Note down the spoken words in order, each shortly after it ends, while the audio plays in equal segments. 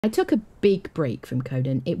I took a big break from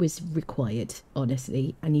Conan. It was required,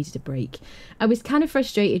 honestly. I needed a break. I was kind of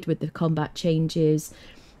frustrated with the combat changes.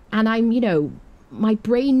 And I'm, my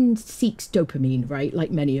brain seeks dopamine, right? Like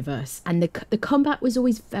many of us. And the combat was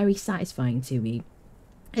always very satisfying to me.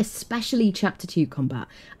 Especially Chapter 2 combat.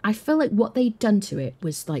 I feel like what they'd done to it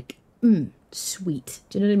was like, sweet.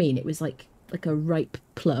 Do you know what I mean? It was like a ripe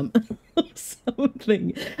plum or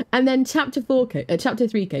something. And then Chapter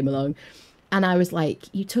 3 came along. And I was like,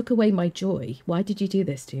 you took away my joy. Why did you do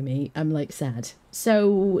this to me? I'm like sad.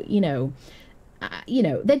 So,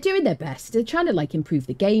 they're doing their best. They're trying to like improve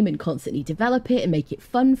the game and constantly develop it and make it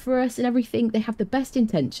fun for us and everything. They have the best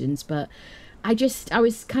intentions, but I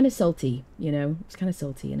was kind of salty,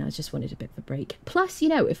 and I just wanted a bit of a break. Plus,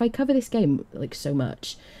 if I cover this game like so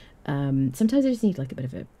much, sometimes I just need like a bit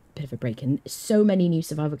of a break. And so many new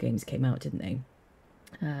survival games came out, didn't they?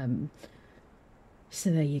 So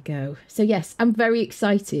there you go. So yes, I'm very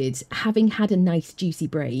excited, having had a nice juicy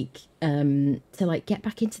break, to like get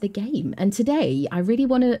back into the game. And today I really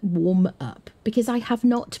want to warm up because I have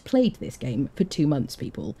not played this game for 2 months,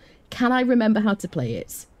 people. Can I remember how to play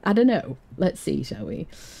it? I don't know. Let's see, shall we?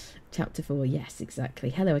 Chapter 4, yes,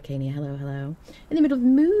 exactly. Hello, Arcania. Hello. In the middle of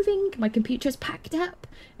moving, my computer is packed up.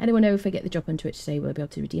 Anyone know if I get the drop on Twitch today, we'll be able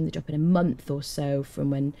to redeem the drop in a month or so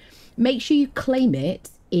from when... Make sure you claim it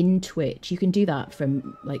in Twitch. You can do that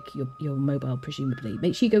from like your mobile, presumably.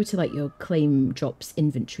 Make sure you go to like your claim drops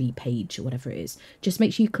inventory page or whatever it is. Just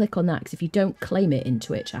make sure you click on that, because if you don't claim it in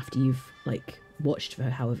Twitch after you've like watched for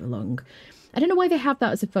however long... I don't know why they have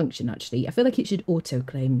that as a function, actually. I feel like it should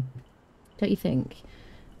auto-claim. Don't you think?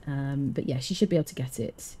 But yes, you should be able to get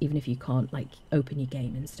it, even if you can't, like, open your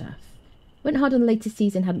game and stuff. Went hard on the latest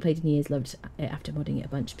season, hadn't played in years, loved it after modding it a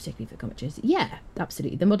bunch, particularly for comic changes. Yeah,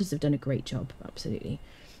 absolutely. The modders have done a great job, absolutely.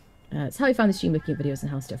 It's how I found the stream, looking at videos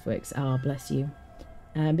and how stuff works. Ah, bless you.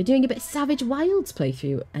 Been doing a bit of Savage Wilds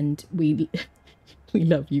playthrough, and we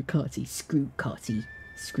love you, Carty. Screw Carty.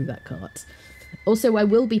 Screw that cart. Also, I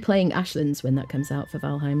will be playing Ashlands when that comes out for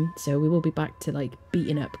Valheim, so we will be back to, like,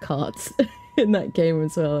 beating up carts in that game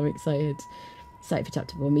as well. I'm excited. Excited for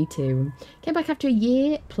Chapter 4, me too. Came back after a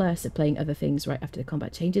year plus of playing other things right after the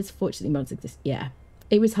combat changes. Fortunately, mods exist. Yeah,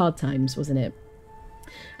 it was hard times, wasn't it?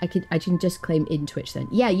 I can just claim in Twitch then.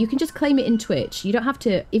 Yeah, you can just claim it in Twitch. You don't have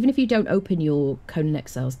to, even if you don't open your Conan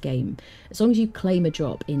Exiles game, as long as you claim a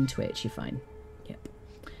drop in Twitch, you're fine.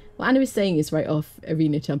 What Anna was saying is right off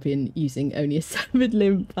Arena Champion using only a severed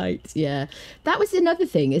limb fight. Yeah, that was another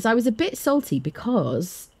thing, is I was a bit salty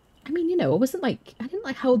because, I mean, I wasn't like, I didn't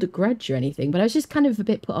like hold a grudge or anything, but I was just kind of a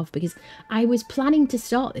bit put off because I was planning to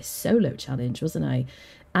start this solo challenge, wasn't I?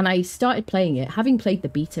 And I started playing it, having played the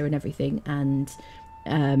beta and everything, and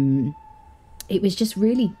it was just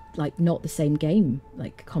really like not the same game,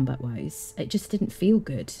 like combat wise. It just didn't feel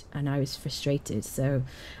good and I was frustrated. So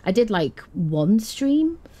I did like one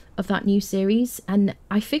stream of that new series, and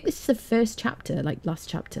I think this is the first chapter, like last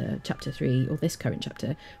chapter, Chapter 3, or this current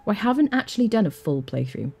chapter, where I haven't actually done a full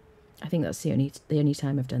playthrough. I think that's the only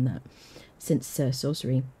time I've done that since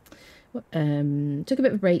Sorcery. Took a bit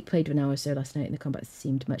of a break, played an hour or so last night, and the combat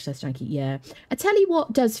seemed much less janky. Yeah, I tell you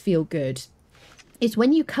what does feel good is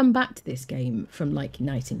when you come back to this game from like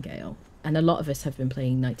Nightingale, and a lot of us have been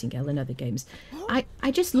playing Nightingale and other games.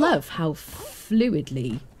 I just love how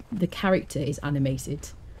fluidly the character is animated.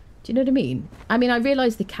 Do you know what I mean? I mean, I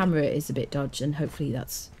realise the camera is a bit dodgy, and hopefully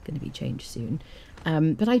that's going to be changed soon.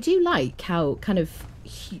 But I do like how kind of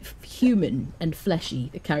human and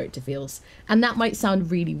fleshy the character feels. And that might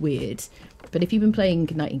sound really weird, but if you've been playing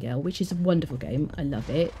Nightingale, which is a wonderful game, I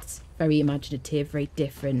love it. Very imaginative, very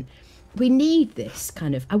different. We need this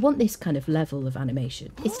kind of, I want this kind of level of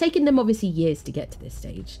animation. It's taken them obviously years to get to this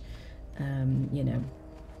stage.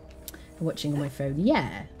 Watching on my phone,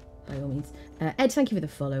 yeah. By all means. Ed, thank you for the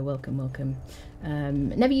follow. Welcome.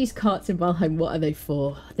 Never use carts in Valheim. What are they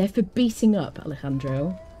for? They're for beating up,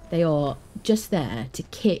 Alejandro. They are just there to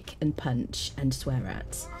kick and punch and swear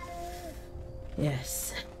at.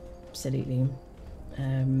 Yes, absolutely.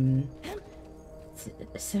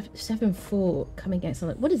 7-4 coming against...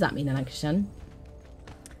 What does that mean, Alankashan?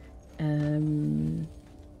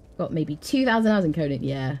 Got maybe 2,000 hours in Conan.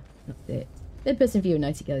 Yeah, that's it. Third-person view of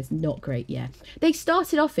Nightingale is not great, yeah. They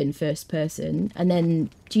started off in first-person, and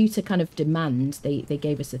then due to kind of demand, they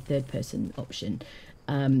gave us a third-person option.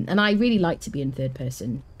 And I really like to be in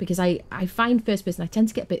third-person, because I find first-person, I tend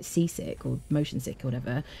to get a bit seasick or motion-sick or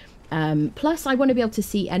whatever. Plus, I want to be able to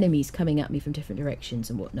see enemies coming at me from different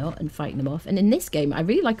directions and whatnot, and fighting them off. And in this game, I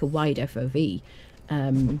really like a wide FOV.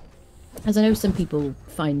 As I know some people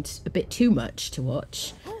find a bit too much to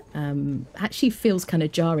watch. Actually feels kind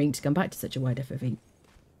of jarring to come back to such a wide FOV.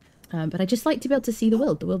 But I just like to be able to see the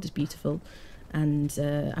world. The world is beautiful. And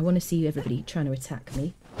I want to see everybody trying to attack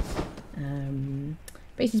me.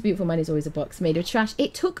 Base is beautiful. Mine is always a box made of trash.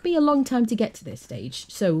 It took me a long time to get to this stage,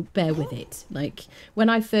 so bear with it. Like, when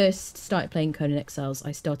I first started playing Conan Exiles,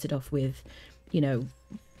 I started off with, you know,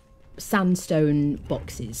 sandstone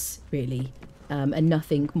boxes, really, and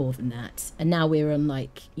nothing more than that. And now we're on,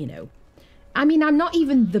 like, you know... I mean, I'm not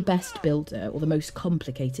even the best builder or the most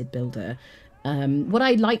complicated builder. What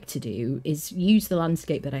I like to do is use the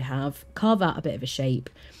landscape that I have, carve out a bit of a shape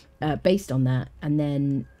based on that, and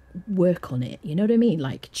then work on it. You know what I mean?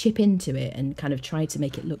 Like, chip into it and kind of try to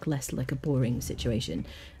make it look less like a boring situation.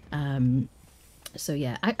 So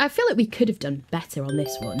yeah, I feel like we could have done better on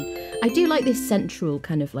this one. I do like this central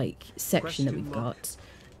kind of like section that we've got,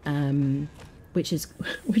 which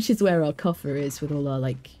is where our coffer is with all our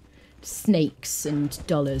like snakes and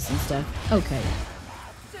dollars and stuff. Okay.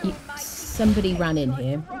 Somebody ran in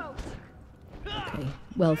here. Okay.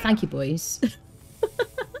 Well, thank you, boys.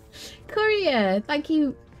 Courier, thank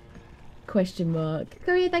you. Question mark.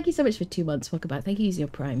 Courier, thank you so much for 2 months. Welcome back. Thank you for using your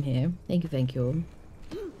Prime here. Thank you, thank you.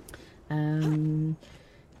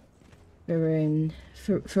 Pharaoh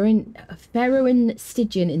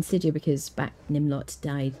Stygian in Stygia because back Nimlot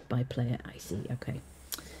died by player. I see. Okay.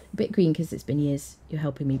 A bit green because it's been years. You're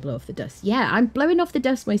helping me blow off the dust. Yeah, I'm blowing off the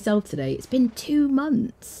dust myself today. It's been 2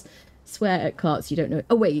 months. Swear at carts you don't know.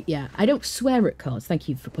 Oh wait, yeah, I don't swear at carts. Thank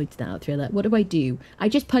you for pointing that out, Thriller. What do? I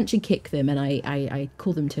just punch and kick them, and I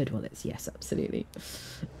call them turd wallets. Yes, absolutely,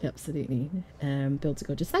 absolutely. Builds are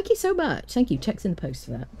gorgeous. Thank you so much. Thank you. Checks in the post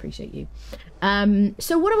for that. Appreciate you.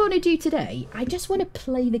 So what I want to do today, I just want to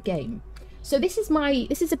play the game. So this is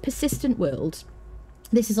a persistent world.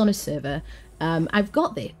 This is on a server. I've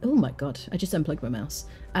got this. Oh my god, I just unplugged my mouse.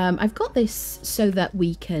 I've got this so that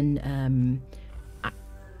we can.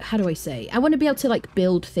 How do I say? I want to be able to like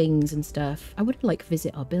build things and stuff. I would like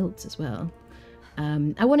visit our builds as well.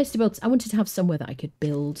 I wanted to have somewhere that I could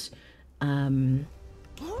build. Can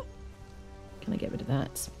I get rid of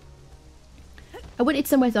that? I wanted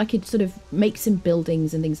somewhere that I could sort of make some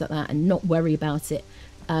buildings and things like that and not worry about it.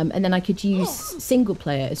 And then I could use single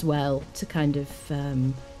player as well to kind of,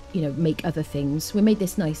 you know, make other things. We made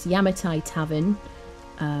this nice Yamatai tavern,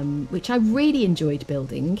 which I really enjoyed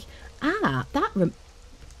building. Ah, that...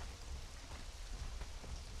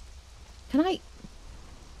 Can I?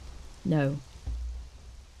 No.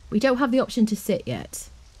 We don't have the option to sit yet.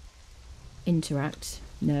 Interact.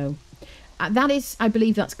 No. That is, I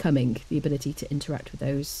believe that's coming. The ability to interact with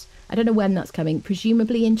those. I don't know when that's coming.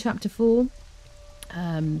 Presumably in chapter 4.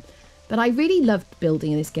 But I really loved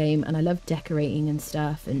building in this game. And I love decorating and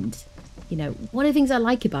stuff. And, you know, one of the things I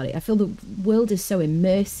like about it, I feel the world is so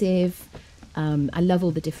immersive. I love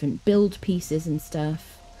all the different build pieces and stuff.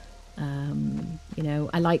 You know,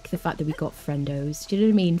 I like the fact that we got friendos. Do you know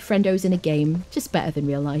what I mean? Friendos in a game, just better than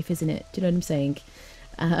real life, isn't it? Do you know what I'm saying?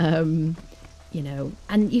 You know,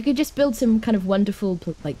 and you could just build some kind of wonderful,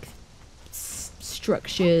 like,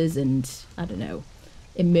 structures and, I don't know,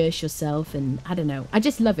 immerse yourself and, I don't know. I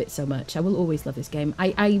just love it so much. I will always love this game.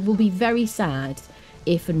 I will be very sad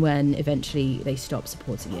if and when eventually they stop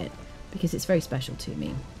supporting it because it's very special to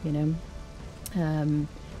me, you know?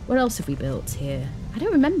 What else have we built here? I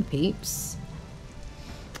don't remember, peeps.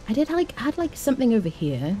 I had like something over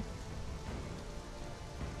here.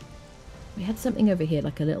 We had something over here,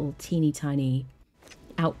 like a little teeny tiny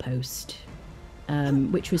outpost,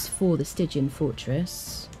 which was for the Stygian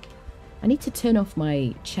fortress. I need to turn off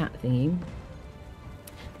my chat thingy.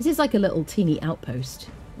 This is like a little teeny outpost.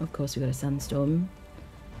 Of course, we got a sandstorm.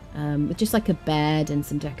 With just like a bed and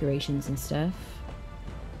some decorations and stuff.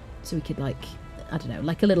 So we could like... I don't know,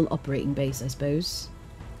 like a little operating base, I suppose.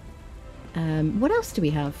 What else do we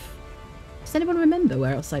have? Does anyone remember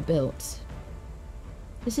where else I built?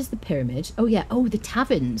 This is the pyramid. Oh, yeah. Oh, the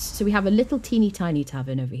taverns. So we have a little teeny tiny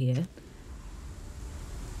tavern over here.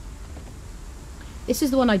 This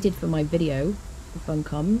is the one I did for my video for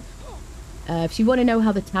Funcom. If you want to know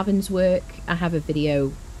how the taverns work, I have a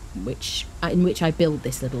video in which I build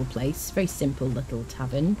this little place. Very simple little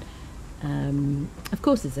tavern. Of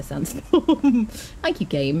course there's a sandstorm. Thank you,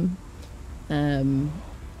 game.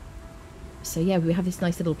 So yeah, we have this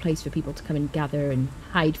nice little place for people to come and gather and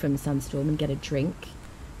hide from the sandstorm and get a drink.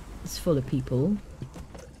 It's full of people.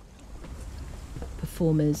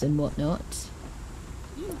 Performers and whatnot.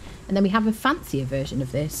 And then we have a fancier version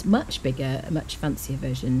of this. Much bigger, a much fancier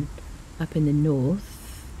version up in the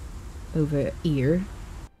north. Over here.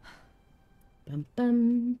 Bum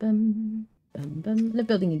bum bum. Bum bum. Love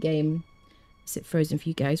building a game. Is it frozen for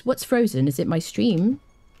you guys? What's frozen? Is it my stream?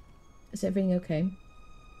 Is everything okay?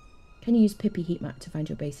 Can you use Pippi heat map to find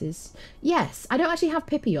your bases? Yes, I don't actually have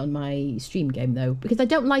Pippi on my stream game though, because I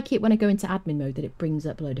don't like it when I go into admin mode that it brings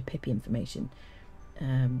up a load of Pippi information.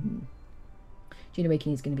 June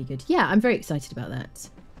Awakening is going to be good. Yeah, I'm very excited about that.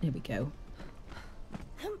 There we go.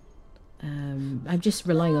 I'm just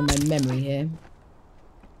relying on my memory here.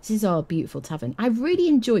 This is our beautiful tavern. I've really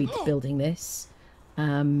enjoyed building this.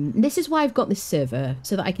 This is why I've got this server,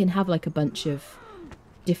 so that I can have like a bunch of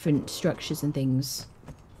different structures and things.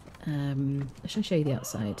 Shall I show you the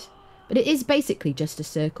outside? But it is basically just a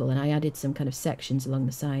circle, and I added some kind of sections along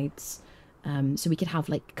the sides. So we could have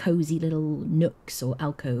like cozy little nooks or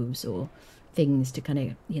alcoves or things to kind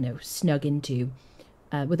of, you know, snug into,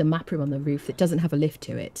 with a map room on the roof that doesn't have a lift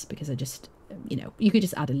to it, because I just, you know, you could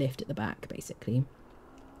just add a lift at the back basically.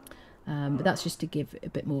 But that's just to give a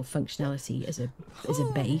bit more functionality as a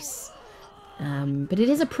base. But it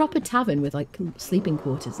is a proper tavern with like sleeping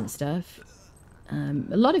quarters and stuff.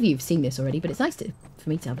 A lot of you have seen this already, but it's nice for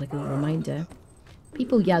me to have like a little reminder.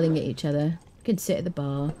 People yelling at each other. We can sit at the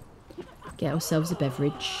bar, get ourselves a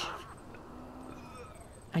beverage.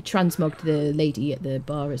 I transmogged the lady at the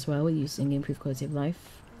bar as well using improved quality of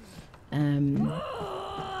life.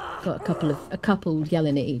 Got a couple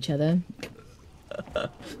yelling at each other.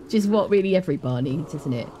 Which is what really every bar needs,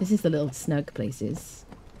 isn't it? This is the little snug places.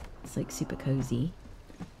 It's like super cozy.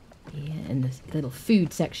 Yeah, and this little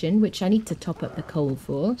food section, which I need to top up the coal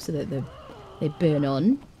for so that they burn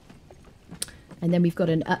on. And then we've got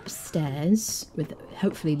an upstairs with,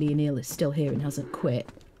 hopefully Leonille is still here and hasn't quit.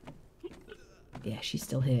 Yeah, she's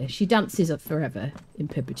still here. She dances up forever in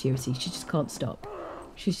perpetuity. She just can't stop.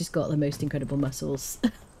 She's just got the most incredible muscles.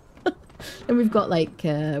 And we've got like, what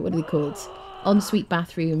are they called? Ensuite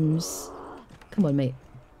bathrooms. Come on, mate.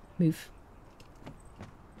 Move.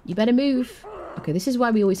 You better move. Okay, this is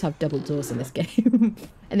why we always have double doors in this game.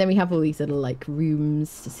 And then we have all these little, like,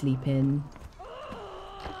 rooms to sleep in.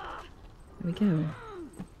 There we go.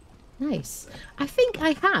 Nice. I think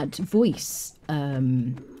I had voice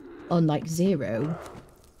on, like, 0.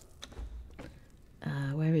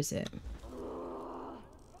 Where is it?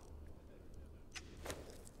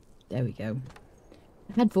 There we go.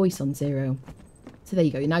 I had voice on 0. So there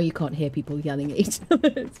you go. Now you can't hear people yelling at each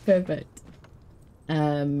other. It's perfect.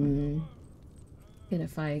 Gonna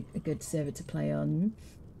find a good server to play on.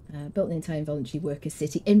 Built an entire involuntary worker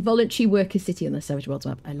city. Involuntary worker city on the Savage Worlds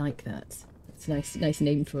map. I like that. It's a nice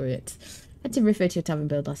name for it. I had to refer to a tavern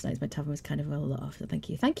build last night. My tavern was kind of well off. So thank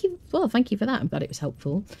you. Thank you. Well, thank you for that. I'm glad it was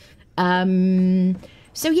helpful.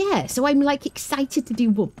 So yeah, so I'm like excited to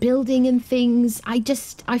do building and things. I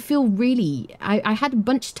feel really, I had a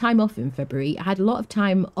bunch of time off in February. I had a lot of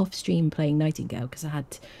time off stream playing Nightingale because I had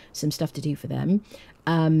some stuff to do for them.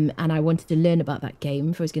 And I wanted to learn about that game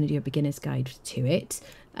if I was going to do a beginner's guide to it.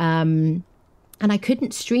 And I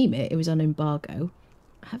couldn't stream it. It was on embargo.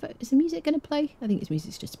 Is the music going to play? I think its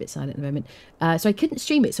music's just a bit silent at the moment. So I couldn't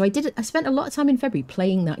stream it. So I spent a lot of time in February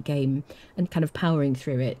playing that game and kind of powering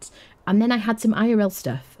through it. And then I had some IRL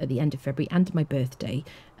stuff at the end of February and my birthday.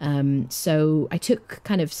 So I took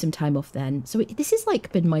kind of some time off then. So this has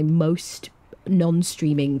like been my most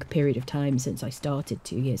non-streaming period of time since I started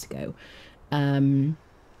 2 years ago.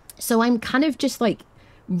 So I'm kind of just like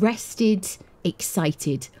rested,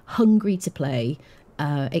 excited, hungry to play,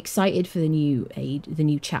 excited for the new age, the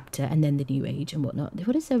new chapter, and then the new age and whatnot.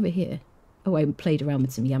 What is over here? Oh, I played around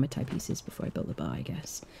with some Yamatai pieces before I built the bar, I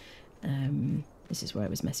guess. This is where I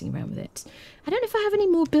was messing around with it. I don't know if I have any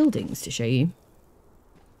more buildings to show you.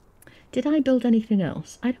 Did I build anything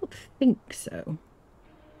else? I don't think so.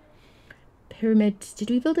 Pyramids. Did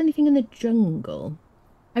we build anything in the jungle?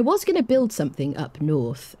 I was going to build something up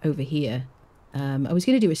north over here. I was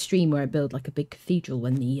going to do a stream where I build like a big cathedral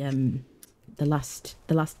when the last,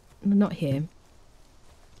 not here.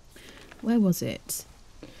 Where was it?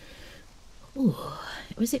 Oh,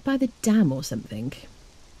 was it by the dam or something?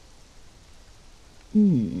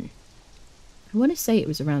 I want to say it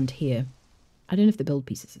was around here. I don't know if the build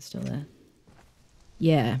pieces are still there.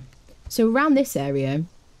 Yeah. So around this area,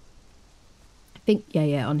 I think,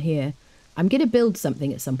 yeah, on here. I'm going to build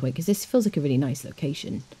something at some point because this feels like a really nice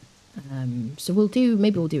location. So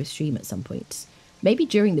maybe we'll do a stream at some point. Maybe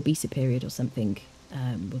during the Bisa period or something.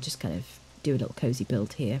 We'll just kind of do a little cozy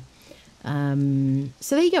build here.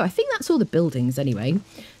 So there you go. I think that's all the buildings anyway.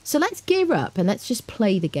 So let's gear up and let's just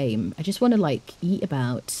play the game. I just want to like eat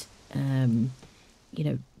about, you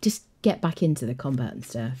know, just get back into the combat and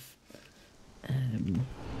stuff.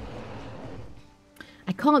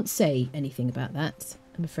 I can't say anything about that,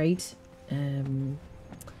 I'm afraid.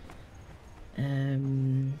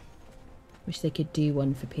 Wish they could do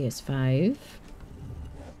one for PS5.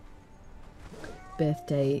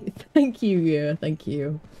 birthday. Thank you, yeah, thank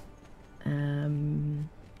you. Wonder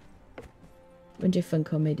if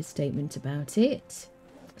Funcom made a statement about it.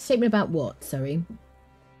 Statement about what? Sorry.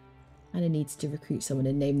 Anna needs to recruit someone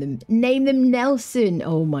and name them Nelson.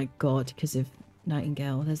 Oh my god, because of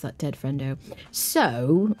Nightingale. There's that dead friendo.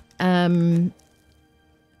 So, let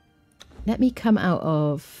me come out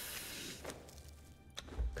of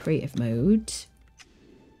creative mode.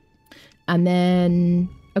 And then,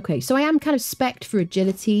 okay, so I am kind of spec'd for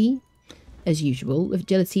agility, as usual.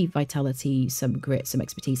 Agility, vitality, some grit, some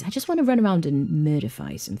expertise. I just want to run around and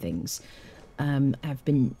murderify some things. I've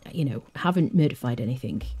been, you know, haven't murderfied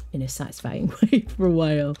anything in a satisfying way for a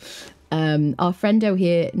while. Our friendo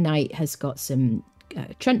here, Knight, has got some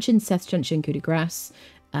truncheon, Seth's truncheon, coup de grace.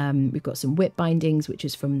 We've got some whip bindings, which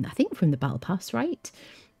is from, I think, from the battle pass, right?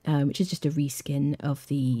 Which is just a reskin of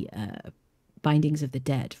the bindings of the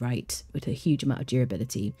dead, right? With a huge amount of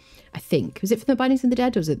durability, I think. Was it from the bindings of the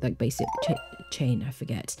dead, or was it like basic chain? I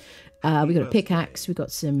forget. We got a pickaxe. We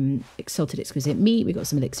got some exalted exquisite meat. We got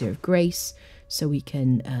some elixir of grace, so we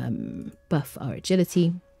can buff our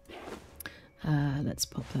agility. Let's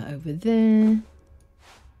pop that over there,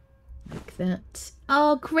 like that.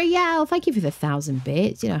 Oh, Grayel, thank you for the 1,000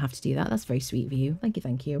 bits. You don't have to do that. That's very sweet of you. Thank you,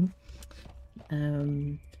 thank you.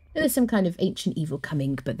 There's some kind of ancient evil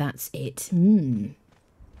coming, but that's it. Is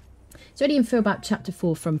there any info about Chapter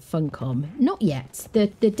 4 from Funcom? Not yet. The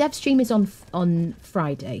dev stream is on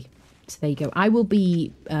Friday. So there you go. I will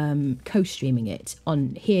be co-streaming it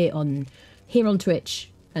here on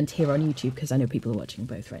Twitch and here on YouTube, because I know people are watching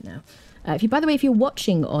both right now. By the way, if you're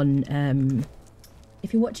watching on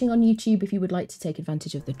YouTube, if you would like to take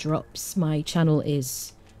advantage of the drops, my Twitch channel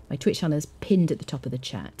is pinned at the top of the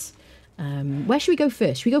chat. Where should we go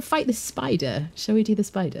first? Should we go fight the spider? Shall we do the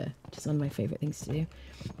spider? Which is one of my favourite things to do.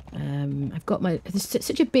 I've got there's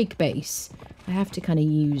such a big base. I have to kind of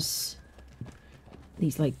use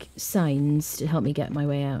these like signs to help me get my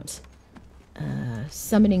way out.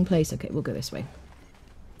 Summoning place. Okay, we'll go this way.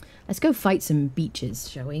 Let's go fight some beaches,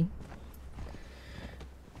 shall we?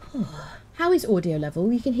 How is audio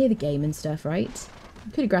level? You can hear the game and stuff, right?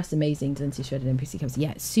 Coup de grace amazing. Density shredded NPC comes.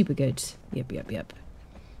 Yeah, it's super good. Yep.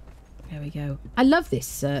 There we go. I love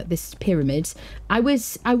this this pyramid. I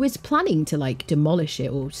was planning to like demolish it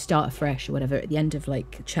or start afresh or whatever at the end of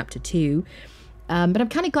like chapter 2. But I'm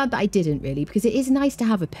kind of glad that I didn't, really, because it is nice to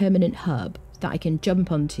have a permanent hub that I can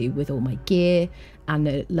jump onto with all my gear and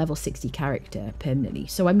a level 60 character permanently.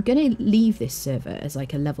 So I'm going to leave this server as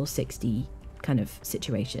like a level 60 kind of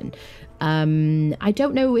situation. I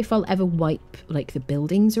don't know if I'll ever wipe like the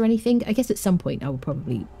buildings or anything. I guess at some point I will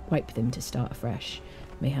probably wipe them to start afresh,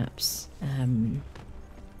 mayhaps.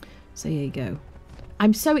 So here you go.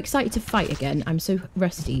 I'm so excited to fight again. I'm so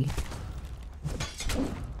rusty.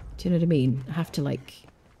 Do you know what I mean? I have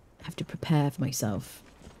to prepare for myself.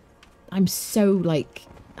 I'm so like,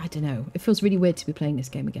 I don't know. It feels really weird to be playing this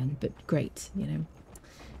game again, but great, you know.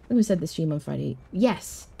 I think we said the stream on Friday.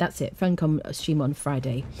 Yes, that's it. Funcom stream on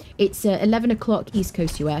Friday. It's 11 o'clock East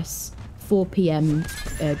Coast US, 4 p.m.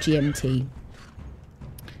 GMT.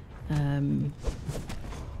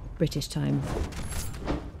 British time.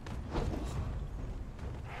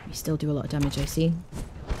 We still do a lot of damage, I see.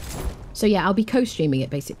 So yeah, I'll be co-streaming it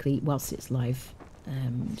basically whilst it's live.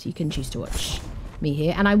 So you can choose to watch me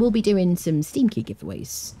here. And I will be doing some Steam Key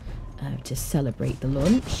giveaways to celebrate the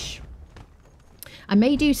launch. I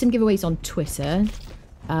may do some giveaways on Twitter,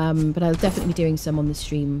 but I'll definitely be doing some on the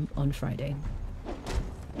stream on Friday.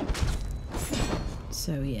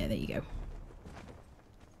 So yeah, there you go.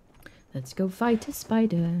 Let's go fight a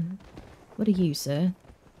spider. What are you, sir?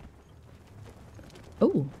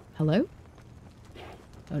 Oh, hello?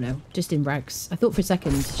 Oh no, just in rags. I thought for a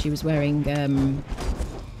second she was wearing,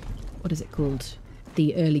 what is it called?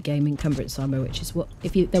 The early game encumbrance armor, which is what,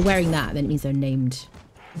 if they're wearing that, then it means they're named.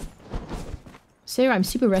 Sir, I'm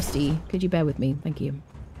super rusty. Could you bear with me? Thank you.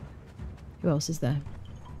 Who else is there?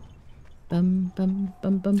 Bum, bum,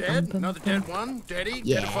 bum, bum, dead, bum, another bum. dead one. Deady,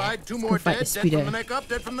 Yeah. deadified, two more dead, dead from the neck up,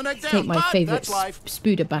 dead from the neck down. Take my favourite that's life.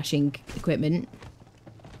 spooder bashing equipment.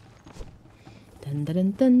 Dun, dun,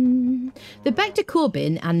 dun, dun. The Bector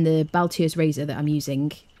Corbin and the Baltier's Razor that I'm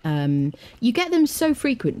using, you get them so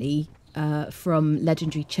frequently from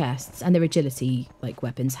legendary chests and their agility, like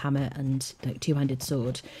weapons, hammer and like two-handed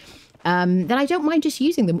sword. Then I don't mind just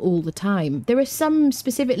using them all the time. There are some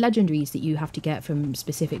specific legendaries that you have to get from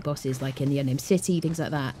specific bosses, like in the Unnamed City, things like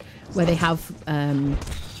that, where they have,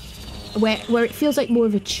 where it feels like more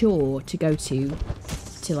of a chore to go to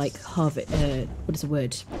like harvest, what is the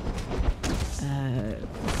word?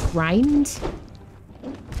 Grind?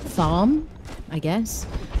 Farm, I guess.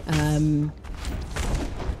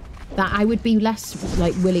 that I would be less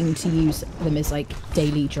like willing to use them as like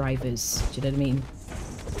daily drivers. Do you know what I mean?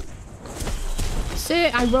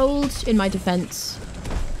 Sir, I rolled in my defense.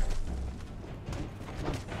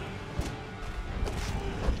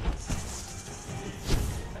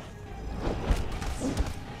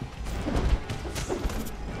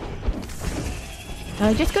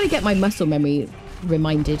 I just got to get my muscle memory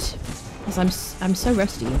reminded, because I'm so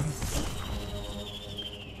rusty.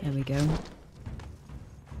 There we go.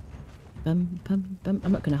 Bum, bum, bum.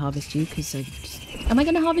 I'm not going to harvest you because am I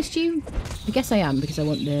going to harvest you? I guess I am because I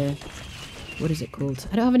want the... What is it called?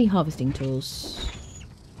 I don't have any harvesting tools.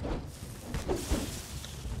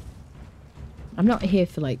 I'm not here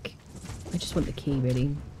for like... I just want the key,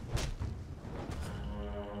 really.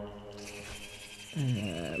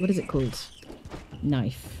 What is it called?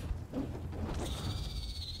 Knife.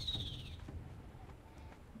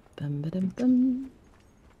 Bum ba dum bum.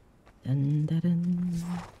 Dun da dun.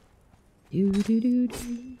 Do do do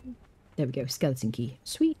do. There we go. Skeleton key.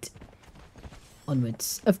 Sweet.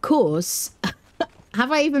 Onwards. Of course.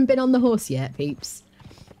 Have I even been on the horse yet, peeps?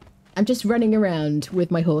 I'm just running around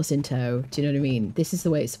with my horse in tow. Do you know what I mean? This is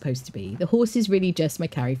the way it's supposed to be. The horse is really just my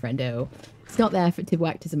carry friendo. It's not there for it to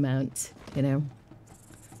act as a mount, you know.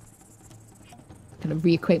 Kind of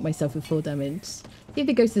reacquaint myself with 4 damage. See if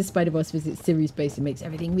the Ghost of the Spider Boss visits series base and makes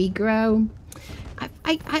everything regrow.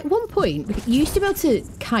 At one point, you used to be able to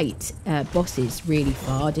kite bosses really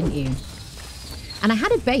far, didn't you? And I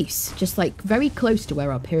had a base just like very close to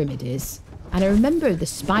where our pyramid is. And I remember the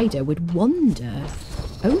spider would wander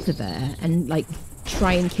over there and like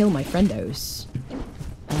try and kill my friendos.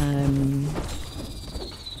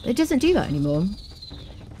 It doesn't do that anymore.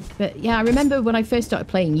 But yeah, I remember when I first started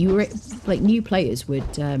playing, you were like new players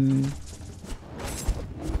would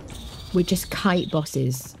just kite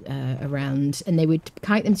bosses around, and they would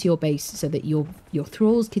kite them to your base so that your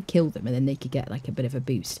thralls could kill them, and then they could get like a bit of a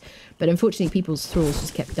boost. But unfortunately, people's thralls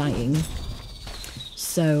just kept dying,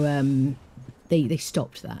 so they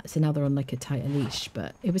stopped that. So now they're on like a tighter leash.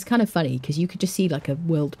 But it was kind of funny because you could just see like a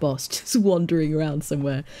world boss just wandering around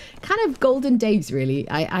somewhere. Kind of golden days, really.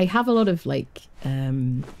 I have a lot of like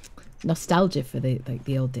nostalgia for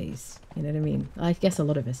the old days. You know what I mean? I guess a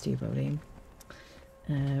lot of us do, probably.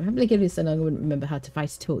 I haven't been given so long I wouldn't remember how to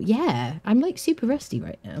fight at all. Yeah, I'm like super rusty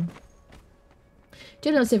right now.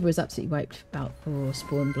 General Silver was absolutely wiped out for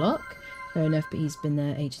Spawn Block. Fair enough, but he's been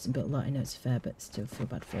there ages and built a lot. I know it's fair, but still feel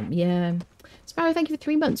bad for him. Yeah. Sparrow, thank you for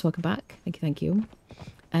 3 months. Welcome back. Thank you.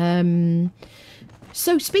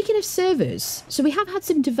 So speaking of servers, so we have had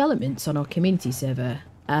some developments on our community server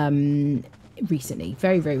recently,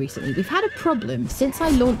 very, very recently. We've had a problem since I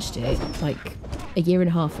launched it like a year and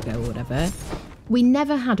a half ago or whatever. We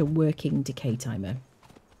never had a working decay timer.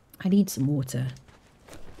 I need some water.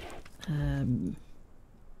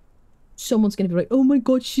 Someone's going to be like, oh my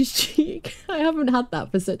god, she's cheek. I haven't had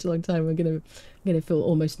that for such a long time. I'm gonna feel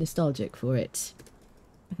almost nostalgic for it.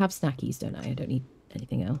 I have snackies, don't I? I don't need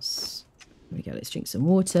anything else. There we go, let's drink some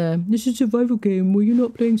water. This is a survival game where you're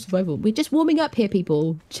not playing survival. We're just warming up here,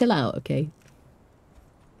 people. Chill out, okay?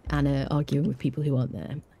 And arguing with people who aren't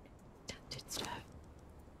there.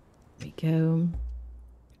 There we go.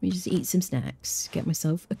 Let me just eat some snacks, get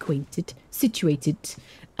myself acquainted, situated.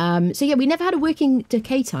 So yeah, we never had a working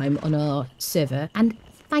decay time on our server, and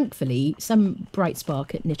thankfully, some bright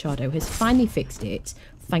spark at Nichado has finally fixed it.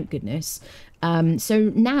 Thank goodness.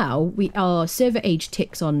 So now our server age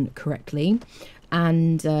ticks on correctly,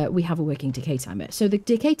 and we have a working decay timer. So the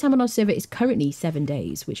decay time on our server is currently 7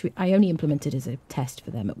 days, which I only implemented as a test for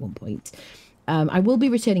them at one point. I will be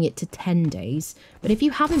returning it to 10 days, but if you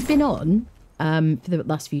haven't been on for the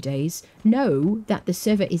last few days, know that the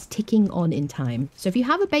server is ticking on in time. So if you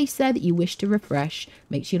have a base there that you wish to refresh,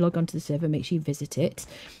 make sure you log onto the server, make sure you visit it.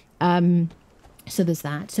 So there's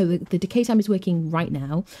that. So the decay time is working right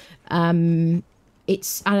now. And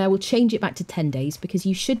I will change it back to 10 days because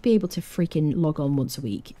you should be able to freaking log on once a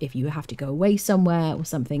week. If you have to go away somewhere or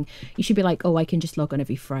something, you should be like, oh, I can just log on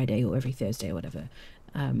every Friday or every Thursday or whatever.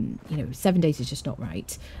 7 days is just not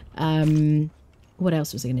right. What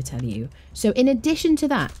else was I going to tell you? So in addition to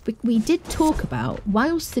that, we did talk about,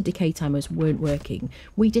 whilst the decay timers weren't working,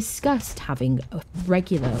 we discussed having a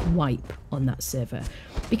regular wipe on that server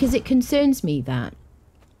because it concerns me that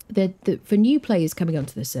for new players coming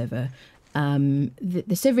onto the server,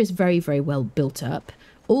 the server is very, very well built up.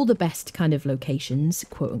 All the best kind of locations,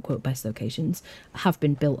 quote unquote best locations, have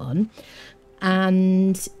been built on.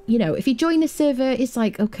 And, you know, if you join the server, it's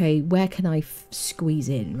like, okay, where can I squeeze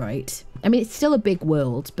in, right? I mean, it's still a big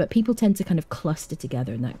world, but people tend to kind of cluster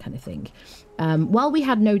together and that kind of thing. While we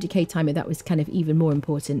had no decay timer, that was kind of even more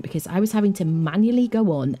important because I was having to manually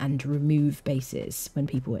go on and remove bases when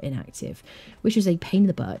people were inactive, which was a pain in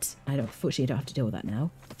the butt. Fortunately, I don't have to deal with that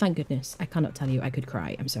now. Thank goodness. I cannot tell you, I could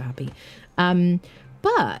cry. I'm so happy.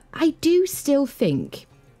 But I do still think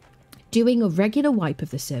doing a regular wipe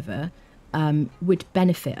of the server would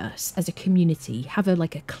benefit us as a community, have a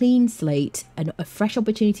clean slate and a fresh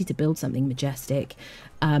opportunity to build something majestic,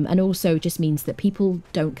 and also just means that people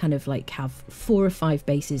don't kind of like have 4 or 5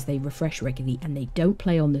 bases they refresh regularly and they don't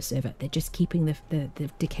play on the server. They're just keeping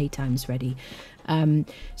the decay times ready.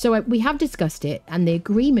 So we have discussed it, and the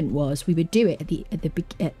agreement was we would do it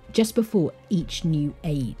at just before each new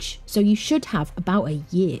age. So you should have about a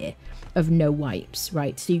year of no wipes,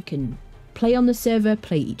 right? So you can play on the server,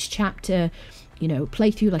 play each chapter, you know,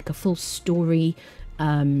 play through like a full story,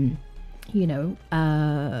 you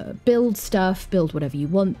know, build stuff, build whatever you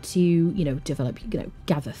want to, you know, develop, you know,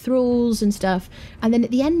 gather thralls and stuff. And then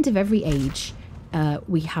at the end of every age,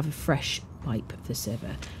 we have a fresh wipe of the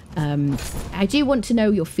server. I do want to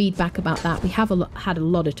know your feedback about that. We have had a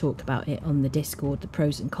lot of talk about it on the Discord, the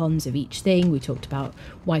pros and cons of each thing. We talked about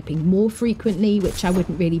wiping more frequently, which I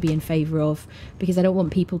wouldn't really be in favour of, because I don't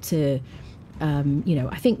want people to, you know,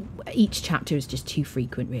 I think each chapter is just too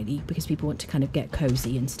frequent really, because people want to kind of get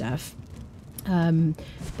cozy and stuff.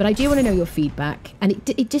 But I do want to know your feedback, and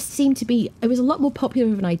it just seemed to be, it was a lot more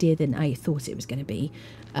popular of an idea than I thought it was going to be.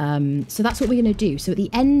 So that's what we're going to do. So at the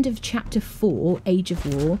end of chapter 4, Age of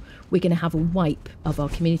War, we're going to have a wipe of our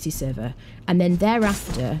community server, and then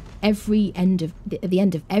thereafter, at the end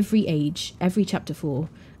of every age, every chapter 4,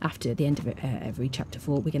 after the end of every chapter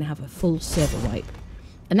 4, we're going to have a full server wipe,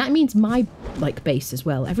 and that means my base as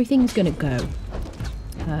well. Everything's going to go.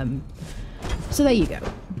 So there you go.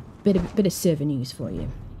 Bit of server news for you.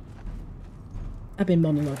 I've been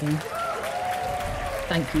monologuing.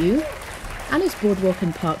 Thank you. Anna's Boardwalk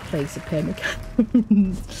and Park Place of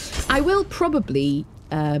permacasts. I will probably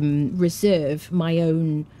reserve my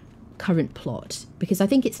own current plot, because I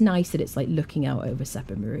think it's nice that it's like looking out over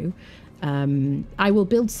Sapamaru. I will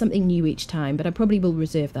build something new each time, but I probably will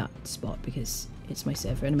reserve that spot because it's my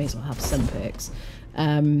server and I may as well have some perks.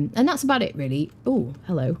 And that's about it really. Oh,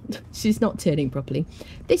 hello. She's not turning properly.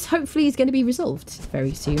 This hopefully is going to be resolved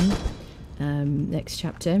very soon. Next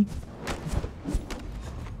chapter.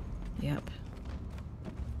 Yep.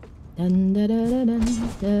 Dun, dun, dun, dun,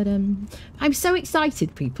 dun, dun. I'm so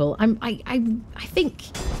excited, people. I think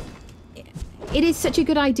it is such a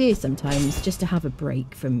good idea sometimes just to have a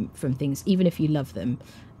break from things, even if you love them.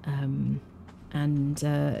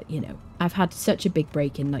 You know, I've had such a big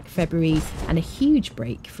break in like February and a huge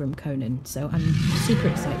break from Conan, so I'm super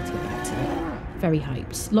excited to get back to it. Very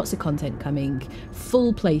hyped. Lots of content coming.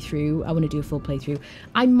 Full playthrough. I want to do a full playthrough.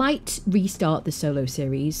 I might restart the solo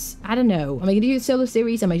series. I don't know. Am I going to do the solo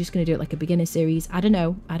series? Am I just going to do it like a beginner series? I don't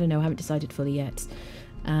know. I haven't decided fully yet.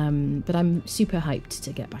 But I'm super hyped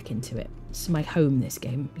to get back into it. It's my home, this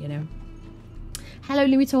game, you know. Hello,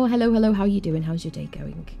 Louitor. Hello. How are you doing? How's your day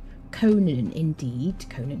going? Conan, indeed.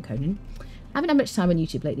 Conan. I haven't had much time on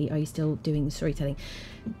YouTube lately. Are you still doing the storytelling?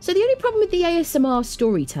 So the only problem with the ASMR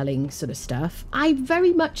storytelling sort of stuff, I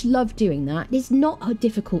very much love doing that. It's not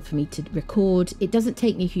difficult for me to record. It doesn't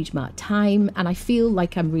take me a huge amount of time. And I feel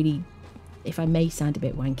like I'm really, if I may sound a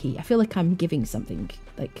bit wanky, I feel like I'm giving something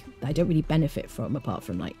like I don't really benefit from, apart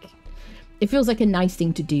from like, it feels like a nice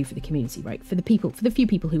thing to do for the community, right? For the few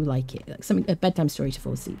people who like it, like something, a bedtime story to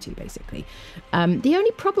fall asleep to, basically. The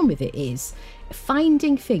only problem with it is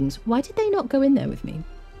finding things. Why did they not go in there with me?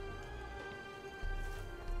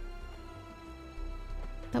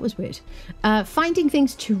 That was weird. Finding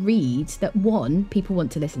things to read that, one, people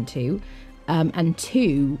want to listen to, and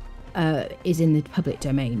two, is in the public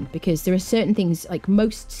domain, because there are certain things, like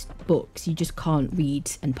most books you just can't read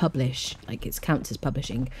and publish, like it counts as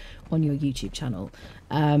publishing on your YouTube channel.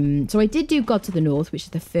 So I did do Gods of the North, which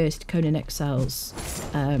is the first Conan Exiles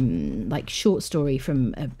like short story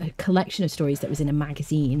from a collection of stories that was in a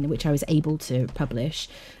magazine, which I was able to publish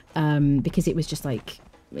because it was just like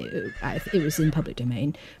it was in public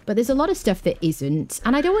domain. But there's a lot of stuff that isn't,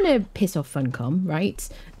 and I don't want to piss off Funcom, right?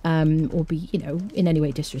 Or be, you know, in any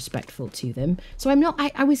way disrespectful to them. So I'm not,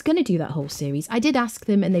 I was going to do that whole series. I did ask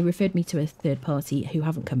them and they referred me to a third party who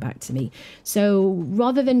haven't come back to me. So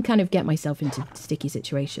rather than kind of get myself into a sticky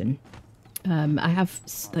situation, I have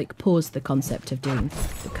like paused the concept of doing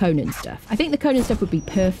the Conan stuff. I think the Conan stuff would be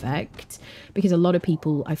perfect because a lot of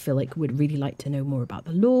people I feel like would really like to know more about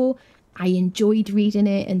the lore. I enjoyed reading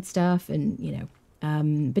it and stuff, and you know.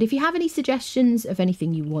 But if you have any suggestions of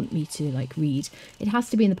anything you want me to like read, it has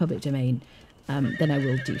to be in the public domain. Then I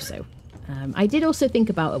will do so. I did also think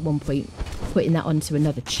about at one point putting that onto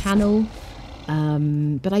another channel,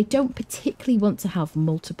 but I don't particularly want to have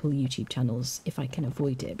multiple YouTube channels if I can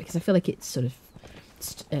avoid it, because I feel like it sort of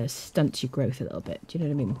stunts your growth a little bit. Do you know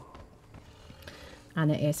what I mean?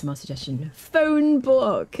 And an ASMR suggestion: phone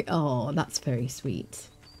book. Oh, that's very sweet.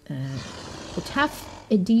 Would have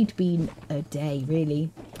indeed been a day, really.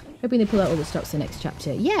 Hoping they pull out all the stops for the next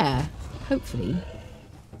chapter. Yeah, hopefully.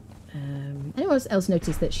 Anyone else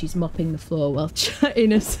noticed that she's mopping the floor while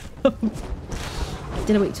chatting us up? I don't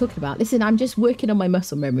know what you're talking about. Listen, I'm just working on my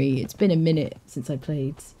muscle memory. It's been a minute since I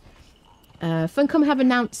played. Funcom have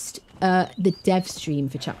announced the dev stream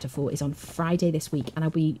for Chapter 4 is on Friday this week, and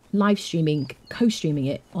I'll be live streaming, co-streaming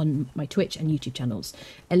it on my Twitch and YouTube channels.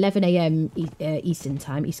 11 AM Eastern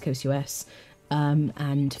Time, East Coast US,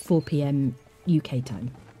 and 4 PM UK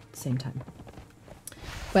time, same time.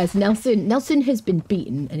 Whereas Nelson has been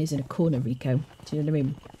beaten and is in a corner, Rico. Do you know what I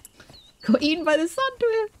mean? Got eaten by the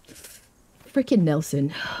sandwich. Freaking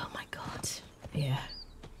Nelson. Oh my god. Yeah.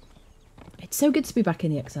 It's so good to be back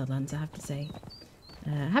in the Exiled Lands, I have to say. I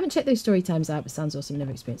haven't checked those story times out, but sounds awesome.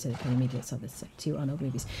 Never experienced it. Playing media. So there's 2 Arnold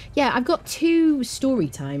movies. Yeah, I've got 2 story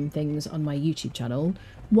time things on my YouTube channel.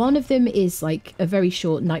 One of them is like a very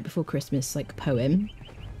short Night Before Christmas like poem,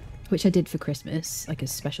 which I did for Christmas, like a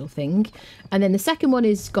special thing. And then the second one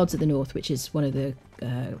is Gods of the North, which is one of the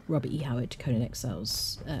Robert E. Howard Conan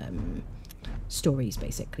Exiles stories,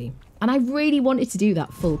 basically. And I really wanted to do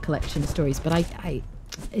that full collection of stories, but I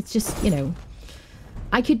it's just, you know,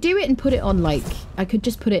 I could do it and put it on, like, I could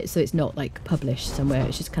just put it so it's not like published somewhere.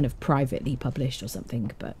 It's just kind of privately published or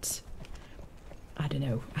something, but I don't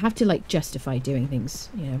know. I have to like justify doing things,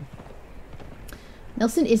 you know.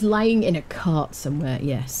 Nelson is lying in a cart somewhere.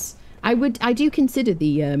 Yes, I do consider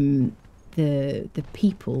the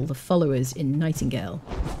people, the followers in Nightingale,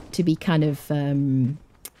 to be kind of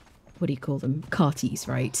what do you call them? Carties,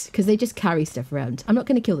 right? Because they just carry stuff around. I'm not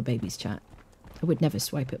going to kill the babies, chat. I would never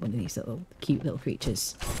swipe at one of these little cute little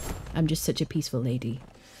creatures. I'm just such a peaceful lady.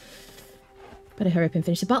 Better hurry up and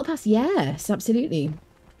finish the battle pass. Yes, absolutely.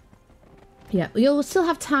 Yeah, you'll still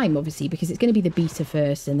have time, obviously, because it's going to be the beta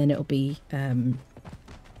first, and then it'll be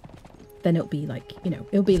like, you know,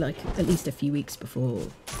 it'll be like at least a few weeks before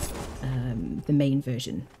the main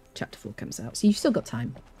version, Chapter 4, comes out. So you've still got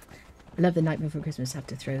time. I love the Night Before Christmas. I have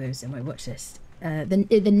to throw those in my watch list.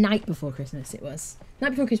 The night before Christmas it was. Night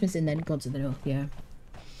Before Christmas and then Gods of the North, yeah.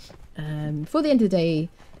 Before the end of the day,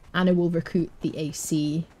 Anna will recruit the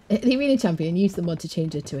AC, the arena champion, use the mod to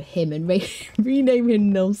change her to a him and rename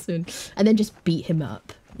him Nelson, and then just beat him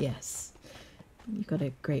up. Yes. You've got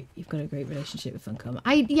a great relationship with Funcom.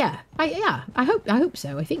 I hope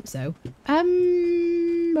so. I think so. Where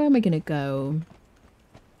am I gonna go?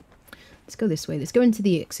 Let's go this way. Let's go into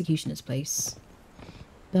the executioner's place.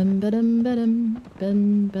 Bum ba dum ba dum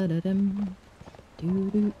bum ba da dum.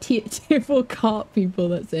 Tier 4 cart people,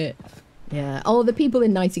 that's it. Yeah. Oh, the people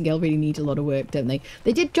in Nightingale really need a lot of work, don't they?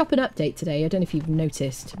 They did drop an update today. I don't know if you've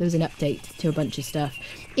noticed. There was an update to a bunch of stuff,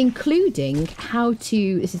 including how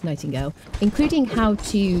to, this is Nightingale, including how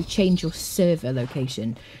to change your server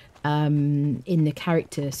location in the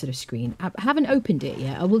character sort of screen. I haven't opened it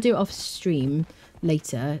yet. I will do it off stream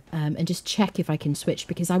later and just check if I can switch,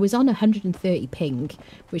 because I was on 130 ping,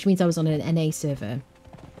 which means I was on an NA server,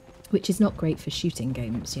 which is not great for shooting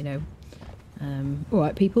games, you know.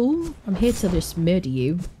 Alright people, I'm here to just murder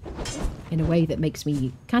you in a way that makes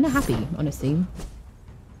me kind of happy, honestly.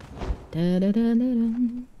 We're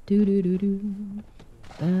gonna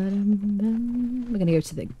go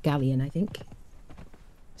to the galleon, I think.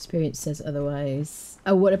 Experience says otherwise.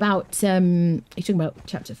 Oh, what about you're talking about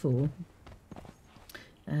Chapter 4?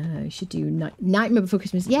 You should do Nightmare Before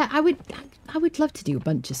Christmas. Yeah, I would love to do a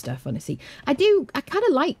bunch of stuff, honestly. I kind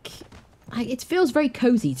of like, it feels very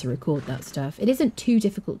cozy to record that stuff. It isn't too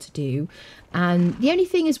difficult to do. And the only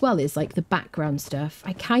thing as well is like the background stuff.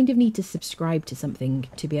 I kind of need to subscribe to something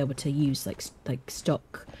to be able to use like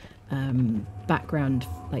stock background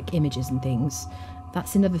like images and things.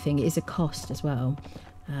 That's another thing. It is a cost as well.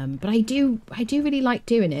 But I do really like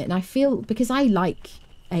doing it. And I feel, because I like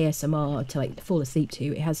ASMR to like fall asleep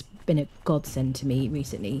to, it has been a godsend to me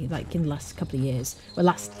recently, like in the last couple of years, or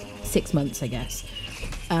last 6 months, I guess.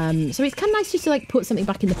 So it's kind of nice just to like put something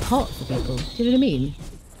back in the pot for people. Do you know what I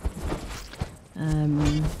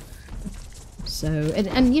mean? So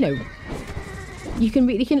and you know, you can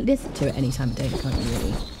listen to it any time of day, can't you,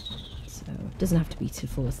 really? So it doesn't have to be to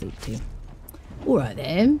fall asleep to. All right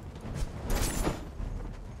then.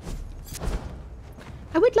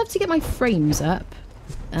 would love to get my frames up.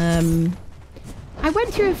 I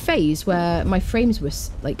went through a phase where my frames were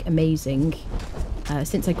like amazing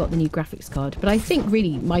since I got the new graphics card. But I think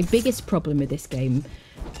really my biggest problem with this game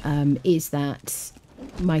is that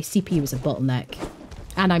my CPU is a bottleneck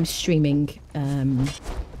and I'm streaming.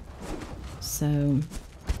 So...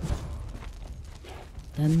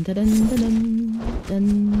 Dun, dun, dun, dun, dun,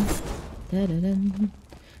 dun, dun, dun.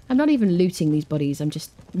 I'm not even looting these bodies. I'm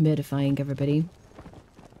just murdifying everybody.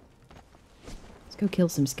 Let's go kill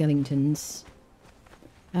some skeletons.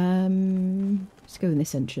 Let's go in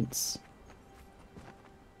this entrance.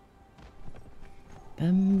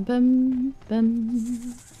 Bum bum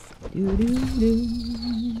bum. Doo doo doo.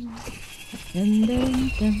 Dun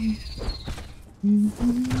dun dun.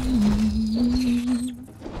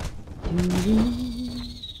 Doo doo.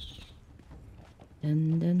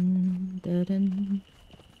 Dun dun dun dun.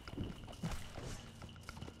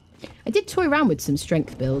 I did toy around with some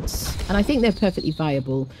strength builds, and I think they're perfectly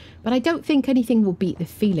viable, but I don't think anything will beat the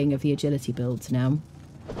feeling of the agility builds now.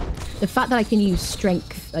 The fact that I can use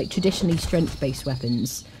strength, like traditionally strength-based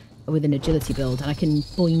weapons with an agility build, and I can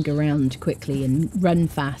boing around quickly and run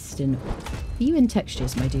fast, and... Are you in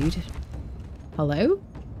textures, my dude? Hello?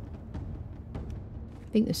 I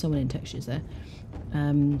think there's someone in textures there.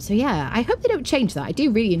 So yeah, I hope they don't change that. I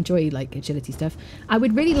do really enjoy like agility stuff. I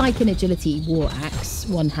would really like an agility war axe,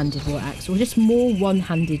 one-handed war axe, or just more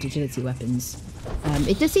one-handed agility weapons.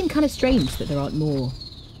 It does seem kind of strange that there aren't more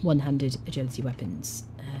one-handed agility weapons.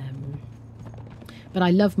 But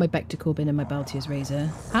I love my Bector Corbin and my Baltier's Razor.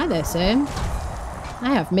 Hi there, sir.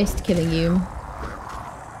 I have missed killing you.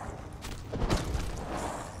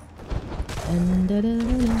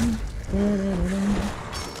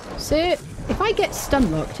 Sir, if I get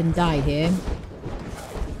stun locked and die here,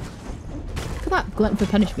 look at that glutton for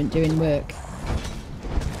punishment doing work.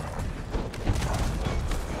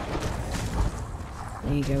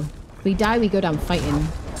 There you go. If we die, we go down fighting.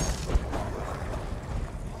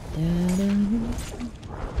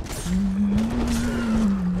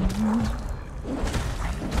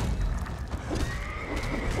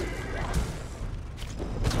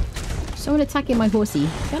 Someone attacking my horsey.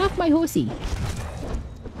 Get off my horsey.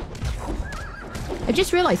 I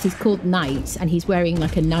just realised he's called Knight and he's wearing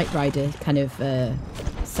like a Knight Rider kind of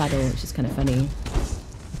saddle, which is kind of funny.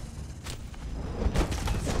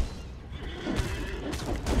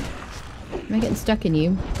 Am I getting stuck in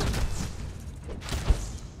you?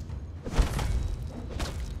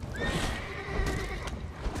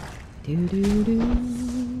 Do do do.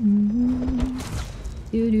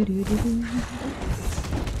 Do do do do.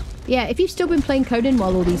 Yeah, if you've still been playing Conan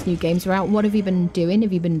while all these new games are out, what have you been doing?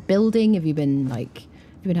 Have you been building? Have you been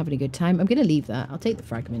having a good time? I'm going to leave that. I'll take the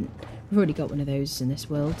fragment. I've already got one of those in this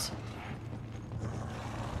world.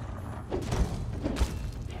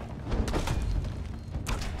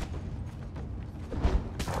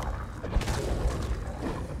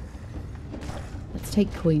 Let's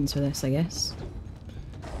take coins for this, I guess.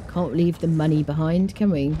 Can't leave the money behind,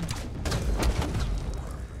 can we?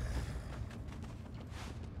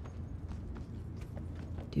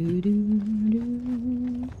 Do do do.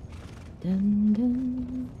 Dun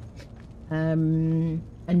dun.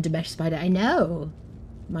 Undermesh spider. I know.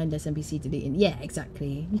 Mindless NPC deleting. Yeah,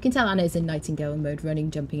 exactly. You can tell Anna's in Nightingale mode, running,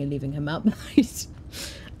 jumping, and leaving her mount.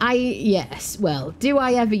 Yes. Well, do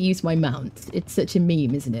I ever use my mount? It's such a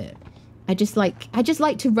meme, isn't it? I just like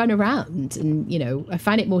to run around, and you know, I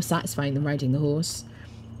find it more satisfying than riding the horse.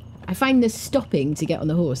 I find the stopping to get on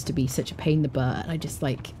the horse to be such a pain in the butt. I just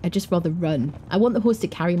rather run. I want the horse to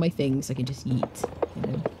carry my things so I can just yeet, you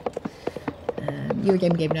know.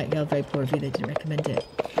 Eurogame gave Nightingale a very poor review. They didn't recommend it.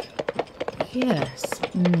 Yes.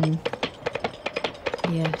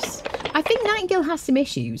 Yes. I think Nightingale has some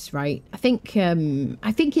issues, right? I think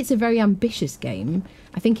it's a very ambitious game.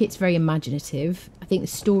 I think it's very imaginative. I think the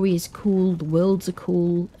story is cool. The worlds are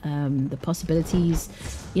cool. The possibilities,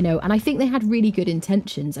 you know, and I think they had really good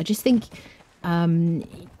intentions. I just think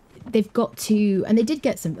they've got to, and they did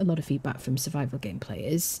get a lot of feedback from survival game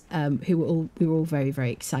players who were all very,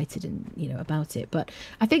 very excited and, you know, about it. But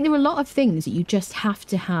I think there are a lot of things that you just have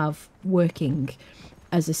to have working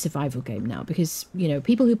as a survival game now, because, you know,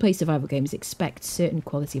 people who play survival games expect certain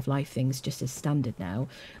quality of life things just as standard now.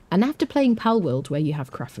 And after playing Palworld, where you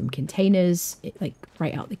have craft from containers, like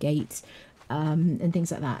right out the gate, and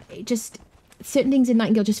things like that, it just, certain things in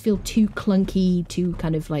Nightingale just feel too clunky, too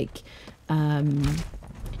kind of like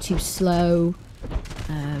too slow,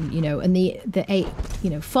 you know. And the you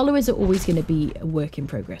know, followers are always going to be a work in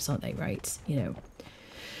progress, aren't they? Right? You know.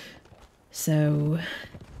 So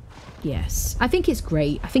Yes, I think it's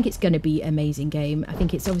great. I think it's going to be an amazing game. I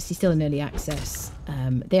think it's obviously still in early access.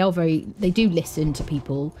 They do listen to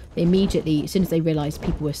people. They immediately, as soon as they realised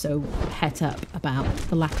people were so het up about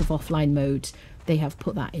the lack of offline mode, they have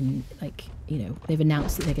put that in, like, you know, they've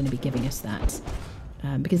announced that they're going to be giving us that.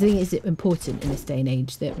 Because I think it's important in this day and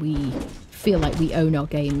age that we feel like we own our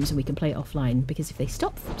games and we can play it offline. Because if they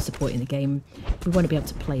stop supporting the game, we want to be able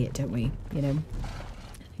to play it, don't we?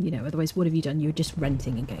 You know, otherwise, what have you done? You're just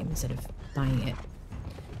renting a game instead of buying it.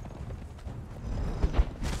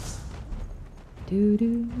 Do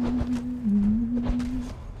do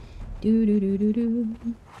do do do do do.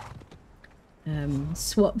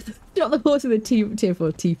 Swap the horse with a tier 4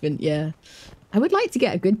 Tiefin. Yeah, I would like to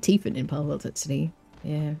get a good Tiefin in Palworld actually.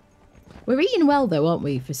 Yeah, we're eating well though, aren't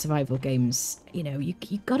we? For survival games, you know, you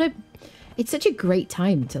gotta. It's such a great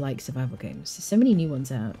time to like survival games. There's so many new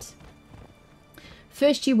ones out.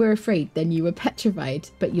 First you were afraid, then you were petrified,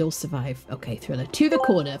 but you'll survive. Okay, Thriller. To the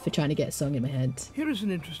corner for trying to get a song in my head. Here is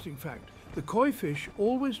an interesting fact. The koi fish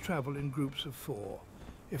always travel in groups of 4.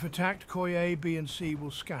 If attacked, koi A, B and C will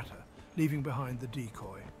scatter, leaving behind the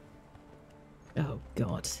decoy. Oh,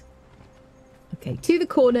 God. Okay, to the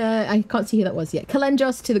corner. I can't see who that was yet.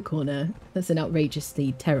 Kalendros to the corner. That's an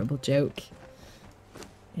outrageously terrible joke.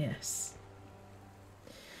 Yes.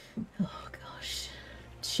 Oh,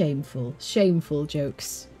 shameful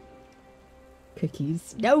jokes.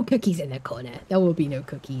 Cookies. No cookies in the corner. There will be no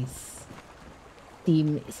cookies.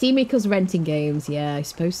 Steam equals renting games. Yeah, I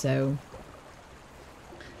suppose so.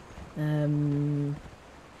 I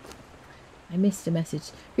missed a message.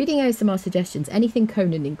 Reading ASMR suggestions. Anything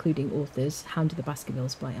Conan, including authors. Hound of the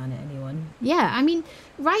Baskervilles by Anna. Anyone? Yeah, I mean,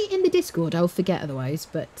 write in the Discord. I'll forget otherwise.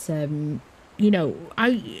 But you know,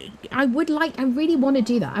 I really want to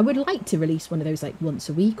do that. I would like to release one of those like once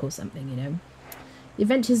a week or something, you know. The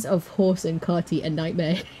Adventures of Horse and Carty and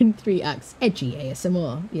Nightmare in 3 acts. Edgy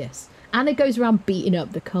ASMR, yes. Anna goes around beating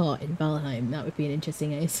up the car in Valheim. That would be an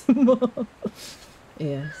interesting ASMR.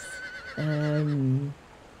 Yes.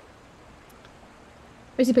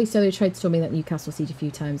 Basically, solo tried storming that Newcastle siege a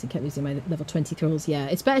few times and kept losing my level 20 thralls. Yeah,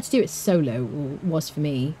 it's better to do it solo, or was for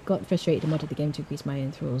me. Got frustrated and modded the game to increase my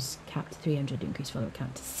own thralls cap to 300, increase follower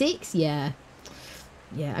count to 6. Yeah.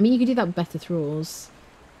 Yeah, I mean, you could do that with better thralls.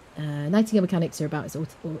 Nightingale mechanics are about as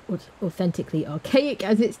authentically archaic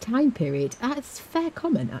as its time period. That's a fair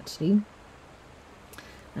comment, actually.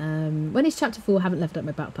 When is chapter 4? Haven't leveled up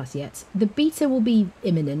my battle pass yet. The beta will be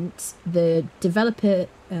imminent. The developer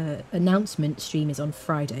announcement stream is on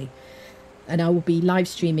Friday, and I will be live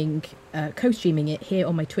streaming, co-streaming it here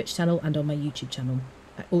on my Twitch channel and on my YouTube channel.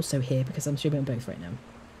 Also here, because I'm streaming on both right now.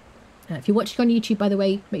 If you're watching on YouTube, by the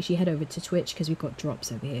way, make sure you head over to Twitch, because we've got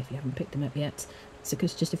drops over here if you haven't picked them up yet. So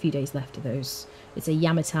there's just a few days left of those. It's a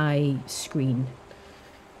Yamatai screen.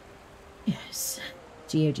 Yes.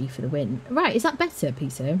 GOG for the win. Right, is that better,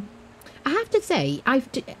 Peter? I have to say,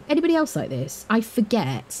 anybody else like this? I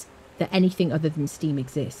forget that anything other than Steam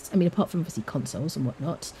exists. I mean, apart from obviously consoles and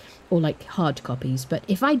whatnot, or like hard copies. But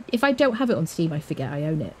if I don't have it on Steam, I forget I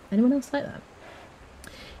own it. Anyone else like that?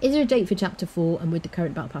 Is there a date for chapter 4, and would the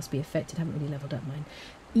current battle pass be affected? I haven't really leveled up mine.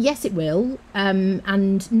 Yes, it will.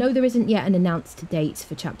 And no, there isn't yet an announced date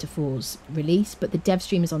for chapter 4's release, but the dev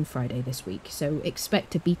stream is on Friday this week. So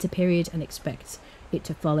expect a beta period and expect it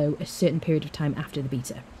to follow a certain period of time after the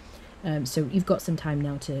beta. So you've got some time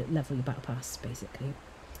now to level your battle pass, basically.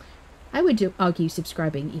 I would argue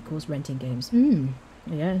subscribing equals renting games.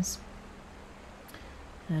 Yes.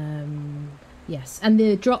 Yes, and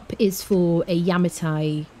the drop is for a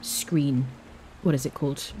Yamatai screen. What is it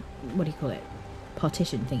called? What do you call it?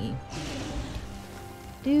 Partition thingy.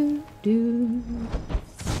 Do do.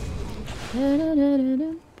 Da, da, da, da,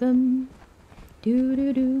 da, bum. Do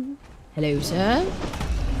do do. Hello, sir.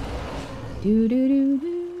 Do do do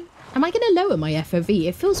do. Am I going to lower my FOV?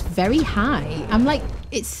 It feels very high. I'm like,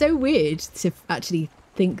 it's so weird to actually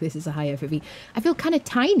think this is a high FOV. I feel kind of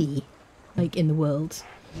tiny, like, in the world.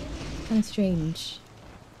 Kind of strange.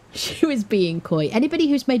 She was being coy. Anybody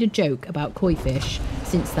who's made a joke about koi fish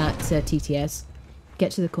since that TTS,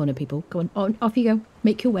 get to the corner, people. Go on, off you go.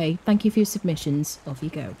 Make your way. Thank you for your submissions. Off you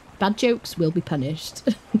go. Bad jokes will be punished.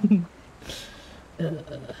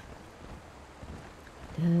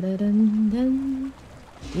 Da-da-dun-dun.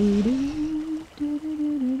 Do-do,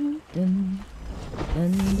 do-do-do-do-dun.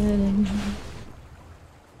 Dun-dun-dun.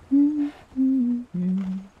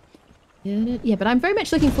 Yeah, but I'm very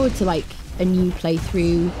much looking forward to like a new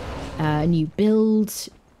playthrough, a new build.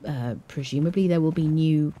 Presumably there will be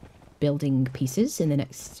new building pieces in the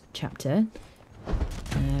next chapter.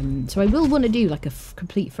 So I will want to do like a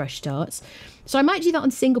complete fresh start. So I might do that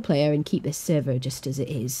on single player and keep this server just as it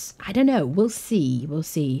is. I don't know. We'll see. We'll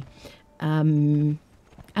see.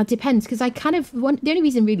 It depends, because I kind of want, the only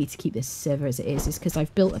reason really to keep this server as it is because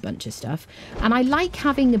I've built a bunch of stuff, and I like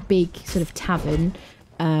having a big sort of tavern.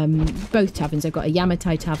 Both taverns. I've got a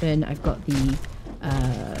Yamatai tavern. I've got the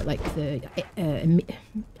like the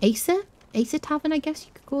Acer tavern, I guess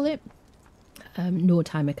you could call it.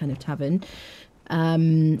 Nordheimer kind of tavern. So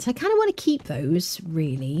I kind of want to keep those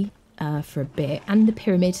really for a bit, and the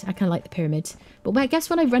pyramid. I kind of like the pyramid, but I guess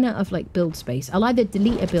when I run out of like build space, I'll either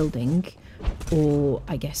delete a building, or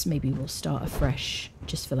I guess maybe we'll start afresh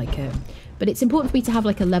just for like a. But it's important for me to have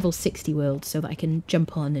like a level 60 world so that I can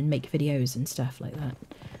jump on and make videos and stuff like that,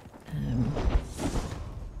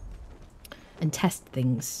 and test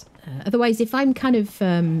things. Otherwise, if I'm kind of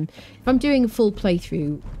if I'm doing a full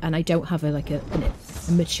playthrough and I don't have a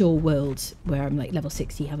mature world where I'm like level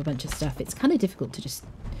 60, have a bunch of stuff, it's kind of difficult to just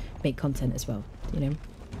make content as well, you know.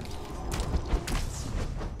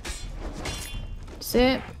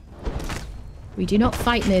 So we do not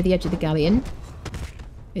fight near the edge of the galleon.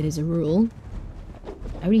 It is a rule.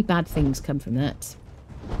 Only bad things come from that.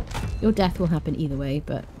 Your death will happen either way,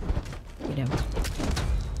 but you know.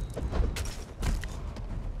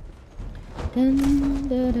 Dun, dun,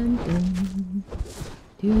 dun, dun.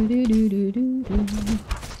 Do, do, do, do, do, do.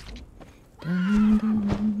 Dun, dun,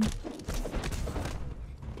 dun.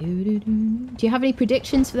 Do, do, do. Do you have any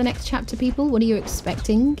predictions for the next chapter, people? What are you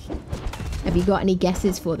expecting? Have you got any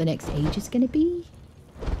guesses for what the next age is going to be?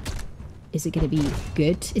 Is it going to be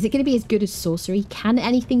good? Is it going to be as good as sorcery? Can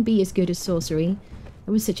anything be as good as sorcery?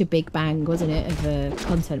 It was such a big bang, wasn't it, of a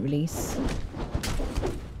content release?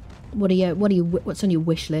 What's on your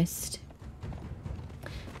wish list?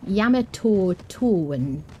 Yamato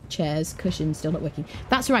Torwin chairs, cushion still not working.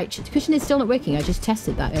 That's right, the cushion is still not working. I just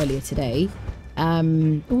tested that earlier today. Oh,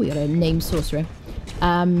 we got a name sorcerer.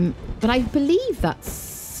 But I believe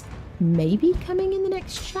that's maybe coming in the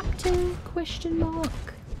next chapter, question mark.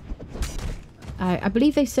 I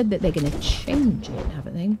believe they said that they're going to change it,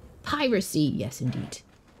 haven't they? Piracy, yes indeed.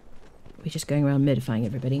 We're just going around murdifying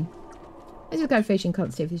everybody. As a clarification,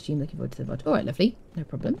 can't stay for the stream, looking forward to the VOD. Alright, lovely, no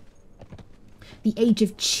problem. The age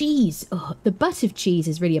of cheese. Oh, the butt of cheese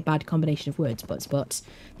is really a bad combination of words, but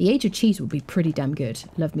the age of cheese would be pretty damn good.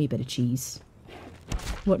 Love me a bit of cheese.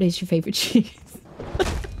 What is your favourite cheese?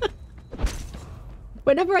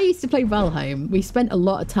 Whenever I used to play Valheim, we spent a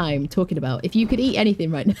lot of time talking about if you could eat anything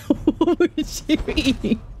right now, what would you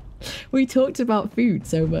eat? We talked about food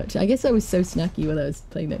so much. I guess I was so snacky when I was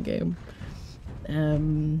playing that game.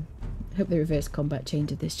 Hope the reverse combat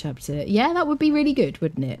change of this chapter. Yeah, that would be really good,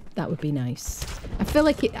 wouldn't it? That would be nice. I feel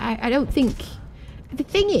like it. I don't think. The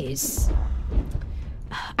thing is,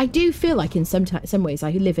 I do feel like in some ways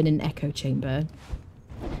I live in an echo chamber.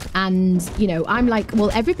 And, you know, I'm like,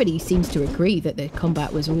 well, everybody seems to agree that the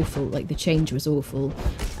combat was awful, like the change was awful.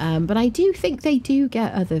 But I do think they do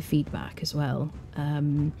get other feedback as well.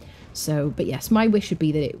 But yes, my wish would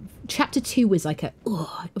be that chapter 2 was like it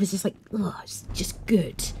was just like, just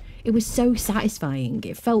good. It was so satisfying.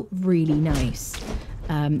 It felt really nice.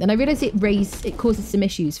 And I realised it causes some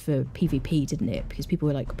issues for PvP, didn't it? Because people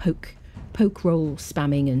were like poke roll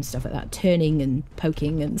spamming and stuff like that, turning and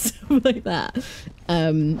poking and stuff like that,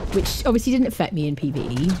 which obviously didn't affect me in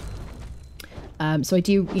PvE. So I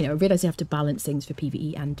do, you know, I realise I have to balance things for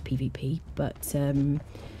PvE and PvP, but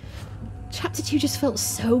chapter 2 just felt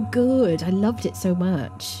so good. I loved it so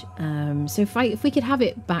much. So if we could have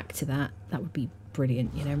it back to that would be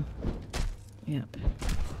brilliant, you know. Yep.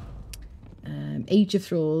 Age of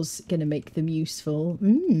Thralls, gonna make them useful.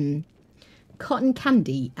 Cotton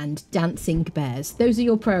candy and dancing bears. Those are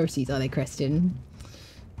your priorities, are they, Creston?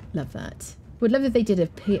 Love that. Would love if they did a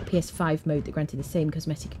PS5 mode that granted the same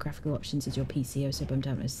cosmetic and graphical options as your PC. So bummed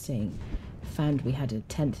out when I was saying, found we had a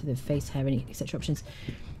 10th of the face, hair, and etc. options.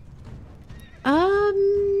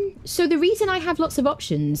 So the reason I have lots of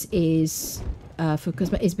options is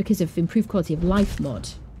because of improved quality of life mod.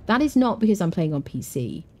 That is not because I'm playing on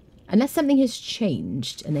PC. Unless something has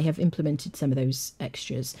changed and they have implemented some of those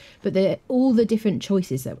extras. But all the different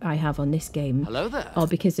choices that I have on this game are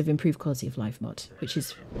because of improved quality of life mod, which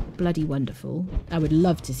is bloody wonderful. I would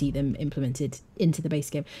love to see them implemented into the base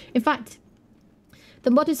game. In fact, the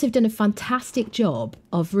modders have done a fantastic job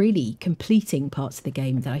of really completing parts of the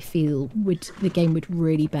game that I feel the game would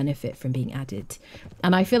really benefit from being added.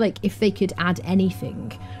 And I feel like if they could add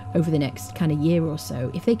anything over the next kind of year or so,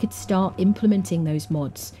 if they could start implementing those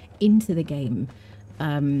mods into the game,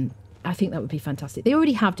 I think that would be fantastic. They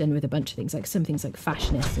already have done with a bunch of things, like some things like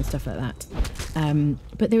fashionists and stuff like that.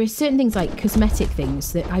 But there are certain things like cosmetic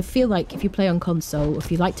things that I feel like if you play on console, or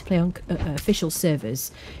if you like to play on official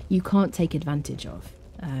servers, you can't take advantage of,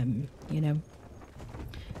 you know.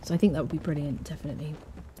 So I think that would be brilliant, definitely.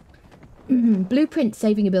 Blueprint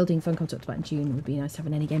saving a building Funcom talked about in June would be nice to have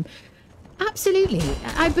in any game. Absolutely.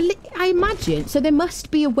 I imagine, so there must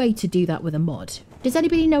be a way to do that with a mod. Does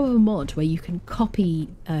anybody know of a mod where you can copy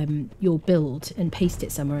your build and paste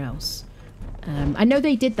it somewhere else? I know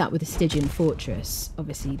they did that with the Stygian Fortress.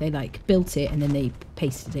 Obviously, they like built it and then they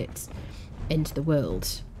pasted it into the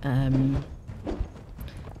world.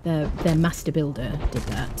 Their master builder did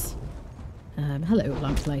that. Hello,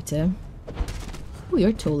 lamplighter. Oh,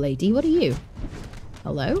 you're a tall lady. What are you?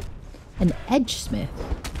 Hello? An edgesmith.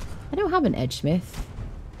 I don't have an edgesmith.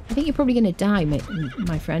 I think you're probably going to die,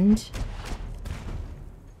 my friend.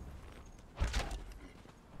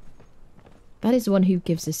 That is the one who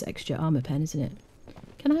gives us extra armor pen, isn't it?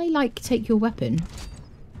 Can I, like, take your weapon?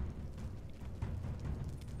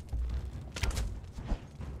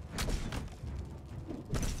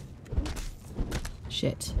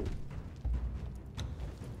 Shit.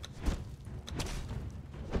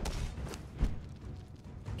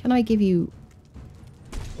 Can I give you...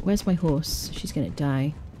 Where's my horse? She's gonna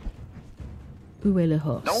die. Où est le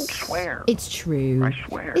horse? Don't swear. It's true. I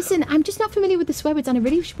swear. Listen, I'm just not familiar with the swear words and I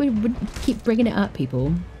really would keep bringing it up,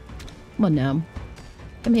 people. Come on now.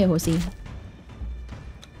 Come here, horsey.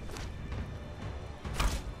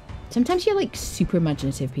 Sometimes you're like super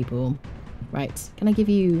imaginative, people. Right. Can I give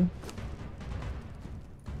you...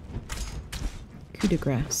 coup de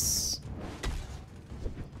grace?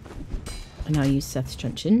 And I'll use Seth's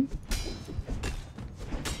truncheon.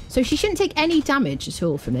 So she shouldn't take any damage at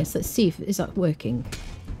all from this. Let's see if is that working.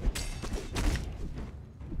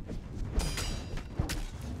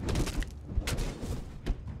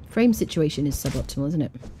 Frame situation is suboptimal, isn't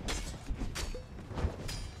it?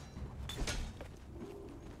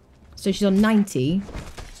 So she's on 90.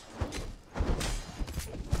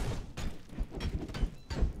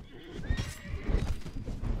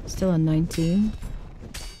 Still on 90.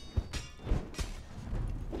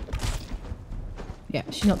 Yeah,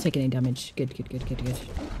 she's not taking any damage. Good, good, good, good, good.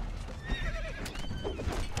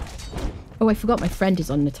 Oh, I forgot my friend is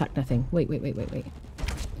on attack nothing. Wait.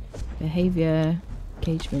 Behavior,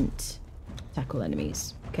 engagement, tackle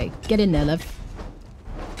enemies. Okay, get in there, love.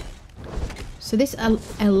 So this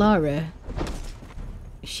Elara,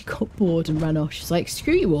 she got bored and ran off. She's like,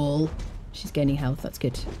 screw you all. She's gaining health. That's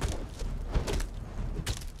good.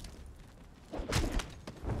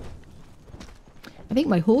 I think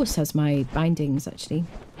my horse has my bindings, actually.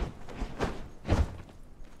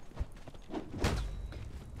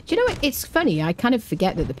 Do you know what? It's funny. I kind of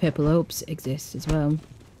forget that the purple orbs exist as well.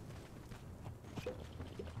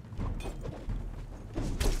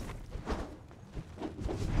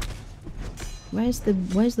 Where's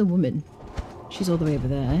the woman? She's all the way over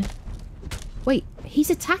there. Wait, he's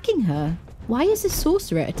attacking her. Why is the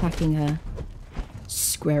sorcerer attacking her?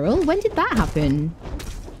 Squirrel? When did that happen?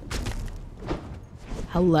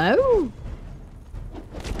 Hello?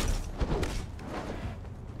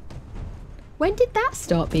 When did that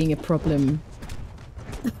start being a problem?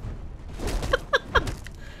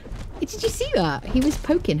 Did you see that? He was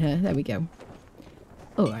poking her. There we go.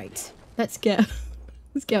 All right. Let's get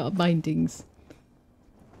our bindings.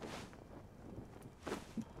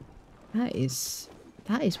 That is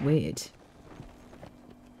weird.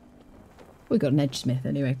 We got an edgesmith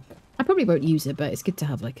anyway. I probably won't use it, but it's good to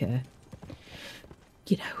have like a,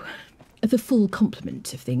 you know, the full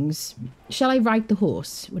complement of things. Shall I ride the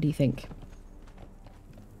horse? What do you think?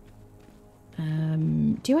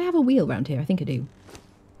 Do I have a wheel around here? I think I do.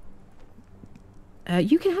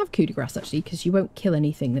 You can have coup de grace actually, because you won't kill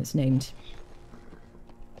anything that's named.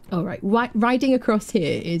 All right, riding across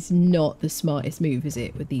here is not the smartest move, is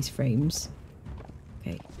it, with these frames?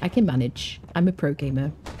 Okay, I can manage. I'm a pro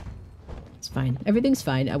gamer. It's fine. Everything's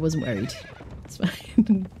fine. I wasn't worried. It's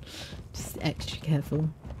fine. Just extra careful.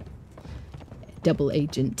 Double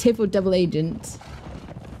agent. Tip or double agent.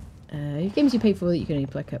 Games you pay for that you can only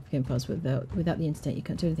pluck up game files without the internet. You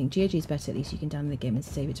can't do anything. GOG is better. At least you can download the game and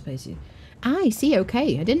save it to play. I see.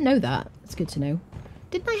 Okay, I didn't know that. That's good to know.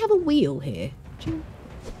 Didn't I have a wheel here?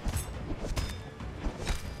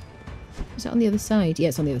 Is it on the other side? Yeah,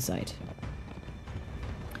 it's on the other side.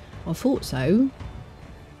 I thought so.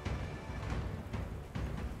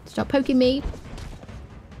 Stop poking me.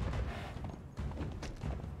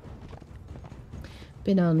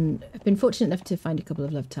 I've been fortunate enough to find a couple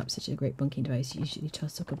of love taps, such a great bunking device. Usually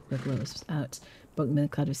toss a couple of glows out, bunk them in a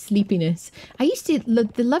cloud of sleepiness.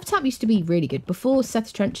 The love tap used to be really good before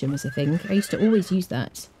Seth's Truncheon was a thing. I used to always use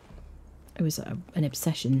that. It was an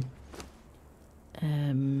obsession.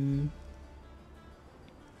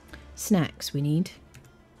 Snacks we need.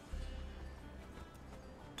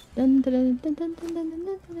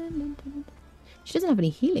 She doesn't have any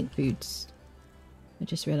healing foods. I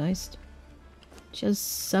just realised. She has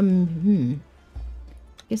some...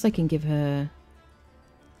 I guess I can give her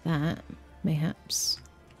that, mayhaps.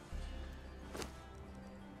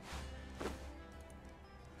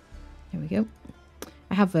 There we go.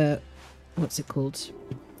 I have a... what's it called?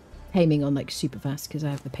 Taming on like super fast because I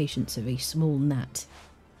have the patience of a small gnat.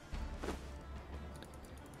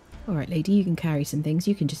 Alright lady, you can carry some things.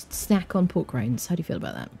 You can just snack on pork rinds. How do you feel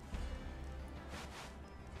about that?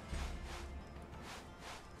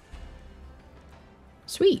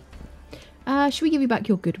 Sweet. Should we give you back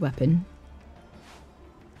your good weapon?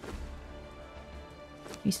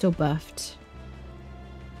 You're still buffed.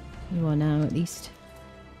 You are now, at least.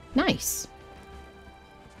 Nice.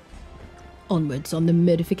 Onwards on the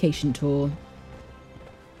modification tour.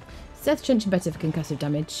 Seth Truncheon better for concussive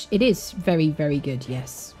damage. It is very, very good,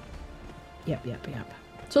 yes. Yep.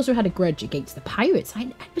 It's also had a grudge against the pirates.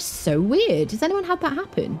 It was so weird. Has anyone had that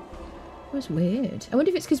happen? It was weird. I wonder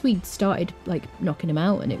if it's because we started like knocking him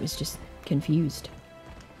out and it was just confused.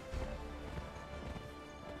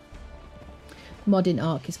 Mod in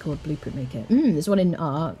Ark is called Blueprint Maker. There's one in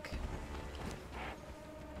Ark.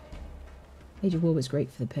 Age of War was great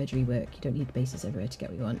for the perjury work. You don't need bases everywhere to get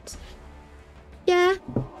what you want. Yeah,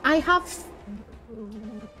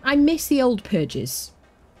 I miss the old purges.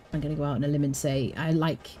 I'm going to go out on a limb and say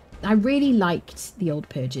I really liked the old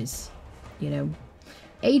purges, you know.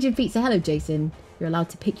 Agent Pizza, hello Jason. You're allowed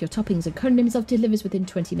to pick your toppings and Conan himself delivers within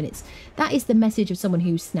 20 minutes. That is the message of someone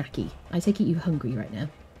who's snacky. I take it you're hungry right now.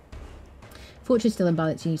 Fortress still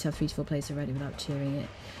unbalanced. You need to have 3 to 4 players already without cheering it.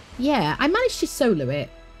 Yeah, I managed to solo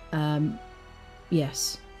it.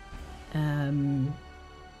 Yes.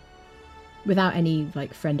 Without any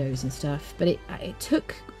like friendos and stuff. But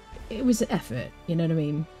it was an effort, you know what I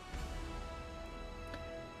mean?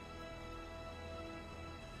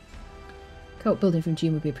 Co-op building from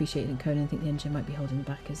June would be appreciated in Conan. I think the engine might be holding the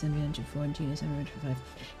back as Unreal Engine 4 and June is Unreal Engine 5.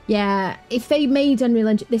 Yeah, if they made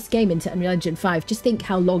this game into Unreal Engine 5, just think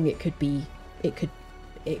how long it could be. It could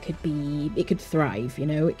thrive, you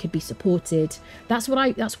know. It could be supported. That's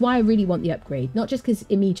why I really want the upgrade. Not just because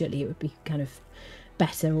immediately it would be kind of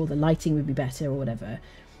better or the lighting would be better or whatever.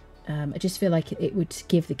 I just feel like it would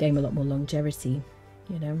give the game a lot more longevity,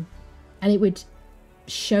 you know, and it would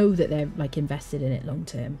show that they're like invested in it long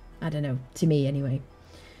term. I don't know, to me anyway.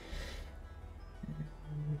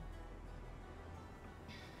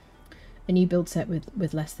 A new build set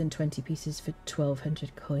with less than 20 pieces for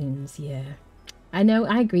 1,200 coins. Yeah, I know,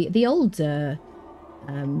 I agree. The old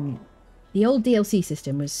DLC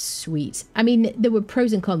system was sweet. I mean, there were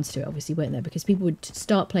pros and cons to it, obviously, weren't there? Because people would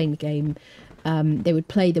start playing the game, they would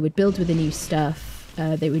build with the new stuff,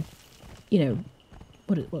 they would, you know,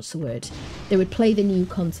 what's the word? They would play the new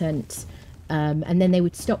content, and then they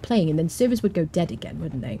would stop playing, and then servers would go dead again,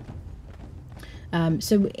 wouldn't they?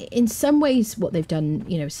 So in some ways what they've done,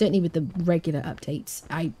 you know, certainly with the regular updates,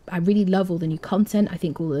 I really love all the new content. I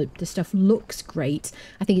think all the stuff looks great.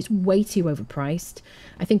 I think it's way too overpriced.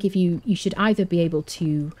 I think if you should either be able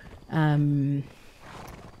to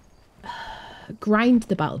grind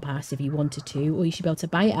the battle pass if you wanted to, or you should be able to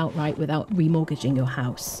buy it outright without remortgaging your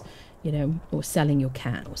house, you know, or selling your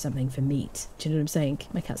cat or something for meat. Do you know what I'm saying?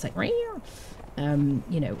 My cat's like,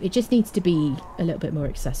 you know, it just needs to be a little bit more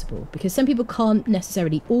accessible, because some people can't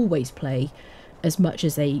necessarily always play as much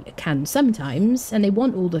as they can sometimes, and they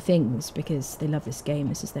want all the things because they love this game.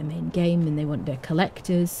 This is their main game and they want their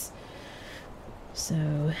collectors.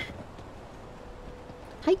 So,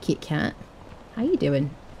 hi Kit Kat, how you doing?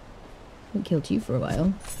 Haven't killed you for a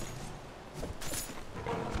while.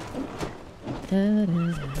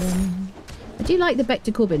 I do like the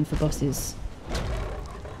Vector Corbin for bosses.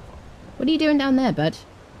 What are you doing down there, bud?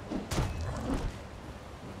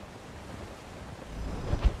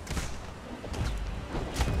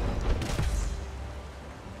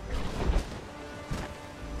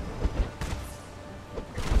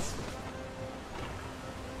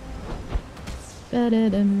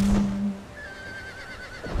 Ba-da-dum.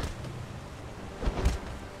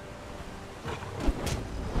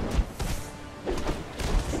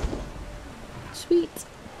 Sweet.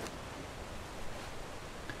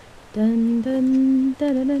 Dun dun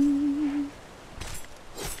dun dun dun.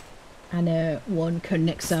 And one Conan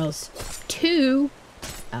Exiles 2.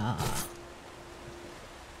 Ah.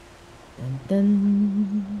 Dun,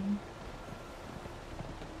 dun.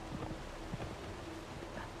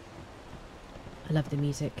 I love the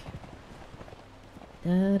music.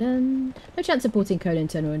 Dun. No chance of porting Conan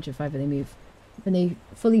to 105 when they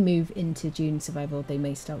fully move into June survival. They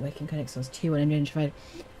may start working Conan Exiles 2 on 105.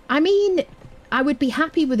 I mean, I would be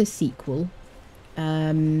happy with a sequel,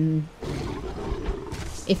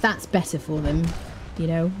 if that's better for them. You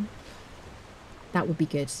know, that would be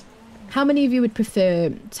good. How many of you would prefer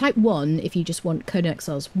Type 1 if you just want Conan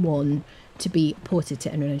Exiles 1 to be ported to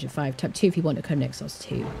N105? Type 2 if you want a Conan Exiles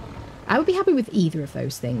 2. I would be happy with either of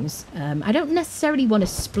those things. I don't necessarily want to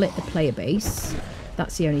split the player base.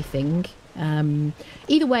 That's the only thing.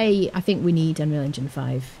 Either way, I think we need Unreal Engine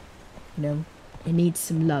 5. You know, it needs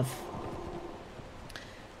some love.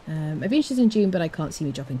 I'd be interested in June, but I can't see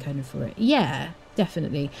me dropping Conan for it. Yeah,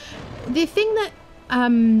 definitely. The thing that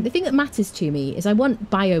matters to me is I want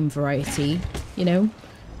biome variety. You know,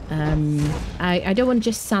 I don't want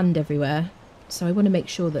just sand everywhere, so I want to make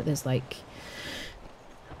sure that there's like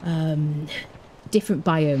different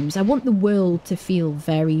biomes. I want the world to feel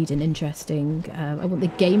varied and interesting. I want the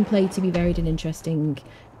gameplay to be varied and interesting.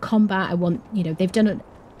 Combat, I want, you know, they've done it,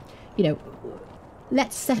 you know,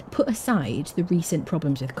 put aside the recent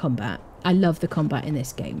problems with combat. I love the combat in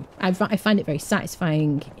this game. I find it very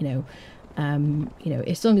satisfying, you know,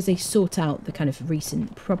 as long as they sort out the kind of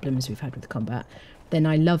recent problems we've had with the combat, then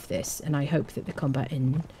I love this, and I hope that the combat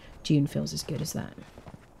in June feels as good as that.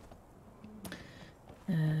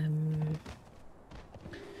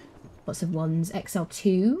 Lots of ones.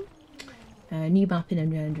 XL2. New map in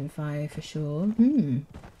Unreal Engine 5 for sure. I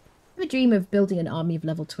have a dream of building an army of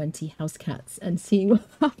level 20 house cats and seeing what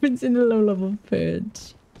happens in the low level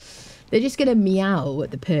purge. They're just going to meow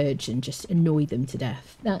at the purge and just annoy them to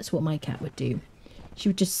death. That's what my cat would do. She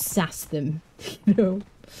would just sass them, you know.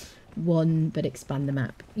 One, but expand the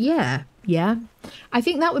map. Yeah, yeah. I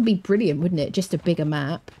think that would be brilliant, wouldn't it? Just a bigger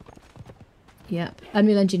map. Yep.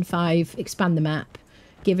 Unreal Engine 5, expand the map,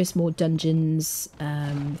 give us more dungeons,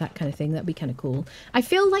 that kind of thing. That'd be kind of cool. I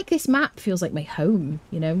feel like this map feels like my home,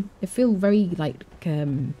 you know? I feel very, like,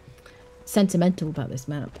 sentimental about this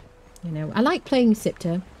map, you know? I like playing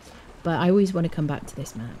Sipta, but I always want to come back to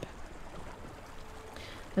this map.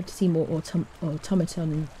 I'd love to see more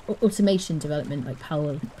automation development, like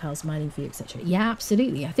PAL's mining view, etc. Yeah,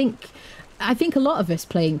 absolutely. I think a lot of us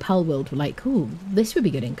playing PAL World were like, "Cool, this would be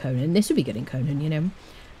good in Conan. This would be good in Conan." You know.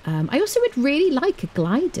 I also would really like a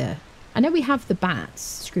glider. I know we have the bats.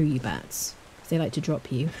 Screw you, bats. They like to drop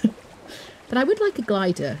you. But I would like a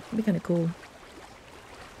glider. It'd be kind of cool.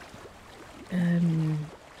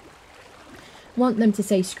 Want them to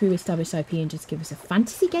say screw established IP and just give us a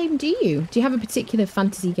fantasy game, do you? Do you have a particular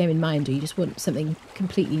fantasy game in mind, or you just want something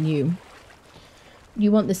completely new?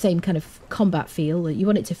 You want the same kind of combat feel, you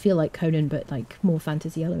want it to feel like Conan but like more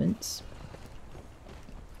fantasy elements.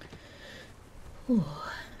 Ooh.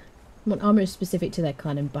 Want armour specific to their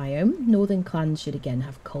clan and biome. Northern clans should again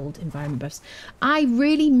have cold environment buffs. I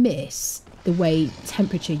really miss the way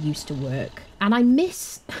temperature used to work, and I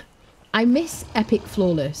miss epic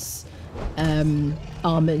flawless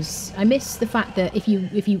armors. I miss the fact that if you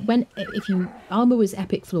armor was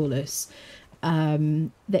epic flawless,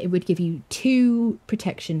 that it would give you 2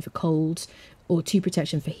 protection for cold or 2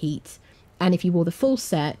 protection for heat, and if you wore the full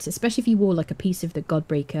set, especially if you wore like a piece of the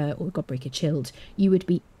Godbreaker or Godbreaker Chilled, you would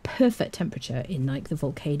be perfect temperature in like the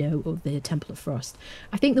Volcano or the Temple of Frost.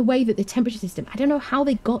 I think the way that the temperature system, I don't know how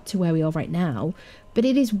they got to where we are right now, but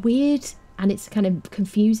it is weird. And it's kind of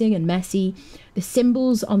confusing and messy. The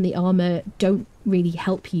symbols on the armor don't really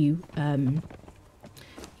help you. You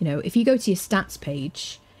know, if you go to your stats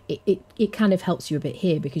page, it kind of helps you a bit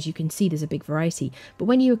here because you can see there's a big variety. But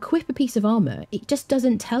when you equip a piece of armor, it just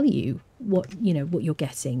doesn't tell you what you're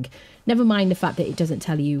getting. Never mind the fact that it doesn't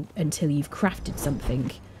tell you until you've crafted something.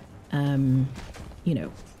 You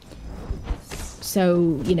know.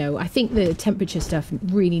 So, you know, I think the temperature stuff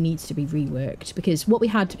really needs to be reworked because what we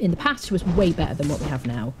had in the past was way better than what we have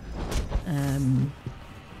now.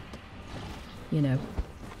 You know.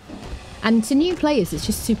 And to new players, it's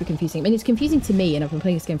just super confusing. I mean, it's confusing to me, and I've been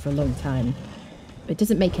playing this game for a long time. But it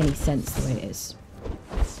doesn't make any sense the way it is.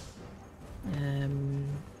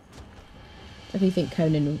 I think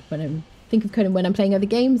Conan when I'm playing other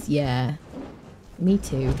games. Yeah, me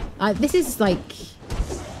too. This is like,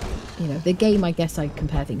 you know, the game I guess I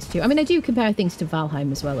compare things to. I mean, I do compare things to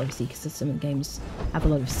Valheim as well, obviously, because some of the games have a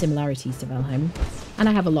lot of similarities to Valheim. And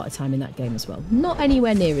I have a lot of time in that game as well. Not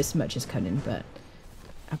anywhere near as much as Conan, but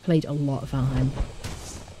I've played a lot of Valheim.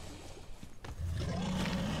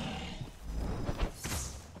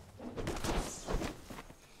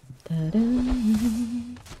 Da-da.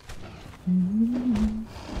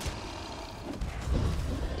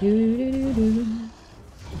 Do-do-do-do.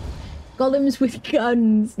 Golems with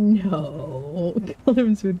guns. No.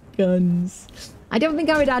 Golems with guns. I don't think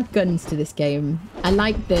I would add guns to this game. I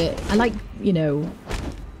like, you know,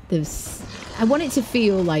 there's... I want it to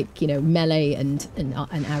feel like, you know, melee and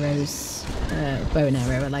arrows, bow and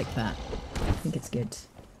arrow. I like that. I think it's good.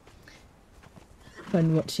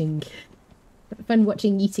 Fun watching,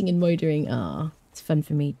 eating and moidering. Ah, it's fun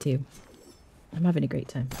for me too. I'm having a great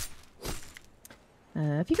time.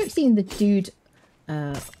 Have you ever seen the dude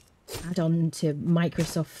add-on to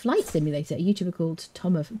Microsoft Flight Simulator? A YouTuber called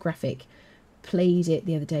Tomographic played it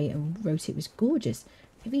the other day and wrote it was gorgeous.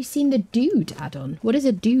 Have you seen the Dude add-on? What is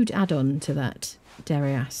a Dude add-on to that, dare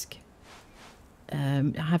I ask?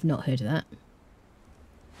 I have not heard of that.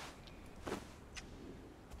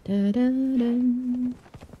 Da-da-da.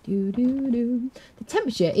 Do-do-do. The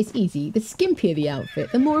temperature is easy. The skimpier the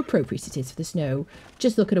outfit, the more appropriate it is for the snow.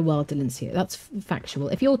 Just look at a wild Delancia. That's factual.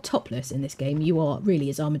 If you're topless in this game, you are really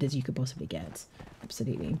as armoured as you could possibly get.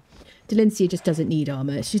 Absolutely. Delancia just doesn't need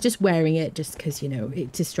armour. She's just wearing it just because, you know,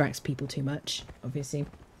 it distracts people too much, obviously.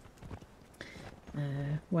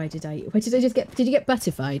 Why did I just get... Did you get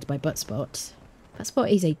butterfied by Buttspot?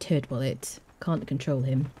 Buttspot is a turd wallet. Can't control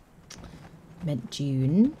him. Meant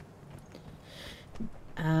June.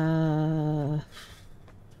 You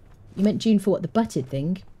meant June for what? The butted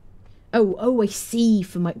thing? Oh, I see.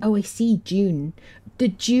 For my... Oh, I see. June. The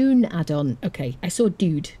June add-on. Okay, I saw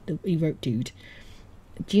Dude. He wrote Dude.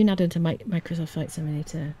 June add-on to Microsoft Flight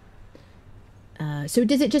Simulator. So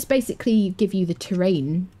does it just basically give you the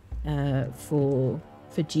terrain for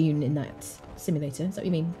June in that simulator? Is that what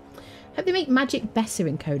you mean? Hope they make magic better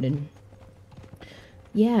in Conan.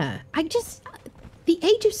 Yeah. The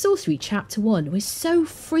Age of Sorcery Chapter 1 was so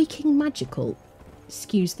freaking magical.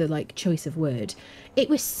 Excuse the, like, choice of word. It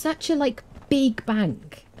was such a, like, big bang.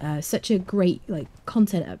 Such a great, like,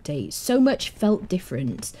 content update. So much felt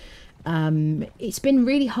different. It's been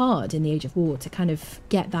really hard in the Age of War to kind of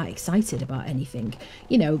get that excited about anything.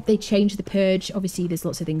 You know, they changed the Purge. Obviously, there's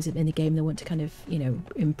lots of things in the game they want to kind of, you know,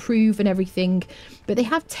 improve and everything. But they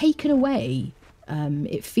have taken away...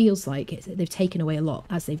 it feels like they've taken away a lot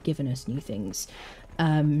as they've given us new things.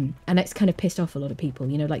 And it's kind of pissed off a lot of people,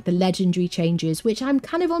 you know, like the legendary changes, which I'm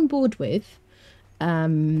kind of on board with,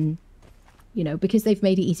 you know, because they've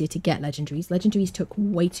made it easier to get legendaries. Legendaries took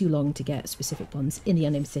way too long to get specific ones in the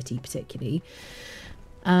Unnamed City, particularly.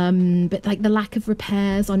 But like the lack of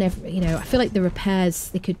repairs on every, you know, I feel like the repairs,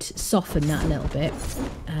 they could soften that a little bit.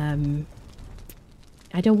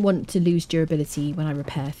 I don't want to lose durability when I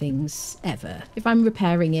repair things, ever. If I'm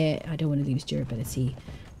repairing it, I don't want to lose durability.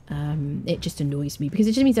 It just annoys me, because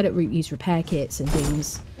it just means I don't use repair kits and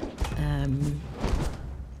things.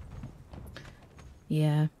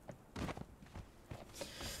 Yeah.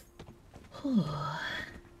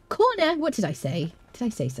 Corner! What did I say? Did I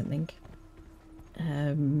say something?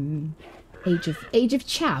 Age of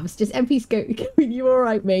Chavs. Does MPs go, you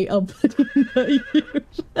alright, mate? I'll bloody know you.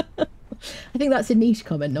 I think that's a niche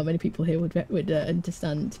comment not many people here would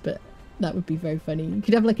understand, but that would be very funny. You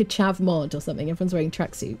could have like a chav mod or something. Everyone's wearing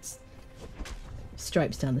tracksuits.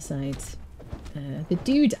 Stripes down the sides. The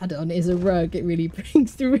Dude add-on is a rug. It really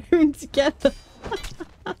brings the room together.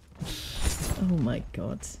 Oh my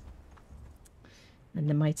god. And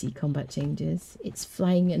the mighty combat changes. It's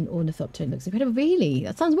flying and ornithopter looks incredible. Really?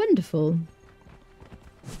 That sounds wonderful.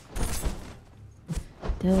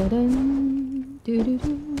 Da-dum,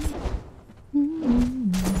 doo-doo-doo.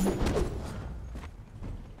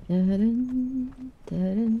 Da-dum,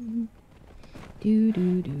 da-dum,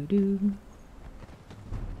 doo-doo-doo-doo.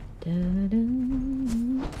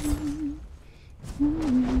 Da-dum.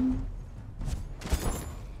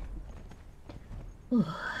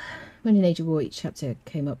 When in Age of War each chapter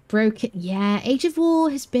came up broken. Yeah, Age of War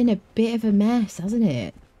has been a bit of a mess, hasn't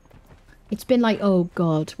it? It's been like, oh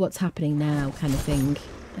god, what's happening now kind of thing.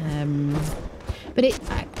 But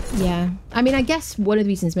yeah, I mean, I guess one of the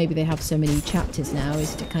reasons maybe they have so many chapters now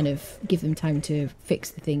is to kind of give them time to fix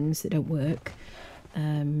the things that don't work.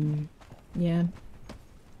 Yeah.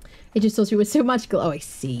 Age of Sorcery was so magical. Oh, I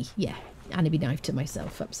see. Yeah, and I'd be knife to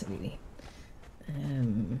myself, absolutely.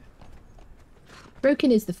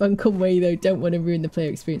 Broken is the Funcom way, though. Don't want to ruin the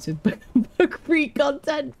player experience with bug-free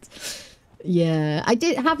content. Yeah, I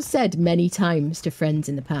have said many times to friends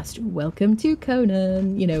in the past, welcome to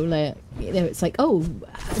Conan, you know, like, you know, it's like, oh,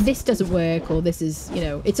 this doesn't work, or this is, you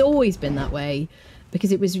know, it's always been that way,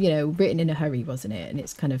 because it was, you know, written in a hurry, wasn't it? And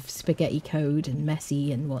it's kind of spaghetti code and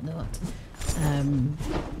messy and whatnot.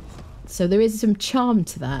 So there is some charm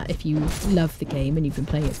to that if you love the game and you've been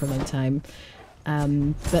playing it for a long time.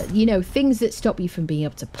 But, you know, things that stop you from being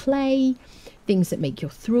able to play, things that make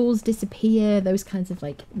your thralls disappear, those kinds of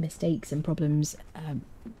like mistakes and problems,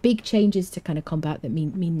 big changes to kind of combat that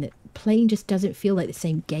mean that playing just doesn't feel like the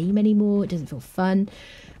same game anymore. It doesn't feel fun.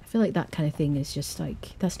 I feel like that kind of thing is just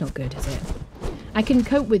like, that's not good, is it? I can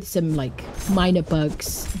cope with some like minor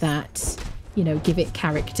bugs that, you know, give it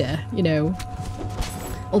character, you know.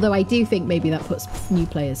 Although I do think maybe that puts new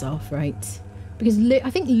players off, right? Because I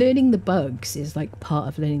think learning the bugs is like part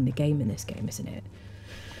of learning the game in this game, isn't it?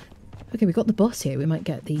 Okay, we've got the boss here. We might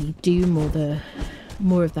get the Doom or the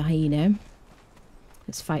more of the hyena.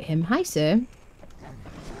 Let's fight him. Hi, sir.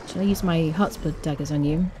 Shall I use my Heart's Blood daggers on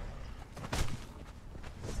you?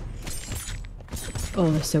 Oh,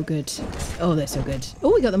 they're so good. Oh, they're so good.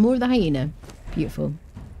 Oh, we got the more of the hyena. Beautiful.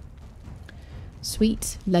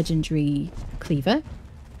 Sweet, legendary cleaver.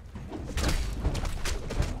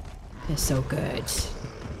 They're so good.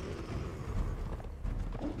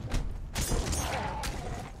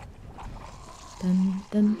 Dun,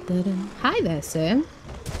 dun, dun, dun. Hi there, sir.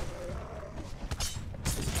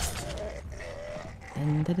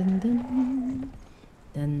 Dun, dun, dun, dun.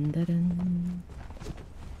 Dun, dun, dun.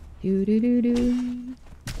 Do, do, do, do.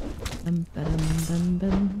 Bum, ba-dum, bum,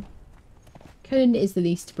 bum. Conan is the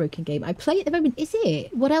least broken game I play at the moment. Is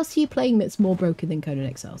it? What else are you playing that's more broken than Conan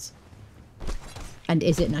Exiles? And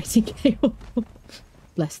is it Nightingale?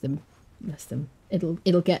 Bless them. Bless them. I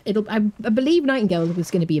believe Nightingale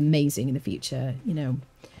was going to be amazing in the future, you know.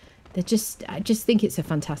 I just think it's a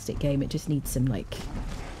fantastic game. It just needs some like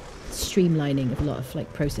streamlining of a lot of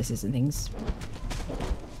like processes and things.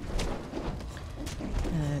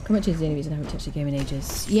 Commentary is the only reason I haven't touched a game in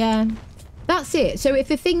ages. Yeah, that's it. So if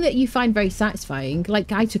the thing that you find very satisfying,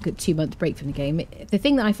 like I took a 2-month break from the game, the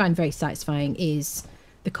thing that I find very satisfying is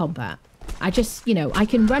the combat. I just, you know, I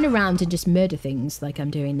can run around and just murder things like I'm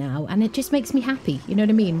doing now, and it just makes me happy. You know what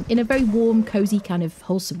I mean? In a very warm, cozy, kind of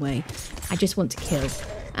wholesome way. I just want to kill.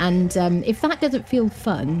 And if that doesn't feel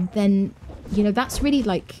fun, then, you know, that's really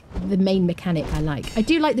like the main mechanic I like. I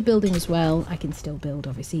do like the building as well. I can still build,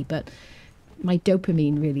 obviously, but my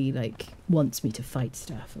dopamine really like wants me to fight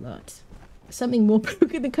stuff a lot. Something more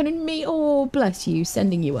broken than Conan me. Oh, bless you.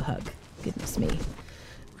 Sending you a hug. Goodness me.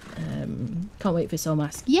 Can't wait for Soul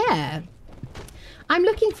Mask. Yeah. I'm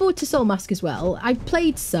looking forward to Soul Mask as well. I've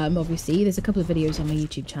played some, obviously. There's a couple of videos on my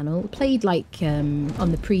YouTube channel. Played like on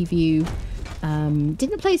the preview.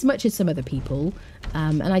 Didn't play as much as some other people.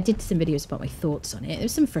 And I did some videos about my thoughts on it.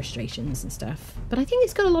 There's some frustrations and stuff. But I think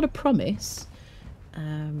it's got a lot of promise.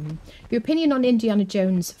 Your opinion on Indiana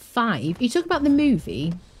Jones 5. You talk about the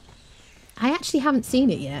movie. I actually haven't seen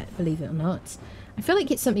it yet, believe it or not. I feel like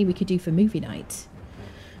it's something we could do for movie night.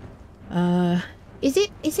 Is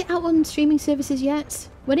it out on streaming services yet?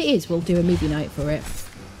 When it is, we'll do a movie night for it.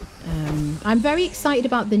 I'm very excited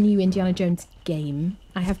about the new Indiana Jones game.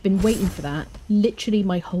 I have been waiting for that literally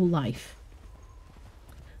my whole life.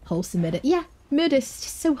 Wholesome murder. Yeah, murder's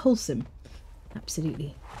just so wholesome.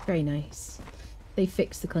 Absolutely. Very nice. They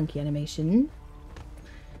fixed the clunky animation.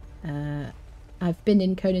 I've been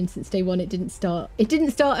in Conan since day one. It didn't start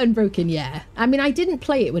unbroken, yeah. I mean, I didn't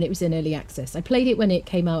play it when it was in early access. I played it when it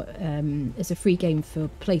came out as a free game for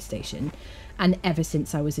PlayStation. And ever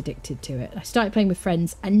since I was addicted to it. I started playing with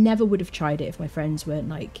friends. I never would have tried it if my friends weren't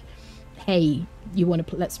like, hey, you want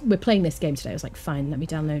to we're playing this game today. I was like, fine, let me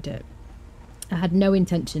download it. I had no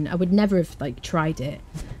intention. I would never have like tried it.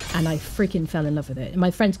 And I freaking fell in love with it. And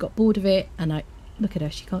my friends got bored of it. And I, look at her,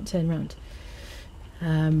 she can't turn around.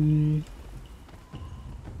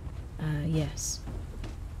 Yes.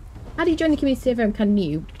 How do you join the community server? I'm kind of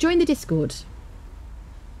new. Join the Discord.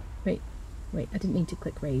 Wait, I didn't mean to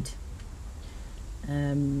click raid.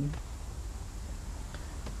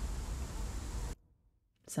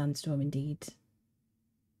 Sandstorm indeed.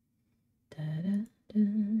 Da, da,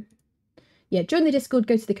 da. Yeah, join the Discord,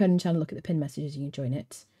 go to the Conan channel, look at the pin messages, and you can join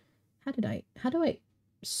it. How do I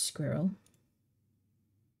squirrel?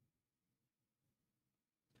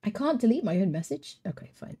 I can't delete my own message?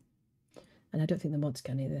 Okay, fine. And I don't think the mods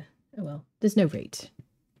can either. Oh well, there's no rate.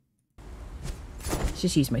 Let's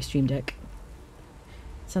just use my Stream Deck.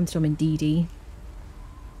 Sandstorm indeedy.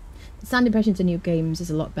 The sound impressions in new games is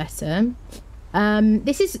a lot better.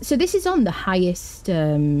 This is on the highest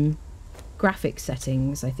graphics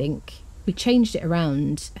settings, I think. We changed it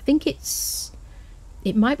around. I think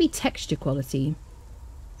it might be texture quality.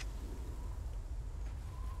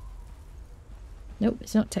 Nope,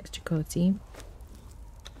 it's not texture quality.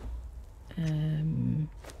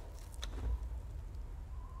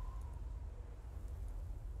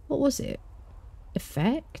 What was it?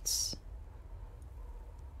 Effects?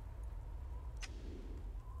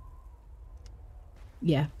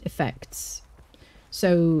 yeah, effects.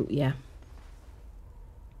 So yeah,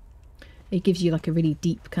 it gives you like a really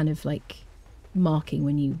deep kind of like marking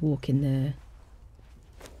when you walk in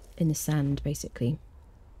the sand, basically.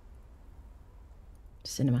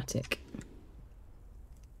 Cinematic.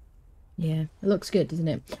 Yeah, it looks good, doesn't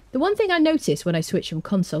it? The one thing I noticed when I switched from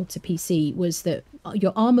console to PC was that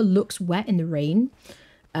your armor looks wet in the rain.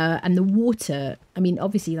 And the water, I mean,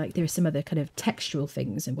 obviously, like, there are some other kind of textural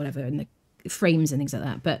things and whatever, and the frames and things like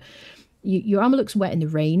that, but your armor looks wet in the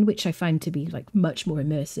rain, which I find to be, like, much more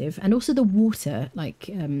immersive. And also the water, like,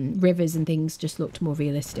 rivers and things just looked more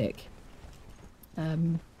realistic.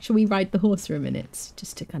 Shall we ride the horse for a minute?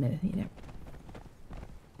 Just to kind of, you know...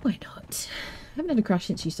 Why not? I haven't had a crash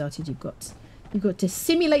since you started. You've got to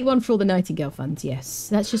simulate one for all the Nightingale fans, yes.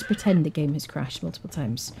 Let's just pretend the game has crashed multiple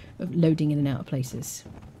times, of loading in and out of places.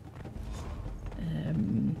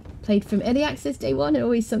 Played from early access day one, and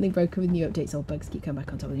always something broken with new updates, old bugs keep coming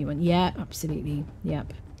back on top of the new one. Yeah, absolutely.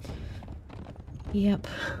 Yep. Yep.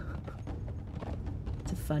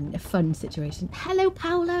 It's a fun situation. Hello,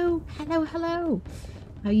 Paolo. Hello, hello.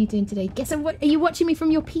 How are you doing today? Are you watching me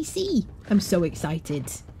from your PC? I'm so excited.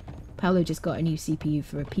 Paolo just got a new CPU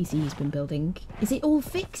for a PC he's been building. Is it all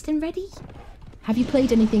fixed and ready? Have you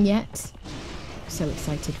played anything yet? So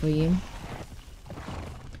excited for you.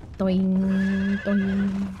 Doing,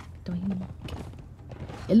 doing, doing.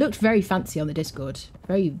 It looked very fancy on the Discord.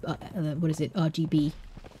 Very, what is it? RGB.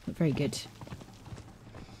 Looked very good.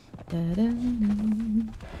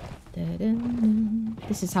 Da-dun, da-dun.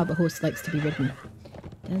 This is how the horse likes to be ridden.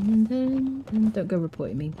 Dun, dun, dun. Don't go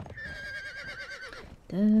reporting me.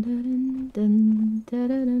 Dun, dun,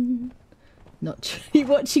 dun, dun. You're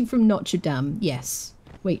watching from Notre Dame. Yes.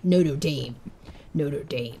 Wait, Notre Dame. Notre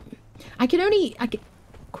Dame. I can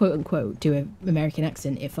quote unquote do an American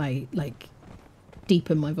accent if I like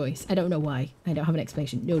deepen my voice. I don't know why. I don't have an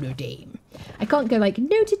explanation. Notre Dame. I can't go like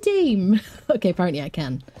Notre Dame. Okay, apparently I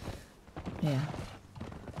can. Yeah.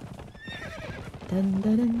 Dun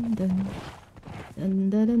dun dun dun. Dun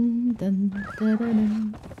dun dun dun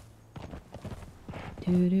dun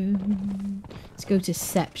dun. Let's go to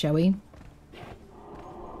Sep, shall we?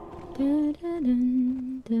 Dun, dun,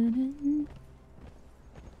 dun, dun, dun.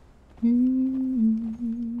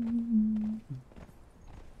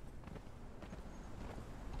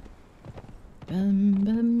 Bum,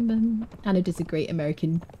 bum, bum. Anna does a great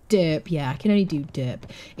American derp. Yeah, I can only do derp.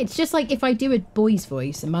 It's just like if I do a boy's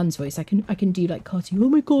voice, a man's voice, I can do like cartoon. Oh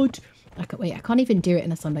my god! I can't even do it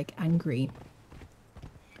unless I'm like angry.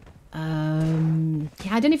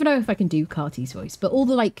 Yeah, I don't even know if I can do Carty's voice, but all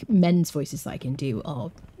the like men's voices that I can do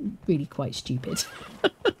are really quite stupid.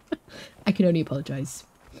 I can only apologise.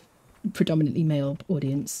 Predominantly male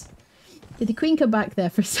audience. Did the Queen come back there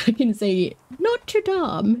for a second and say Notre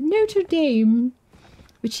Dame, Notre Dame?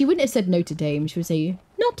 Which she wouldn't have said Notre Dame. She would say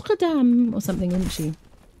Notre Dame or something, wouldn't she?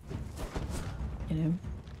 You know.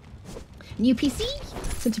 New PC?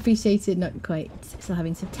 Much appreciated. Not quite. Still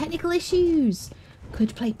having some technical issues.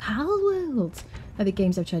 Could play Pal World. Other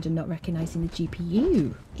games I've tried are not recognising the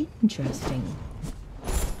GPU. Interesting.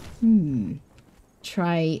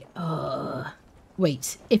 Try...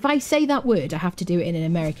 Wait. If I say that word, I have to do it in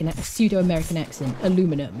an pseudo-American accent.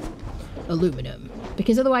 Aluminum. Aluminum.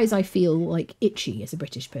 Because otherwise I feel like itchy as a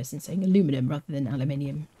British person saying aluminum rather than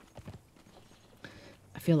aluminium.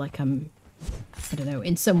 I feel like I'm... I don't know.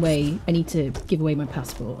 In some way, I need to give away my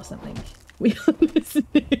passport or something. We are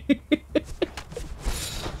listening.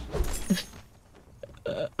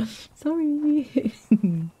 Sorry.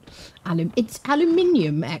 It's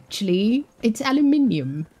aluminium, actually. It's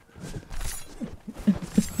aluminium.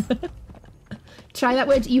 Try that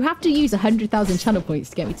word. You have to use 100,000 channel points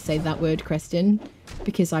to get me to say that word, Creston,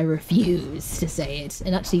 because I refuse to say it.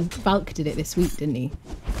 And actually, Valk did it this week, didn't he?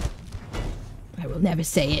 I will never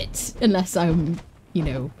say it unless I'm, you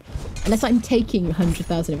know, unless I'm taking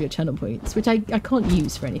 100,000 of your channel points, which I can't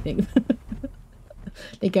use for anything.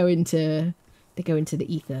 They go into the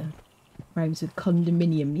ether. Rhymes with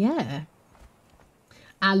condominium. Yeah.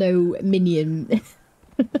 Aluminium.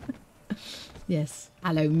 Yes.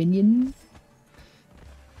 Aluminium.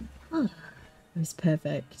 Oh, that was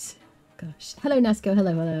perfect. Gosh. Hello, Nasco.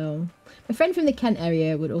 Hello, hello. My friend from the Kent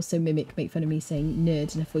area would also make fun of me saying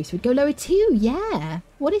nerd, and her voice would go lower too. Yeah.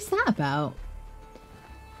 What is that about?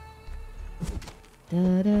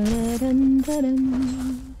 Da da da dun, da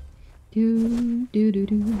dun. Do do do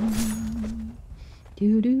do.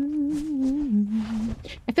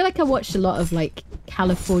 I feel like I watched a lot of like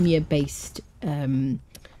California-based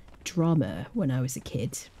drama when I was a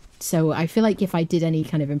kid. So I feel like if I did any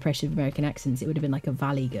kind of impression of American accents, it would have been like a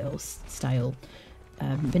Valley Girl style.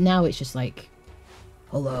 But now it's just like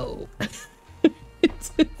Hello.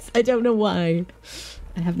 I don't know why.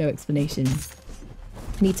 I have no explanation.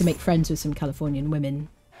 I need to make friends with some Californian women.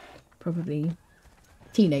 Probably.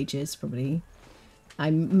 Teenagers, probably.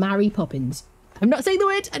 I'm Mary Poppins. I'm not saying the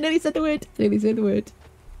word. I nearly said the word. I nearly said the word.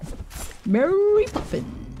 Mary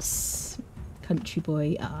Poppins. Country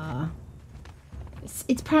boy.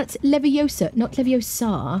 It's pronounced Leviosa, not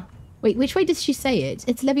Leviosa. Wait, which way does she say it?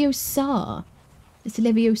 It's Leviosa. It's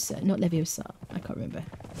Leviosa, not Leviosa. I can't remember.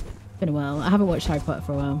 Been a while. I haven't watched Harry Potter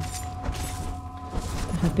for a while.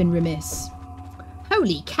 I have been remiss.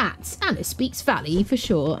 Holy cats! Anna speaks Valley for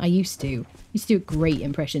sure. I used to do a great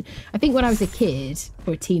impression. I think when I was a kid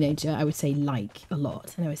or a teenager, I would say like a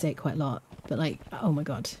lot. I know I say it quite a lot, but like, oh my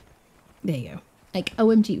god. There you go. Like,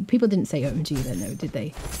 OMG. People didn't say OMG then, though, did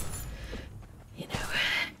they? You know.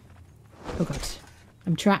 Oh god.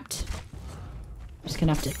 I'm trapped. I'm just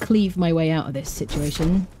gonna have to cleave my way out of this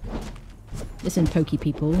situation. Listen, pokey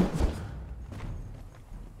people.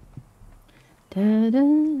 Da-da.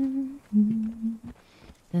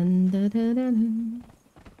 Dun, da, da, da, da.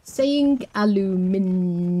 Saying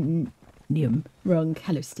aluminium wrong.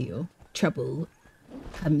 Hello, steel. Trouble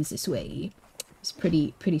comes this way. It's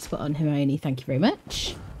pretty spot on, Hermione. Thank you very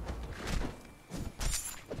much.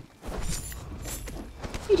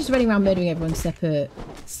 You're just running around murdering everyone.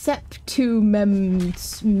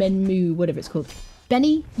 Menmu, whatever it's called.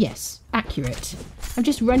 Benny? Yes, accurate. I'm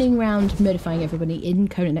just running around murdifying everybody in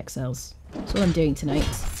Conan Exiles. That's all I'm doing tonight.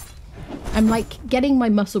 I'm like getting my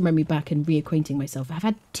muscle memory back and reacquainting myself. I've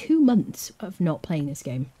had 2 months of not playing this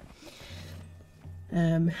game.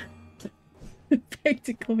 Back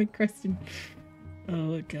to common question.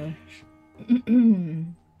 Oh gosh.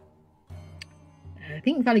 I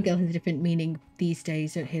think Valley Girl has a different meaning these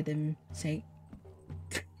days. Don't hear them say.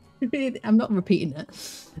 I'm not repeating that.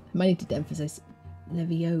 I might need to emphasize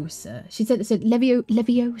Leviosa. She said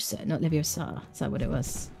Leviosa, not Leviosa. Is that what it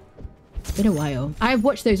was? It's been a while. I've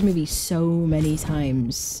watched those movies so many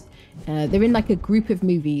times. They're in like a group of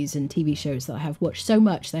movies and TV shows that I have watched so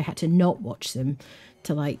much that I had to not watch them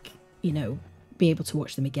to, like, you know, be able to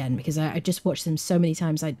watch them again, because I just watched them so many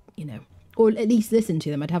times. I, you know, or at least listen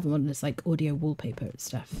to them. I'd have them on this like audio wallpaper and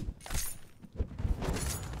stuff.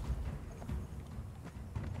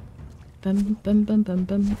 Bum, bum, bum, bum,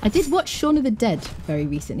 bum. I did watch Shaun of the Dead very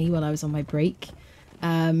recently while I was on my break.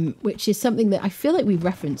 Which is something that I feel like we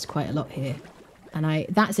reference quite a lot here, and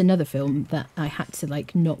that's another film that I had to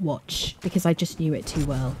like not watch because I just knew it too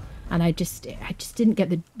well, and I just didn't get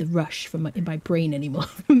the rush from in my brain anymore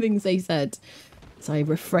from things they said, so I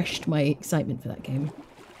refreshed my excitement for that game.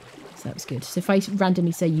 So that was good. So if I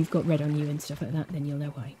randomly say you've got red on you and stuff like that, then you'll know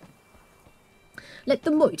why. Let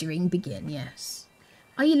the murdering begin. Yes.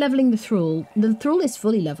 Are you leveling the thrall? The thrall is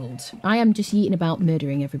fully leveled. I am just yeeting about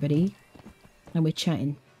murdering everybody. And we're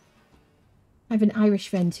chatting. I have an Irish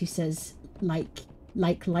friend who says like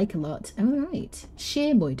a lot. Oh, right.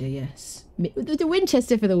 Sheer moider, yes. The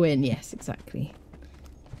Winchester for the win. Yes, exactly.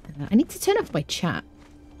 I need to turn off my chat.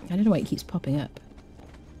 I don't know why it keeps popping up.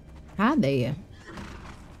 Ah, there you.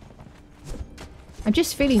 I'm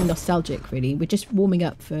just feeling nostalgic, really. We're just warming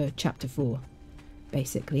up for chapter 4,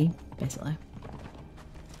 basically.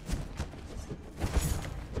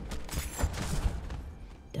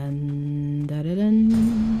 Dun, da, da,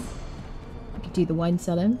 dun. I could do the wine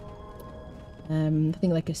cellar. I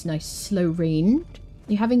think like a nice slow rain.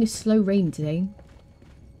 You're having a slow rain today.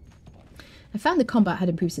 I found the combat had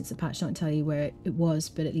improved since the patch. Not entirely where it was,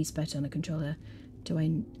 but at least better on a controller. Do I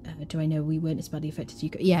know we weren't as badly affected as you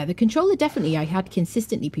could? Yeah, the controller definitely. I had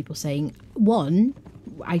consistently people saying, 1,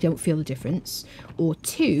 I don't feel the difference, or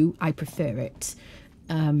 2, I prefer it.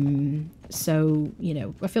 So, you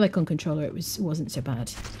know, I feel like on controller it wasn't so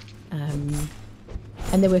bad. And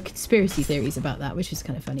there were conspiracy theories about that, which was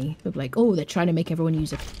kind of funny. Of like, oh, they're trying to make everyone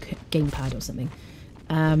use a gamepad or something.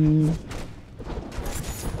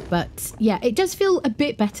 But yeah, it does feel a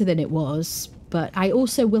bit better than it was, but I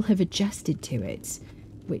also will have adjusted to it,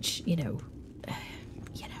 which, you know,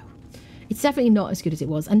 it's definitely not as good as it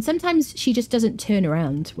was. And sometimes she just doesn't turn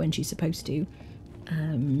around when she's supposed to.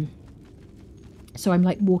 So I'm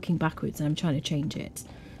like walking backwards and I'm trying to change it.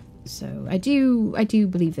 So I do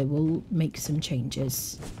believe they will make some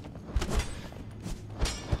changes.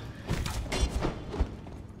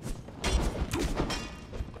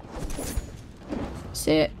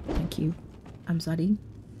 Sit. Thank you. I'm sorry.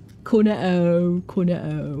 Conan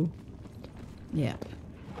O. Yeah.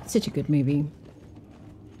 Such a good movie.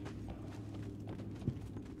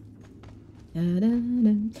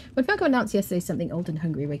 When Funcom announced yesterday something old and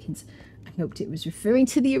hungry awakens, I hoped it was referring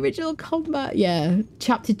to the original combat. Yeah,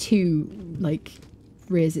 chapter 2 like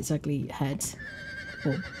rears its ugly head.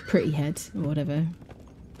 Or Pretty Head, or whatever.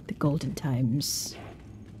 The golden times.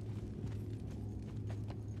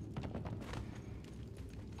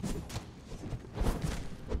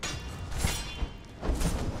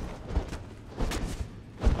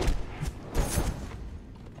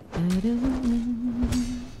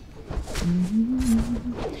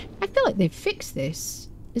 I feel like they've fixed this.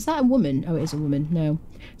 Is that a woman? Oh, it is a woman. No.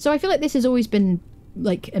 So I feel like this has always been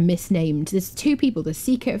like a misnamed. There's two people, there's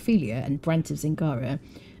Seeker Ophelia and Brant of Zingara.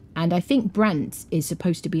 And I think Brant is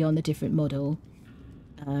supposed to be on the different model.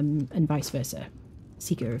 And vice versa.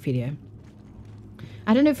 Seeker Ophelia.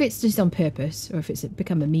 I don't know if it's just on purpose or if it's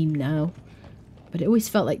become a meme now. But it always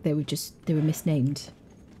felt like they were misnamed.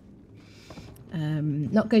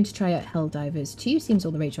 Not going to try out Helldivers 2 seems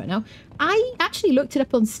all the rage right now. I actually looked it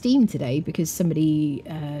up on Steam today because somebody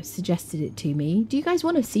suggested it to me. Do you guys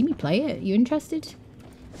want to see me play it? Are you interested?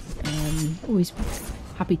 Always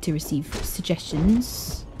happy to receive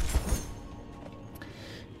suggestions.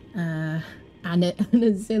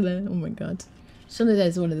 Anazilla, oh my god. Shaun of the Dead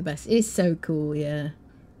is one of the best. It is so cool, yeah.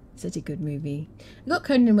 Such a good movie. I got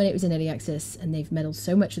Conan when it was in early access, and they've meddled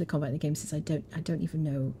so much with the combat in the game since I don't even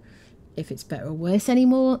know if it's better or worse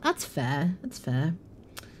anymore. That's fair. That's fair.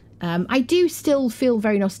 I do still feel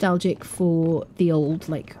very nostalgic for the old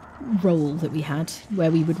like roll that we had,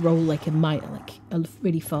 where we would roll like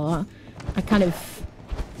really far. I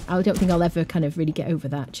don't think I'll ever kind of really get over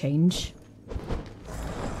that change.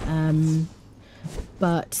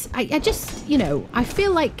 But I just, you know, I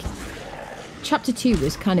feel like Chapter 2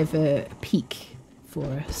 was kind of a peak for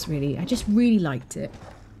us, really. I just really liked it,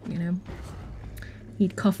 you know.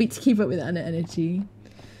 Need coffee to keep up with that energy.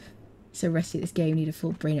 So rusty at this game, need a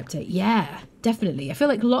full brain update. Yeah, definitely. I feel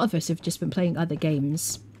like a lot of us have just been playing other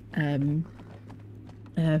games.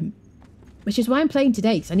 Which is why I'm playing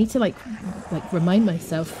today, because I need to like remind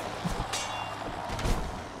myself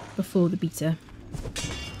before the beta.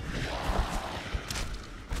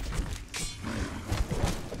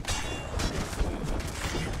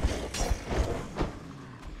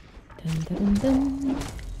 Dun, dun, dun,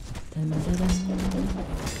 dun, dun, dun, dun.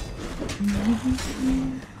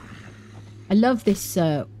 I love this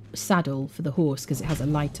saddle for the horse because it has a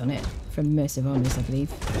light on it from Immersive Honors, I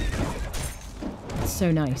believe. It's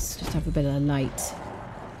so nice just to have a bit of a light.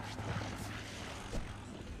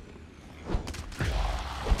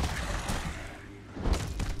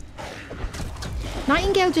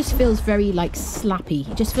 Nightingale just feels very like slappy.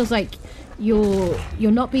 It just feels like you're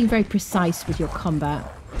not being very precise with your combat.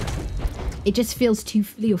 It just feels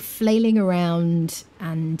you're flailing around,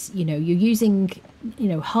 and you know you're using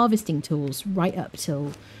harvesting tools right up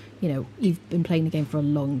till you've been playing the game for a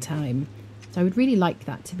long time. So I would really like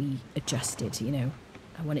that to be adjusted.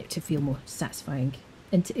 I want it to feel more satisfying,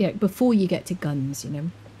 and before you get to guns.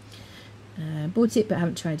 Bought it but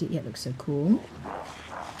haven't tried it yet. Looks so cool.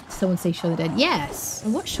 Someone say Shaun of the Dead. Yes, I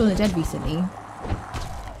watched Shaun of the Dead recently.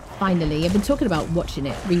 Finally, I've been talking about watching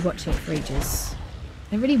it, rewatching it for ages.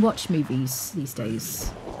 I really watch movies these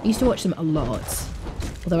days. I used to watch them a lot,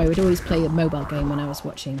 although I would always play a mobile game when I was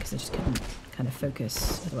watching because I just couldn't kind of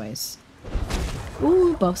focus otherwise.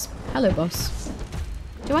 Ooh, boss. Hello, boss.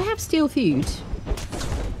 Do I have steel food?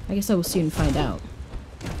 I guess I will soon find out.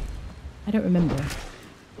 I don't remember.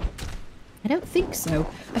 I don't think so.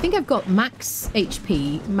 I think I've got max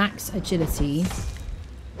HP, max agility.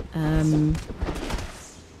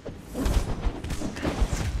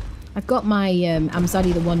 I've got my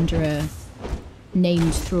Amzadi the Wanderer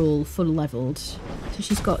named thrall full leveled. So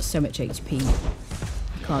she's got so much HP.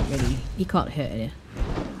 You can't hurt her.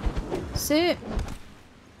 So,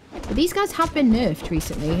 but these guys have been nerfed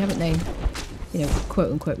recently, haven't they?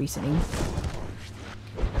 Quote unquote recently.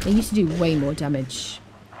 They used to do way more damage.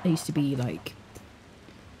 They used to be like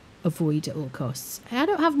avoid at all costs. I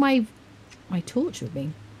don't have my torch with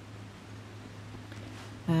me.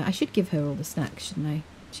 I should give her all the snacks, shouldn't I?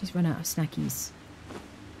 She's run out of snackies.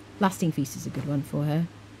 Lasting Feast is a good one for her.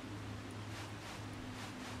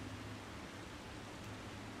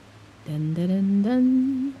 Dun dun dun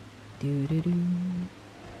dun. Do do do.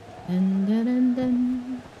 Dun dun dun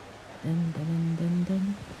dun. Dun dun dun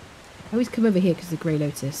dun. I always come over here because of the Grey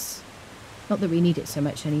Lotus. Not that we need it so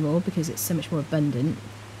much anymore because it's so much more abundant.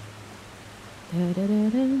 Da, da, da,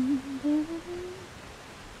 da, da,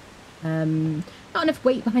 da. Not enough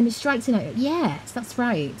weight behind the strikes tonight. Yes, that's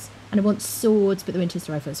right. And I want swords, but the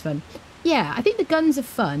Winchester rifle is fun. Yeah, I think the guns are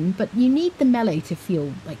fun, but you need the melee to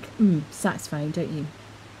feel like satisfying, don't you?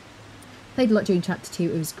 Played a lot during Chapter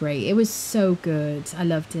 2. It was great. It was so good. I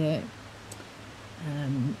loved it.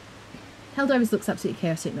 Helldivers looks absolutely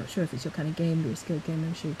chaotic. Not sure if it's your kind of game, but it's a good game.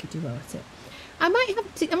 I'm sure you could do well at it. I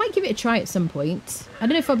might give it a try at some point. I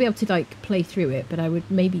don't know if I'll be able to like play through it, but I would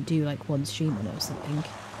maybe do like one stream on it or something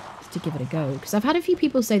just to give it a go, because I've had a few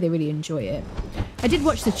people say they really enjoy it. I did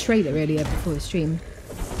watch the trailer earlier before the stream.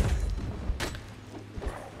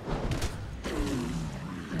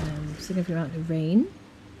 Significant amount of rain.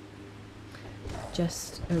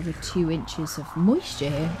 Just over 2 inches of moisture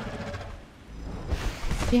here.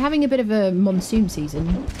 You're having a bit of a monsoon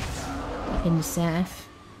season in the south.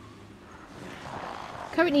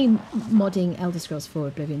 Currently modding Elder Scrolls 4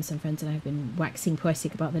 Oblivion. Some friends and I have been waxing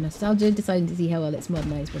poetic about the nostalgia, deciding to see how well it's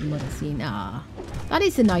modernised with the modern scene. Ah, that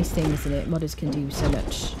is the nice thing, isn't it? Modders can do so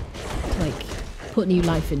much to, like, put new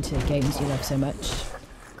life into games you love so much,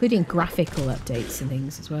 including graphical updates and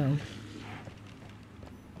things as well.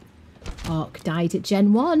 Ark died at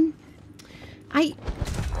Gen 1.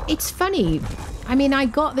 It's funny. I mean, I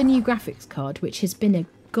got the new graphics card, which has been a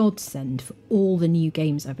godsend for all the new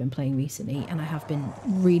games I've been playing recently, and I have been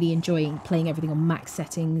really enjoying playing everything on max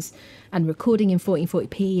settings and recording in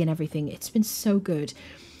 1440p and everything. It's been so good.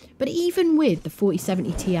 But even with the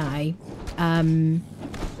 4070 Ti,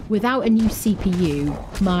 without a new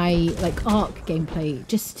CPU, my like Ark gameplay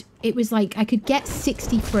just, it was like I could get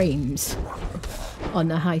 60 frames on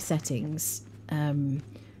the high settings,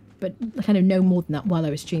 but kind of no more than that while I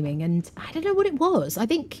was streaming, and I don't know what it was. I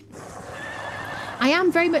think I am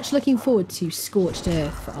very much looking forward to Scorched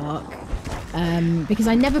Earth for Ark, because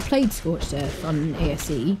I never played Scorched Earth on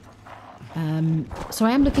ASE, so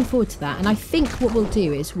I am looking forward to that. And I think what we'll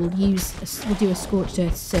do is we'll do a Scorched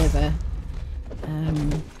Earth server,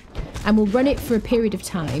 and we'll run it for a period of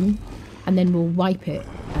time, and then we'll wipe it,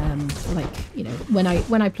 like, you know, when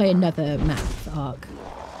I play another map for Ark.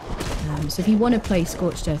 So if you want to play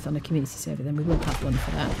Scorched Earth on a community server, then we will have one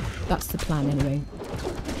for that. That's the plan anyway.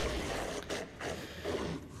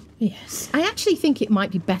 Yes, I actually think it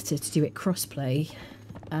might be better to do it crossplay.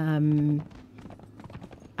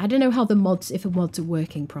 I don't know how the mods, if the mods are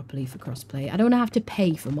working properly for crossplay. I don't want to have to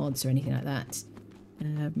pay for mods or anything like that.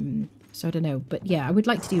 So I don't know, but yeah, I would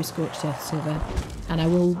like to do a Scorched Earth server, and I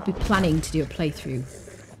will be planning to do a playthrough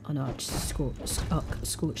on Ark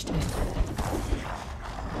Scorched Earth.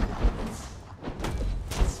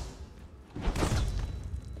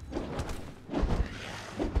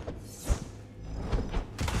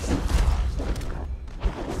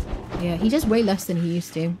 Yeah, he does way less than he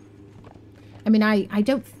used to. I mean, I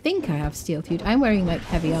don't think I have steel food. I'm wearing like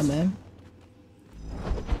heavy armor.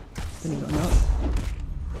 Believe it or not.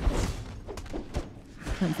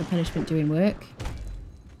 Time for punishment doing work.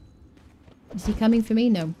 Is he coming for me?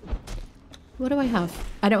 No. What do I have?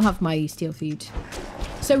 I don't have my steel food.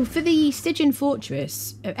 So for the Stygian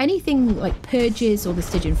Fortress, anything like Purges or the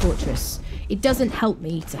Stygian Fortress, it doesn't help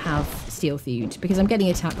me to have steel food because I'm getting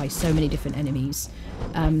attacked by so many different enemies.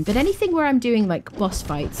 But anything where I'm doing like boss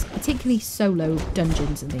fights, particularly solo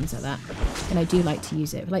dungeons and things like that, then I do like to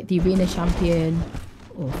use it, like the Arena Champion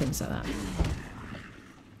or things like that.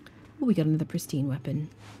 Oh, we got another pristine weapon.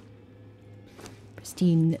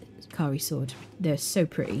 Pristine Kari sword. They're so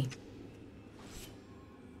pretty.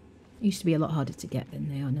 Used to be a lot harder to get than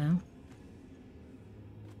they are now.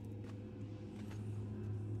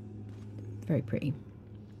 Very pretty.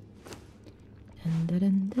 Dun, dun,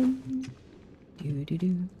 dun, dun. Do, do,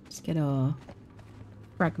 do. Let's get our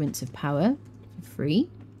fragments of power for free.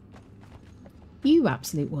 You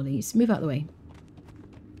absolute wallies. Move out of the way.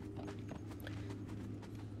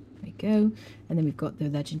 There we go. And then we've got the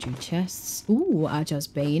legendary chests. Ooh, Aja's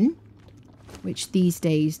Bane, which these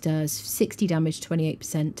days does 60 damage,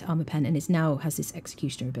 28% armor pen, and now has this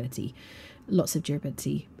executioner ability. Lots of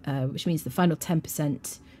durability, which means the final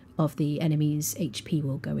 10% of the enemy's HP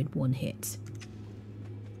will go in one hit.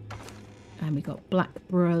 And we got Black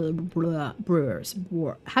Brewers.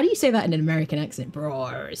 How do you say that in an American accent?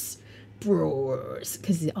 Brewers. Brewers.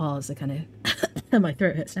 Because the R's are kind of... My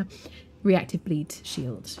throat hurts now. Reactive bleed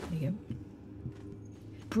shield. There you go.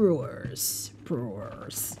 Brewers.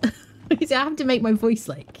 Brewers. I have to make my voice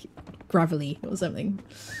like gravelly or something.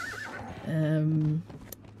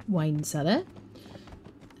 Wine cellar.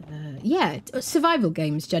 Yeah, survival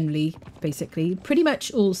games generally, basically. Pretty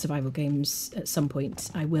much all survival games at some point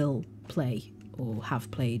I will play or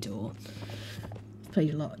have played or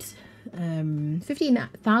played a lot.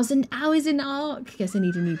 15,000 hours in Ark. Guess I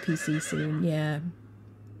need a new PC soon. Yeah.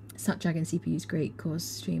 Snapdragon CPU is great. Cause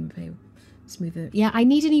stream play smoother. Yeah, I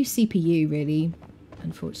need a new CPU really,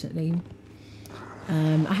 unfortunately.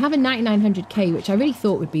 I have a 9900K, which I really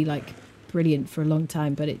thought would be like brilliant for a long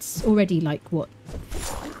time, but it's already like what,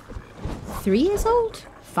 3 years old?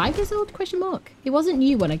 5 years old? Question mark. It wasn't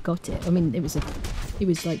new when I got it. I mean, it was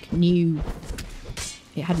like new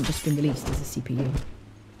it hadn't just been released as a CPU.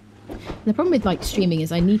 And the problem with like streaming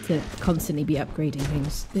is I need to constantly be upgrading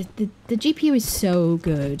things. The GPU is so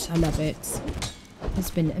good. I love it.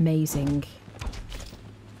 It's been amazing.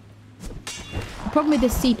 The problem with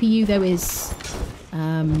this CPU though is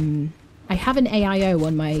I have an AIO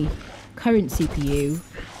on my current CPU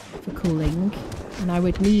for cooling, and I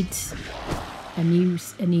would need a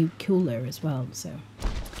new cooler as well. So,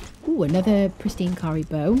 ooh, another pristine Kari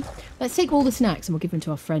bow. Let's take all the snacks and we'll give them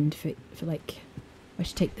to our friend for like. I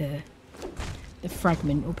should take the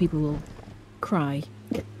fragment, or people will cry.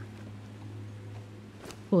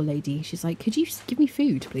 Poor lady. She's like, could you give me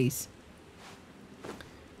food, please?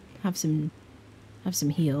 Have some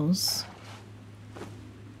heals.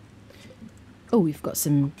 Oh, we've got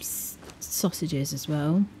some sausages as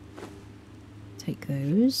well. Take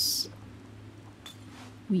those.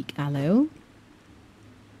 Weak aloe.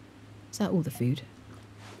 Is that all the food?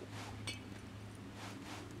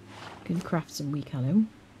 Can craft some weak aloe.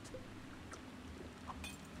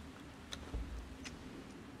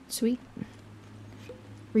 Sweet.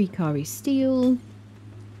 Rikari steel.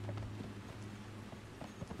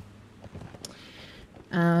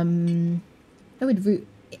 I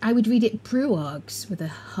would read it Brewargs with a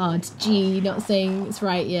hard G, not saying it's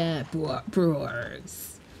right, yeah.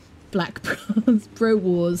 Brewargs. Black Bros. Bro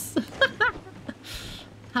Wars.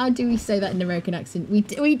 How do we say that in an American accent? We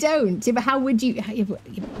don't. Yeah, but how would you?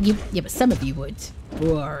 Yeah, but some of you would.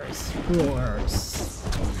 Roars.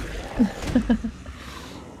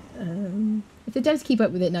 If it does keep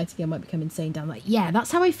up with it, Nightingale might become insane down. Like, yeah, that's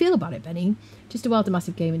how I feel about it, Benny. Just a wild and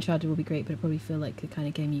massive game, and Charger will be great, but I probably feel like the kind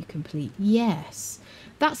of game you complete. Yes.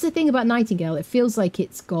 That's the thing about Nightingale. It feels like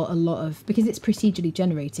it's got a lot of, because it's procedurally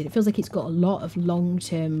generated, it feels like it's got a lot of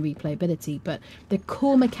long-term replayability, but the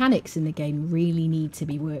core mechanics in the game really need to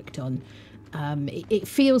be worked on. It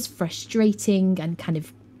feels frustrating and kind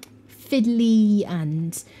of fiddly,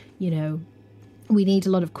 and, you know, we need a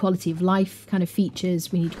lot of quality of life kind of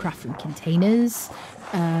features. We need craft from containers.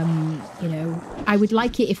 You know, I would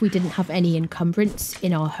like it if we didn't have any encumbrance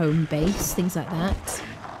in our home base, things like that.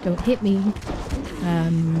 Don't hit me.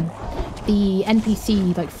 The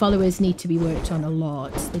NPC, like, followers need to be worked on a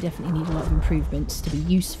lot. They definitely need a lot of improvements to be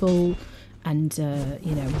useful. And,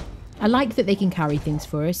 you know, I like that they can carry things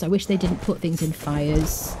for us. I wish they didn't put things in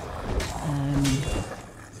fires.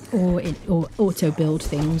 Or auto-build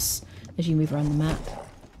things as you move around the map.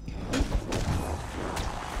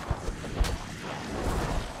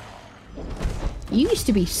 You used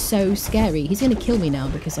to be so scary. He's going to kill me now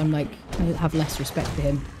because I'm like, I have less respect for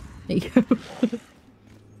him. There you go.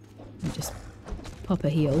 Just pop a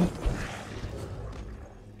heal.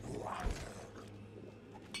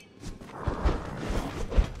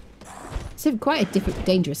 It's quite a different,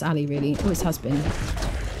 dangerous alley, really. It always has been.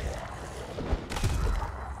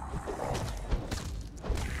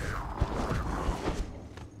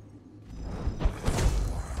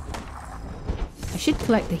 I should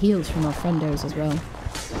collect the heals from our friendos as well.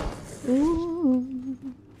 Ooh.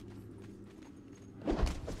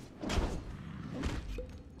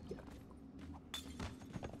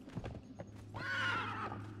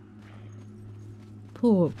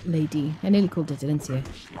 Poor lady. I nearly called her Delencia.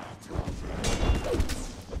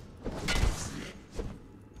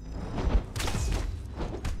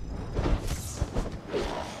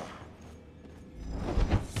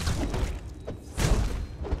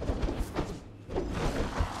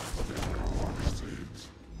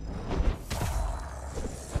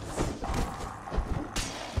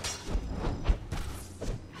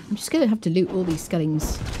 I'm just going to have to loot all these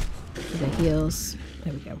skeletons for the heals.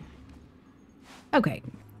 There we go. Okay,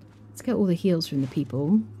 let's get all the heals from the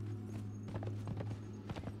people.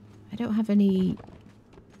 I don't have any...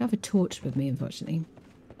 I don't have a torch with me, unfortunately.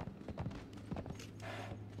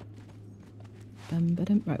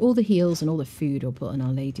 Right, all the heals and all the food I'll put on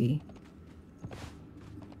Our Lady.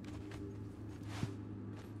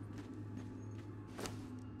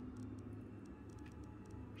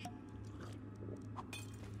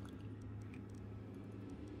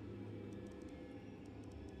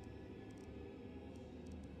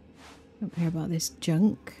 Don't care about this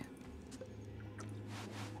junk.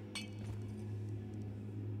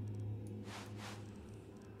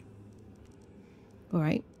 All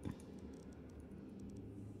right.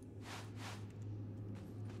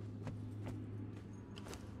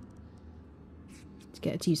 Let's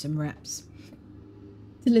get her to use some reps.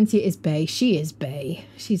 Delencia is bae. She is bae.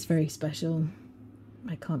 She's very special.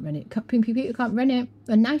 I can't run it. Computer can't run it.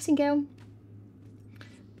 A Nightingale.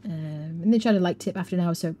 And then trying to like tip after an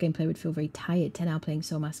hour so gameplay would feel very tired. 10 hour playing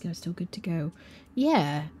Soul Mask, I was still good to go.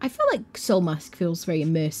 Yeah, I feel like Soul Mask feels very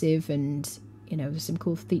immersive, and You know, there's some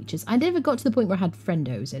cool features. I never got to the point where I had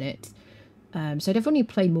friendos in it. So I'd definitely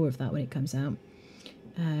play more of that when it comes out.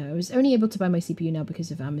 I was only able to buy my CPU now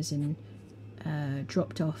because of Amazon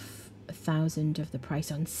dropped off 1,000 of the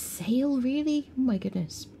price on sale, really? Oh my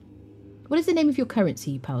goodness. What is the name of your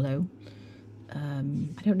currency, Paolo? I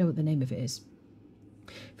don't know what the name of it is.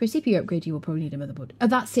 For a CPU upgrade, you will probably need a motherboard. Oh,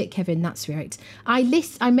 that's it, Kevin. That's right. I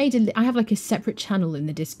have like a separate channel in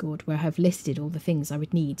the Discord where I have listed all the things I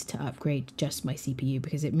would need to upgrade just my CPU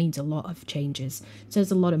because it means a lot of changes. So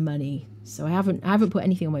it's a lot of money. So I haven't put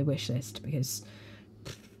anything on my wish list because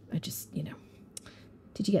I just, you know.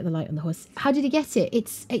 Did you get the light on the horse? How did you get it?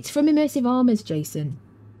 It's from Immersive Armors, Jason.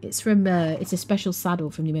 It's from it's a special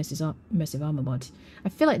saddle from the Immersive Armor mod. I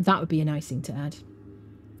feel like that would be a nice thing to add.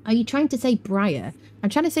 Are you trying to say Briar? I'm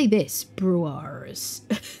trying to say this. Brewers.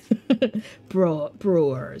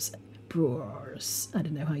 Brewers. I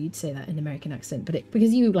don't know how you'd say that in American accent, but because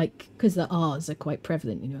the R's are quite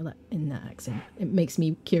prevalent, you know, that in that accent. It makes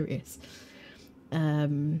me curious.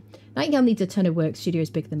 Nightingale needs a ton of work. Studio is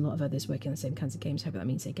bigger than a lot of others working on the same kinds of games. Hope that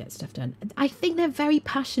means they get stuff done. I think they're very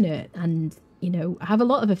passionate and, you know, I have a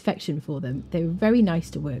lot of affection for them. They're very nice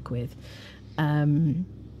to work with. And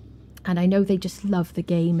I know they just love the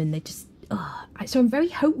game and they just... so I'm very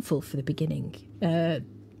hopeful for the beginning.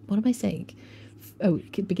 What am I saying? Oh,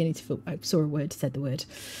 beginning to feel... I saw a word, said the word.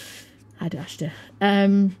 I dashed it.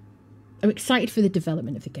 I'm excited for the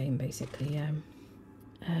development of the game, basically.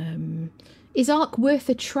 Is Ark worth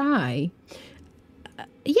a try?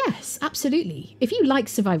 Yes, absolutely. If you like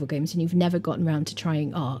survival games and you've never gotten around to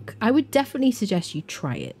trying Ark, I would definitely suggest you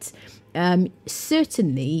try it.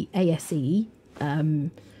 Certainly, ASE...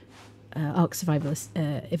 Ark Survival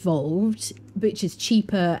Evolved, which is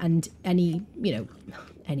cheaper and any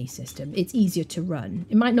system. It's easier to run.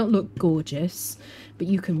 It might not look gorgeous, but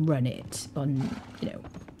you can run it on, you know,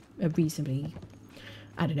 a reasonably,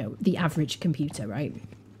 I don't know, the average computer, right?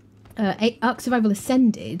 Ark Survival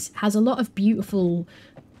Ascended has a lot of beautiful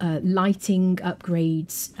lighting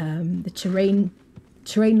upgrades. The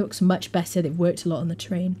terrain looks much better. They've worked a lot on the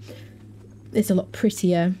terrain. It's a lot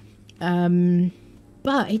prettier.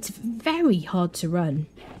 But it's very hard to run.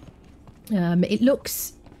 It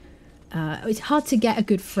looks... it's hard to get a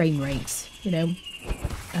good frame rate, you know.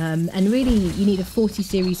 And really, you need a 40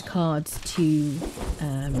 series card to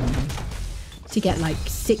get like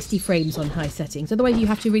 60 frames on high settings. Otherwise, you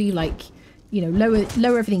have to really like, you know,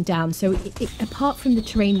 lower everything down. So apart from the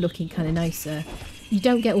terrain looking kind of nicer, you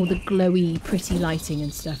don't get all the glowy, pretty lighting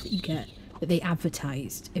and stuff that you get that they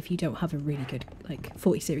advertised if you don't have a really good like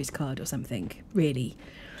 40 series card or something, really.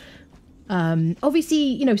 Obviously,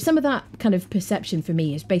 you know, some of that kind of perception for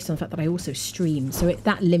me is based on the fact that I also stream, so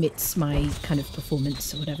that limits my kind of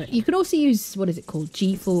performance or whatever. You can also use, what is it called,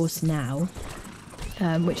 GeForce Now,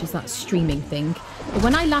 which is that streaming thing. But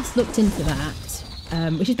when I last looked into that,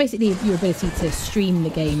 which is basically your ability to stream the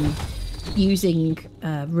game using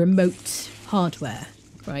remote hardware,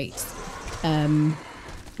 right?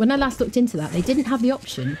 When I last looked into that, they didn't have the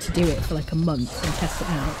option to do it for like a month and test it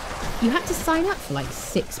out. You had to sign up for like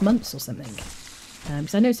 6 months or something.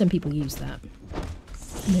 So I know some people use that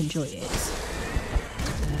and enjoy it.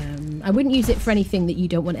 I wouldn't use it for anything that you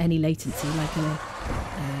don't want any latency,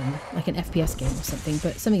 like an FPS game or something,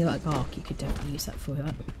 but something like Ark, you could definitely use that for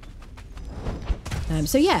that.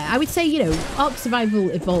 So yeah, I would say, you know, Ark Survival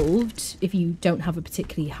Evolved if you don't have a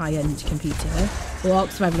particularly high-end computer, or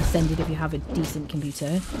Ark Survival Ascended if you have a decent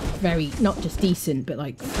computer. Very, not just decent, but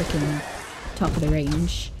like freaking top of the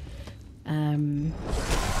range.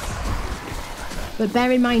 But bear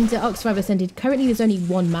in mind that Ark Survival Ascended, currently there's only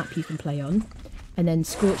one map you can play on, and then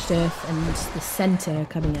Scorched Earth and the Centre are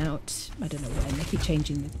coming out. I don't know when, they keep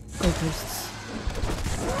changing the goalposts.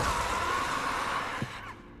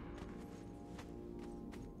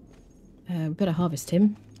 Better harvest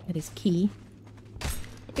him. That is key.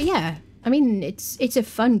 But yeah, I mean, it's a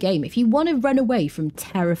fun game. If you want to run away from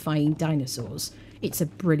terrifying dinosaurs, it's a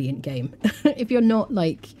brilliant game. If you're not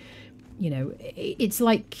like, you know, it's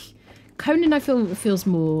like Conan. I feel feels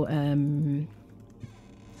more.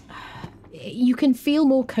 You can feel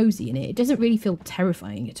more cozy in it. It doesn't really feel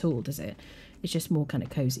terrifying at all, does it? It's just more kind of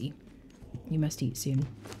cozy. You must eat soon.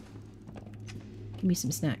 Give me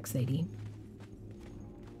some snacks, lady.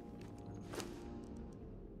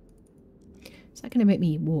 Is that going to make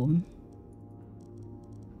me warm?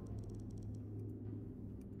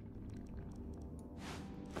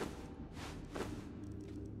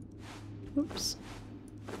 Oops.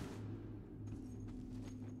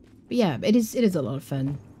 But yeah, it is a lot of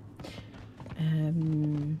fun.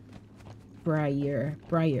 Briar.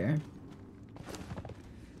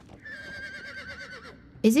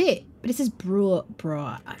 Is it? But it says bra.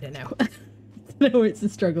 I don't know. I don't know, it's a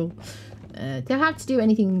struggle. Do I have to do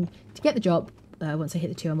anything to get the job? Once I hit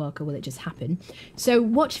the 2 hour marker, will it just happen? So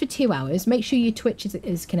watch for 2 hours. Make sure your Twitch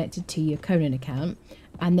is connected to your Conan account.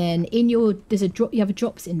 And then in your, you have a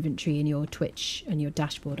drops inventory in your Twitch and your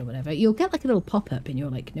dashboard or whatever. You'll get like a little pop-up in your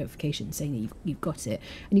like notification saying that you've got it.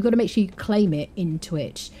 And you've got to make sure you claim it in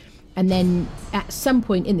Twitch. And then at some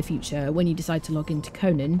point in the future, when you decide to log into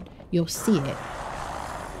Conan, you'll see it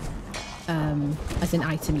as an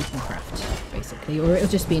item you can craft, basically. Or it'll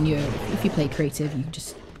just be in your, if you play creative, you can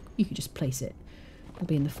just place it. It'll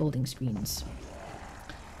be in the folding screens.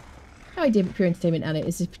 No idea, but pure entertainment, Anna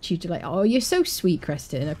is a tutor. Like, oh, you're so sweet,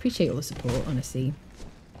 Creston. I appreciate all the support, honestly.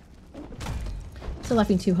 Still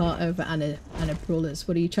laughing too hard over Anna Brawlers.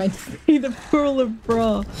 What are you trying to say? The Brawler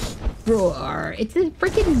Bra. Roar. It's a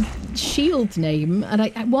freaking shield name, and I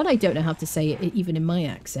don't know how to say it even in my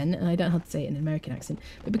accent, and I don't know how to say it in an American accent.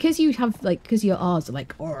 But because you have like, because your R's are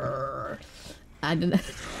like, or, I don't know.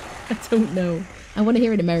 I don't know. I want to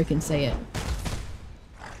hear an American say it.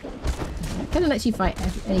 Kind of lets you fight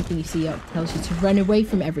anything you see. It tells you to run away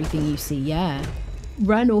from everything you see. Yeah,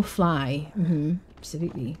 run or fly.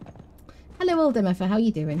 Absolutely. Hello, old MFA. How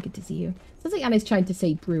you doing? Good to see you. Sounds like Anna's trying to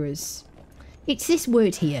say brewers. It's this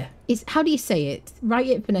word here. It's, how do you say it? Write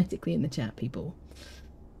it phonetically in the chat, people.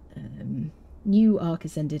 New Arc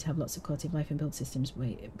Ascended have lots of quality of life and build systems.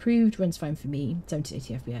 Wait, improved, runs fine for me. 70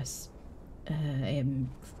 to 80 FPS.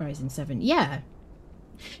 Ryzen 7. Yeah.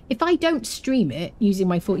 If I don't stream it using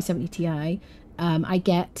my 4070 Ti, I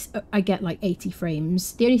get like 80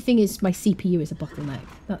 frames. The only thing is my CPU is a bottleneck.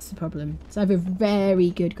 That's the problem. So I have a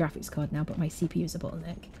very good graphics card now, but my CPU is a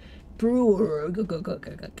bottleneck.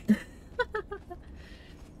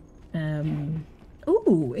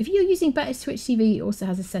 Ooh, if you're using Better Twitch TV, it also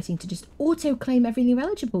has a setting to just auto-claim everything you're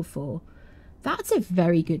eligible for. That's a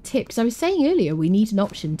very good tip, because I was saying earlier we need an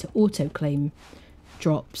option to auto-claim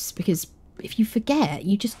drops, because if you forget,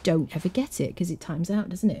 you just don't ever get it, because it times out,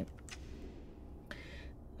 doesn't it? That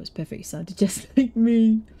was perfectly sounded just like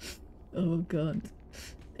me. Oh, God.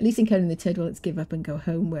 At least in Conan the Turd Wallets give up and go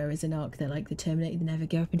home, whereas in Ark they're like the Terminator, they never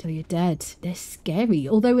go up until you're dead. They're scary.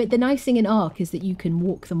 Although the nice thing in Ark is that you can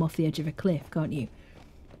walk them off the edge of a cliff, can't you?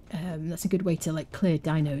 That's a good way to like clear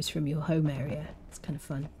dinos from your home area. It's kind of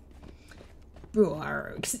fun.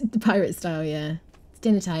 Roar. The pirate style, yeah. It's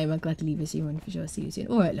dinner time. I'll gladly leave you on for sure. See you soon.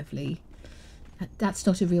 All right, lovely. That's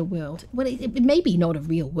not a real word. Well, it may be not a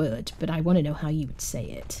real word, but I want to know how you would say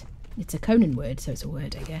it. It's a Conan word, so it's a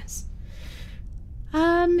word, I guess.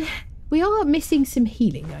 We are missing some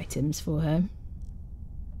healing items for her,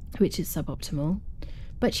 which is suboptimal.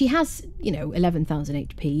 But she has, you know, 11,000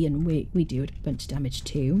 HP, and we do a bunch of damage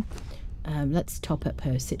too. Let's top up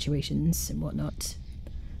her situations and whatnot.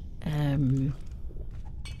 Do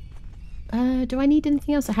I need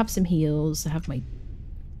anything else? I have some heals. I have my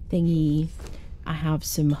thingy. I have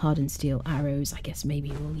some hardened steel arrows. I guess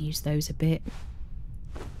maybe we'll use those a bit.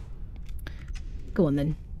 Go on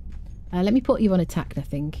then. Let me put you on attack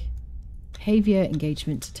nothing. Behaviour,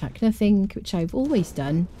 engagement, attack nothing, which I've always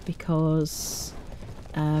done because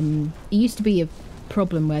it used to be a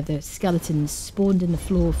problem where the skeletons spawned in the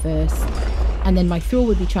floor first, and then my Thrall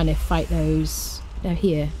would be trying to fight those. They're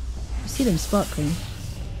here. You see them sparkling.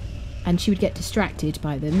 And she would get distracted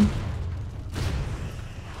by them.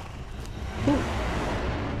 Ooh.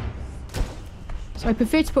 So I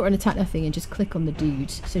prefer to put her on attack nothing and just click on the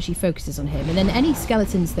dude so she focuses on him. And then any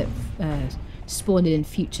skeletons that spawn in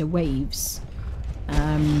future waves,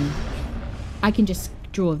 I can just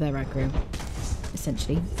draw their aggro,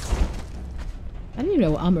 essentially. I don't even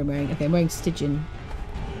know what armor I'm wearing. Okay, I'm wearing Stygian.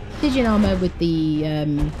 Stygian armor with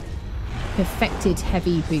the perfected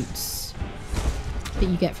heavy boots that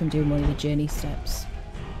you get from doing one of the journey steps.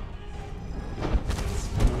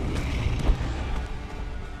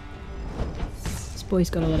 Boy's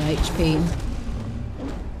got a lot of HP.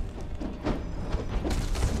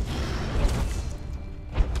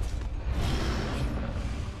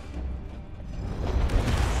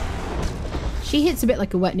 She hits a bit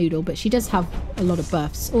like a wet noodle, but she does have a lot of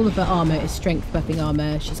buffs. All of her armour is strength buffing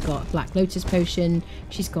armour. She's got Black Lotus potion.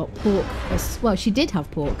 She's got pork as well. She did have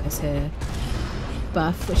pork as her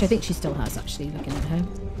buff, which I think she still has actually, looking at her.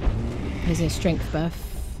 As a strength buff.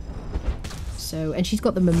 So, and she's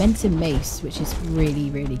got the momentum mace, which is really,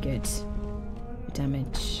 really good for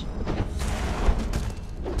damage.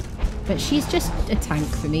 But she's just a tank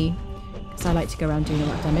for me, because I like to go around doing a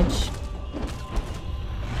lot of damage.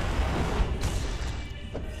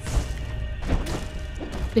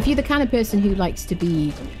 But if you're the kind of person who likes to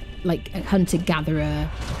be like a hunter-gatherer,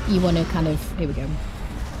 you want to kind of... Here we go.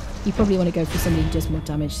 You probably want to go for somebody who does more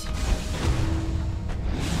damage.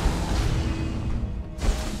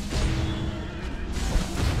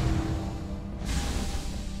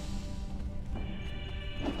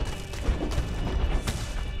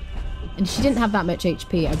 And if she didn't have that much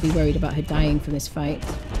HP, I'd be worried about her dying from this fight.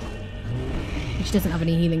 And she doesn't have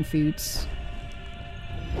any healing foods.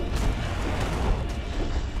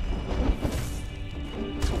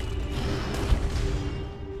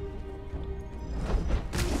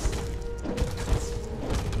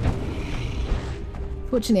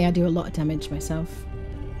 Fortunately, I do a lot of damage myself.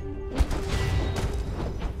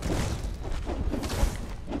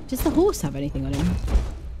 Does the horse have anything on him?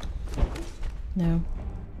 No.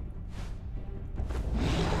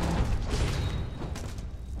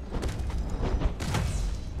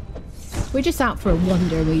 We're just out for a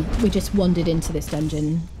wander. We just wandered into this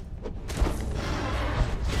dungeon.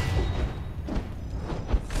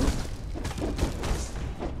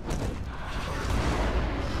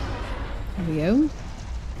 There we go.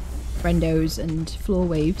 Friendos and floor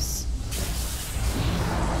waves.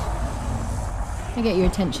 I get your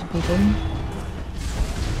attention, people.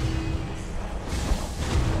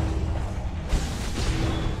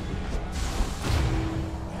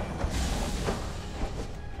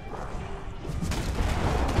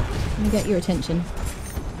 Let me get your attention.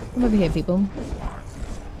 Come over here, people.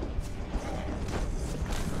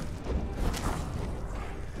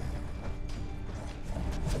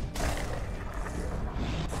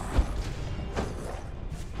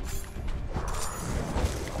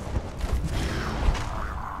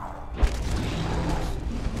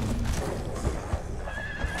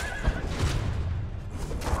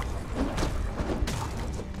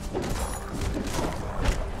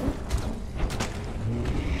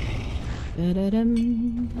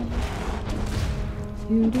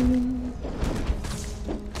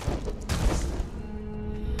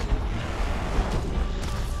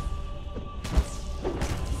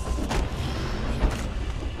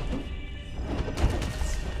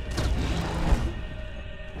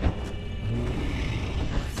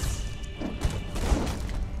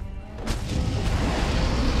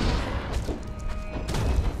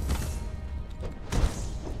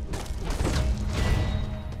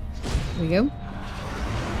 There we go.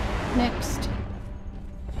 Next.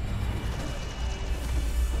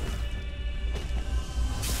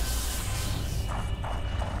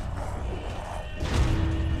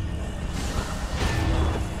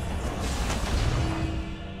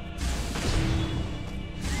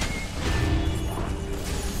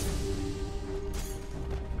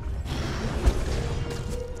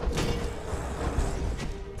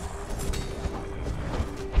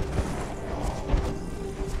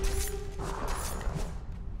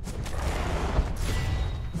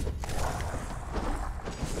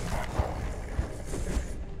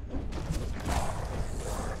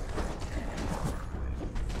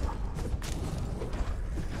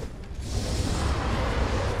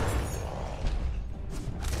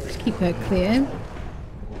 Keep her clear.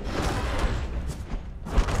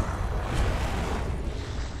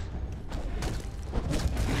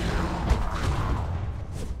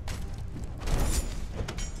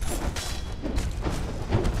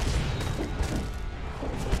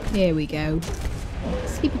 There we go.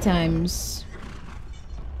 Sleepy times.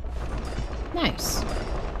 Nice.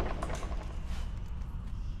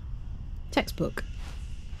 Textbook.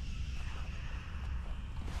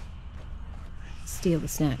 Steal the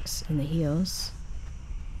snacks and the heals.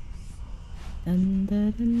 Dun,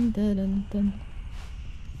 dun, dun, dun, dun, dun.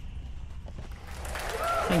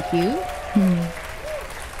 Thank you.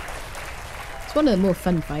 It's one of the more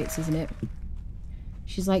fun fights, isn't it?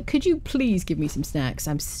 She's like, could you please give me some snacks?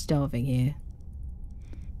 I'm starving here.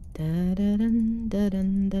 Dun, dun, dun, dun,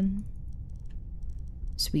 dun, dun.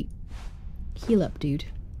 Sweet. Heal up, dude.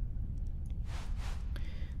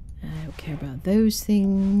 I don't care about those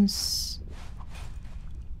things.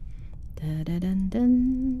 Dun, dun, dun,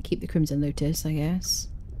 dun. Keep the Crimson Lotus, I guess.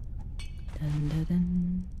 Dun, dun,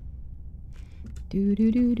 dun. Do,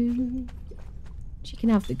 do, do, do. She can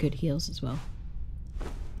have the good heals as well.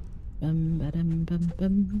 Bum, ba-dum, bum,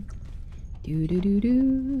 bum. Do, do, do,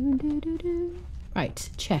 do, do, do, do. Right,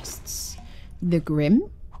 chests. The Grim.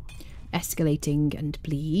 Escalating and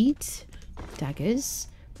Bleed. Daggers.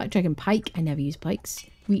 Black Dragon Pike. I never use pikes.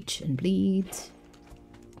 Reach and Bleed.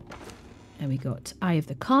 And we got Eye of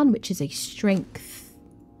the Khan, which is a strength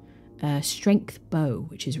bow,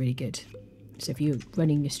 which is really good. So if you're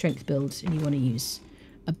running a strength build and you want to use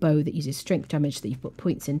a bow that uses strength damage that you've put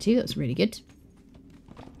points into, that's really good.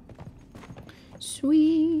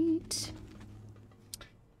 Sweet.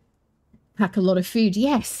 pack a lot of food.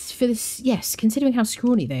 Yes, for this. Yes, considering how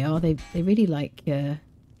scrawny they are, they really like they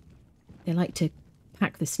like to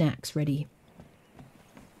pack the snacks ready.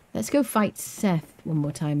 Let's go fight Seth one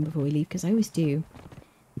more time before we leave, because I always do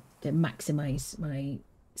to maximise my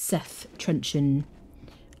Seth truncheon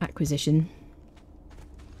acquisition.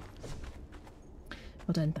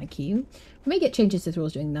 Well done, thank you. We may get changes to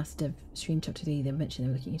thralls during last stream chapter 3. They mentioned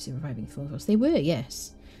they were looking into reviving thralls. They were,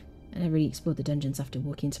 yes. And I really explored the dungeons after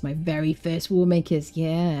walking into my very first Warmakers.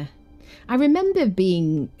 Yeah. I remember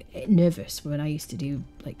being nervous when I used to do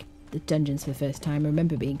like the dungeons for the first time. I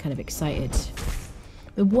remember being kind of excited.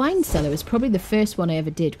 The wine cellar was probably the first one I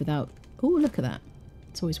ever did without... Oh, look at that.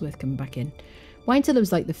 It's always worth coming back in. Wine cellar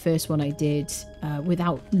was like the first one I did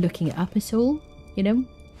without looking it up at all, you know?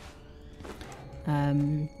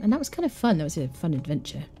 And that was kind of fun. That was a fun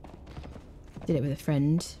adventure. Did it with a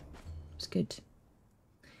friend. It was good.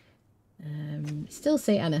 Still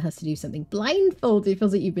say Anna has to do something blindfolded. It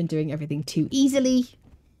feels like you've been doing everything too easily.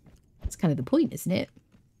 That's kind of the point, isn't it?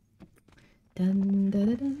 Dun, dun,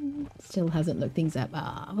 dun, dun. Still hasn't looked things up.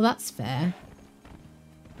 Ah, well, that's fair.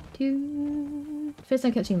 First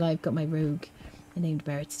time catching live, got my rogue and named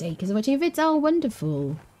Barrett today because of watching your vids. Oh,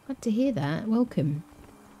 wonderful. Glad to hear that. Welcome.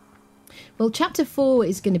 Well, chapter 4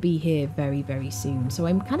 is going to be here very, very soon. So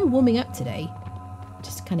I'm kind of warming up today.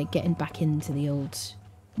 Just kind of getting back into the old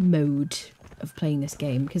mode of playing this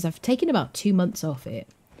game because I've taken about 2 months off it.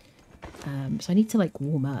 So I need to like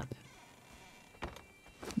warm up.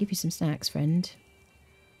 Give you some snacks, friend.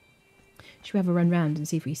 Should we have a run round and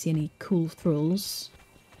see if we see any cool thralls?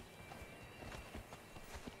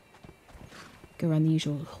 Go around the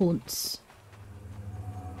usual haunts.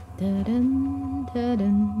 Da-dun,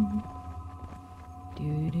 da-dun.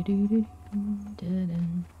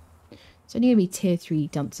 Do-do-do-do-dun. It's only going to be tier 3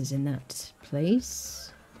 dancers in that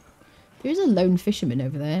place. There is a lone fisherman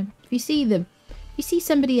over there. If you see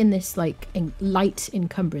somebody in this like light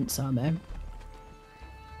encumbrance armor,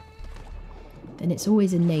 then it's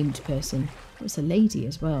always a named person. Oh, it's a lady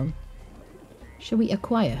as well. Shall we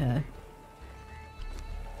acquire her?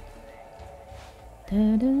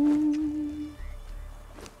 Da-dun.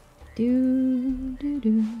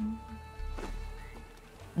 Do-do-do.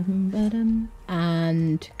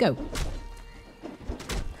 And go.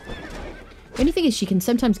 The only thing is she can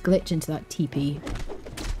sometimes glitch into that teepee.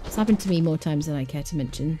 It's happened to me more times than I care to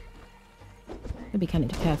mention. Gotta be kind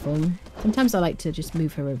of careful. Sometimes I like to just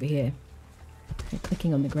move her over here. Like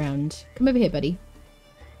clicking on the ground. Come over here, buddy.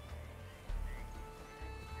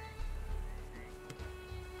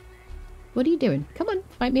 What are you doing? Come on,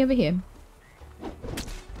 fight me over here.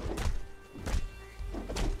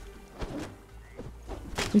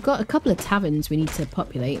 We've got a couple of taverns we need to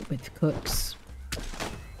populate with cooks. There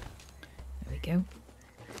we go.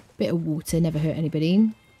 Bit of water, never hurt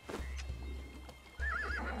anybody.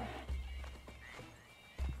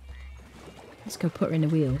 Let's go put her in the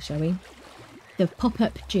wheel, shall we? The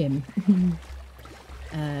pop-up gym.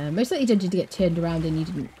 Most likely dungeon to get turned around and you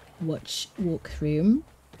didn't walk through.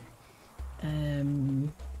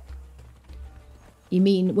 You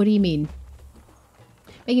mean, what do you mean?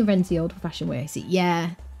 Making friends the old-fashioned way, I see.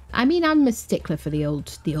 Yeah, I mean, I'm a stickler for the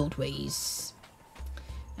old ways.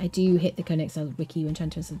 I do hit the Conan Exiles wiki when trying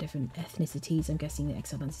to understand different ethnicities. I'm guessing the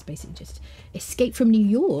Exile Dance is basically just escape from New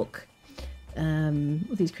York. All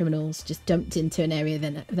these criminals just dumped into an area,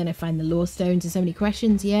 then I find the Lore Stones and so many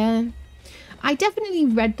questions. Yeah, I definitely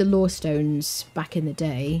read the Lore Stones back in the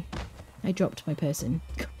day. I dropped my person.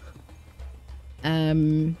 I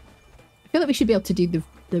feel like we should be able to do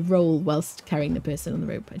the roll whilst carrying the person on the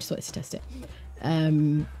rope. I just wanted to test it.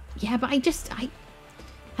 Yeah, but I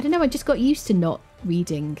don't know, I just got used to not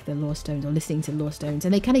reading the Lore Stones or listening to Lore Stones,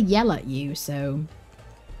 and they kind of yell at you, so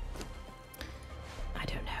I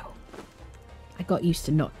don't know. I got used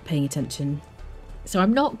to not paying attention. So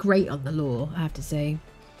I'm not great on the lore, I have to say.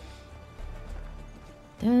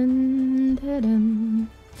 Dun, dun, dun.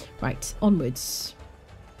 Right, onwards.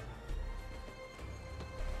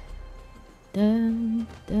 Dun,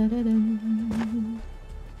 dun, dun, dun.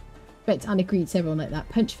 Bet Anna greets everyone like that.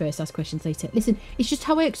 Punch first, ask questions later. Listen, it's just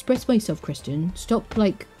how I express myself, Christian. Stop,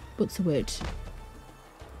 like, what's the word?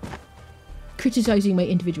 Criticising my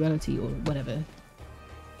individuality or whatever.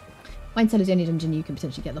 Wine cellar's the only dungeon you can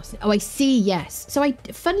potentially get lost in. Oh, I see, yes. So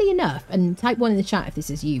funnily enough, and type 1 in the chat if this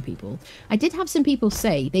is you people, I did have some people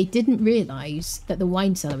say they didn't realise that the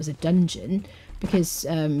wine cellar was a dungeon because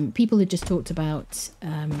people had just talked about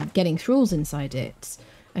getting thralls inside it.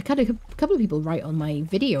 I had a couple of people write on my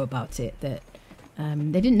video about it that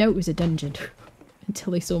they didn't know it was a dungeon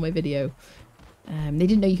until they saw my video. They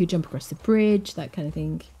didn't know you could jump across the bridge, that kind of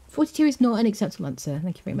thing. 42 is not an acceptable answer.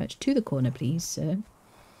 Thank you very much. To the corner, please, sir.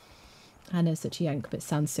 I know such a yank, but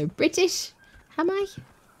sounds so British. Am I?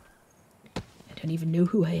 I don't even know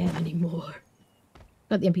who I am anymore.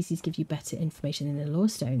 But the NPCs give you better information than the lore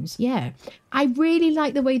stones. Yeah. I really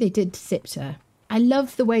like the way they did Sipta. I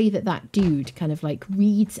love the way that that dude kind of like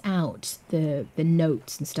reads out the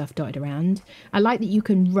notes and stuff dotted around. I like that you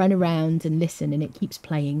can run around and listen and it keeps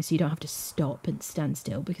playing so you don't have to stop and stand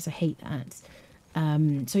still because I hate that.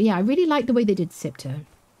 So yeah, I really like the way they did Sipta.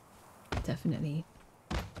 Definitely.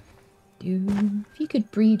 If you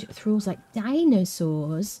could breed thralls like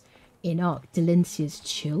dinosaurs in Ark Delincia's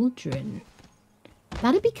children,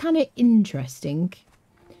 that'd be kind of interesting.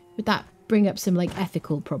 Would that bring up some like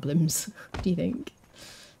ethical problems, do you think?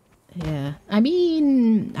 Yeah, I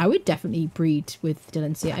mean, I would definitely breed with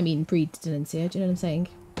Delincia. I mean, breed Delincia, do you know what I'm saying?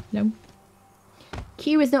 No.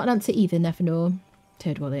 Q is not an answer either, Nefanor.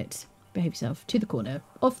 Turd wallet. Behave yourself. To the corner.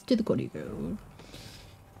 Off to the corner you go.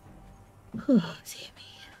 Oh, dear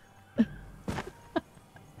me.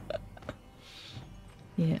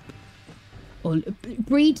 Yeah. Or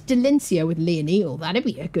breed Delincia with Leonil. That'd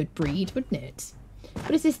be a good breed, wouldn't it?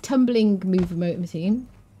 What is this tumbling move remote machine?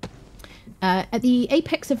 At the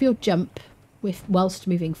apex of your jump, whilst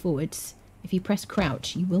moving forwards, if you press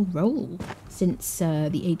crouch, you will roll. Since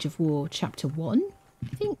the Age of War Chapter 1,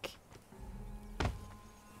 I think.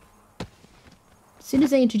 As soon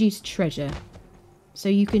as they introduce treasure. So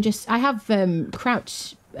you can just... I have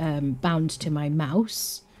crouch bound to my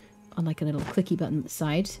mouse on like a little clicky button at the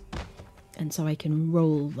side. And so I can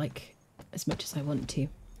roll like as much as I want to.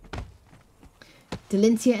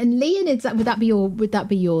 Delincia and Leonids, would that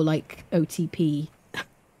be your like OTP?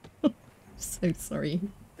 So sorry.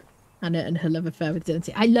 Anna and her love affair with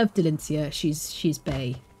Delincia. I love Delincia. She's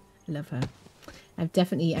bae. I love her. I've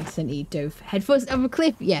definitely accidentally dove headfirst over a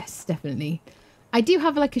cliff. Yes, definitely. I do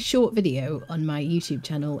have like a short video on my YouTube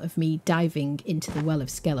channel of me diving into the well of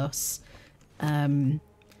Skelos,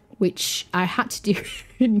 which I had to do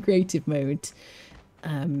in creative mode.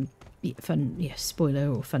 Spoiler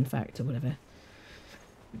or fun fact or whatever.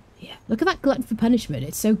 Yeah, look at that glutton for punishment.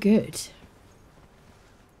 It's so good.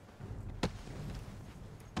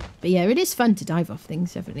 But yeah, it is fun to dive off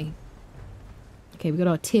things, definitely. Okay, we've got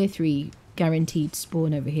our tier 3 guaranteed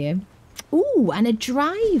spawn over here. Ooh, and a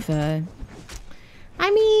driver.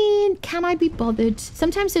 I mean, can I be bothered?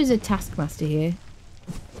 Sometimes there's a taskmaster here.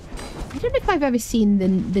 I don't know if I've ever seen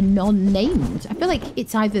the non-named. I feel like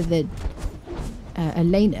it's either the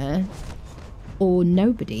Elena or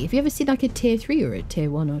nobody. Have you ever seen like a tier 3 or a tier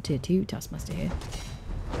 1 or tier 2 taskmaster here?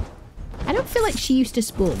 I don't feel like she used to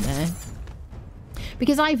spawn there.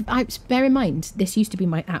 Because I bear in mind, this used to be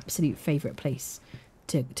my absolute favourite place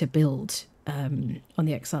to build on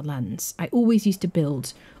the Exiled Lands. I always used to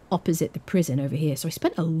build opposite the prison over here. So I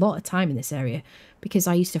spent a lot of time in this area because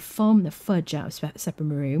I used to farm the fudge out of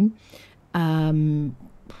Sepamaroom.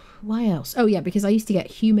 Why else? Oh yeah, because I used to get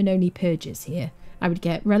human-only purges here. I would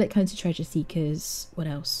get relic hunter treasure seekers. What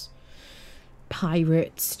else?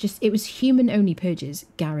 Pirates. Just, it was human-only purges,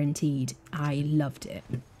 guaranteed. I loved it.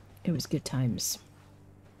 It was good times.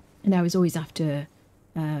 And I was always after...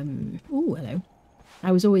 oh, hello.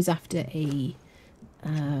 I was always after a...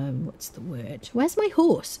 what's the word? Where's my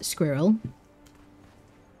horse? Squirrel.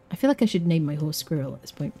 I feel like I should name my horse Squirrel at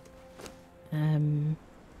this point.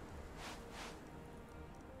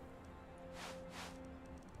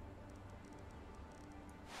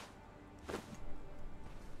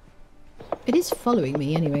 It is following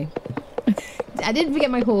me anyway. I didn't forget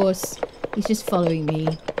my horse. He's just following me.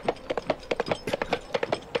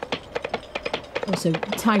 Also,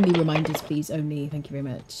 timely reminders, please, only. Thank you very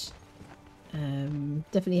much.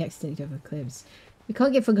 Definitely accidentally over cliffs. We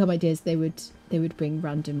can't get Funcom ideas. They would bring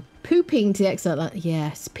random pooping to the Exile.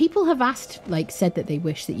 Yes, people have asked, like, said that they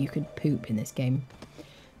wish that you could poop in this game.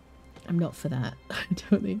 I'm not for that. I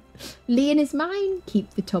don't think. Leon is mine.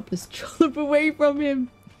 Keep the topless trollop away from him.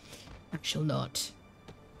 I shall not.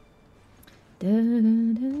 Da,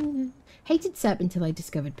 da, da. Hated Sep until I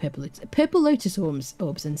discovered purple lotus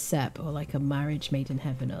orbs and Sep are like a marriage made in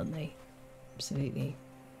heaven, aren't they? Absolutely.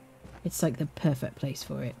 It's like the perfect place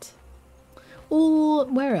for it. Or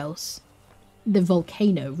where else? The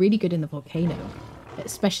volcano. Really good in the volcano.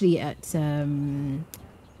 Especially at,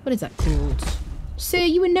 what is that called? Sir,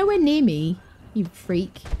 you were nowhere near me, you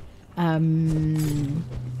freak. Oh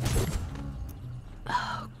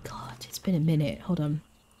god, it's been a minute. Hold on.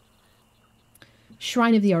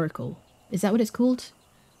 Shrine of the Oracle. Is that what it's called?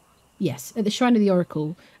 Yes, at the Shrine of the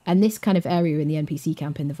Oracle, and this kind of area in the NPC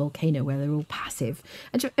camp in the volcano where they're all passive.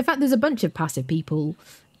 And in fact, there's a bunch of passive people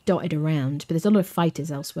dotted around, but there's a lot of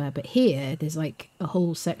fighters elsewhere. But here, there's like a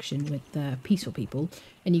whole section with peaceful people,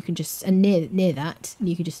 and you can just, and near that,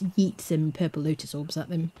 you can just yeet some purple lotus orbs at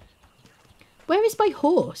them. Where is my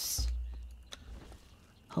horse?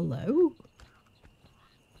 Hello?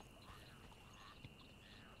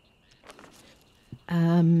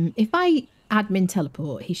 If I admin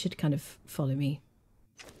teleport, he should kind of follow me.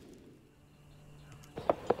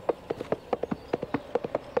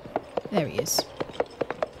 There he is.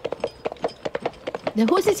 The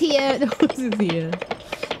horse is here. The horse is here.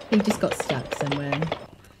 He just got stuck somewhere.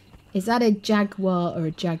 Is that a jaguar or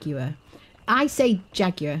a jaguar? I say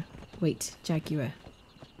jaguar. Wait, jaguar.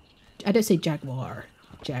 I don't say jaguar.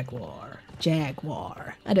 Jaguar.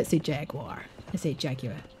 Jaguar. I don't say jaguar. I say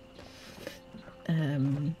jaguar.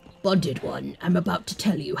 Bonded one, I'm about to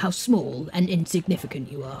tell you how small and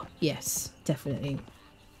insignificant you are. Yes, definitely.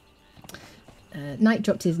 Knight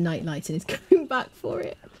dropped his nightlight and is coming back for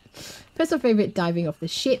it. Personal favourite, diving off the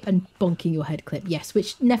ship and bonking your head clip. Yes,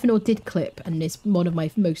 which Nephenor did clip and is one of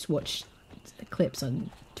my most watched clips on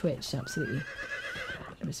Twitch. Absolutely.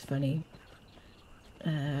 It was funny.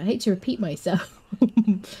 I hate to repeat myself.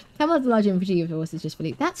 Camel has a large infantry of horses just for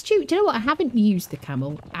loot. That's true. Do you know what? I haven't used the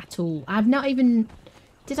camel at all. I've not even...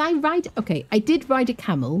 Did I ride... Okay, I did ride a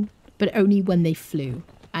camel, but only when they flew.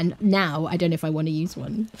 And now I don't know if I want to use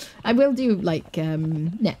one. I will do, like,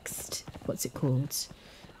 next. What's it called?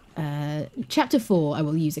 Chapter 4, I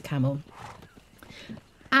will use a camel.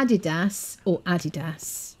 Adidas or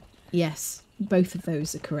Adidas. Yes, both of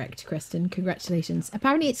those are correct, Creston. Congratulations.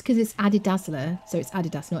 Apparently it's because it's Adidasler, so it's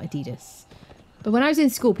Adidas, not Adidas. But when I was in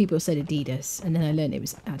school, people said Adidas, and then I learned it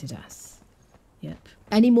was Adidas. Yep.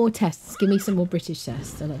 Any more tests? Give me some more British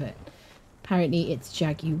tests. I love it. Apparently it's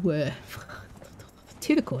Jaguar.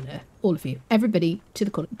 To the corner. All of you. Everybody to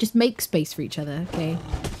the corner. Just make space for each other, okay?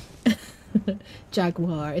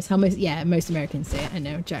 Jaguar is how most, yeah, most Americans say it. I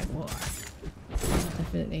know, Jaguar.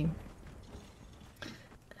 Definitely.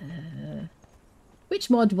 Which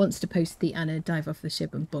mod wants to post the Anna dive off the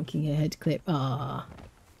ship and bonking her head clip? Ah.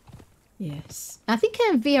 Yes. I think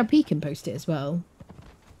VRP can post it as well.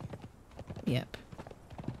 Yep.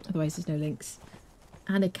 Otherwise there's no links.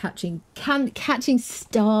 Anna catching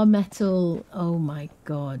star metal. Oh my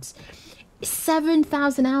god.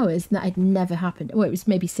 7,000 hours, and that had never happened. Well, it was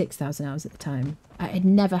maybe 6,000 hours at the time. It had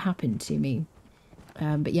never happened to me.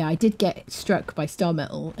 But yeah, I did get struck by star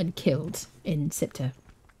metal and killed in Sipta.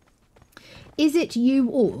 Is it you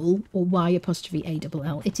all, or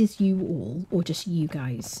Y''ALL? It is you all, or just you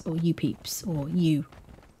guys, or you peeps, or you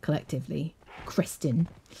collectively. Kristen.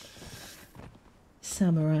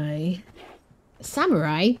 Samurai.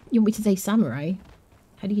 Samurai? You want me to say samurai?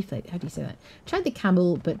 How do you say that? Tried the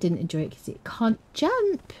camel, but didn't enjoy it because it can't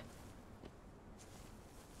jump.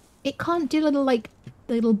 It can't do little, like,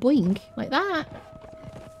 little boing like that.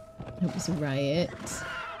 It was a riot.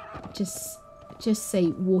 Just say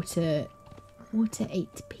water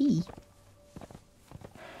 8p.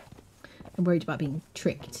 I'm worried about being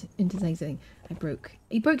tricked into saying something.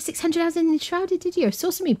 You broke 600 hours in the Shrouded, did you? I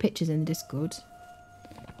saw so many pictures in the Discord.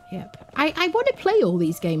 Yep. I want to play all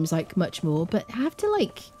these games, like, much more, but I have to,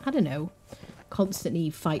 like, I don't know, constantly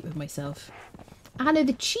fight with myself. Anna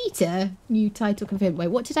the Cheater, new title confirmed. Wait,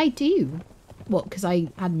 what did I do? What, because I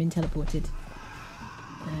hadn't been teleported?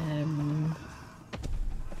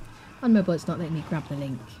 On mobile, it's not letting me grab the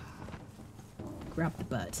link. Grab the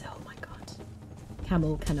butt. Oh my god.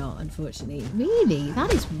 Camel cannot, unfortunately. Really?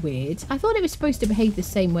 That is weird. I thought it was supposed to behave the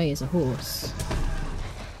same way as a horse.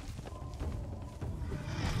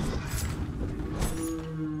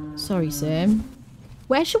 Sorry, sir.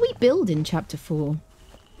 Where shall we build in chapter 4?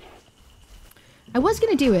 I was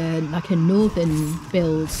going to do a northern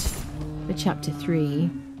build for chapter 3.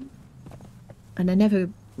 And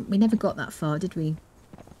we never got that far, did we?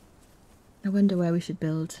 I wonder where we should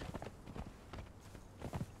build.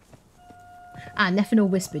 Ah, Nephenor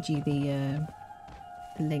whispered you the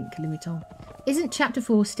link, Limiton. Isn't chapter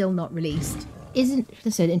 4 still not released?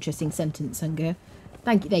 That's an interesting sentence, Hunger.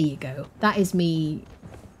 Thank you. There you go. That is me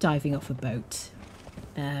diving off a boat.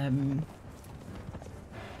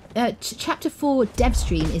 Chapter 4 dev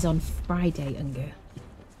stream is on Friday, Unger.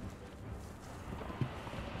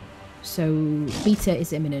 So beta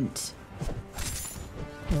is imminent.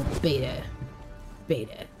 Or beta.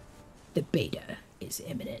 The beta is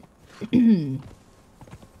imminent.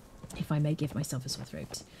 If I may give myself a sore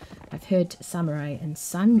throat. I've heard samurai and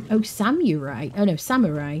samurai. Oh no,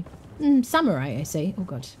 samurai. Samurai, I say. Oh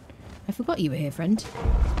god. I forgot you were here, friend.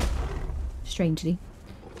 Strangely.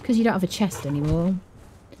 Because you don't have a chest anymore.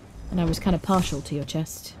 And I was kind of partial to your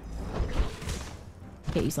chest.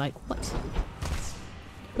 He's like, what?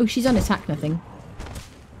 Oh, she's on attack, nothing.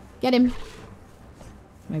 Get him.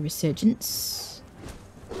 My resurgence.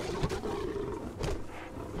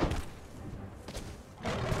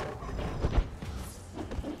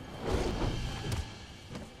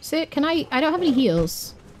 So, can I don't have any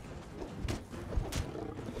heals.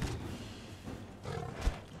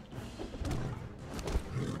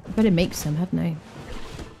 I better make some, hadn't I?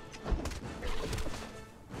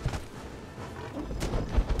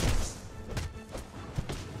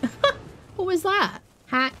 What was that?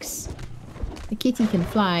 Hacks. The kitty can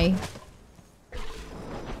fly.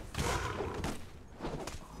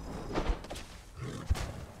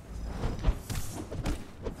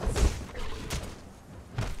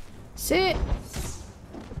 Sit.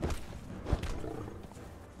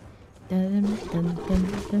 Dun, dun,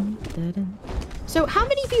 dun, dun, dun, dun. So how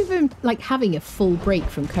many of you have been like having a full break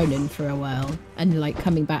from Conan for a while and like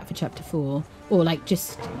coming back for chapter 4, or like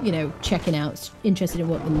just, you know, checking out, interested in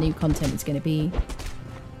what the new content is going to be?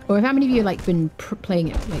 Or how many of you have like been playing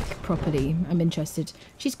it like properly? I'm interested.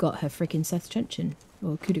 She's got her freaking Seth Truncheon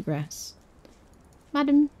or coup de grace.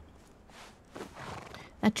 Madam,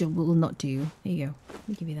 that job will not do. There you go. Let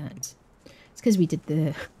me give you that. It's because we did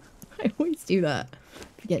the... I always do that.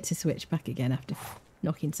 Forget to switch back again after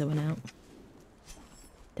knocking someone out.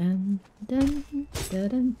 Dun, dun, dun,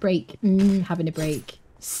 dun. Break. Having a break.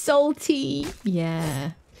 Salty.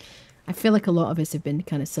 Yeah. I feel like a lot of us have been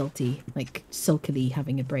kind of salty, like sulkily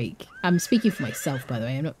having a break. I'm speaking for myself, by the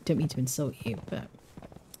way. Don't mean to insult you, but...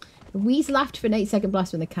 Wheeze laughed for an 8-second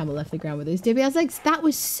blast when the camel left the ground with those dibby. I was like, that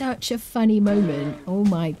was such a funny moment. Oh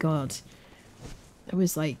my god. I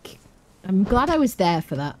was like... I'm glad I was there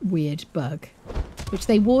for that weird bug, which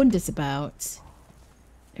they warned us about.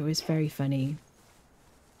 It was very funny.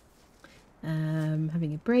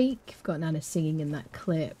 Having a break. I've got Nana singing in that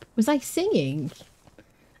clip. Was I singing?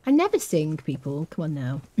 I never sing, people. Come on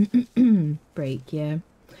now. Break, yeah.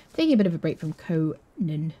 Taking a bit of a break from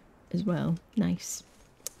Conan as well. Nice.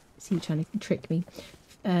 See you trying to trick me.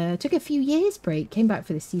 Took a few years break. Came back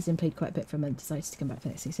for this season. Played quite a bit for a month. Decided to come back for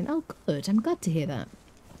next season. Oh, good. I'm glad to hear that.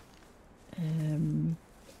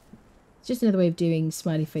 It's just another way of doing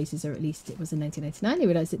smiley faces, or at least it was in 1999. I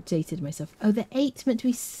realised it dated myself. Oh, the 8 meant to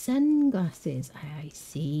be sunglasses. I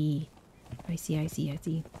see. I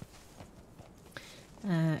see.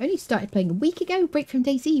 Only started playing a week ago. Break from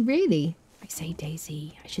DayZ, really? I say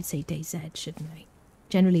DayZ. I should say DayZ, shouldn't I?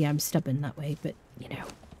 Generally, I'm stubborn that way, but, you know,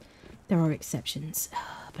 there are exceptions.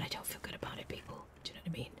 But I don't feel good about it, people. Do you know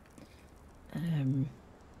what I mean?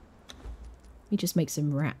 Let me just make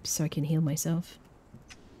some raps so I can heal myself.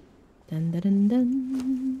 Dun dun dun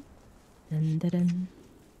dun. Dun dun dun.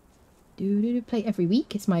 Do play every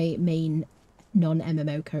week. It's my main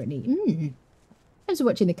non-MMO currently. I was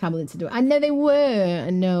watching the camel incident. I know they were. I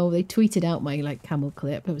know they tweeted out my like camel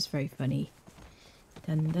clip. It was very funny.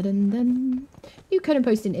 Dun dun dun dun. New Conan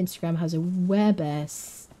post on Instagram has a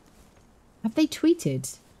werebear. Have they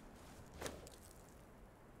tweeted?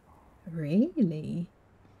 Really?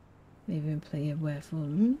 Maybe we'll play a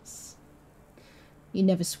werewolves. You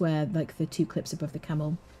never swear like the 2 clips above the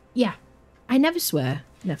camel. Yeah, I never swear,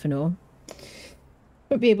 Nefanor.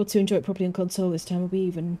 Won't be able to enjoy it properly on console this time. We'll be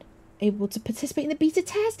even able to participate in the beta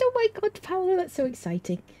test. Oh my god, Paolo, that's so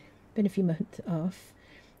exciting. Been a few months off.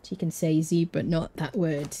 She can say Z, but not that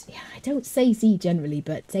word. Yeah, I don't say Z generally,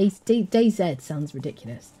 but DayZ sounds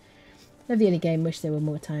ridiculous. Love the only game. Wish there were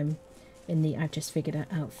more time in the I've just figured it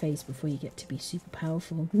out phase before you get to be super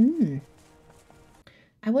powerful.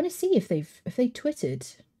 I want to see if they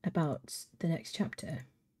tweeted about the next chapter.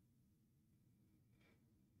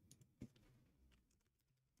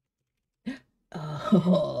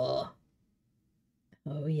 Oh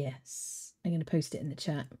yes. I'm going to post it in the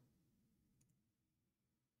chat.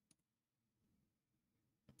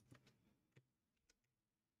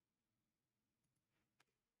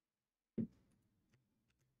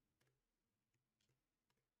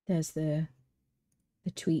 There's the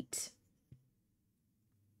tweet.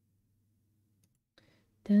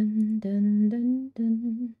 Dun dun dun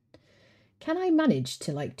dun. Can I manage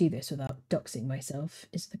to like do this without doxing myself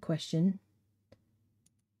is the question.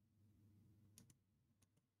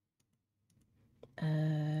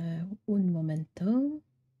 Un momento.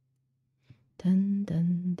 Dun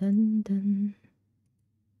dun dun dun.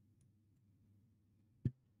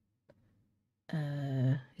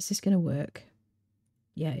 Is this gonna work?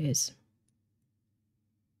 Yeah, it is.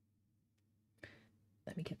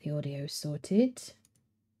 Let me get the audio sorted.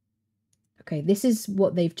 Okay, this is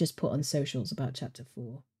what they've just put on socials about chapter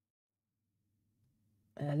 4.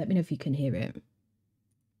 Let me know if you can hear it.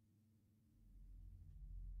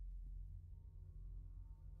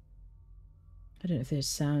 I don't know if there's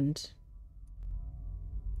sound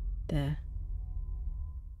there.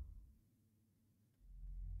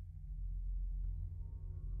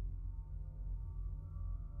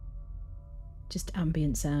 Just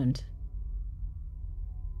ambient sound.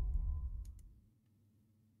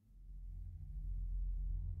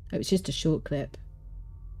 Oh, it's just a short clip.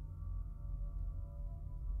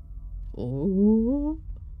 Oh,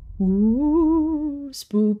 ooh,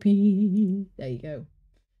 spoopy. There you go.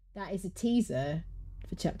 That is a teaser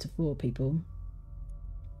for chapter 4, people.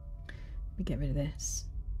 Let me get rid of this.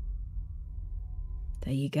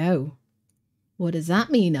 There you go. What does that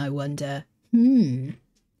mean, I wonder?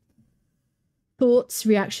 Thoughts,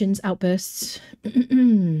 reactions, outbursts.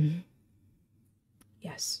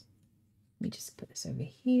 Yes. Let me just put this over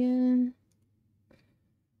here.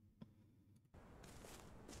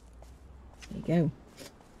 There you go.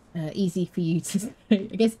 Easy for you to say. I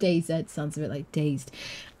guess DayZ sounds a bit like dazed.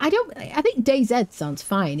 I think DayZ sounds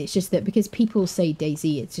fine. It's just that because people say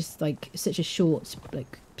Daisy, it's just like such a short,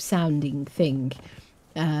 like sounding thing.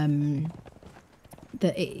 That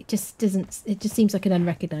it just doesn't, it just seems like an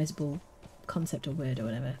unrecognizable concept or word or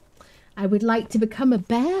whatever. I would like to become a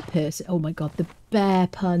bear person. Oh my god, the bear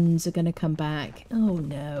puns are going to come back. Oh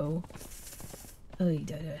no. Oh,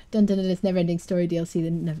 dun dun dun, this never-ending story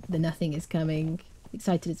DLC, the nothing is coming.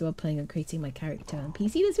 Excited as well, playing on creating my character on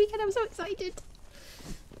PC this weekend. I'm so excited.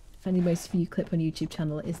 Finding most view clip on YouTube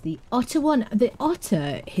channel is the otter one. The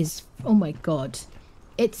otter is, oh my god.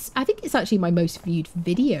 I think it's actually my most viewed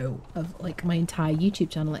video of like my entire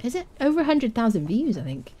YouTube channel. Is it over 100,000 views, I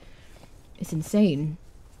think? It's insane.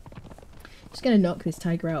 Just gonna knock this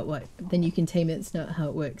tiger out. What? Then you can tame it. It's not how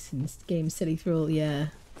it works in this game. Silly thrall. Yeah.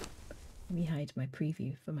 Let me hide my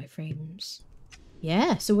preview for my frames.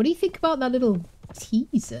 Yeah. So what do you think about that little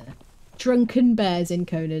teaser? Drunken bears in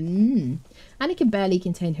Conan. Annie can barely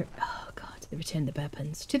contain her. Oh god. They return the bear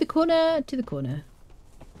puns. To the corner. To the corner.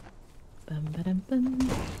 Bum ba dum bum.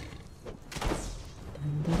 Dum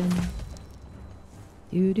ba dum.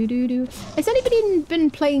 Do do do do. Has anybody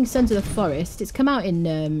been playing Sons of the Forest? It's come out in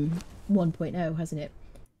 1.0, hasn't it?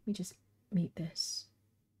 Let me just mute this.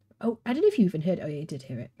 Oh, I don't know if you even heard. Oh yeah, you did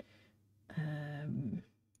hear it.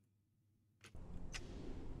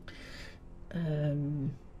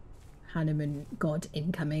 Hanneman God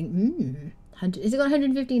incoming. Is it got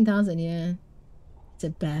 115,000? Yeah. It's a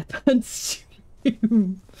bear punch.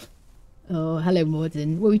 Oh, hello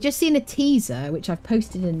Morden. Well, we've just seen a teaser, which I've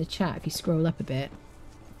posted in the chat if you scroll up a bit,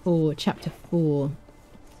 for chapter 4.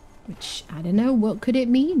 Which, I don't know, what could it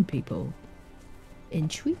mean, people?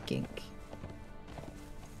 Intriguing.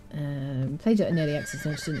 Played it in early access,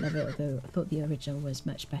 I just didn't love it, although I thought the original was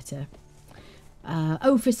much better.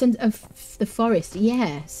 Oh, for Sons of the Forest,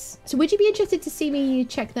 yes. So would you be interested to see me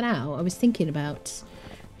check that out? I was thinking about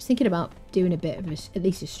doing a bit of at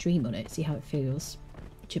least a stream on it, see how it feels.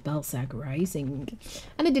 Jabalsag Rising.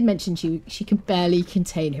 And I did mention she can barely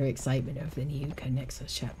contain her excitement over the new Conan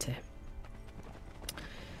Exiles chapter.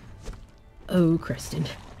 Oh, Creston.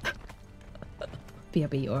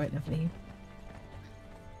 BRB, alright, lovely.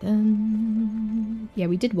 Yeah,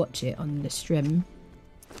 we did watch it on the stream.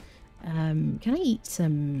 Can I eat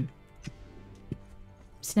some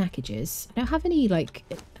snackages? I don't have any, like,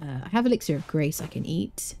 I have Elixir of Grace I can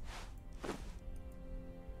eat.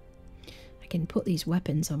 I can put these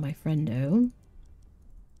weapons on my friendo.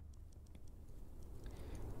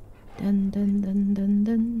 Dun dun dun dun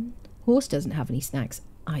dun. Horse doesn't have any snacks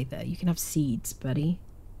either. You can have seeds, buddy.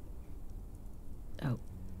 Oh,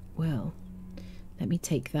 well. Let me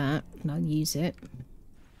take that and I'll use it.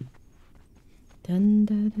 Dun,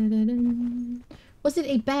 dun, dun, dun, dun. Was it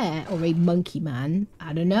a bear or a monkey man?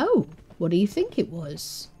 I don't know. What do you think it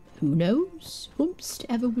was? Who knows? Whomst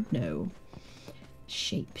ever would know.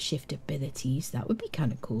 Shape-shift abilities. That would be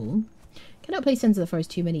kind of cool. Cannot play Sons of the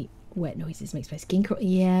Forest. Too many wet noises makes my skin crawl.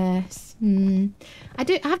 Yes. I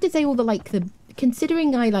have to say all the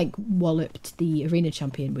considering I like walloped the arena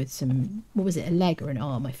champion with some, what was it, a leg or an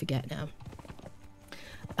arm? I forget now.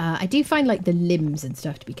 I do find like the limbs and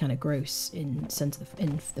stuff to be kind of gross in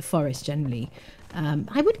the Forest generally.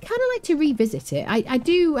 I would kind of like to revisit it. I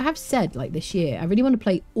have said like this year I really want to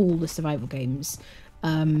play all the survival games.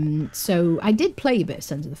 So I did play a bit of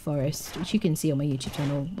Sons of the Forest, which you can see on my YouTube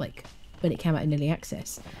channel, like when it came out in early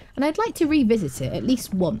access, and I'd like to revisit it at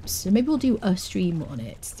least once. So maybe we'll do a stream on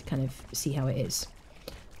it to kind of see how it is.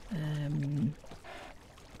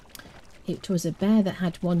 It was a bear that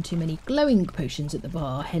had one too many glowing potions at the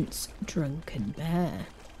bar, hence drunken bear.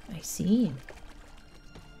 I see.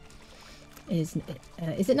 Is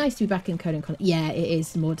it nice to be back in Conan? Yeah, it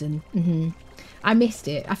is modern. I missed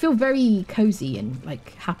it. I feel very cozy and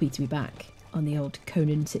like happy to be back. on the old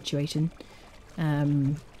Conan situation.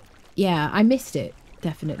 Yeah, I missed it,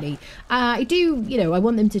 definitely. I do, you know, I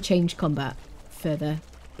want them to change combat further,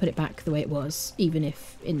 put it back the way it was, even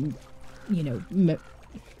if in, you know,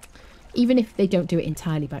 even if they don't do it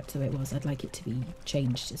entirely back to the way it was, I'd like it to be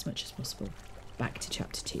changed as much as possible back to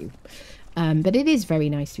chapter 2. But it is very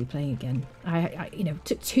nice to be playing again. I you know,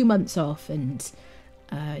 took 2 months off, and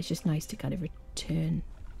it's just nice to kind of return.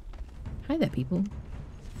 Hi there, people.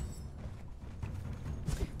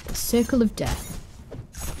 The Circle of Death.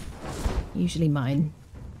 Usually mine.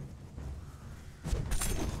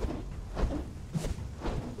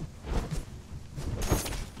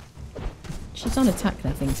 She's on attack,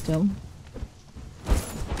 I think, still.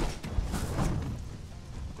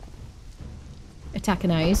 Attack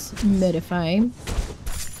and eyes. Murderify.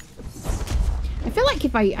 I feel like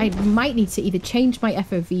if I might need to either change my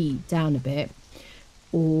FOV down a bit,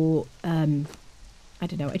 or I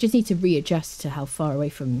don't know, I just need to readjust to how far away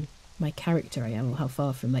from my character I am, or how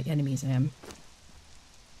far from like enemies I am.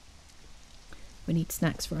 We need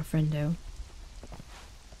snacks for our friendo.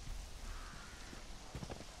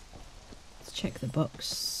 Let's check the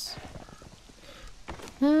box.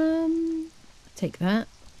 Take that.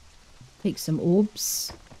 Take some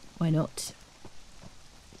orbs. Why not?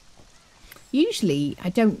 Usually I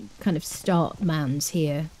don't kind of start mans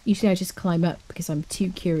here. Usually I just climb up because I'm too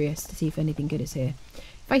curious to see if anything good is here.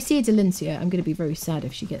 If I see a Delincia, I'm going to be very sad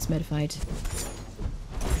if she gets modified.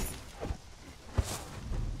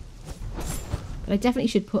 But I definitely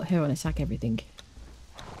should put her on attack everything.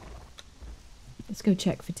 Let's go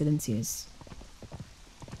check for Delincias.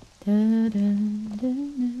 Da, da, da,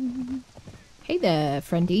 da. Hey there,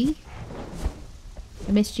 friendy.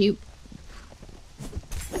 I missed you.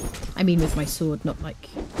 I mean with my sword, not like,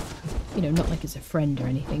 you know, not like as a friend or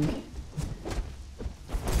anything.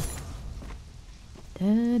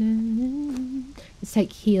 Da, da, da. Let's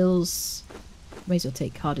take heals. May as well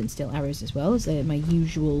take hardened steel arrows as well, as they're my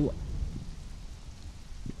usual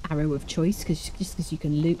arrow of choice, just because you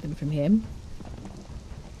can loot them from here.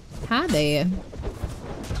 Hi there.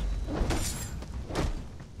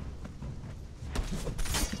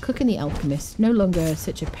 The Cook and the Alchemist, no longer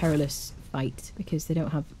such a perilous fight because they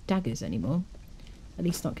don't have daggers anymore, at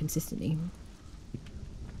least not consistently.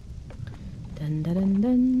 Dun dun dun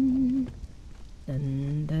dun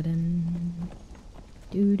dun dun dun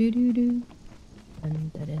do do do do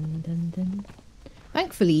dun dun dun dun dun.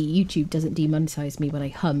 Thankfully YouTube doesn't demonetize me when I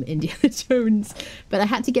hum Indiana Jones, but I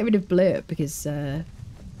had to get rid of blurb because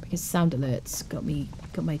sound alerts got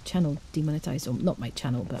my channel demonetized, or not my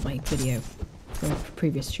channel but my video from a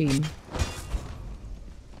previous stream.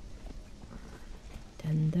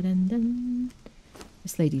 Dun, dun, dun, dun.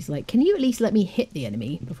 This lady's like, can you at least let me hit the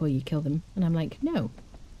enemy before you kill them? And I'm like, no,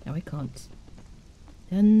 I can't.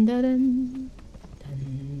 Dun, dun, dun.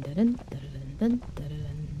 Dun, dun, dun, dun, dun, dun,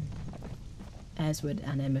 dun. Aswood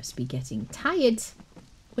Anna must be getting tired.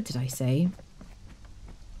 What did I say?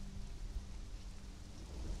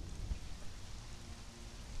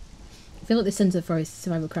 I feel like the Sons of the Forest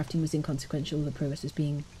survival crafting was inconsequential. The progress was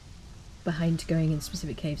being behind going in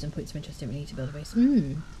specific caves and points of interest. Don't really need to build a base.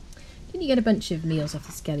 Didn't you get a bunch of meals off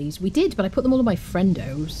the skellies? We did, but I put them all on my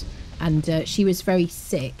friendos, and she was very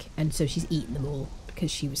sick, and so she's eaten them all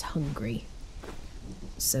because she was hungry.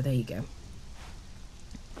 So there you go.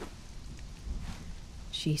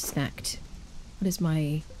 She snacked. What is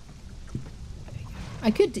my...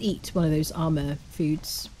 I could eat one of those armor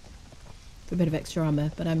foods for a bit of extra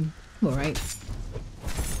armor, but I'm alright.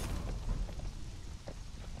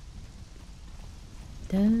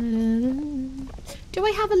 Do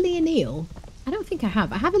I have a Leonil? I don't think I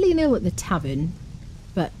have. I have a Leonil at the tavern,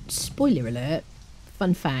 but spoiler alert,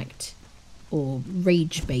 fun fact, or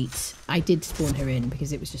rage bait, I did spawn her in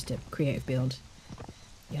because it was just a creative build.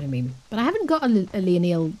 You know what I mean? But I haven't got a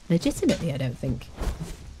Leonil legitimately, I don't think.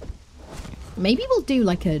 Maybe we'll do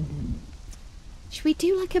like a... Should we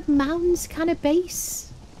do like a Mounds kind of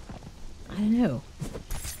base? I don't know.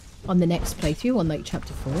 On the next playthrough, on like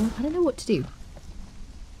chapter 4. I don't know what to do.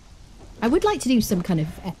 I would like to do some kind of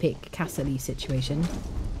epic castle-y situation.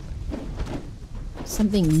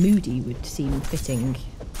 Something moody would seem fitting.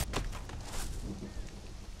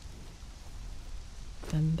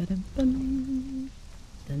 Bum, ba-dum, bum.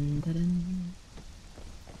 Dun, dun,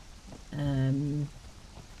 dun.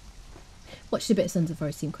 Watched a bit of Sons of the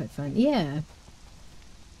Forest, seemed quite fun. Yeah.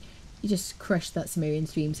 You just crushed that Sumerian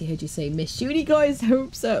stream, so I heard you say, Miss Judy, guys,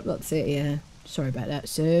 hopes up. That's it, yeah. Sorry about that,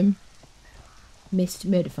 sir. Missed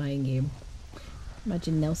murderifying you.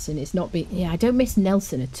 Imagine Nelson is not being... Yeah, I don't miss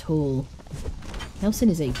Nelson at all. Nelson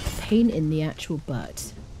is a pain in the actual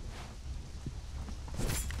butt.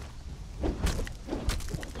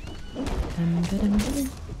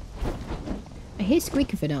 I hear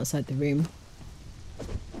Squeakaphone outside the room,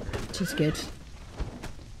 which is good.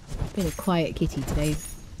 Been a quiet kitty today.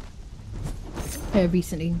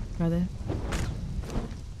 Recently, rather.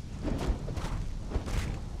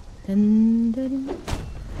 Dun, dun, dun.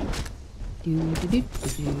 Do, do, do,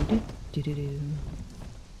 do, do, do, do, do.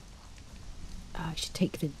 I should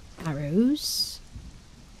take the arrows.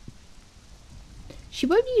 She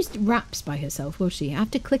won't use wraps by herself, will she? I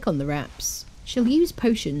have to click on the wraps. She'll use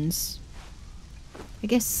potions. I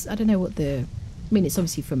guess, I don't know what the... I mean, it's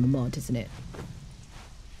obviously from a mod, isn't it?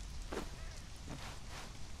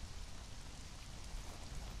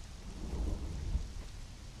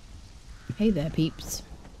 Hey there, peeps.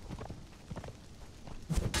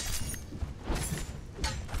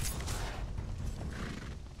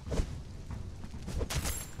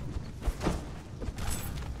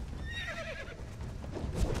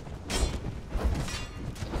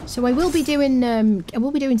 So I will be doing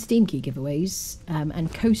Steam Key giveaways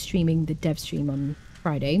and co-streaming the dev stream on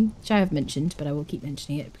Friday, which I have mentioned, but I will keep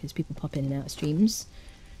mentioning it because people pop in and out of streams.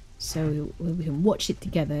 So we can watch it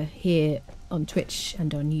together here on Twitch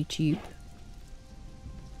and on YouTube,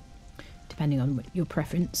 depending on your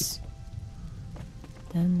preference.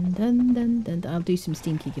 Dun, dun, dun, dun, dun. I'll do some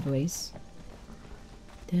Steam Key giveaways.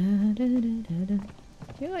 Da, da, da, da, da.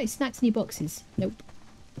 Do you like snacks in your boxes? Nope.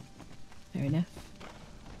 Fair enough.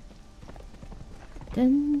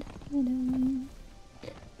 Dun, dun, dun.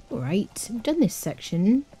 Alright, we've done this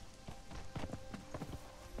section.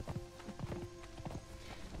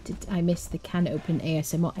 Did I miss the can open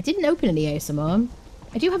ASMR? I didn't open any ASMR.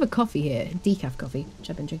 I do have a coffee here, decaf coffee, which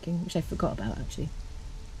I've been drinking, which I forgot about actually.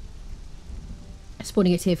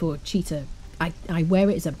 Spawning it here for Cheetah. I wear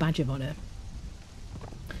it as a badge of honour.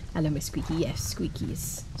 Hello, Miss Squeaky. Yes,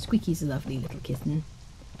 Squeaky's. Squeaky's a lovely little kitten.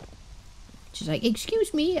 She's like,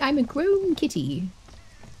 excuse me, I'm a grown kitty.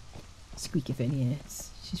 Squeakaphone,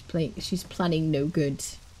 yes. She's planning no good.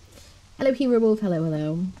 Hello, Hero Wolf. Hello,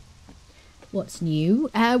 hello. What's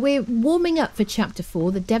new? We're warming up for Chapter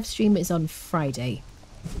 4. The dev stream is on Friday.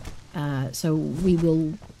 So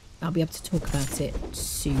I'll be able to talk about it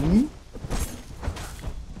soon.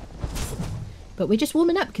 But we're just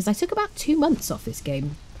warming up because I took about 2 months off this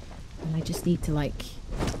game. And I just need to, like,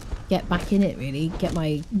 get back in it, really. Get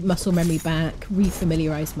my muscle memory back.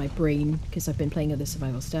 Re-familiarise my brain because I've been playing other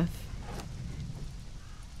survival stuff.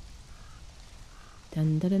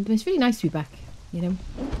 Dun, dun, dun. It's really nice to be back, you know.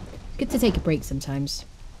 Good to take a break sometimes.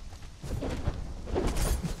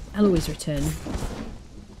 I'll always return.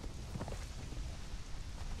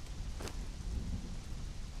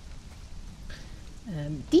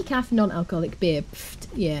 Decaf non-alcoholic beer. Pfft,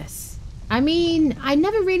 yes. I mean, I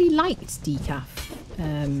never really liked decaf.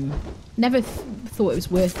 Never thought it was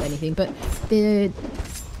worth anything, but the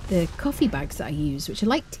coffee bags that I use, which are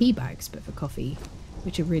like tea bags but for coffee,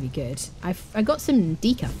 which are really good. I got some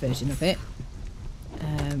decaf version of it.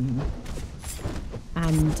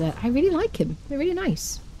 And I really like them. They're really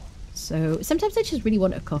nice. So sometimes I just really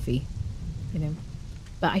want a coffee, you know.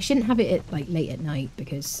 But I shouldn't have it at, like, late at night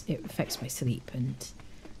because it affects my sleep and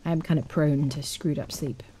I'm kind of prone to screwed up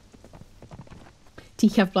sleep.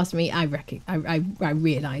 Decaf plus me, I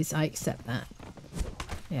realise, I accept that.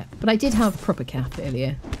 Yeah, but I did have proper calf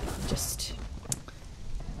earlier. Just,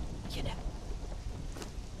 you know.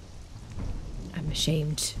 I'm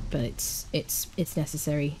ashamed, but it's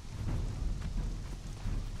necessary.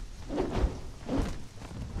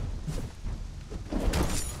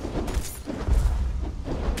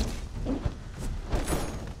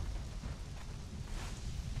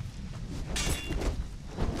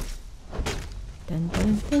 Dun,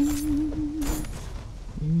 dun, dun.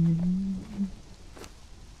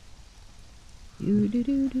 Do, do,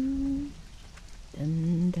 do, do.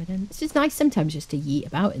 Dun, dun, dun. It's just nice sometimes just to yeet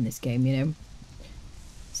about in this game, you know.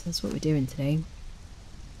 So that's what we're doing today.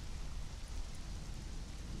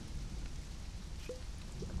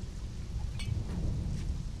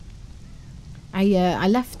 I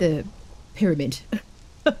left the pyramid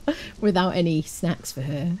without any snacks for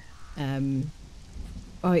her.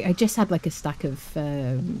 I just had like a stack of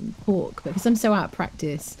pork, but because I'm so out of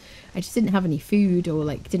practice, I just didn't have any food or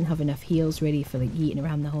like didn't have enough heals really for like eating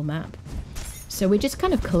around the whole map. So we're just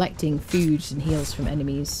kind of collecting foods and heals from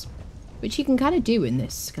enemies, which you can kind of do in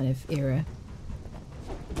this kind of era.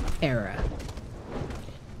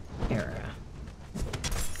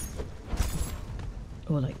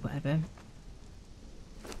 Or like whatever.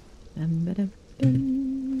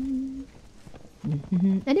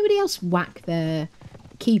 Anybody else whack their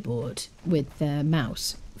keyboard with their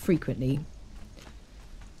mouse frequently?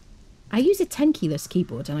 I use a 10 keyless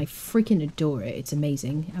keyboard and I freaking adore it. It's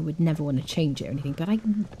amazing. I would never want to change it or anything, but I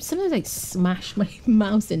sometimes I smash my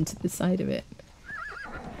mouse into the side of it.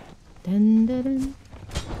 Dun, dun, dun.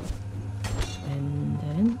 Dun,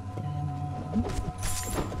 dun,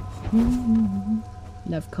 dun.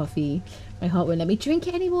 Love coffee. My heart won't let me drink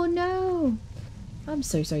it anymore. No. I'm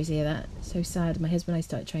so sorry to hear that. So sad. My husband and I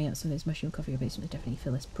started trying out some of those mushroom coffee replacements. Definitely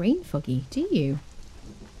feel less brain foggy. Do you?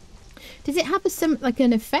 Does it have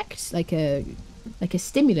an effect, like a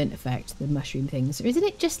stimulant effect, the mushroom things, or isn't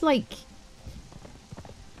it just like?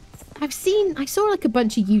 I saw like a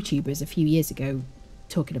bunch of YouTubers a few years ago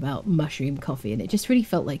talking about mushroom coffee, and it just really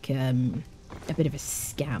felt like a bit of a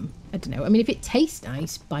scam. I don't know. I mean, if it tastes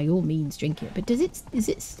nice, by all means drink it. But is it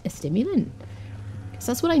a stimulant? Because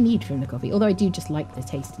that's what I need from the coffee. Although I do just like the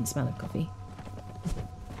taste and smell of coffee.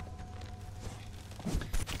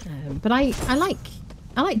 But I like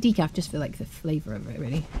decaf just for like the flavour of it,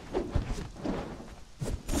 really.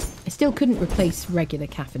 I still couldn't replace regular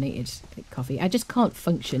caffeinated coffee. I just can't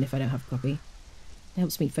function if I don't have coffee. It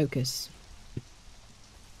helps me focus.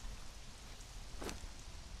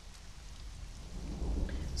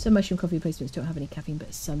 Some mushroom coffee replacements don't have any caffeine,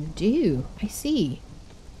 but some do. I see.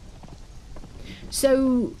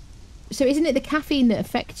 So isn't it the caffeine that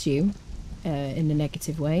affects you in a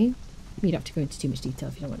negative way? You'd have to go into too much detail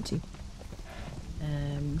if you don't want to.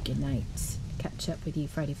 Good night. Catch up with you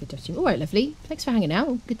Friday for Dutch. All right, lovely. Thanks for hanging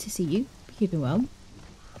out. Good to see you. Be keeping well.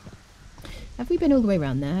 Have we been all the way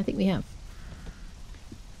around there? I think we have.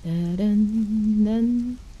 Da-dun,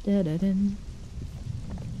 dun, da-da-dun.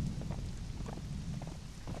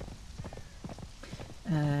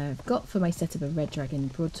 I've got for my setup a Red Dragon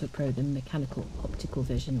Broadsword Pro, the mechanical optical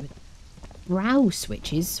version with brow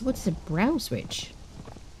switches. What is a brow switch?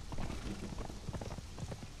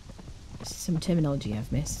 Some terminology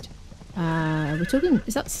I've missed. We're talking,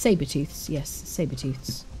 is that saber-tooths? Yes,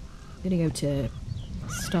 saber-tooths. I'm gonna go to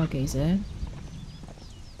Stargazer.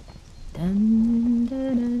 Dun,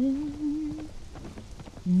 dun, dun,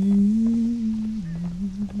 dun.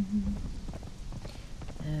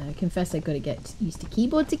 I confess I've got to get used to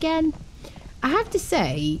keyboards again. I have to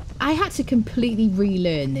say, I had to completely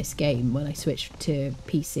relearn this game when I switched to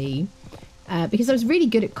PC. Because I was really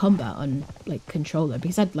good at combat on like controller,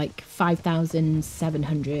 because I had like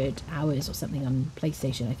 5,700 hours or something on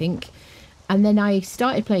PlayStation, I think. And then I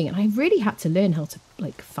started playing it and I really had to learn how to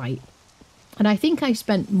like fight. And I think I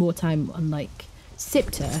spent more time on like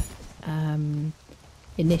Sipter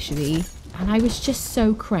initially, and I was just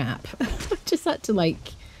so crap. I just had to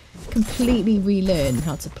like completely relearn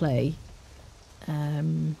how to play.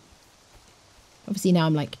 Obviously now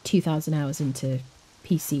I'm like 2,000 hours into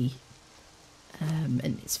PC.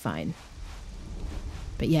 And it's fine.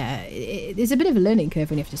 But yeah, there's a bit of a learning curve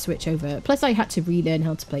when you have to switch over. Plus I had to relearn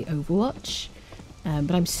how to play Overwatch.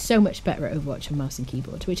 But I'm so much better at Overwatch on mouse and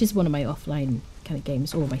keyboard, which is one of my offline kind of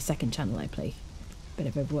games, or my second channel I play a bit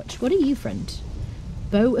of Overwatch. What are you, friend?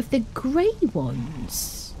 Bow of the Grey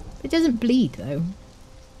Ones. It doesn't bleed though.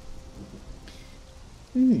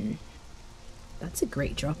 That's a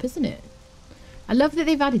great drop, isn't it? I love that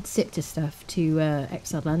they've added Sipter stuff to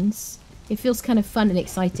Exiled Lands. It feels kind of fun and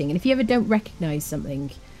exciting, and if you ever don't recognise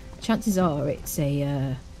something, chances are it's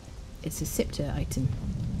a Sipter item,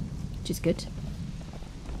 which is good.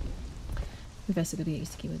 Professor, got to get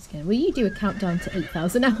used to keywords again. Will you do a countdown to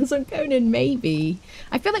 8,000 hours on Conan? Maybe.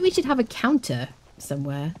 I feel like we should have a counter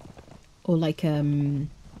somewhere, or like a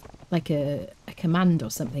command or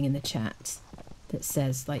something in the chat that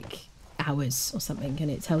says like hours or something, and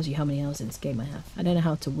it tells you how many hours in this game I have. I don't know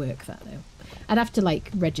how to work that though. I'd have to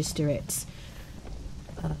like register it.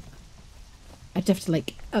 I'd have to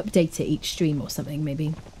like update it each stream or something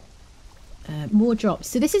maybe. More drops.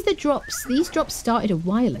 So this is the drops. These drops started a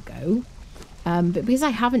while ago, but because I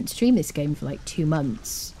haven't streamed this game for like 2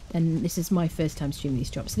 months, and this is my first time streaming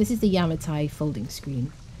these drops. So this is the Yamatai folding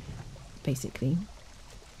screen, basically.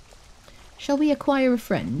 Shall we acquire a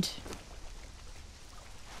friend?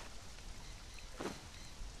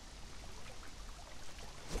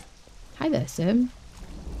 Hi there, sir. You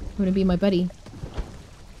want to be my buddy?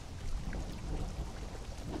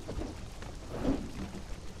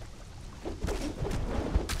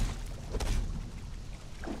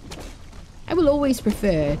 I will always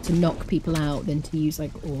prefer to knock people out than to use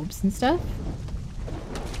like orbs and stuff.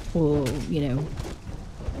 Or, you know.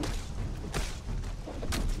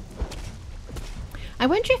 I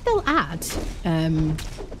wonder if they'll add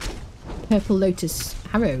Purple Lotus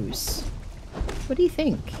arrows. What do you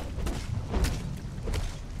think?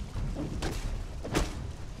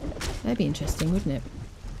 That'd be interesting, wouldn't it?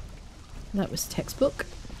 That was textbook.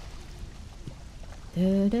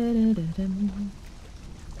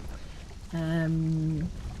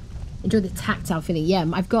 Enjoy the tactile feeling. Yeah,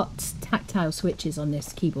 I've got tactile switches on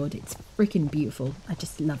this keyboard. It's freaking beautiful. I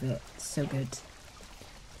just love it. It's so good.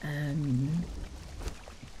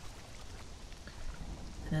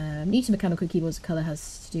 New to mechanical keyboards, colour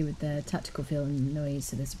has to do with the tactical feel and noise.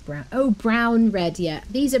 So there's brown. Oh, brown, red. Yeah,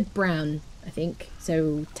 these are brown, I think.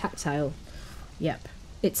 So tactile. Yep.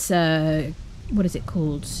 It's what is it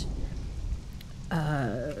called?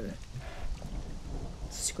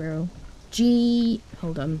 Squirrel.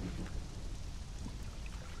 Hold on.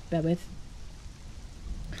 Bear with.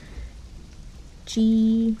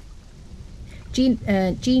 G915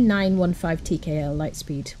 TKL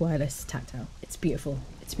Lightspeed wireless tactile. It's beautiful.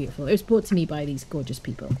 It's beautiful. It was brought to me by these gorgeous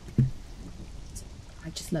people. I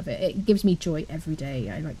just love it. It gives me joy every day.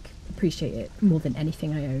 I appreciate it more than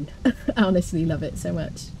anything I own. I honestly love it so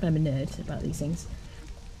much. I'm a nerd about these things.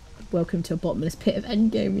 Welcome to a bottomless pit of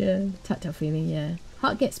endgame. Yeah, tactile feeling. Yeah.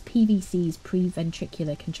 Heart gets PVC's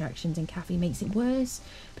pre-ventricular contractions and caffeine makes it worse.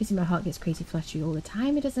 Basically, my heart gets crazy fluttery all the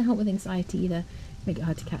time. It doesn't help with anxiety either. Make it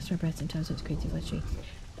hard to catch my breath sometimes when it's crazy fluttery.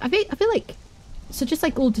 I feel like, so just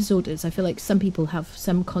like all disorders, I feel like some people have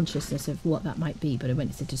some consciousness of what that might be, but when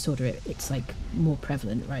it's a disorder, it's like more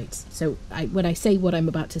prevalent, right? So when I say what I'm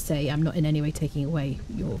about to say, I'm not in any way taking away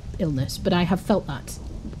your illness, but I have felt that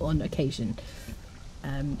on occasion.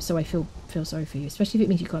 So I feel sorry for you, especially if it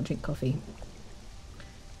means you can't drink coffee.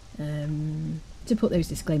 To put those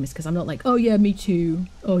disclaimers, because I'm not like, oh yeah, me too,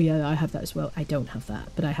 oh yeah, I have that as well. I don't have that,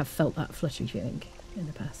 but I have felt that fluttery feeling in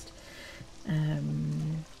the past.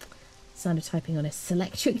 Sound of typing on a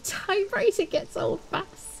Selectric typewriter gets old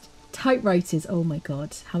fast. Typewriters, oh my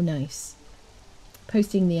god, how nice.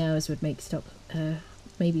 Posting the hours would make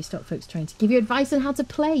maybe stop folks trying to give you advice on how to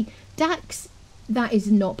play. Dax, that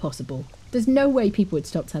is not possible. There's no way people would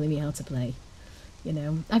stop telling me how to play. You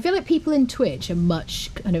know, I feel like people in Twitch are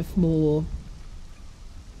much kind of more,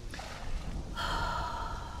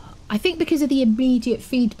 I think because of the immediate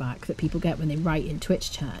feedback that people get when they write in Twitch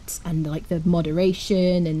chats and like the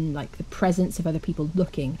moderation and like the presence of other people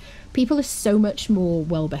looking, people are so much more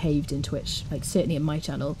well behaved in Twitch, like certainly in my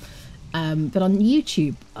channel. But on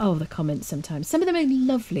YouTube, oh, the comments sometimes, some of them are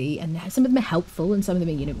lovely and some of them are helpful and some of them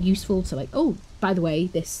are, you know, useful to like, oh, by the way,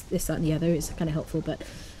 this, that and the other is kind of helpful, but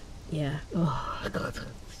yeah, oh god,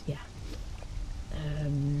 yeah.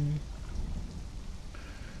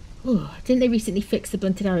 Oh, didn't they recently fix the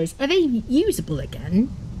blunted arrows? Are they usable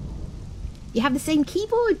again? You have the same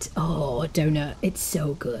keyboard? Oh, donut, it's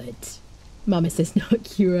so good. Mama says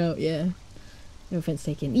knock you out, yeah. No offense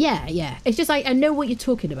taken. Yeah, yeah. It's just I know what you're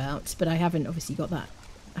talking about, but I haven't obviously got that.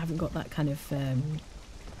 I haven't got that kind of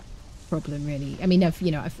problem really. I mean,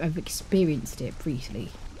 I've experienced it briefly.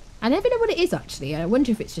 I never know what it is actually. I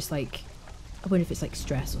wonder if it's just like, it's like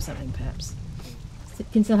stress or something perhaps. So,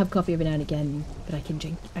 can still have coffee every now and again, but I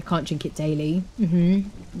can't drink it daily.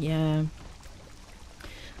 Yeah.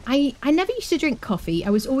 I never used to drink coffee. I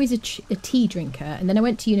was always a tea drinker, and then I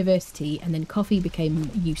went to university, and then coffee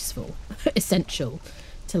became useful, essential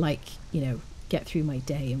to, like, you know, get through my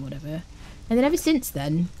day and whatever. And then ever since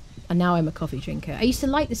then, and now I'm a coffee drinker. I used to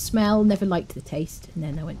like the smell, never liked the taste, and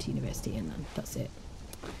then I went to university, and then that's it.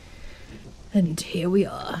 And here we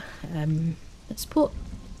are. Let's put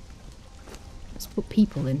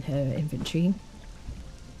people in her inventory.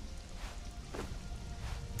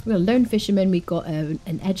 We've got a lone fisherman, we've got an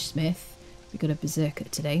edgesmith, we've got a berserker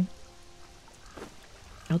today.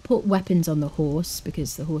 I'll put weapons on the horse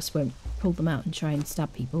because the horse won't pull them out and try and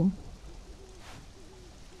stab people.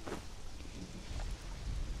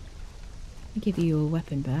 I'll give you your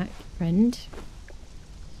weapon back, friend.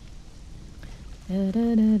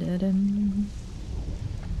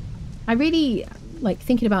 I really like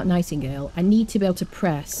thinking about Nightingale. I need to be able to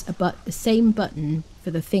press the same button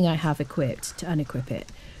for the thing I have equipped to unequip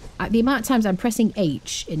it. The amount of times I'm pressing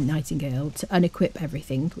H in Nightingale to unequip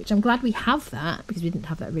everything, which I'm glad we have that because we didn't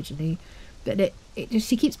have that originally, but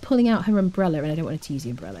she keeps pulling out her umbrella and I don't want her to use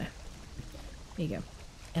the umbrella. There you go.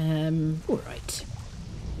 All right.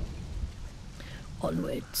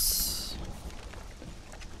 Onwards.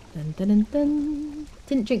 Dun, dun, dun, dun.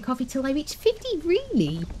 Didn't drink coffee till I reached 50,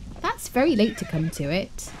 really? That's very late to come to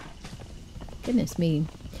it. Goodness me.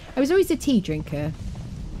 I was always a tea drinker.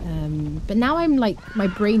 But now I'm like, my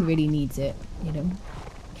brain really needs it, you know.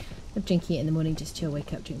 I'm drinking it in the morning, just chill,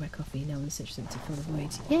 wake up, drink my coffee. Now I'm such something to fill the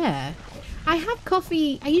void. Yeah. I have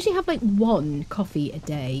coffee. I usually have like one coffee a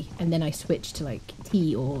day, and then I switch to like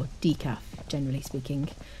tea or decaf, generally speaking.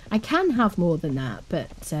 I can have more than that,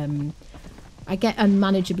 but I get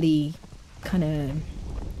unmanageably kind of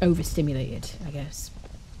overstimulated, I guess.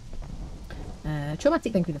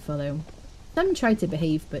 Traumatic, thank you for the follow. Some try to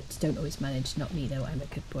behave but don't always manage. Not me though, I'm a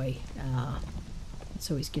good boy. It's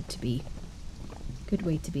always good to be. Good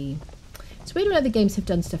way to be. It's weird when other games have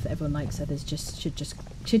done stuff that everyone likes, others should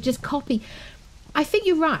just copy. I think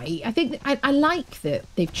you're right. I think I like that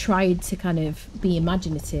they've tried to kind of be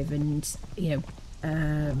imaginative and, you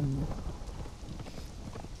know,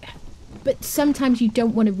 but sometimes you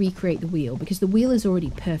don't want to recreate the wheel because the wheel is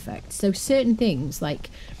already perfect. So certain things like,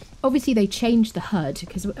 obviously they changed the HUD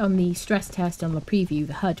because on the stress test on the preview,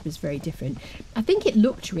 the HUD was very different. I think it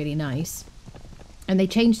looked really nice. And they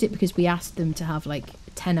changed it because we asked them to have like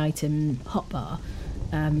 10 item hotbar.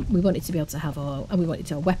 We wanted to be able to have we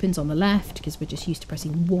wanted our weapons on the left because we're just used to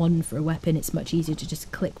pressing 1 for a weapon. It's much easier to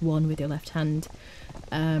just click 1 with your left hand,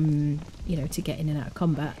 you know, to get in and out of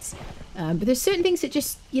combat. But there's certain things that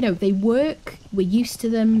just, you know, they work. We're used to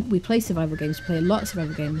them. We play survival games, we play a lot of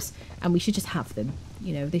survival games, and we should just have them.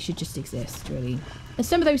 You know, they should just exist, really. And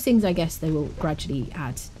some of those things, I guess, they will gradually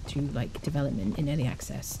add through like development in early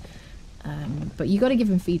access. But you got to give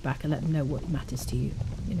them feedback and let them know what matters to you,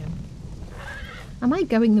 you know. Am I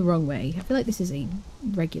going the wrong way? I feel like this is a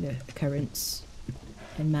regular occurrence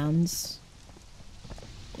in Mounds.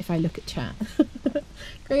 If I look at chat.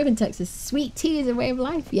 Growing up in Texas, sweet tea is a way of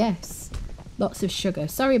life. Yes. Lots of sugar.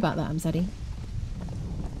 Sorry about that, Amzadi.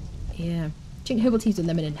 Yeah. Drink herbal teas with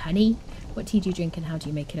lemon and honey. What tea do you drink and how do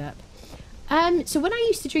you make it up? So when I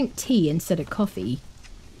used to drink tea instead of coffee,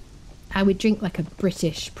 I would drink like a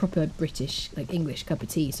British, proper British, like English cup of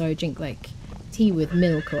tea. So I would drink like tea with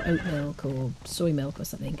milk or oat milk or soy milk or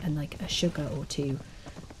something and like a sugar or two.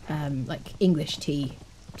 Like English tea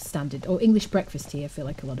standard or English breakfast tea, I feel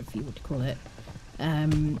like a lot of you would call it.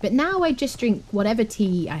 But now I just drink whatever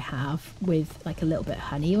tea I have with like a little bit of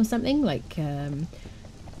honey or something. Like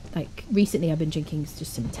recently I've been drinking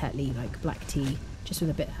just some Tetley, like black tea, just with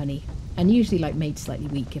a bit of honey. And usually like made slightly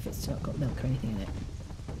weak if it's not got milk or anything in it.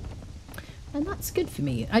 And that's good for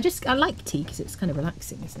me. I like tea because it's kind of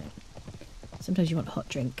relaxing, isn't it? Sometimes you want a hot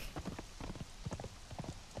drink.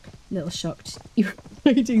 Little shocked you're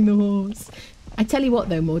riding the horse. I tell you what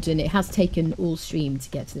though, Morden, it has taken all stream to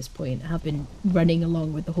get to this point. I have been running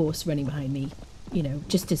along with the horse running behind me, you know,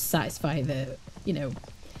 just to satisfy the, you know,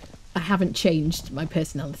 I haven't changed my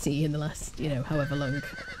personality in the last, you know, however long.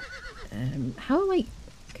 How am I...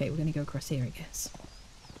 Okay, we're going to go across here, I guess.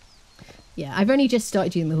 Yeah, I've only just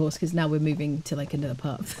started using the horse because now we're moving to like another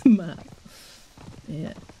part of the map.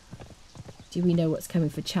 Yeah. Do we know what's coming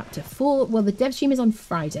for chapter 4? Well, the dev stream is on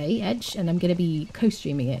Friday, Edge, and I'm going to be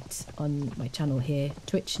co-streaming it on my channel here,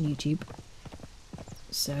 Twitch and YouTube.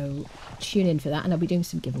 So tune in for that, and I'll be doing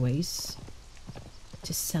some giveaways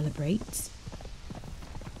to celebrate.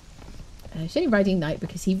 She's only riding Knight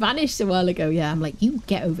because he vanished a while ago. Yeah, I'm like, you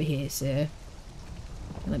get over here, sir.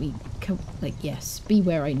 Let me come, like, yes, be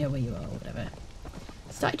where I know where you are, or whatever.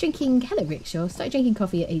 Started drinking, hello Rickshaw, started drinking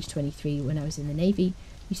coffee at age 23 when I was in the Navy.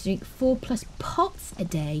 Used to drink 4+ pots a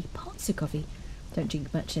day, pots of coffee. Don't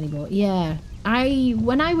drink much anymore. Yeah,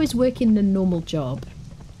 when I was working a normal job,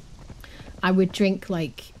 I would drink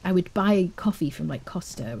like, I would buy coffee from like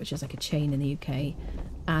Costa, which is like a chain in the UK,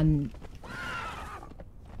 and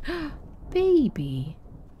baby,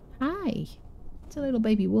 hi, it's a little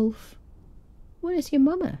baby wolf. Where's your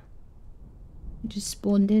mama? It just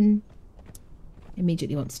spawned in.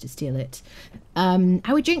 Immediately wants to steal it. I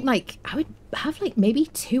would drink like, I would have like maybe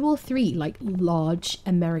 2 or 3 like large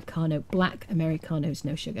Americano, black Americanos,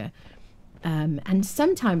 no sugar. And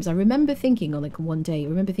sometimes I remember thinking on like one day, I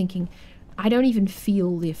remember thinking, I don't even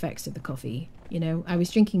feel the effects of the coffee. You know, I was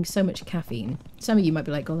drinking so much caffeine. Some of you might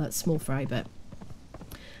be like, oh, that's small fry, but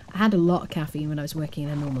I had a lot of caffeine when I was working in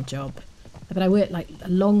a normal job. But I worked like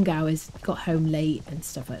long hours, got home late and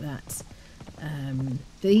stuff like that.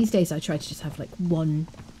 But these days I try to just have like one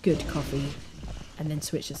good coffee and then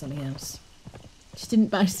switch to something else. Just didn't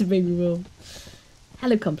bash the baby rule.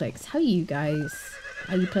 Hello Complex, how are you guys?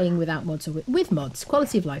 Are you playing without mods or with mods?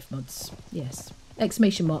 Quality of life mods, yes.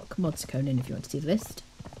 Exclamation mark mods Conan if you want to see the list.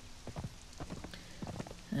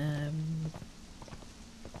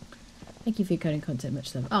 Thank you for your Conan content,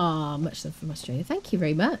 much love. Ah, much love from Australia. Thank you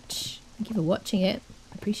very much. Thank you for watching it.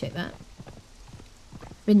 I appreciate that.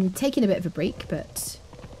 Been taking a bit of a break, but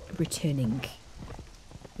returning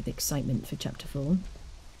with excitement for chapter 4.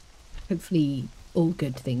 Hopefully all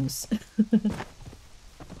good things.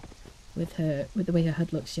 with the way her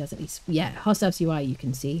HUD looks, she has at least, yeah, Hostiles UI you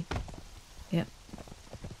can see. Yep.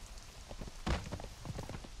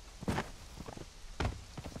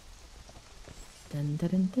 Dun, dun,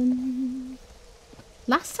 dun, dun.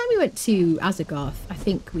 Last time we went to Azagarth, I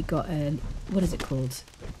think we got a, what is it called?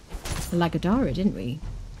 A Lagodara, didn't we?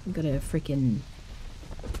 We've got a freaking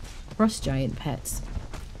frost giant pet.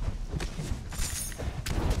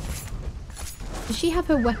 Does she have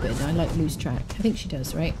her weapon? I like lose track. I think she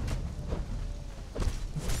does, right?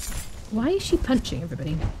 Why is she punching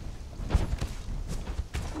everybody?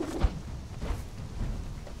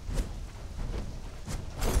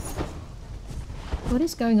 What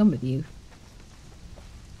is going on with you?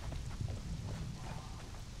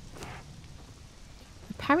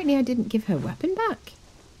 Apparently I didn't give her weapon back.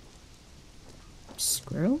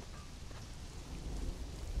 Squirrel.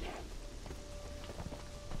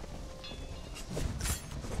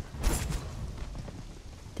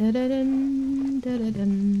 Da-da-dum,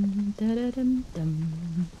 da-da-dum, da-da-dum,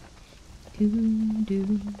 dum.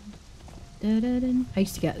 Do-do. Da-da-dum. I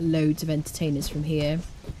used to get loads of entertainers from here.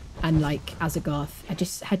 And like, as a goth, I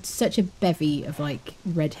just had such a bevy of like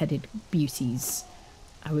red-headed beauties.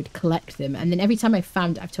 I would collect them. And then every time I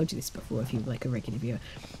found, I've told you this before if you were like a regular viewer,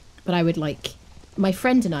 but I would like, my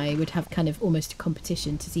friend and I would have kind of almost a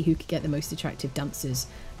competition to see who could get the most attractive dancers.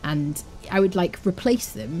 And I would like replace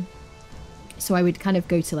them. So I would kind of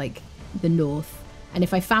go to like the north. And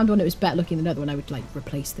if I found one that was better looking than another one, I would like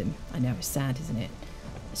replace them. I know, it's sad, isn't it?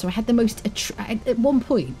 So I had the most, at one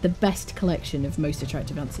point, the best collection of most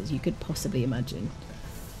attractive dancers you could possibly imagine.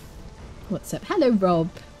 What's up? Hello,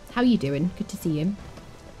 Rob. How are you doing? Good to see you.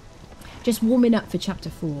 Just warming up for chapter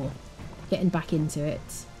 4. Getting back into it.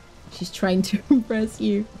 She's trying to impress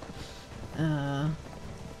you. Love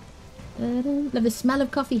the smell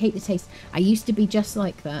of coffee, hate the taste. I used to be just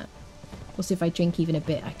like that. Also, if I drink even a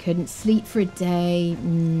bit, I couldn't sleep for a day.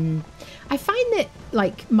 I find that,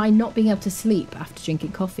 like, my not being able to sleep after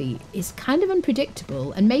drinking coffee is kind of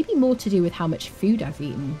unpredictable, and maybe more to do with how much food I've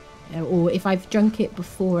eaten, or if I've drunk it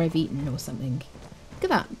before I've eaten or something. Look at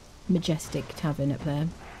that majestic tavern up there.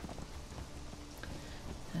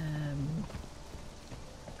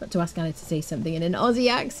 Got to ask Anna to say something in an Aussie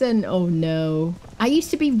accent. Oh no. I used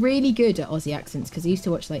to be really good at Aussie accents because I used to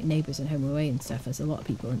watch like Neighbours and Home and Away and stuff, as a lot of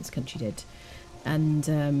people in this country did.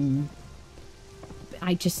 And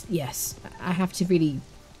I just, yes, I have to really,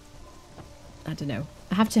 I don't know.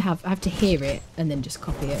 I have to hear it and then just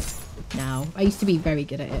copy it now. I used to be very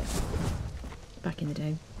good at it back in the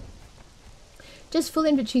day. Does full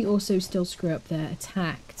inventory also still screw up their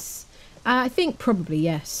attacks? I think probably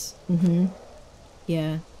yes.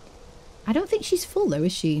 Yeah. I don't think she's full though,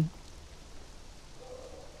 is she?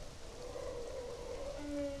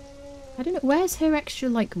 I don't know. Where's her extra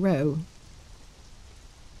like row?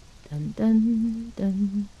 Dun dun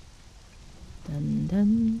dun. Dun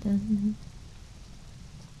dun dun.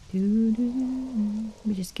 Doo doo. Let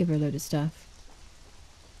me just give her a load of stuff.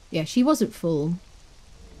 Yeah, she wasn't full.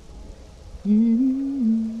 Gonna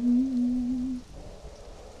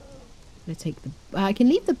take the. I can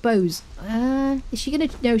leave the bows. Is she gonna?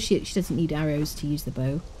 No, she doesn't need arrows to use the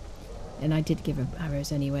bow, and I did give her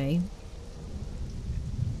arrows anyway.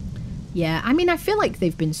 Yeah, I mean, I feel like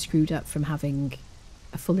they've been screwed up from having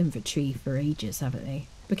a full inventory for ages, haven't they?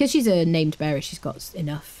 Because she's a named bearer, she's got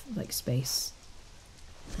enough like space.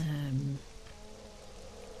 Dun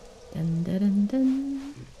dun dun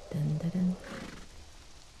dun dun dun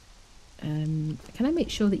dun. Can I make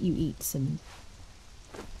sure that you eat some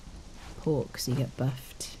pork so you get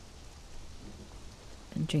buffed?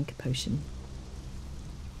 And drink a potion.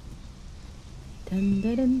 Dun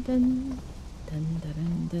dun dun dun dun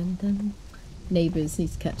dun dun dun. Neighbours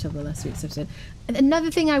needs to catch up on last week's episode. And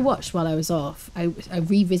another thing I watched while I was off, I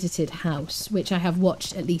revisited House, which I have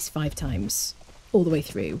watched at least 5 times all the way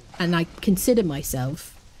through, and I consider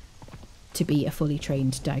myself to be a fully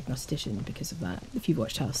trained diagnostician because of that. If you've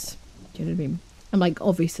watched House, do you know what I mean? I'm like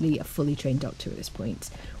obviously a fully trained doctor at this point,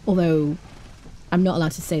 although I'm not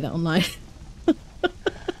allowed to say that online.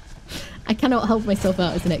 I cannot help myself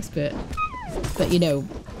out as an expert, but you know,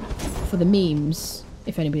 for the memes,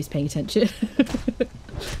 if anybody's paying attention,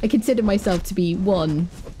 I consider myself to be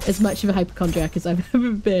as much of a hypochondriac as I've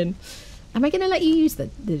ever been. Am I going to let you use the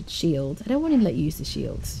shield? I don't want to let you use the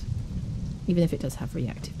shield, even if it does have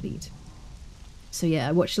reactive bleed. So yeah,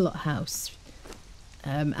 I watched a lot of House.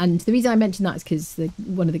 And the reason I mention that is because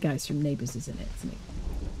one of the guys from Neighbours is in it, isn't he?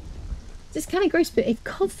 It's kind of gross, but if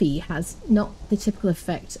coffee has not the typical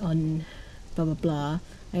effect on blah blah blah,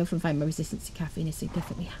 I often find my resistance to caffeine is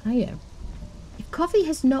significantly higher. If coffee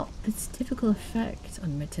has not the typical effect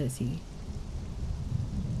on motility,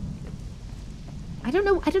 I don't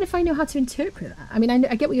know if I know how to interpret that. I mean,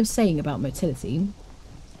 I get what you're saying about motility.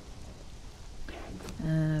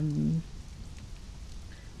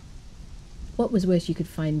 What was worse, you could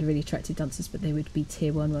find really attractive dancers, but they would be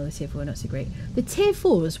tier 1, while the tier 4 were not so great. The tier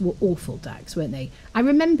 4s were awful, Dax, weren't they? I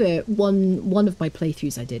remember one of my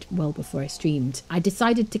playthroughs I did well before I streamed. I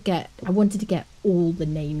wanted to get all the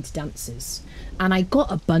named dancers, and I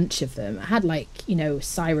got a bunch of them. I had, like, you know,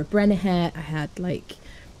 Syra Brennerhair, I had, like,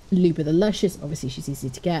 Luba the Luscious, obviously she's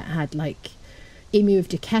easy to get. I had, like, Emu of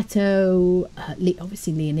Ducetto,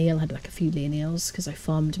 obviously Leonil, had like a few Leonils because I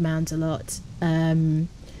farmed Mans a lot.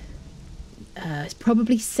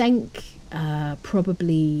 Probably Senk,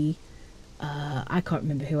 probably I can't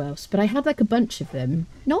remember who else, but I had like a bunch of them,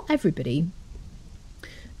 not everybody.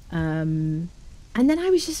 And then I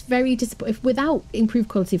was just very disappointed. Without improved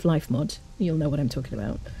quality of life mod, you'll know what I'm talking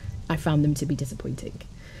about, I found them to be disappointing.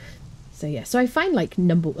 So yeah, so I find like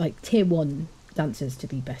tier 1 dancers to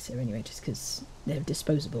be better anyway, just because they're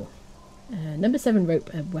disposable. Number 7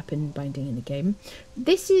 rope weapon binding in the game.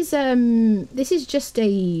 This is just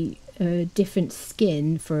a different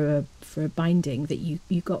skin for a binding that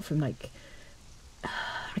you got from, like, I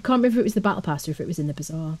can't remember if it was the battle pass or if it was in the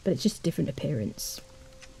bazaar, but it's just a different appearance.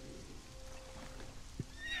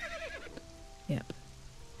 Yep.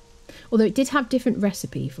 Although it did have different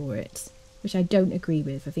recipe for it, which I don't agree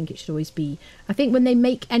with. I think it should always be... I think when they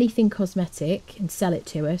make anything cosmetic and sell it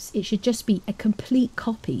to us, it should just be a complete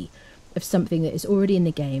copy of something that is already in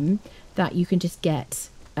the game that you can just get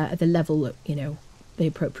at the level, you know, the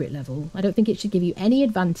appropriate level. I don't think it should give you any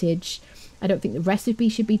advantage. I don't think the recipe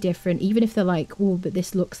should be different, even if they're like, oh, but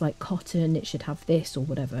this looks like cotton, it should have this or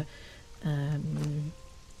whatever.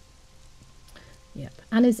 Yep.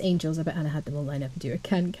 Anna's Angels, I bet Anna had them all lined up and do a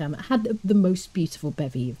can. I had the most beautiful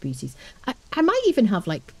bevy of beauties. I might even have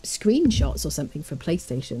like screenshots or something for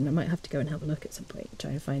PlayStation. I might have to go and have a look at some point,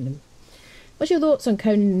 try and find them. What's your thoughts on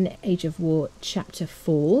Conan Age of War Chapter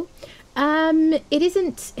 4?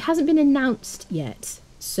 It hasn't been announced yet.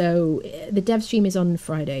 So the dev stream is on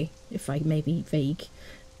Friday, if I may be vague.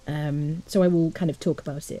 So I will kind of talk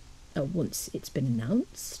about it once it's been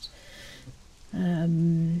announced.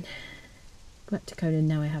 Back to Conan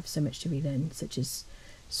now. I have so much to relearn, such as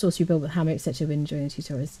Sorcery Build with Hammer, etc. I've been enjoying the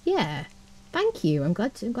tutorials. Yeah, thank you. I'm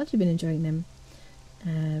glad you've been enjoying them.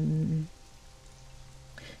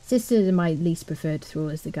 Sisters are my least preferred thrall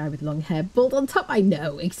is the guy with long hair, bald on top. I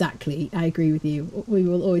know, exactly. I agree with you. We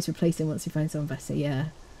will always replace him once we find someone better. Yeah.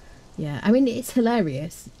 I mean, it's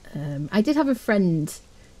hilarious. I did have a friend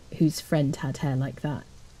whose friend had hair like that.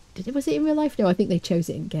 Was it in real life? No, I think they chose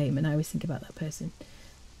it in game, and I always think about that person.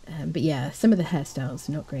 But yeah, some of the hairstyles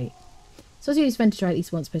are not great. So I was fun to try at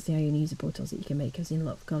least once, personally, how you use the portals that you can make. I've seen a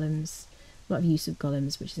lot of golems, a lot of use of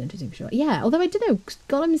golems, which is interesting for sure. Yeah, although I don't know,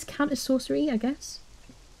 golems count as sorcery, I guess.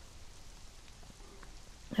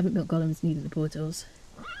 I haven't built golems, neither the portals.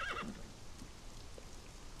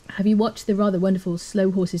 Have you watched the rather wonderful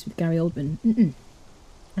Slow Horses with Gary Oldman?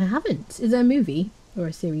 I haven't. Is there a movie or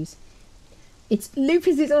a series? It's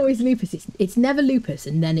lupus. It's always lupus. It's never lupus,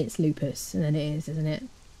 and then it's lupus, and then it is, isn't it?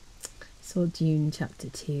 Saw Dune Chapter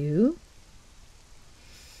 2.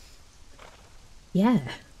 Yeah,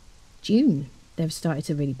 Dune. They've started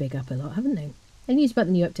to really big up a lot, haven't they? Any news about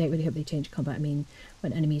the new update? Really hope they change combat. I mean,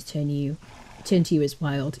 when enemies turn to you as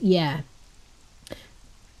wild. Yeah.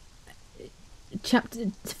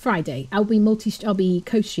 Friday. I'll be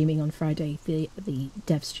co-streaming on Friday, the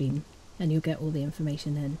dev stream, and you'll get all the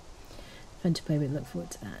information then. Fun to play with. Look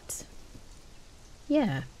forward to that.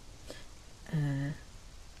 Yeah.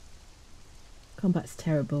 Combat's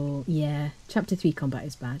terrible. Yeah. Chapter 3 combat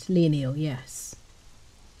is bad. Leonil, yes.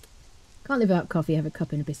 Can't live without coffee. Have a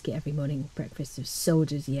cup and a biscuit every morning. Breakfast of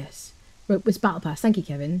soldiers, yes. Rope was battle pass. Thank you,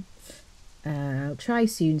 Kevin. I'll try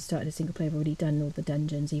soon. Started a single player. I've already done all the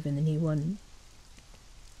dungeons. Even the new one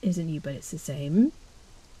isn't new, but it's the same.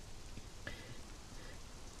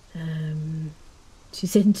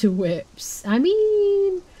 She's into whips. I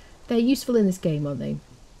mean, they're useful in this game, aren't they?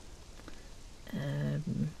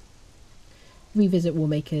 Revisit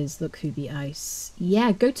Warmakers, look through the ice.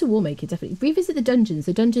 Yeah, go to Warmaker, definitely. Revisit the dungeons.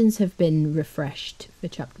 The dungeons have been refreshed for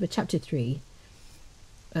chapter 3.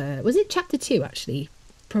 Was it chapter 2, actually?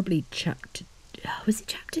 Probably chapter... was it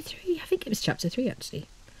chapter 3? I think it was chapter 3, actually.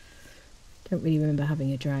 Don't really remember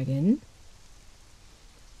having a dragon.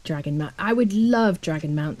 Dragon mount. I would love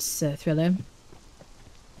dragon mounts, Thriller.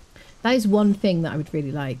 That is one thing that I would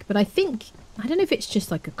really like. But I think... I don't know if it's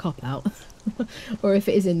just like a cop-out or if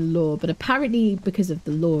it is in lore, but apparently because of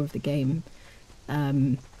the lore of the game,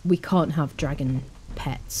 we can't have dragon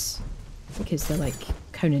pets because they're like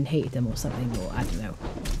Conan hated them or something, or I don't know.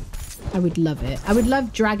 I would love it. I would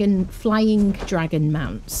love flying dragon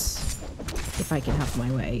mounts if I could have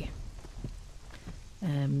my way.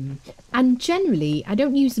 And generally, I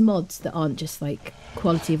don't use mods that aren't just like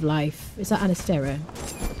quality of life. Is that Anastera?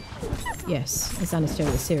 Yes, it's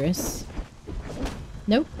Anastera Cirrus.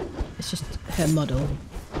 Nope, it's just her model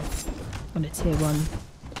on a tier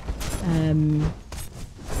 1.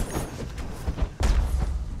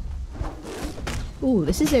 Oh,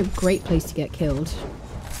 this is a great place to get killed.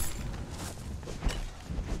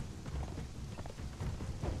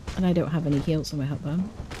 And I don't have any heals on my health bar.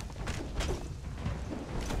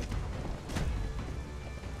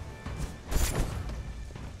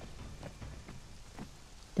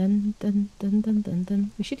 Dun dun dun dun dun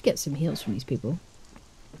dun. We should get some heals from these people.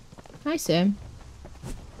 Hi, sir.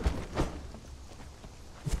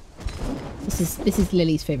 This is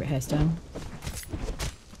Lily's favourite hairstyle.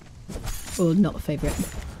 Or not favourite.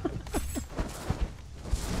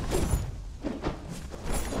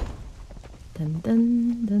 Dun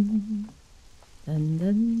dun dun dun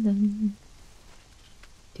dun dun.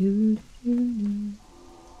 Doo doo doo.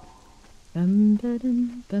 Bum ba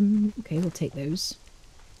dum bum. Okay, we'll take those.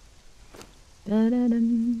 Ba da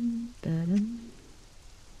dum ba dum.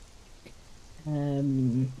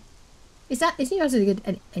 Isn't yours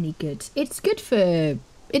any good? It's good for...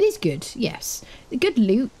 It is good, yes. The good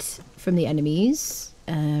loot from the enemies.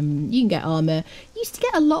 You can get armour. You used to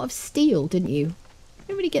get a lot of steel, didn't you? You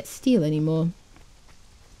don't really get steel anymore.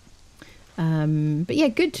 But yeah,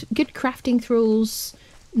 good crafting thralls.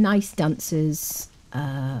 Nice dancers.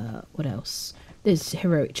 What else? There's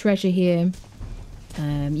heroic treasure here.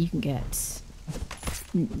 You can get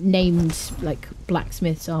named like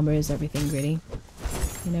blacksmiths, armourers, everything really.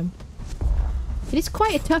 You know. It is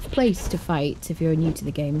quite a tough place to fight if you're new to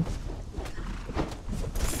the game.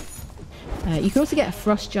 You can also get a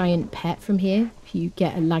frost giant pet from here. If you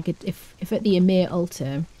get a if at the Ymir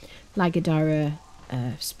altar, Lagadara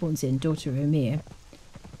spawns in, daughter of Ymir.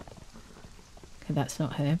 Okay, that's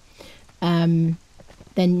not her.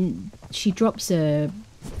 Then she drops a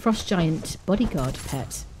frost giant bodyguard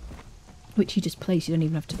pet, which you just place. You don't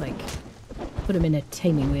even have to like put them in a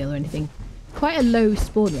taming wheel or anything. Quite a low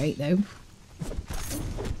spawn rate though.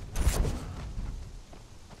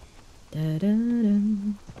 Da da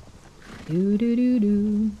dum. Do do do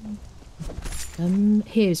do.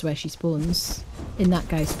 Here's where she spawns, in that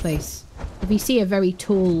guy's place. If you see a very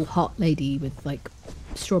tall, hot lady with like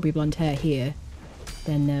strawberry blonde hair here,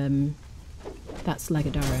 then that's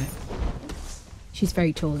Lagadara. She's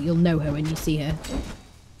very tall. You'll know her when you see her.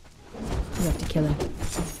 You have to kill her.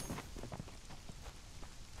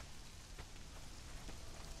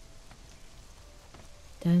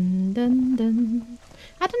 Dun dun dun.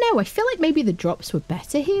 I don't know, I feel like maybe the drops were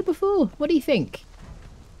better here before. What do you think?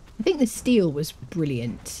 I think the steel was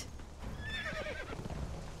brilliant.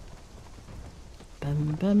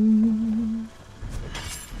 Bum bum.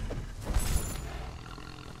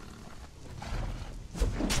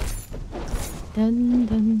 Dun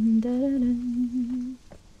dun dun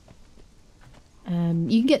dun.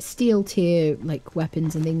 You can get steel tier like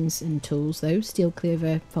weapons and things and tools though. Steel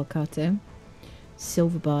cleaver, falcata.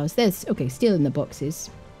 Silver bars. There's, okay, steel in the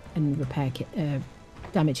boxes and repair kit,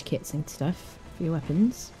 damage kits and stuff for your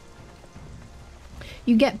weapons.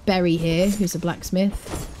 You get Berry here, who's a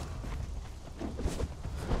blacksmith.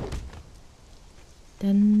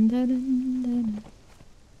 Dun, dun, dun, dun.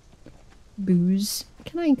 Booze.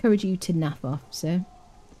 Can I encourage you to nap off, sir?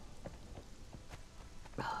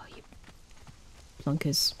 Oh, you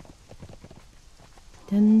plunkers.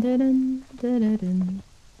 Dun, dun, dun, dun, dun, dun.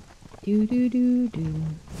 Do do do do.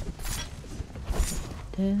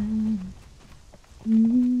 Dun.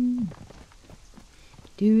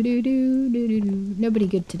 Do do do do do do. Nobody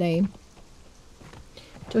good today.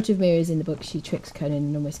 Daughter of Mir is in the book. She tricks Conan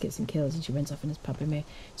and almost gets him killed, and she runs off in his Pablo Mir.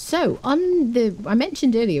 So on the, I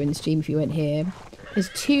mentioned earlier in the stream, if you weren't here, there's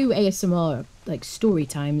 2 ASMR like story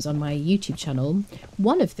times on my YouTube channel.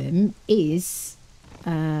 One of them is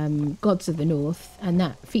Gods of the North, and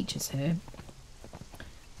that features her.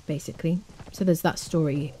 Basically, so there's that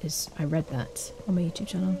story. I read that on my YouTube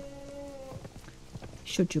channel.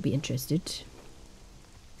 Should you be interested?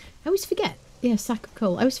 I always forget. Yeah, sack of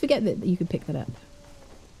coal. I always forget that you can pick that up.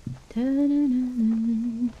 I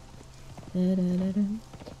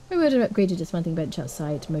would have upgraded dismantling bench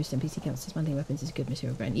outside. Most NPC counts dismantling weapons is a good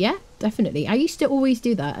material grind. Yeah, definitely. I used to always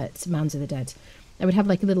do that at Mounds of the Dead. I would have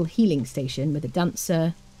like a little healing station with a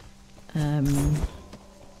dancer.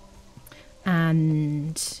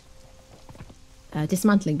 And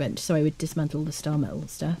dismantling bench, so I would dismantle the star metal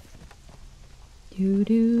stuff. Do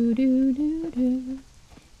do do do do.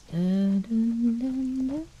 Dun, dun, dun,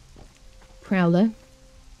 dun. Prowler.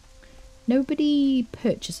 Nobody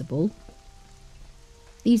purchasable.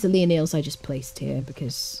 These are Leonils I just placed here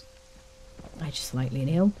because I just like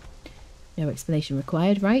Leonil. No explanation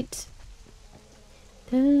required, right?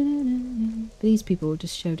 These people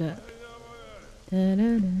just showed up.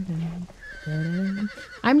 I'm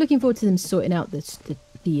looking forward to them sorting out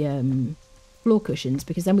the floor cushions,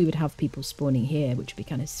 because then we would have people spawning here, which would be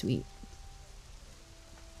kind of sweet.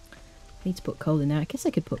 I need to put coal in there. I guess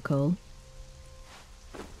I could put coal.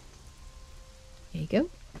 There you go.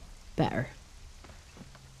 Better.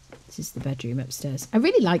 This is the bedroom upstairs. I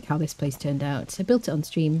really like how this place turned out. I built it on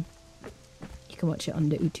stream. You can watch it on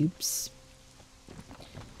the YouTubes.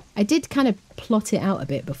 I did kind of plot it out a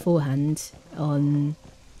bit beforehand on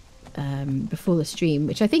before the stream,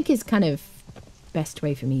 which I think is kind of best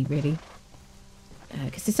way for me, really.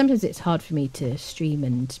 Because sometimes it's hard for me to stream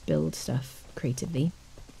and build stuff creatively.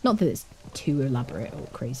 Not that it's too elaborate or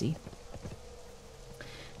crazy.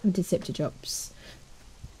 I did scepter drops.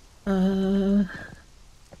 I've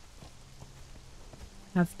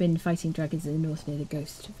been fighting dragons in the north near the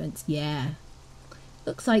ghost fence. Yeah.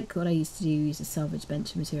 Looks like what I used to do, use a salvage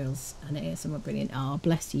bench of materials, and it is somewhat brilliant. Oh,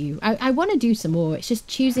 bless you. I want to do some more. It's just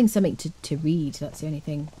choosing something to read. That's the only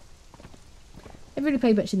thing. I've really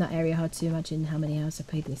played much in that area. Hard to imagine how many hours I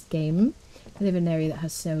played this game. I live in an area that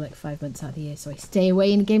has snow like 5 months out of the year, so I stay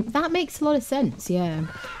away in the game. That makes a lot of sense, yeah.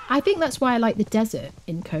 I think that's why I like the desert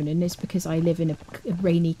in Conan, is because I live in a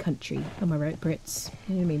rainy country. Am I right, Brits?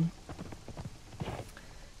 You know what I mean?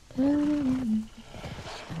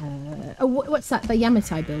 Oh, what's that? The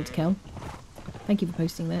Yamatai build, Kel. Thank you for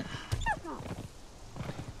posting that.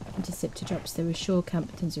 Into scepter drops. There were shore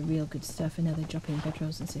camptons of real good stuff, and now they're dropping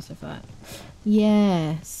bedrolls and stuff like that.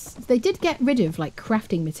 Yes, they did get rid of like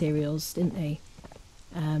crafting materials, didn't they?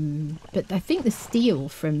 But I think the steel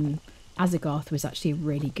from Azagoth was actually a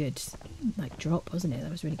really good like drop, wasn't it?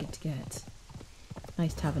 That was really good to get.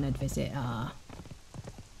 Nice tavern I'd visit. Ah,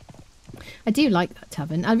 I do like that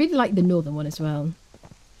tavern. I really like the northern one as well.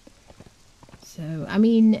 So, I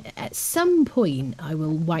mean, at some point I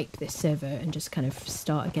will wipe this server and just kind of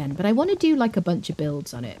start again. But I want to do like a bunch of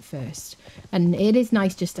builds on it first. And it is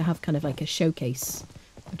nice just to have kind of like a showcase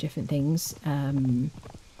of different things. And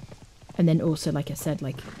then also, like I said,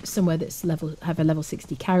 like somewhere that's have a level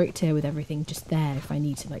 60 character with everything just there if I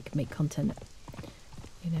need to like make content.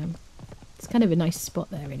 You know, it's kind of a nice spot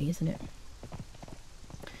there really, isn't it?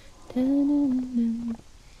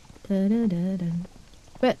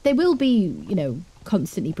 But they will be, you know,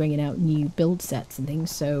 constantly bringing out new build sets and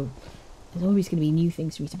things, so there's always going to be new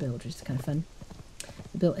things for me to build, which is kind of fun.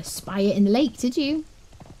 You built a spire in the lake, did you?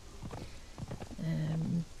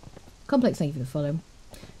 Complex, thank you for the follow.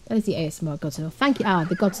 That is the ASMR Gods of the North. Thank you. Ah,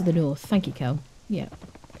 the Gods of the North. Thank you, Kel. Yeah.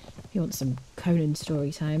 If you want some Conan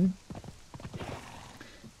story time.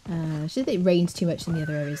 Should it rains too much in the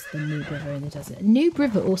other areas than Noob River in the desert? Noob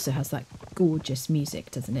River also has that gorgeous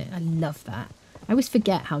music, doesn't it? I love that. I always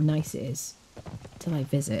forget how nice it is till I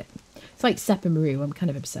visit. It's like Seppa Maru. I'm kind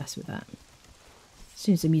of obsessed with that. As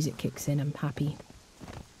soon as the music kicks in, I'm happy.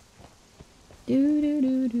 Do do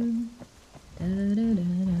do do. Da da da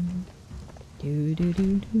da. Do do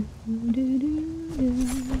do do do do do.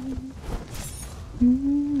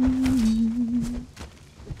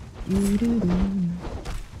 Do do do.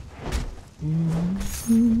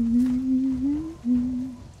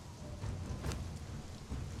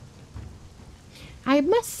 I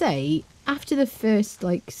must say, after the first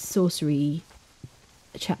like sorcery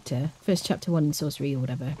chapter, first chapter 1 in sorcery or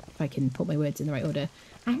whatever, if I can put my words in the right order,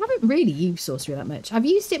 I haven't really used sorcery that much. I've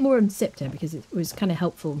used it more on Scepter because it was kind of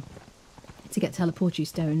helpful to get teleportary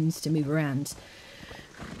stones to move around.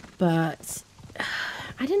 But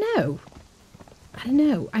I don't know.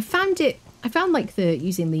 I found like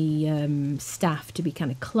using the staff to be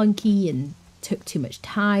kind of clunky and took too much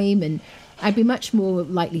time, and I'd be much more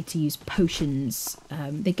likely to use potions.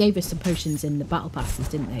 They gave us some potions in the battle passes,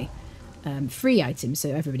 didn't they? Free items, so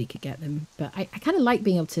everybody could get them. But I kind of like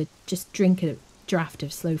being able to just drink a draft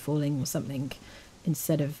of slow falling or something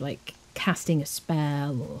instead of like casting a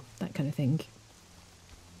spell or that kind of thing.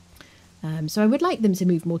 So I would like them to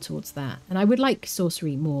move more towards that, and I would like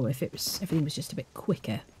sorcery more if everything was just a bit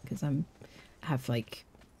quicker, because I'm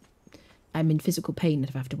in physical pain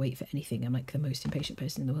if I have to wait for anything. I'm like the most impatient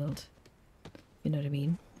person in the world. You know what I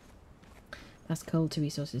mean? Master coal to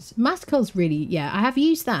resources. Master coal's really, yeah, I have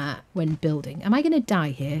used that when building. Am I going to die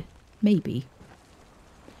here? Maybe.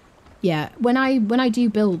 Yeah, when I do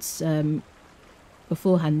builds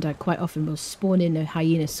beforehand, I quite often will spawn in a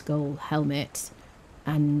hyena skull helmet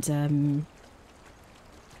and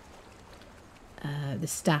the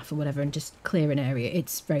staff or whatever and just clear an area.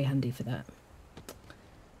 It's very handy for that.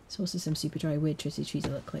 There's also some super dry, weird, twisted trees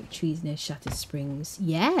that look like trees near Shattered Springs.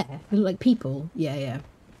 Yeah, they look like people. Yeah, yeah.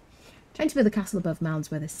 Trying to build a castle above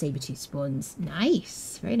mounds where the saber-tooth spawns.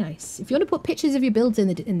 Nice, very nice. If you want to put pictures of your builds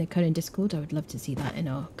in the Conan Discord, I would love to see that in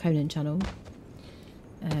our Conan channel.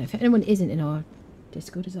 If anyone isn't in our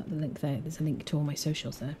Discord, is that the link there? There's a link to all my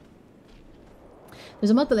socials there.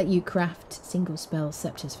 There's a mod that let you craft single spell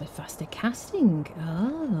scepters for faster casting.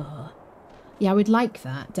 Ah, yeah, I would like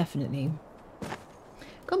that, definitely.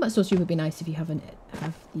 Combat sorcery would be nice if you have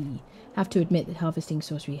to admit that harvesting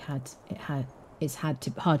sorcery is hard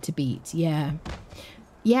to beat. Yeah,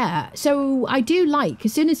 yeah. So I do like,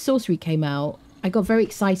 as soon as sorcery came out, I got very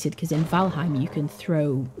excited because in Valheim you can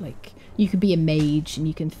throw, like, you can be a mage and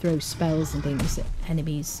you can throw spells and things at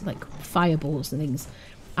enemies, like fireballs and things.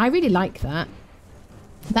 I really like that.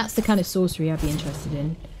 That's the kind of sorcery I'd be interested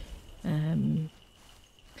in.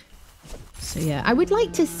 So yeah, I would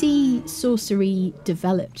like to see sorcery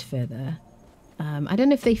developed further. I don't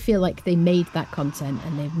know if they feel like they made that content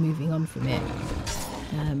and they're moving on from it.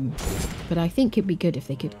 But I think it'd be good if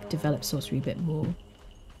they could develop sorcery a bit more.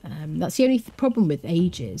 That's the only problem with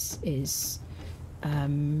Ages is,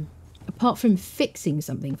 apart from fixing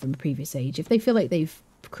something from a previous age, if they feel like they've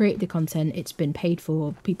created the content, it's been paid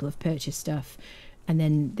for, people have purchased stuff, and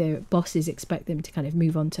then their bosses expect them to kind of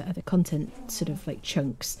move on to other content, sort of like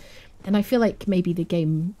chunks. And I feel like maybe the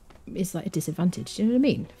game is like a disadvantage. Do you know what I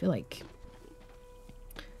mean? I feel like...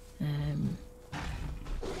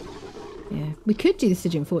 yeah, we could do the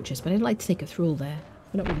Stygian Fortress, but I'd like to take a thrall there.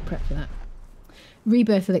 We're not really prepped for that.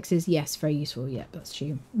 Rebirth elixirs, yes, very useful. Yeah, that's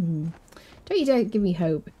true. Don't give me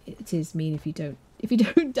hope. It is mean if you don't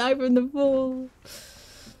die from the fall.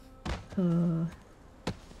 Oh.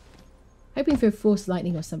 Hoping for a force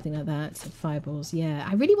lightning or something like that. Some fireballs, yeah.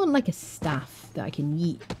 I really want like a staff that I can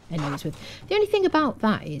yeet enemies with. The only thing about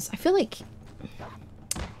that is I feel like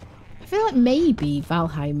maybe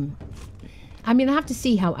Valheim, I mean, I have to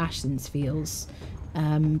see how Ashlands feels,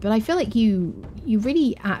 but I feel like you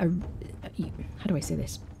really how do I say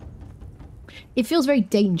this? It feels very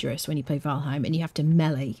dangerous when you play Valheim and you have to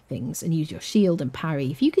melee things and use your shield and parry.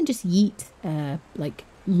 If you can just yeet, like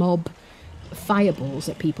lob fireballs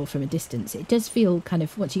at people from a distance, it does feel kind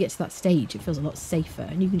of, once you get to that stage, it feels a lot safer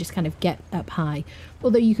and you can just kind of get up high.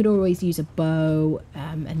 Although you could always use a bow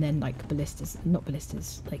and then like not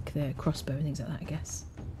ballistas, like the crossbow and things like that, I guess.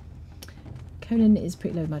 Conan is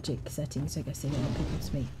pretty low magic settings, so I guess they don't want people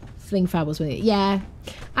to me fling fireballs with it. Yeah,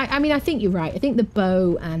 I mean, I think you're right. I think the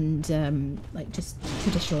bow and like just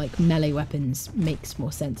traditional like melee weapons makes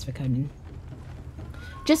more sense for Conan.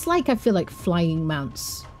 Just like I feel like flying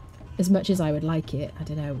mounts, as much as I would like it, I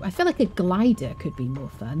don't know. I feel like a glider could be more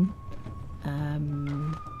fun. I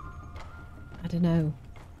don't know.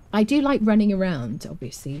 I do like running around,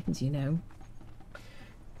 obviously, as you know.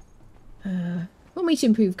 One way to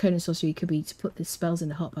improve Conan sorcery could be to put the spells in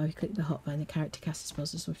the hotbar, click the hotbar, and the character casts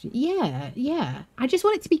spells and sorcery. Yeah, yeah. I just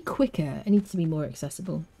want it to be quicker. It needs to be more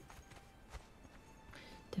accessible.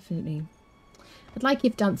 Definitely. I'd like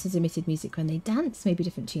if dancers emitted music when they dance, maybe a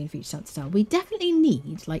different tune for each dance style. We definitely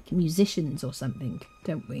need, like, musicians or something,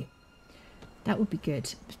 don't we? That would be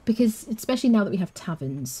good. Because, especially now that we have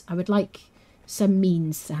taverns, I would like some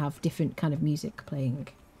means to have different kind of music playing.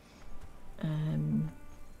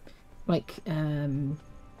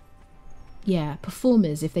 Yeah,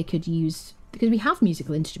 performers, if they could use... Because we have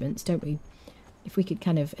musical instruments, don't we? If we could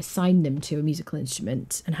kind of assign them to a musical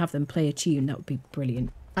instrument and have them play a tune, that would be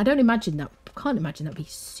brilliant. I can't imagine that would be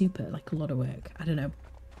super, like, a lot of work. I don't know.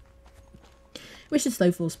 Wish the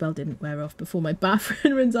slowfall spell didn't wear off before my bat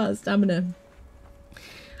friend runs out of stamina.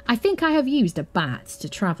 I think I have used a bat to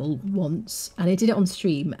travel once, and I did it on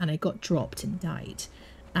stream, and I got dropped and died.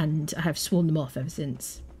 And I have sworn them off ever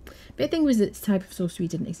since. But the thing was that this type of sorcery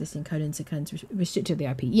didn't exist in Conan, so Conan's restricted to the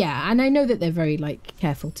IP. Yeah, and I know that they're very, like,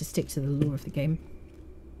 careful to stick to the lore of the game.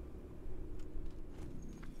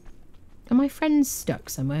 Are my friends stuck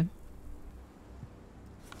somewhere?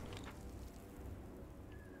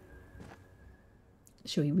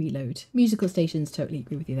 Shall we reload? Musical stations, totally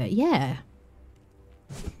agree with you there. Yeah.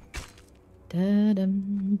 Da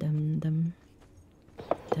dum dum dum.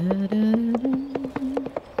 Da da dum.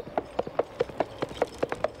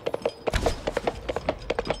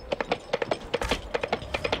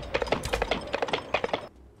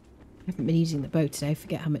 I haven't been using the bow today. I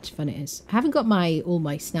forget how much fun it is. I haven't got all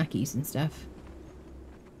my snackies and stuff.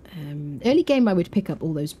 Early game I would pick up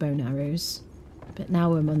all those bone arrows, but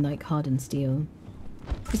now I'm on like hardened steel.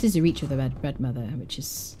 This is a reach of the red mother, which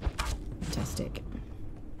is fantastic.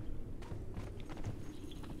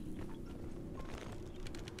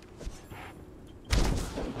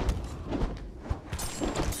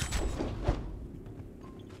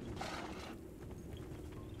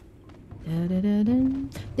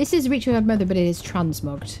 This is Reach Without Mother, but it is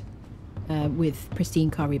transmogged with pristine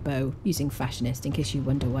Kari bow using Fashionist, in case you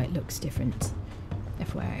wonder why it looks different.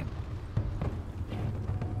 FYI.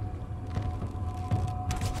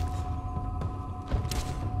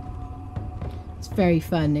 It's very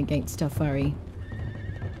fun against Tafari.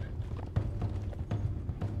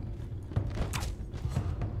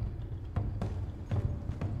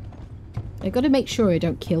 I got to make sure I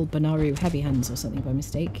don't kill Banaru heavy hands or something by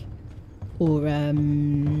mistake, or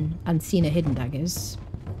Ancina hidden daggers.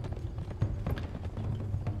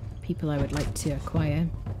 People I would like to acquire.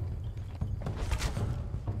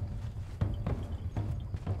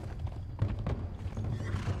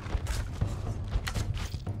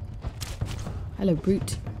 Hello,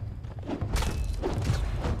 brute.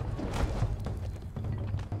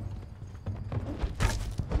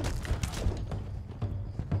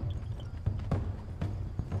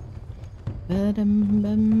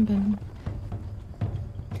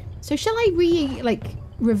 So shall I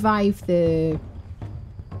revive the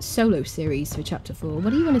solo series for chapter 4?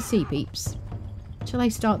 What do you want to see, peeps? Shall I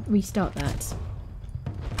restart that?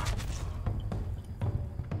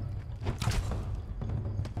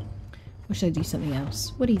 Or should I do something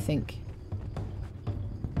else? What do you think?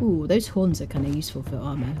 Ooh, those horns are kind of useful for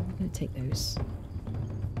armor. I'm going to take those.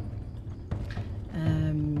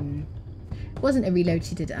 Wasn't a reload,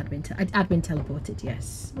 she did admin. Admin teleported,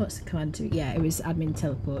 yes. What's the command to? Yeah, it was admin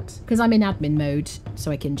teleport. Because I'm in admin mode,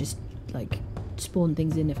 so I can just, like, spawn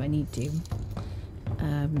things in if I need to.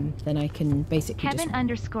 Then I can basically Kevin just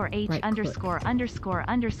underscore H right underscore click. underscore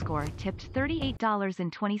underscore tipped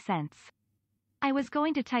 $38.20. I was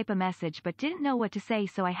going to type a message but didn't know what to say,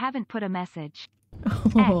 so I haven't put a message.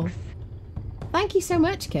 Oh. X. Thank you so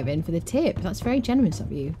much, Kevin, for the tip. That's very generous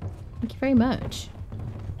of you. Thank you very much.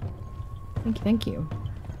 Thank you, thank you.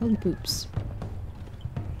 Holy poops.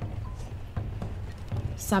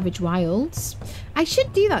 Savage Wilds. I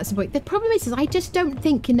should do that at some point. The problem is I just don't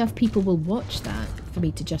think enough people will watch that for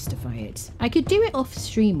me to justify it. I could do it off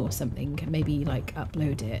stream or something, maybe like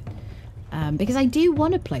upload it. Because I do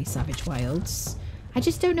want to play Savage Wilds. I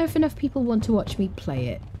just don't know if enough people want to watch me play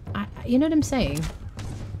it. You know what I'm saying?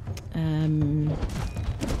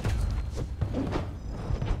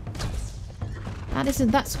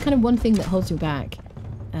 That's kind of one thing that holds me back.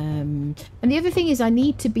 And the other thing is I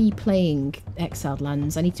need to be playing Exiled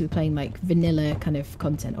Lands. I need to be playing like vanilla kind of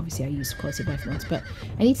content. Obviously I use quality of life mods, but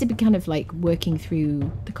I need to be kind of like working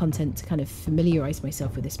through the content to kind of familiarise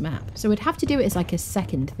myself with this map. So I'd have to do it as like a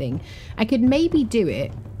second thing. I could maybe do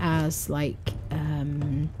it as like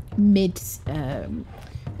mid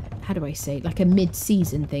how do I say, like a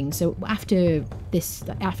mid-season thing. So after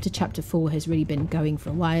chapter 4 has really been going for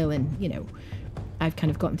a while, and you know I've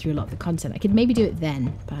kind of gotten through a lot of the content, I could maybe do it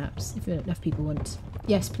then, perhaps, if enough people want.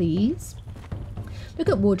 Yes, please. Look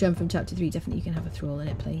at War Drum from chapter 3. Definitely you can have a thrall in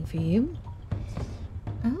it playing for you.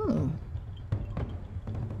 Oh.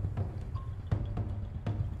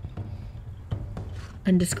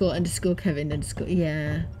 Underscore Kevin underscore.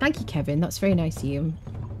 Yeah. Thank you, Kevin. That's very nice of you.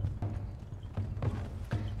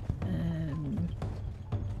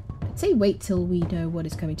 I'd say wait till we know what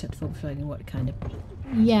is coming chapter 4 before and what kind of...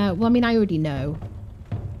 Yeah, well, I mean, I already know.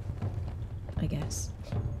 I guess.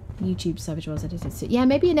 YouTube Savage Worlds edited series. Yeah,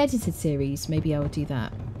 maybe an edited series. Maybe I will do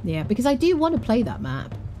that. Yeah, because I do want to play that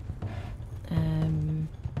map.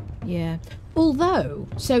 Yeah. Although,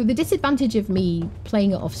 so the disadvantage of me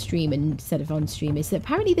playing it off stream instead of on stream is that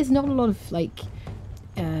apparently there's not a lot of like,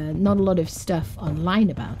 not a lot of stuff online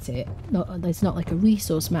about it. There's not like a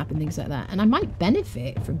resource map and things like that. And I might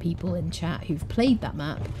benefit from people in chat who've played that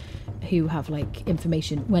map, who have like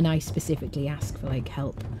information when I specifically ask for like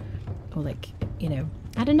help, or like, you know,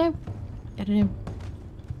 I don't know. I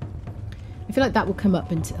feel like that will come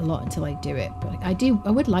up a lot until I do it. But I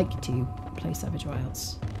would like to play Savage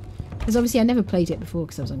Wilds. Because obviously I never played it before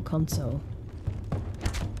because I was on console.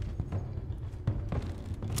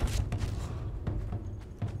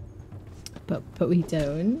 But we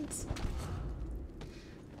don't.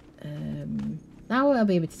 Now I'll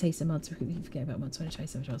be able to taste some mods. We forget about mods when I try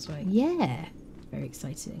Savage Wilds. Right? Yeah. Very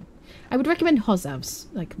exciting. I would recommend Hozavs,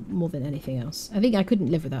 like, more than anything else. I think I couldn't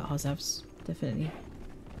live without Hozavs. Definitely.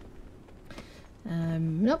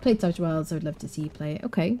 Not played Savage Wilds. I would love to see you play it.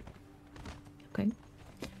 Okay. Okay.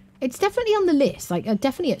 It's definitely on the list, like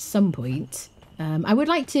definitely at some point. I would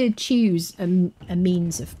like to choose a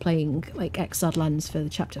means of playing like Exiled Lands for the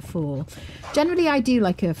chapter 4. Generally I do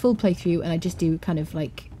like a full playthrough, and I just do kind of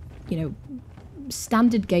like, you know,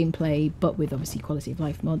 standard gameplay but with obviously quality of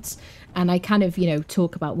life mods, and I kind of, you know,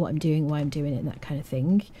 talk about what I'm doing, why I'm doing it, and that kind of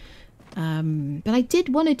thing. But I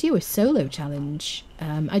did want to do a solo challenge.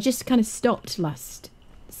 I just kind of stopped last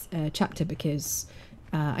chapter because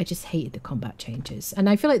I just hated the combat changes, and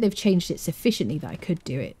I feel like they've changed it sufficiently that I could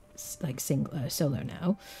do it like solo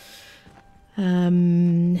now.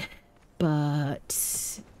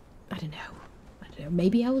 But I don't know.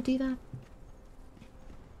 Maybe I will do that.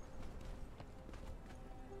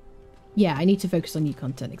 Yeah, I need to focus on new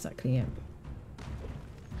content, exactly, yeah.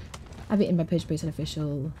 Have it in my page post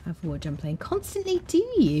unofficial. Have War Jam playing constantly, do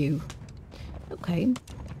you? Okay.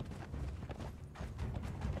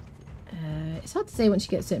 It's hard to say once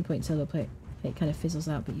you get a certain point in solo play. It kind of fizzles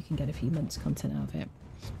out, but you can get a few months content out of it.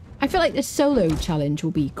 I feel like the solo challenge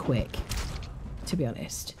will be quick, to be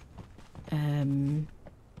honest.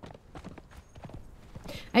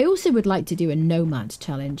 I also would like to do a nomad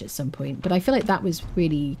challenge at some point, but I feel like that was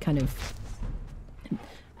really kind of...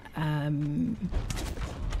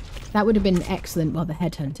 that would have been excellent while the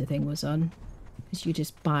headhunter thing was on, because you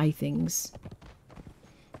just buy things.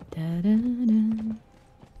 Da, da, da.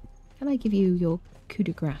 Can I give you your coup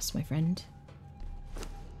de grace, my friend?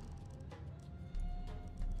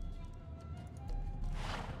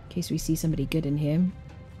 In case we see somebody good in here.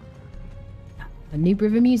 A new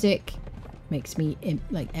river music makes me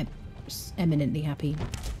eminently happy.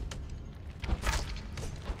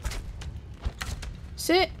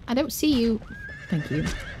 Sir, I don't see you. Thank you.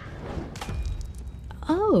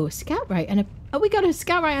 Oh, scout right and a... Oh, we got a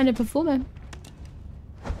scout right and a performer.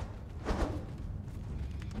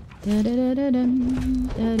 Da da da da dum,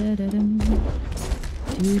 da da da dum.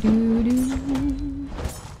 Do do do.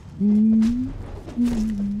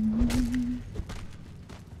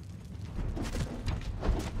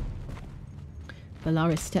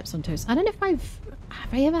 Valaris steps on toes. I don't know if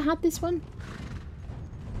have I ever had this one?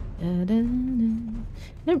 Da, da, da.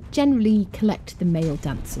 I don't generally collect the male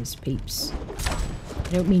dancers, peeps. I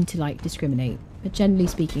don't mean to like discriminate, but generally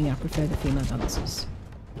speaking, I prefer the female dancers.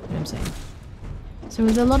 You know what I'm saying? So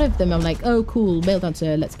with a lot of them, I'm like, oh cool, male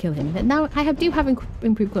dancer, let's kill him. And now I do have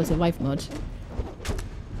improved quality of life mod.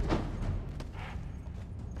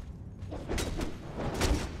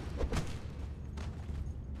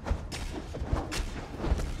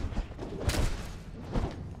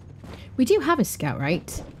 We do have a scout,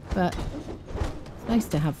 right? But it's nice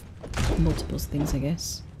to have multiples things, I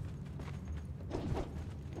guess.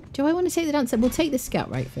 Do I want to take the dancer? We'll take the scout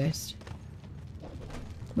right first.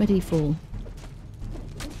 Where did he fall?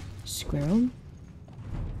 Squirrel.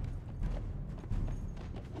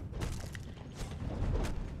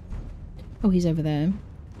 Oh, he's over there.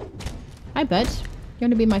 Hi, bud. You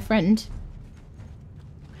want to be my friend?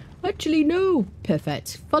 Actually, no.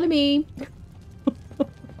 Perfect. Follow me.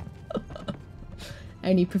 I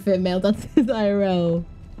only prefer male dancers IRL.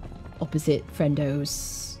 Opposite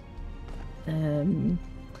friendos.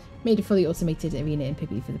 Made a fully automated arena in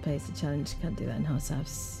Pippi for the players to challenge. Can't do that in House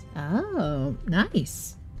House. Oh,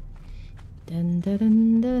 nice. Dun, dun,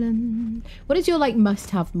 dun, dun, dun. What is your like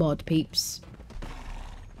must-have mod, peeps?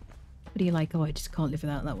 What do you like? Oh, I just can't live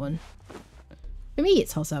without that one. For me,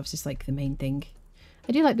 it's House House, just like the main thing.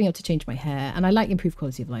 I do like being able to change my hair, and I like improved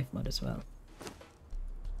quality of life mod as well.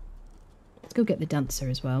 Let's go get the dancer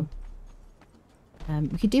as well.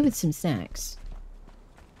 We could do with some snacks.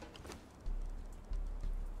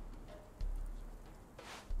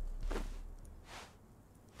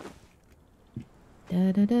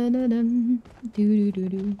 Da, da, da, da, dum. Do, do, do,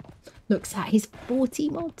 do. Looks at his 40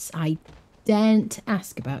 mods. I daren't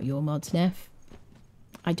ask about your mods, Neff.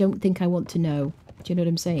 I don't think I want to know. Do you know what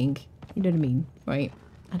I'm saying? You know what I mean, right?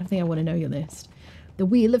 I don't think I want to know your list. The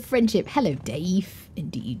Wheel of Friendship. Hello, Dave.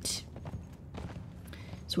 Indeed.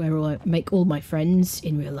 It's where I make all my friends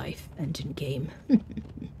in real life and in game.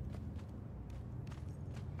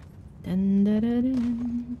 Dun, da, da,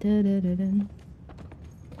 dun, da, da, da, dun.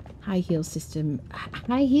 High heel system.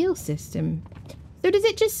 High heel system. So does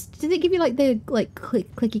it give you like the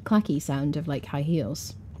clicky clacky sound of like high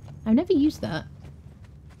heels? I've never used that.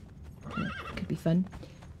 Could be fun.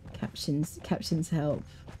 Captions help.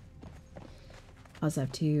 I also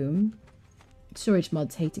have two storage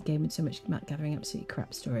mods. Hated game with so much map gathering. Absolutely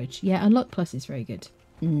crap storage. Yeah, Unlock Plus is very good.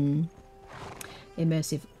 Immersive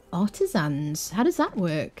artisans. How does that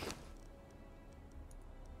work?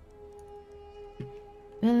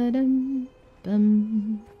 Ba-dum,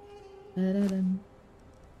 bum, ba-da-dum.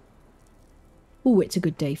 Oh, it's a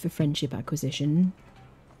good day for friendship acquisition.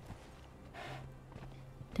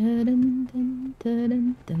 Da-dum, dum,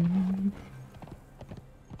 da-dum, dum.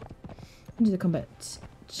 Into the combat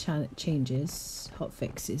changes, hot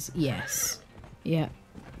fixes. Yes, yeah.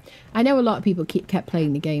 I know a lot of people kept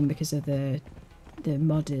playing the game because of the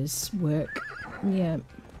modders' work. Yeah.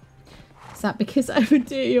 Is that because I would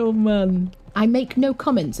do your mum? I make no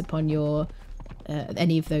comments upon your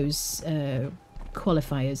any of those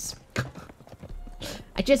qualifiers.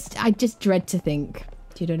 I just dread to think.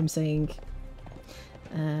 Do you know what I'm saying?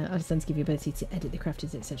 Artisans give you ability to edit the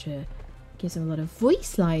crafters, etc. Gives them a lot of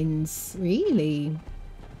voice lines. Really?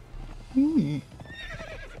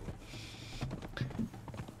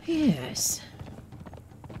 Yes.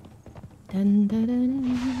 Dun, dun, dun,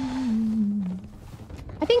 dun.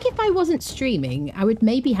 I think if I wasn't streaming, I would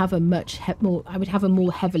maybe have a more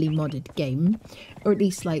heavily modded game, or at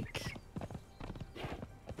least like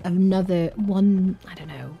another one. I don't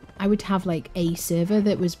know. I would have like a server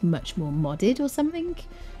that was much more modded or something.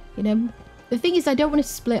 You know, the thing is, I don't want to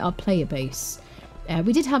split our player base.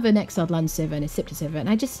 We did have an Exiled Land server and a Scepter server, and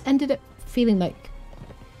I just ended up feeling like,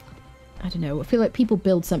 I don't know, I feel like people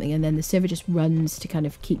build something and then the server just runs to kind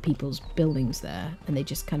of keep people's buildings there, and they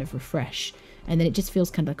just kind of refresh, and then it just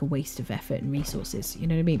feels kind of like a waste of effort and resources, you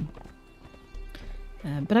know what I mean?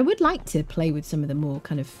 But I would like to play with some of the more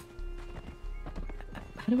kind of,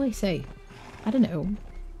 how do I say, I don't know,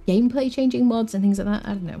 gameplay changing mods and things like that.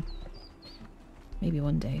 I don't know, maybe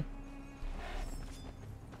one day.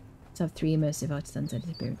 Let's have 3 immersive artisans,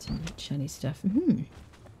 edited appearance and shiny stuff.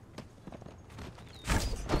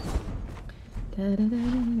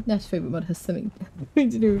 Nash favourite mod has something to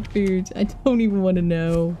do with food. I don't even want to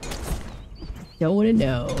know. Don't want to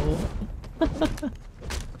know.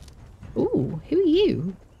 Ooh, who are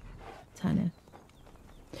you? Tana.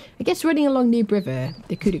 I guess running along Noob River,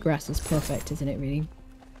 the coup de grace is perfect, isn't it, really?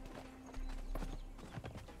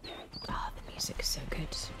 Ah, oh, the music is so good.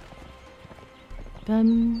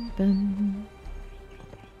 Bum, bum.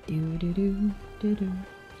 Do, do, do, do, do.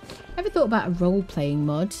 Ever thought about a role-playing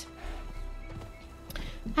mod?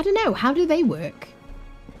 I don't know. How do they work?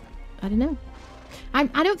 I don't know. I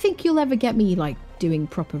don't think you'll ever get me, like, doing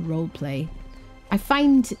proper roleplay. I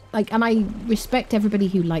find, like, and I respect everybody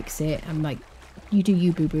who likes it. I'm like, you do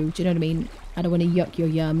you, boo-boo. Do you know what I mean? I don't want to yuck your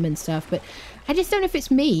yum and stuff, but I just don't know if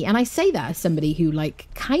it's me. And I say that as somebody who, like,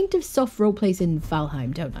 kind of soft roleplays in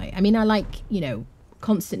Valheim, don't I? I mean, I like, you know,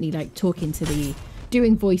 constantly, like, talking to the...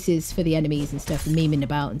 doing voices for the enemies and stuff and memeing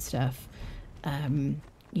about and stuff.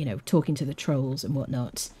 You know, talking to the trolls and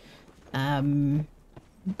whatnot.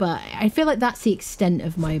 But I feel like that's the extent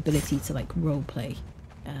of my ability to, like, roleplay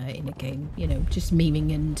in a game. You know, just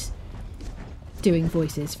memeing and doing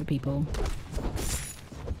voices for people.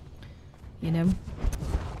 You know?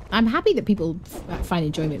 I'm happy that people find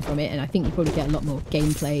enjoyment from it, and I think you probably get a lot more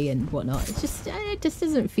gameplay and whatnot. It's just, it just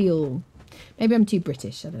doesn't feel... Maybe I'm too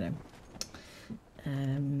British, I don't know.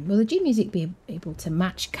 Will the G music be able to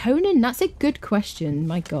match Conan? That's a good question.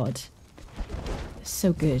 My God. It's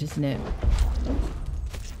so good, isn't it?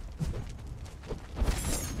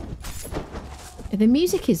 The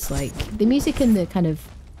music is like... The music and the kind of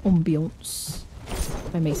ambience,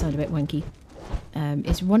 if I may sound a bit wanky,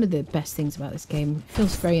 is one of the best things about this game. It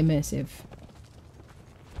feels very immersive.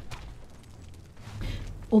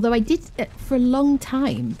 Although I did, for a long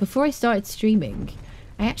time, before I started streaming...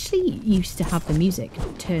 I actually used to have the music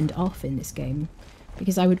turned off in this game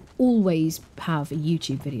because I would always have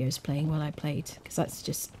YouTube videos playing while I played, because that's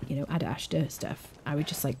just, you know, Ada Ashter stuff. I would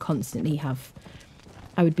just like constantly have,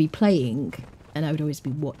 I would be playing and I would always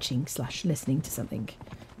be watching / listening to something,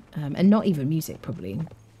 and not even music probably.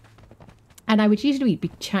 And I would usually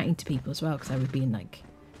be chatting to people as well, because I would be in like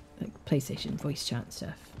PlayStation voice chat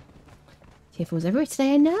stuff. Tier 4's everywhere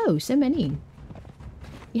today, I know, so many.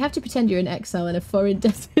 You have to pretend you're in exile in a foreign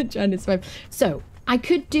desert trying to survive. So, I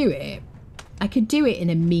could do it. I could do it in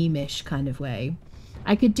a meme-ish kind of way.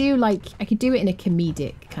 I could do it in a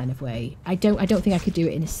comedic kind of way. I don't think I could do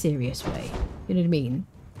it in a serious way. You know what I mean?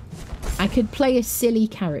 I could play a silly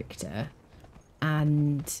character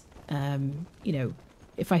and, you know,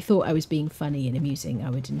 if I thought I was being funny and amusing, I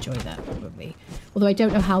would enjoy that probably. Although I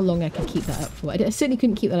don't know how long I could keep that up for. I certainly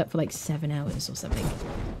couldn't keep that up for like 7 hours or something.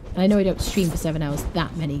 And I know I don't stream for 7 hours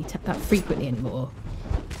that frequently anymore,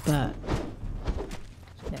 but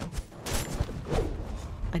no,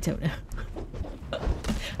 I don't know.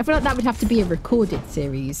 I feel like that would have to be a recorded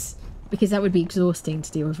series, because that would be exhausting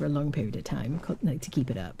to do over a long period of time, like, to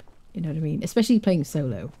keep it up. You know what I mean? Especially playing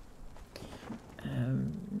solo.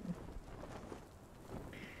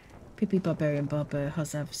 Pippi Barbarian Barber,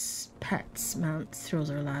 Hozav's pets, Mount, Thralls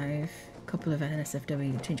are alive. Couple of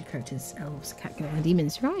NSFW, change of characters, elves, cat girl, and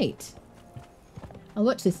demons. Right. I'll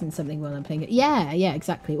watch this in something while I'm playing it. Yeah,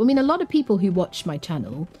 exactly. Well, I mean, a lot of people who watch my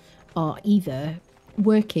channel are either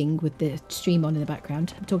working with the stream on in the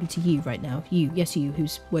background. I'm talking to you right now. You, yes, you,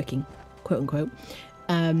 who's working, quote unquote.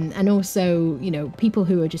 And also, you know, people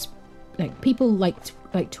who are just like, people like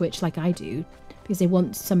Twitch like I do, because they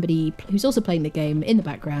want somebody who's also playing the game in the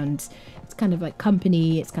background. It's kind of like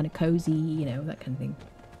company. It's kind of cozy, you know, that kind of thing.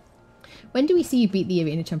 When do we see you beat the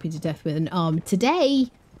arena champion to death with an arm? Today?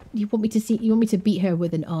 You want me to beat her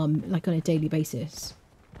with an arm, like on a daily basis?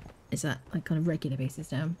 Is that like on a regular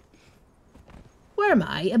basis now? Where am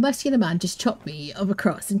I? A muscular man just chopped me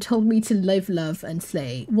across and told me to live, love, and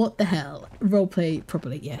slay. What the hell? Roleplay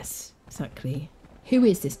properly. Yes, exactly. Who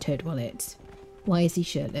is this turd wallet? Why is he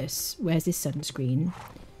shirtless? Where's his sunscreen?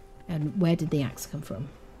 And where did the axe come from?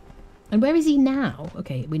 And where is he now?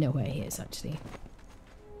 Okay, we know where he is, actually.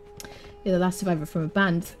 You're the last survivor from a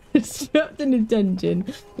band trapped in a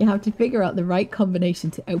dungeon. You have to figure out the right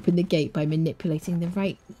combination to open the gate by manipulating the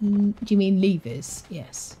right... Do you mean levers?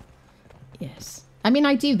 Yes. Yes. I mean,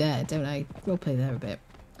 I do there, don't I? Roleplay there a bit.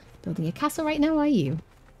 Building a castle right now, are you?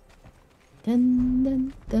 Dun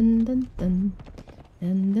dun dun dun dun.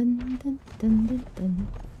 Dun dun dun dun dun dun.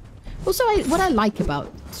 Also, what I like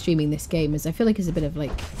about streaming this game is I feel like it's a bit of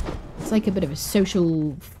like... It's like a bit of a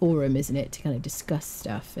social forum, isn't it? To kind of discuss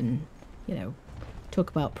stuff and, you know, talk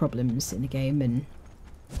about problems in the game and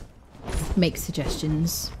make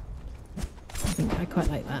suggestions. I think I quite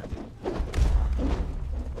like that.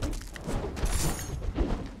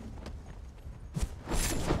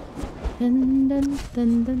 Dun dun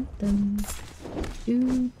dun dun dun.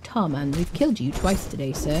 You Tarman, we've killed you twice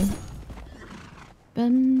today, sir.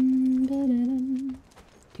 Bum, ba-da-dum.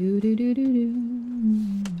 Do do do do do.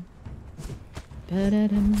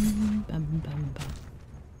 Ba-da-dum, bum, bum, bum.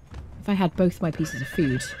 If I had both my pieces of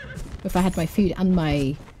food, if I had my food and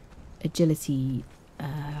my agility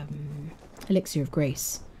elixir of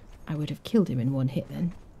grace, I would have killed him in one hit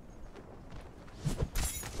then.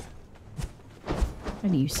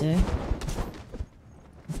 And you, sir.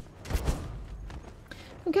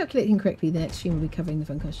 If I'm calculating correctly, the next stream will be covering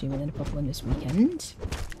the Funcom stream and then a proper one this weekend.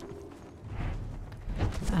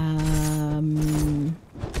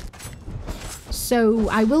 So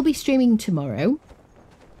I will be streaming tomorrow.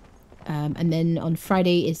 And then on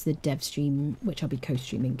Friday is the dev stream, which I'll be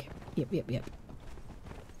co-streaming. Yep.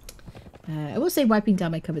 I will say wiping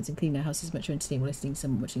down my cupboards and cleaning my house is much more entertaining while listening to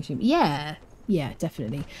someone watching stream. Yeah,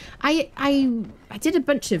 definitely. I did a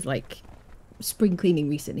bunch of like spring cleaning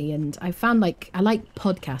recently, and I found like I like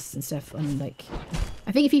podcasts and stuff, and like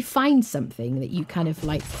I think if you find something that you kind of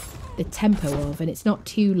like the tempo of, and it's not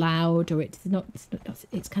too loud, or it's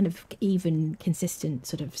kind of even consistent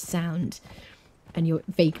sort of sound, and you're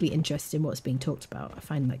vaguely interested in what's being talked about, I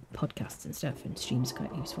find like podcasts and stuff and streams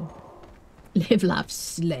quite useful. Live, laugh,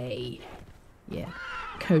 slay. Yeah.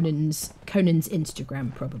 Conan's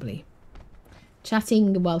Instagram, probably.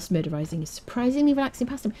 Chatting whilst murderizing is surprisingly relaxing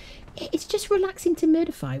pastime. It's just relaxing to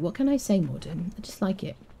murderify. What can I say, Morden? I just like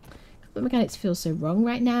it. But mechanics feel so wrong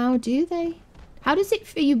right now, do they? How does it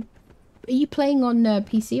feel? Are you playing on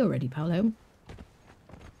PC already, Paolo?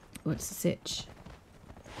 What's the sitch?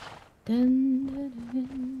 Dun,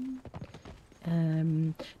 dun,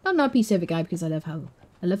 dun. Not an RP server guy because I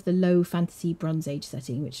love the low fantasy Bronze Age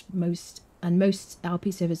setting, which most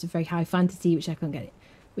RP servers are very high fantasy, which I can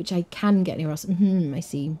get anywhere else. I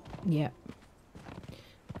see. Yep.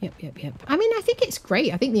 I mean, I think it's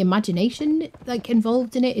great. I think the imagination like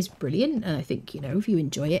involved in it is brilliant, and I think, you know, if you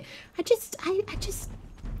enjoy it,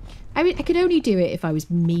 I mean, I could only do it if I was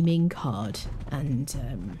memeing hard and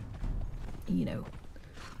you know,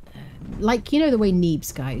 like, you know, the way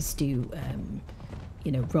Neebs guys do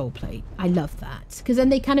you know, roleplay. I love that because then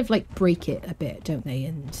they kind of like break it a bit, don't they,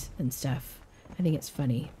 and stuff. I think it's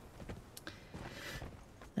funny.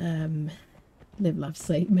 Live, love,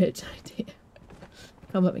 slay, merch idea.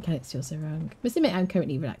 Combat mechanics feel so wrong. Must admit, I'm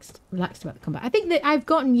currently relaxed about the combat. I think that I've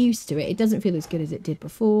gotten used to it. It doesn't feel as good as it did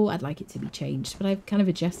before. I'd like it to be changed, but I've kind of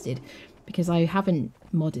adjusted because I haven't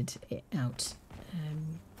modded it out.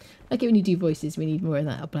 Like it when you do voices, we need more of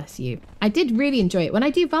that. Oh, bless you. I did really enjoy it. When I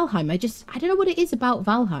do Valheim, I don't know what it is about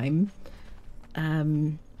Valheim.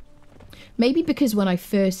 Maybe because when I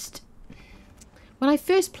first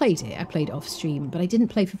played it, I played off stream, but I didn't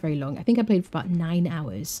play for very long. I think I played for about 9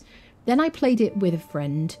 hours. Then I played it with a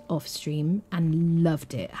friend off stream and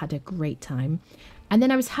loved it, had a great time. And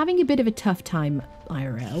then I was having a bit of a tough time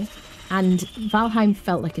IRL, and Valheim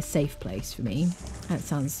felt like a safe place for me. That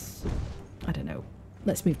sounds, I don't know.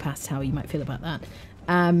 Let's move past how you might feel about that.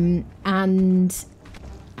 And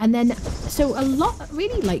then, so a lot,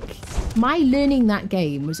 really, like, my learning that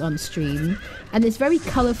game was on stream, and there's very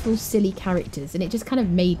colourful, silly characters, and it just kind of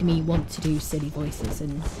made me want to do silly voices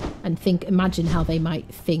and imagine how they might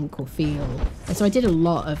think or feel. And so I did a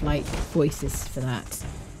lot of, like, voices for that.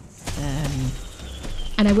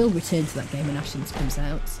 And I will return to that game when Ashen's comes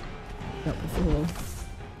out. Not before.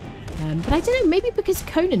 But I don't know, maybe because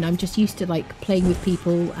Conan, I'm just used to like playing with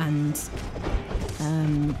people and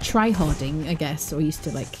try-harding, I guess, or used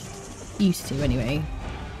to anyway.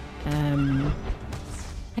 I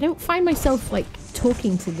don't find myself like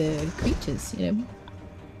talking to the creatures, you know.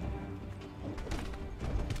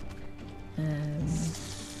 I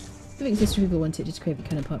think existing people want it, just create the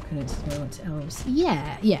kind of pop Conan want elves.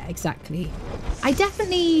 Yeah, exactly. I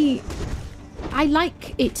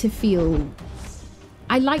like it to feel.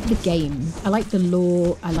 I like the game. I like the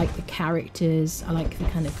lore. I like the characters. I like the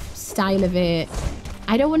kind of style of it.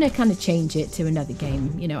 I don't want to kind of change it to another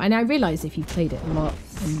game, you know. And I realise if you played it a lot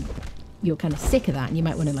and you're kind of sick of that, and you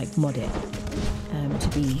might want to like mod it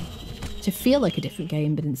to feel like a different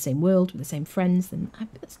game, but in the same world with the same friends. Then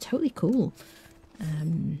that's totally cool.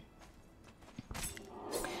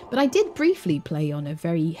 But I did briefly play on a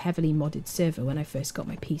very heavily modded server when I first got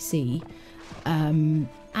my PC. And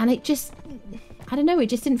it just, I don't know, it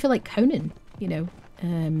just didn't feel like Conan, you know.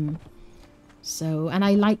 So, and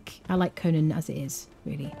I like Conan as it is,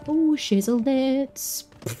 really. Oh, shizzle nits.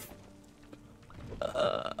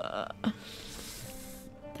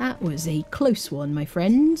 That was a close one, my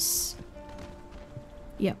friends.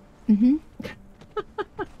 Yep.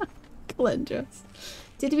 Calendros.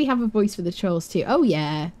 Did we have a voice for the trolls too? Oh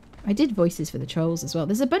yeah, I did voices for the trolls as well.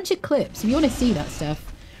 There's a bunch of clips if you want to see that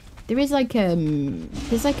stuff. There is like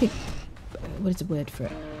there's like a, what is the word for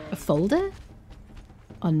it? A folder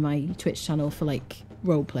on my Twitch channel for like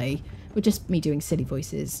roleplay, or just me doing silly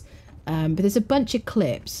voices. But there's a bunch of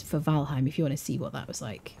clips for Valheim if you want to see what that was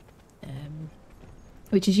like.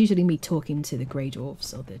 Which is usually me talking to the grey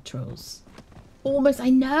dwarfs or the trolls. Almost, I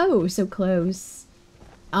know, so close.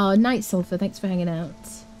 Oh, Night Sulphur, thanks for hanging out.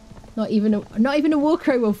 Not even a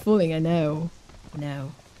Warcry while falling, I know.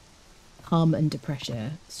 No. Calm under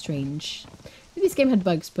pressure. Strange. Maybe this game had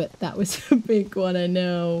bugs, but that was a big one, I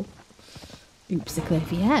know. Oops, a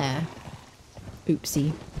cliff, yeah.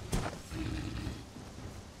 Oopsie.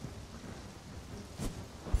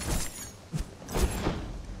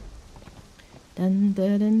 Dun,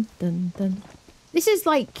 dun, dun, dun, dun. This is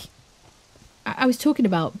like... I was talking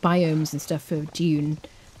about biomes and stuff for Dune.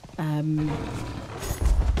 And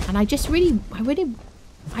I just really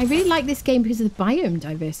like this game because of the biome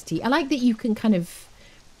diversity. I like that you can kind of...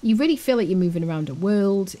 You really feel like you're moving around a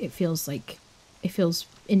world. It feels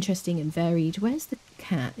interesting and varied. Where's the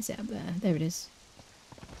cat? Is it up there? There it is.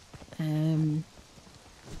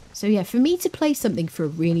 So yeah, for me to play something for a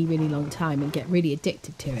really, really long time and get really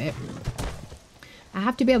addicted to it, I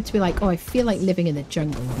have to be able to be like, oh, I feel like living in the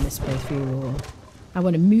jungle on this playthrough, or I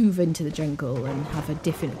want to move into the jungle and have a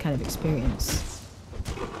different kind of experience.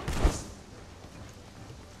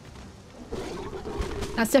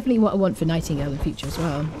 That's definitely what I want for Nightingale in the future as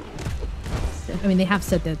well. I mean, they have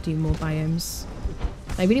said they'll do more biomes.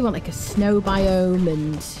 I really want like a snow biome,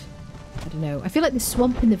 and I don't know. I feel like the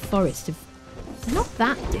swamp and the forest they're not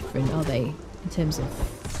that different, are they? In terms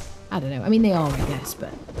of, I don't know. I mean, they are, I guess,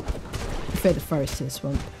 but I prefer the forest to the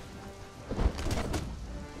swamp.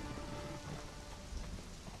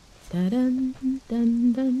 Dun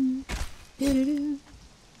dun dun.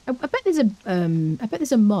 I bet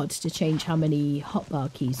there's a mod to change how many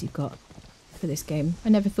hotbar keys you've got for this game. I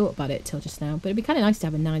never thought about it till just now, but it'd be kind of nice to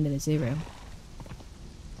have a 9 and a 0.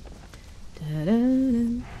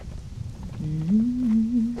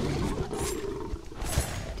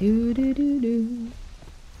 Do do do do.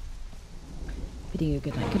 Bidding you a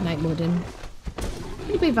good night. Good night, Morden.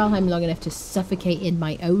 I play Valheim long enough to suffocate in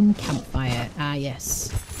my own campfire. Ah, yes.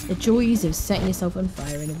 The joys of setting yourself on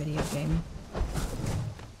fire in a video game.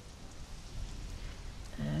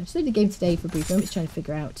 I just played the game today for a brief moment, trying to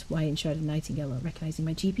figure out why Enshrouded Nightingale not recognising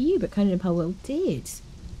my GPU, but Conan and Powell did.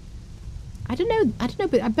 I don't know,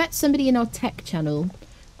 but I bet somebody in our tech channel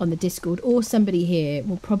on the Discord or somebody here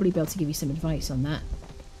will probably be able to give you some advice on that.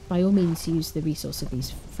 By all means, use the resource of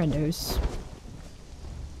these friendos.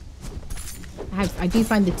 I do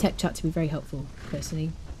find the tech chat to be very helpful,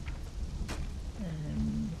 personally.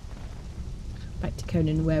 Back to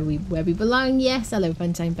Conan, where we belong. Yes, hello,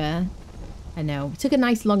 Funtime Bear. I know. We took a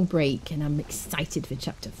nice long break, and I'm excited for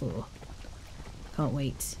Chapter 4. Can't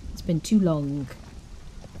wait. It's been too long.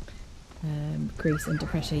 Grace under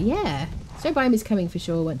pressure. Yeah. Snow biome is coming for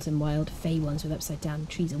sure. Want some wild fey ones with upside down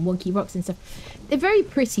trees and wonky rocks and stuff. They're very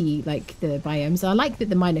pretty, like the biomes. I like that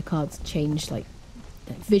the minor cards change like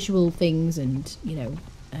visual things and, you know,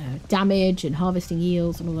 damage and harvesting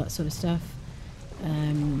yields and all that sort of stuff.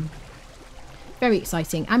 Very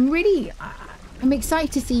exciting. I'm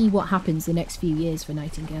excited to see what happens the next few years for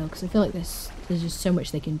Nightingale, because I feel like there's just so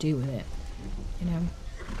much they can do with it, you know.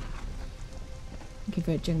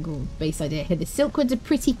 Convert jungle base idea here. The Silkwoods are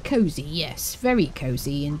pretty cozy, yes. Very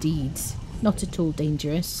cozy indeed. Not at all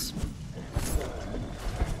dangerous.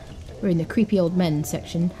 We're in the creepy old men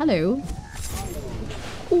section. Hello.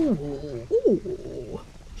 Ooh, ooh.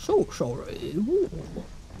 So sorry. Ooh.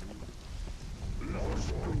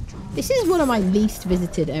 This is one of my least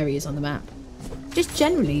visited areas on the map. Just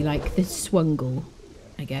generally, like, the Swungle,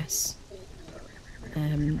 I guess.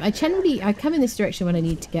 I come in this direction when I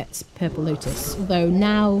need to get Purple Lotus, although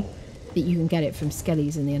now that you can get it from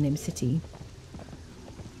Skelly's in the Unnamed City,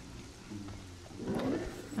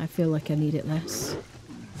 I feel like I need it less.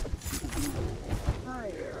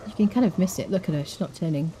 You can kind of miss it. Look at her, she's not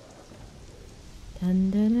turning.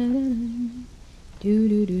 Dun, dun, dun, dun. Do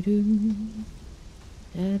do do do.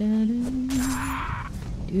 Da, da, da.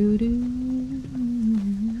 Do do.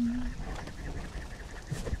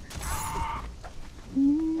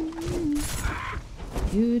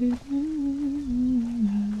 Do do.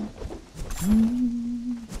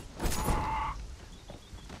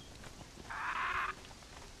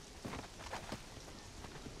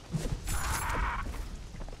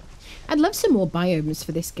 I'd love some more biomes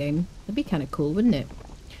for this game. That'd be kind of cool, wouldn't it?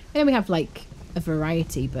 I know we have like a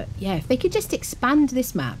variety, but yeah, if they could just expand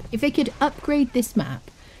this map, if they could upgrade this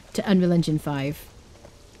map to Unreal Engine 5,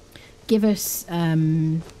 give us, I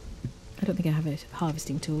don't think I have a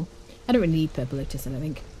harvesting tool. I don't really need Purple Lotus, I don't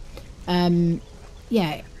think.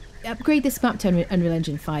 Yeah, upgrade this map to Unreal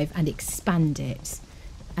Engine 5 and expand it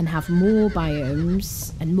and have more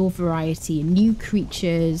biomes and more variety and new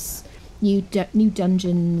creatures, new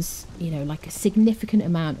dungeons, you know, like a significant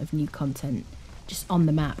amount of new content just on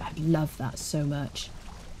the map. I'd love that so much.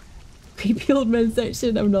 Creepy old men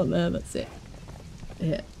section, I'm not there, that's it.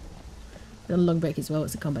 Yeah. On a long break as well,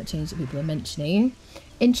 it's a combat change that people are mentioning.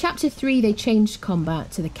 In chapter 3 they changed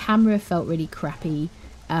combat, so the camera felt really crappy.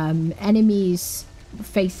 Enemies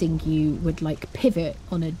facing you would like pivot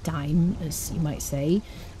on a dime, as you might say.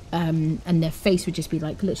 And their face would just be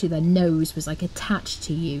like, literally their nose was like attached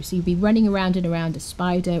to you, so you'd be running around and around a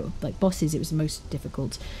spider. Like bosses, it was the most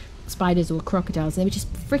difficult, spiders or crocodiles, and they would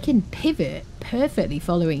just freaking pivot perfectly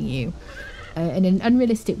following you in an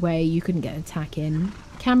unrealistic way. You couldn't get an attack in.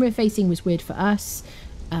 Camera facing was weird for us.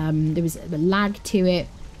 There was a lag to it.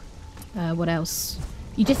 What else?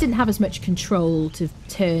 You just didn't have as much control to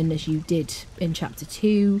turn as you did in chapter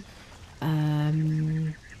 2.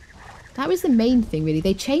 That was the main thing, really.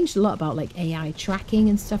 They changed a lot about like AI tracking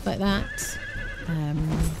and stuff like that.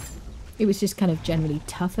 It was just kind of generally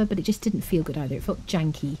tougher, but it just didn't feel good either. It felt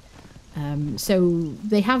janky. So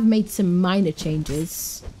they have made some minor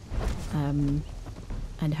changes, and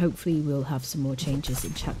hopefully we'll have some more changes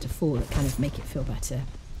in chapter 4 that kind of make it feel better.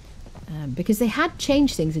 Because they had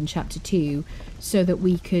changed things in chapter 2 so that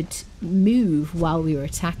we could move while we were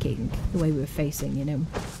attacking the way we were facing, you know.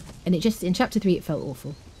 And it just, in chapter 3 it felt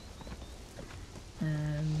awful.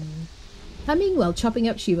 Humming while chopping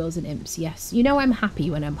up she-wolves and imps, yes. You know I'm happy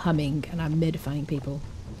when I'm humming and I'm murdifying people.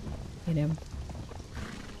 You know.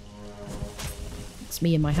 It's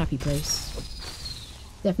me in my happy place.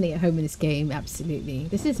 Definitely at home in this game, absolutely.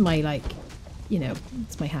 This is my, like, you know,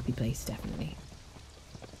 it's my happy place, definitely.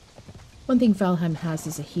 One thing Valheim has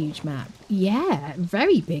is a huge map. Yeah,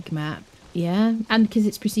 very big map. Yeah, and because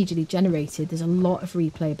it's procedurally generated, there's a lot of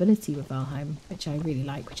replayability with Valheim, which I really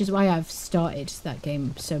like, which is why I've started that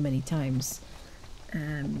game so many times.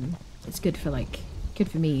 It's good for, like, good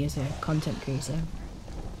for me as a content creator.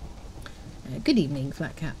 Good evening,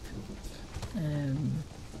 Flatcap.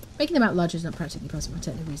 Making the map larger is not practically possible for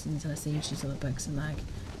technical reasons unless they introduce all the bugs and lag.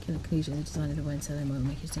 Kill the conclusion the designer of when selling will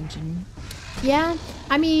make his dungeon. Yeah,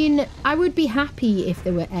 I mean, I would be happy if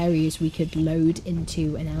there were areas we could load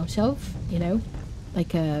into and out of, you know,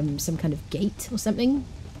 like some kind of gate or something.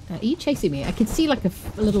 Are you chasing me? I could see like a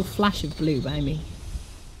little flash of blue behind me.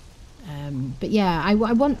 But yeah, I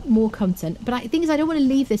want more content. But the thing is, I don't want to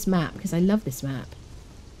leave this map because I love this map.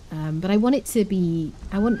 But I want it to be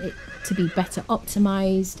better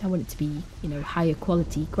optimized. I want it to be, you know, higher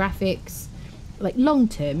quality graphics. Like long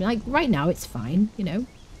term, like right now it's fine, you know,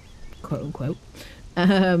 quote unquote.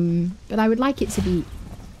 But I would like it to be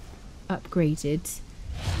upgraded,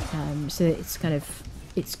 so that it's kind of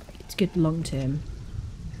it's good long term.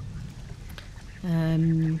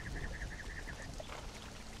 And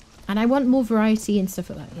I want more variety and stuff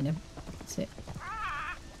like that, you know. That's it.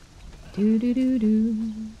 Do do do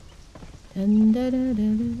do. Dun, da, da,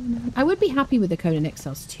 da, da. I would be happy with the Conan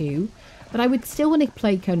Exiles 2, but I would still want to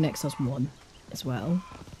play Conan Exiles 1 as well.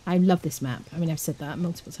 I love this map. I mean, I've said that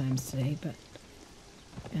multiple times today, but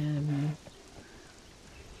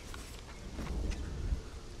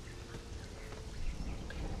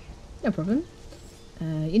no problem.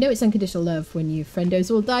 You know it's unconditional love when your friendos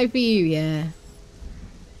will die for you, yeah.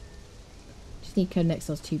 Just need Conan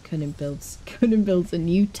Exiles 2. Conan builds a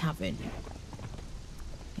new tavern.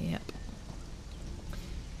 Yep.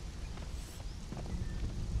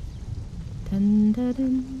 Dun dun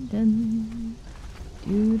dun dun.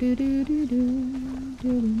 Do do do do do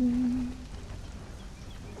do do.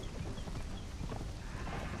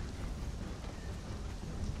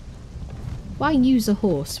 Why use a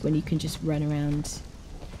horse when you can just run around?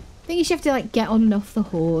 I think you should have to like get on and off the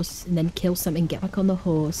horse and then kill something, get back on the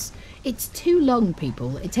horse. It's too long,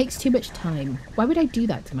 people. It takes too much time. Why would I do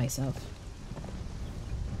that to myself?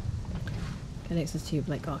 Nexus 2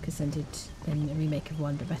 Black Ark Ascended, then a remake of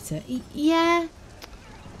 1 but better. Yeah.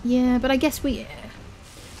 Yeah, but I guess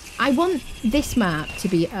I want this map to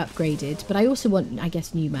be upgraded, but I also want, I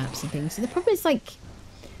guess, new maps and things. So the problem is, like,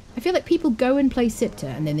 I feel like people go and play Sipta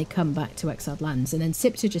and then they come back to Exiled Lands and then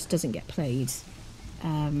Sipta just doesn't get played.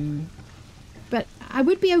 But I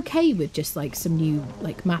would be okay with just, like, some new,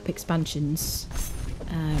 like, map expansions.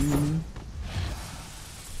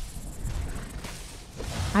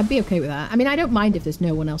 I'd be okay with that. I mean, I don't mind if there's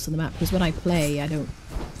no one else on the map, because when I play, I don't...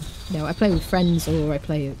 You know, I play with friends or I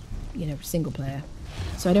play, you know, single player.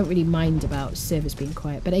 So I don't really mind about servers being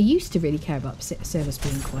quiet. But I used to really care about servers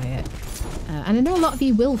being quiet. And I know a lot of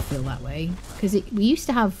you will feel that way. Because we used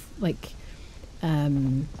to have, like,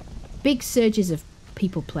 big surges of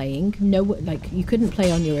people playing. No, like, you couldn't play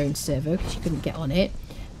on your own server because you couldn't get on it.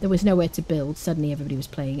 There was nowhere to build. Suddenly everybody was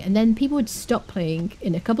playing. And then people would stop playing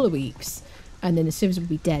in a couple of weeks. And then the servers would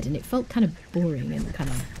be dead. And it felt kind of boring and kind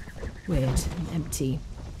of weird and empty.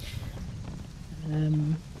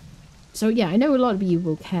 So yeah, I know a lot of you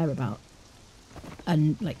will care about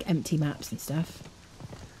like empty maps and stuff.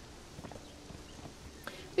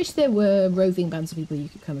 Wish there were roving bands of people you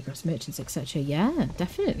could come across, merchants, etc. Yeah,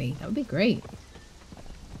 definitely, that would be great.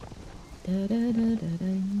 Da, da, da, da,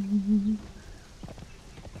 da.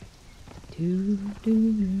 Do,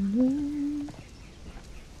 do, do.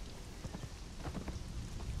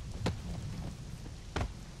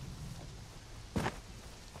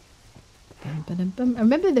 I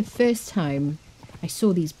remember the first time I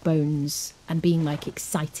saw these bones and being like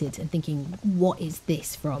excited and thinking, what is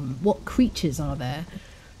this from? What creatures are there?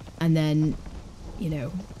 And then, you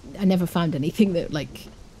know, I never found anything that like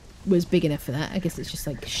was big enough for that. I guess it's just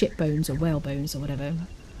like ship bones or whale bones or whatever.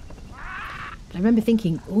 But I remember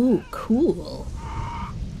thinking, oh, cool.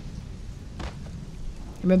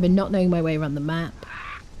 I remember not knowing my way around the map.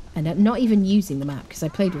 And not even using the map, because I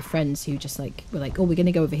played with friends who just like were like, oh, we're going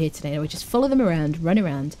to go over here today. And I would just follow them around, run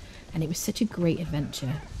around, and it was such a great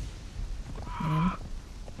adventure. You know?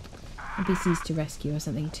 NPCs to rescue or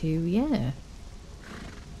something too, yeah.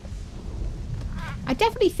 I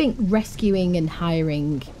definitely think rescuing and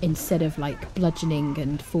hiring instead of like bludgeoning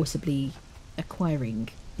and forcibly acquiring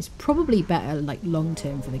is probably better like long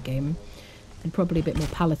term for the game, and probably a bit more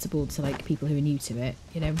palatable to like people who are new to it,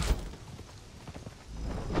 you know.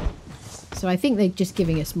 So I think they're just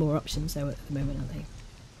giving us more options though at the moment, aren't they?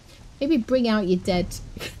 Maybe bring out your dead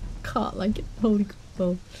cart like it. Holy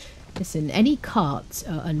cow. Listen, any carts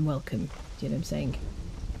are unwelcome. Do you know what I'm saying?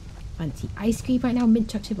 Fancy ice cream right now, mint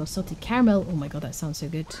chocolate chip or salted caramel. Oh my god, that sounds so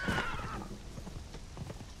good.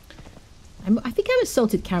 I think I'm a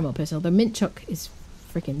salted caramel person, although mint choc is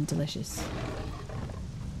freaking delicious.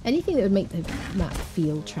 Anything that would make the map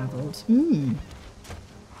feel travelled. Mmm.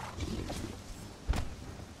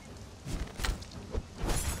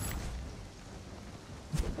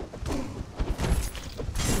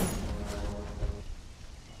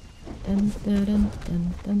 Dun, dun, dun,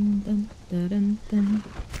 dun, dun, dun, dun, dun.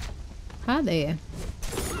 Hi there.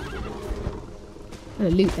 Gotta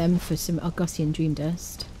loot them for some Argosian Dream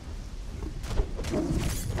Dust.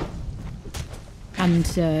 And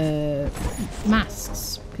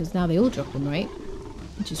masks, because now they all drop them, right?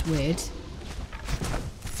 Which is weird.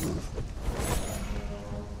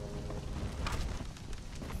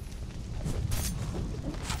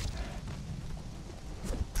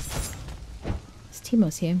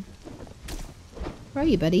 Timo's here. Where are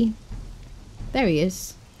you, buddy? There he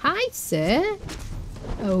is. Hi, sir.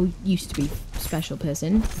 Oh, used to be special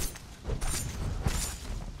person.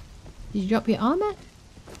 Did you drop your armor?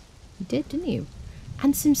 You did, didn't you?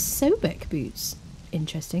 And some Sobek boots.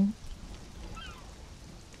 Interesting.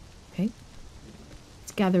 Okay.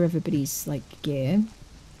 Let's gather everybody's, like, gear.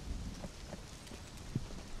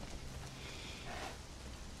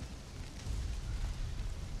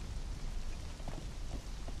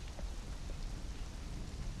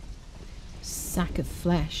 Sack of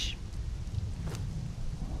flesh.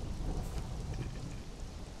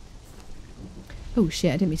 Oh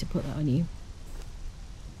shit, I didn't mean to put that on you.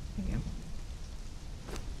 There we go.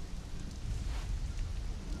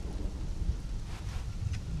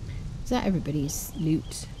 Is that everybody's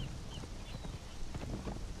loot?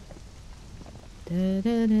 Da,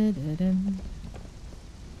 da, da, da, dum.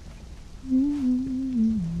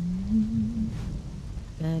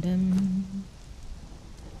 Da, dum.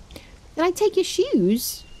 Did I take your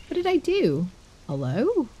shoes? What did I do?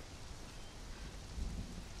 Hello?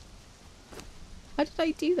 How did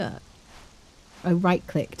I do that? I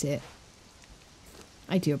right-clicked it.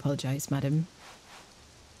 I do apologise, madam.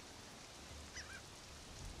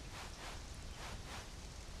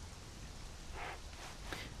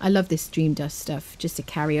 I love this Dream Dust stuff, just to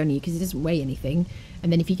carry on you, because it doesn't weigh anything.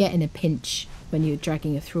 And then if you get in a pinch when you're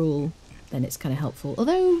dragging a thrall, then it's kind of helpful.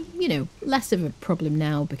 Although, you know, less of a problem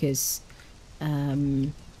now, because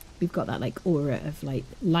we've got that, like, aura of, like,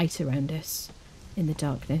 light around us in the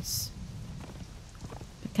darkness.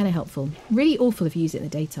 But kind of helpful. Really awful if you use it in the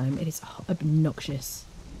daytime. It is obnoxious.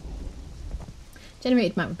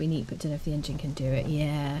 Generated map would be neat, but don't know if the engine can do it.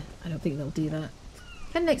 Yeah, I don't think they'll do that.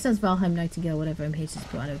 Conan Exiles, Valheim, Nightingale, whatever. I'm here to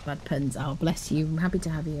support. I know bad puns. Oh, bless you. I'm happy to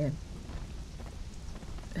have you here.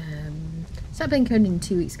 Started playing Conan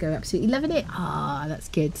 2 weeks ago. Absolutely loving it. Ah, that's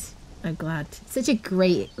good. I'm glad. Such a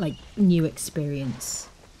great, like, new experience.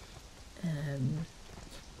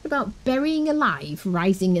 What about Burying Alive,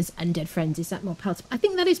 Rising as Undead Friends? Is that more palatable? I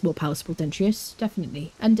think that is more palatable, Dentrius.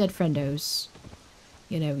 Definitely. Undead Friendos.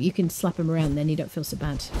 You know, you can slap them around, then you don't feel so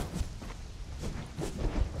bad.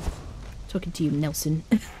 Talking to you, Nelson.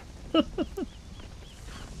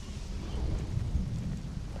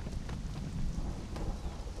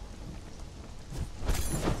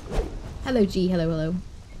 Hello, G. Hello, hello.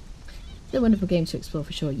 It's a wonderful game to explore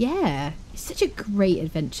for sure. Yeah, it's such a great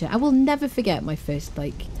adventure. I will never forget my first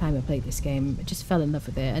time I played this game. I just fell in love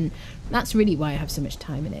with it, and that's really why I have so much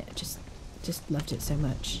time in it. I just loved it so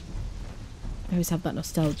much. I always have that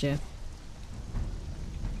nostalgia.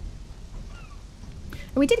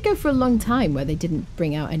 And we did go for a long time where they didn't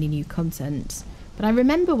bring out any new content. But I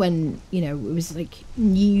remember when, you know, it was like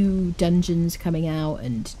new dungeons coming out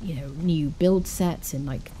and, you know, new build sets, and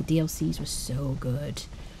like the DLCs were so good.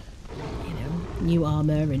 You know, new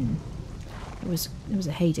armor, and it was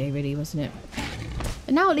a heyday really, wasn't it?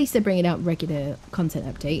 And now at least they're bringing out regular content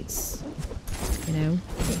updates. You know,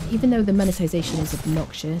 even though the monetization is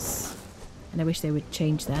obnoxious, and I wish they would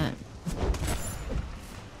change that.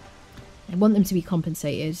 I want them to be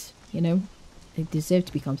compensated, you know. They deserve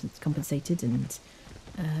to be compensated, and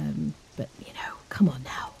but you know, come on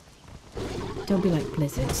now, don't be like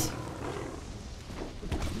Blizzard.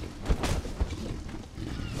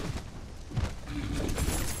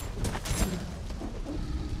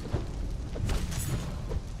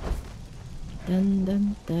 Dun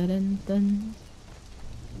dun dun dun dun.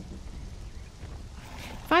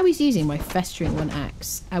 If I was using my Festering One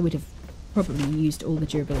axe, I would have probably used all the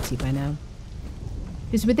durability by now.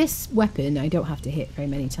 Because with this weapon, I don't have to hit very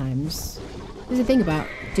many times. There's a thing about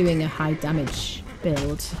doing a high damage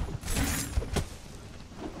build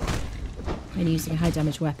and using a high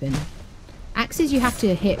damage weapon. Axes you have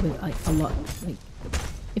to hit with like a lot. Like,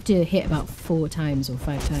 you have to hit about 4 times or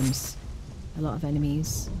 5 times a lot of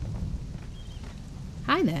enemies.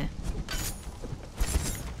 Hi there.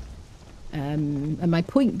 And my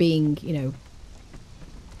point being, you know,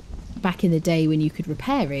 back in the day when you could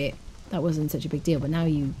repair it, that wasn't such a big deal, but now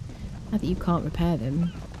that you can't repair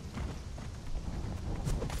them,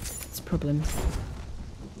 it's a problem.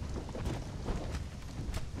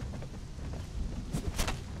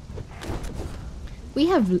 We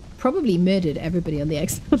have probably murdered everybody on the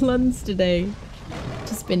Exiled Lands today.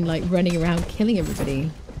 Just been like running around killing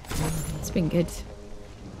everybody. It's been good.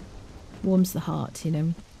 Warms the heart, you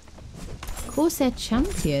know. Corsair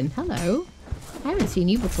Champion, hello. I haven't seen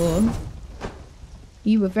you before.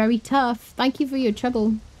 You were very tough. Thank you for your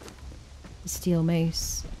trouble. A steel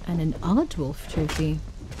mace and an Aardwolf trophy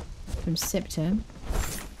from Scepter.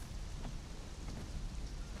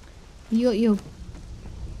 You got your...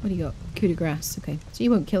 What do you got? Coup de grace. Okay, so you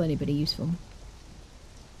won't kill anybody useful.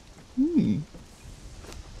 I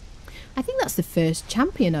think that's the first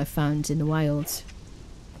champion I've found in the wild.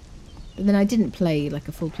 But then I didn't play like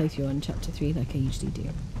a full playthrough on chapter 3 like I usually do.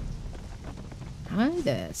 Hi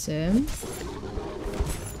there, sir.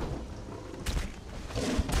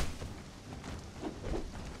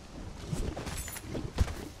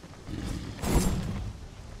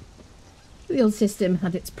 The old system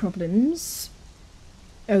had its problems.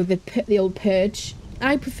 Oh, the old Purge.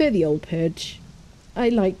 I prefer the old Purge. I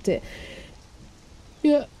liked it.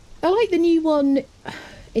 Yeah, I like the new one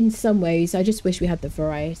in some ways. I just wish we had the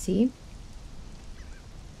variety.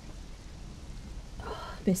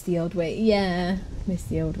 Miss the old way. Yeah, miss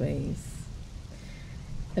the old ways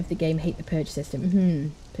of the game. Hate the purge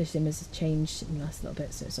system. Purge system has changed in the last little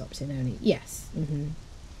bit, so it's opt-in only. Yes,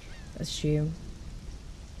 that's true.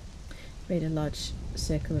 Made a large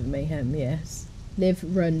circle of mayhem. Yes,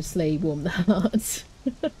 live, run, slay, warm the heart.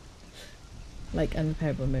 Like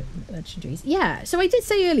unrepairable legendaries. Yeah, so I did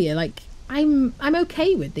say earlier, like I'm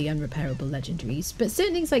okay with the unrepairable legendaries, but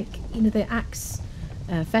certain things like, you know, the axe,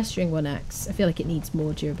 festering one axe, I feel like it needs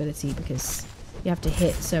more durability because you have to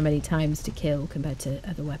hit so many times to kill compared to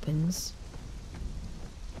other weapons.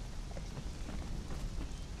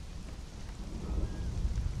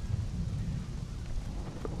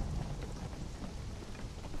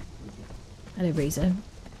 Hello, Razor.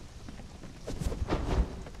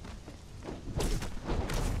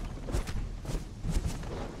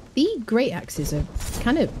 The great axes are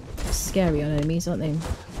kind of scary on enemies, aren't they?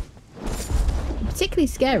 Particularly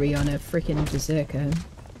scary on a freaking berserker.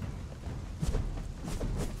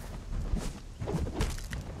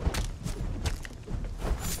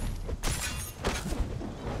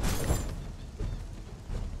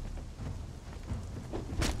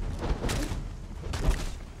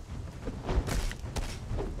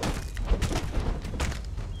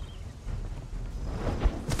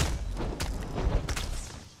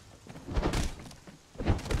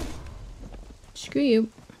 Screw you.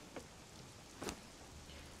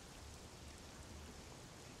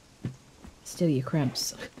 Steal your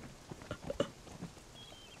crabs.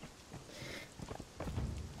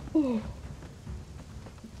 Oh.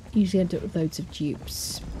 Usually end up with loads of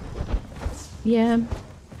dupes. Yeah.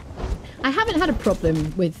 I haven't had a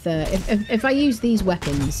problem with if I use these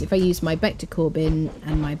weapons, if I use my Vector Corbin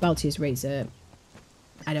and my Baltier's Razor,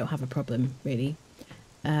 I don't have a problem really.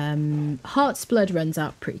 Heart's Blood runs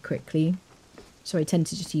out pretty quickly. So I tend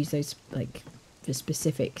to just use those like for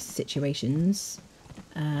specific situations.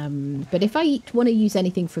 But if I want to use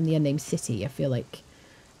anything from the Unnamed City, I feel like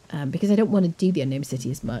because I don't want to do the Unnamed City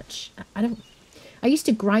as much. I used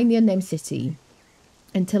to grind the Unnamed City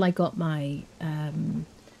until I got my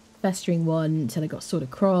Festering one, until I got Sword of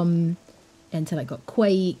Crom, until I got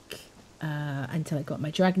Quake, until I got my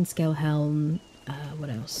Dragon Scale Helm. What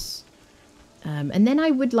else? And then I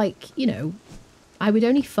would like, you know, I would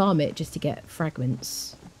only farm it just to get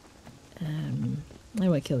fragments. I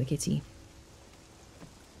want to kill the kitty.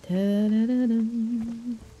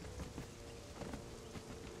 Da-da-da-dum.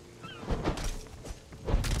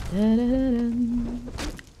 Da-da-da-dum.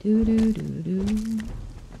 Do-do-do-do.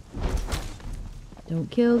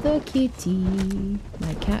 Don't kill the kitty.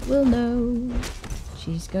 My cat will know.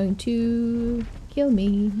 She's going to kill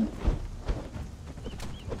me.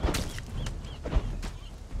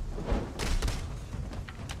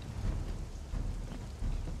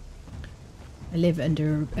 I live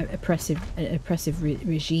under an oppressive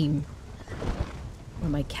regime where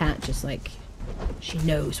my cat just like, she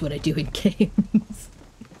knows what I do in games.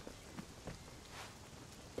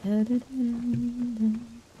 Are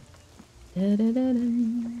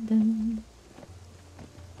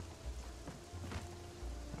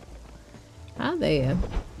they?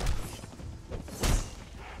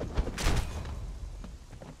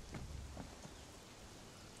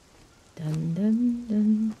 Dun dun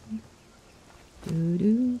dun. Doo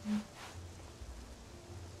doo.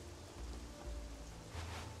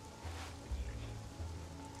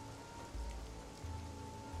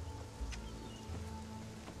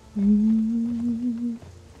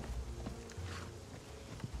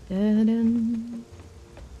 Da-dum.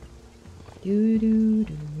 Doo doo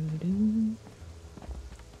doo doo.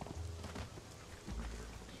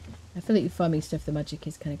 I feel like you're farming stuff, the magic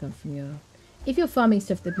is kind of gone from your... If you're farming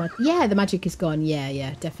stuff, the magic is gone.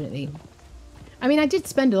 Yeah, definitely. I mean, I did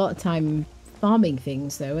spend a lot of time farming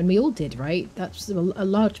things, though, and we all did, right? That's a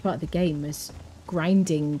large part of the game, was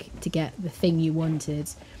grinding to get the thing you wanted.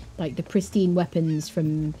 Like the pristine weapons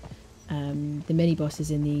from the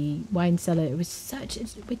mini-bosses in the wine cellar.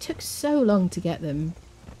 It took so long to get them.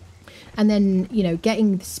 And then, you know,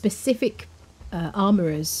 getting specific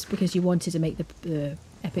armorers because you wanted to make the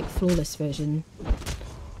epic flawless version.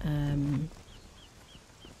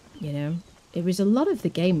 You know, it was a lot of the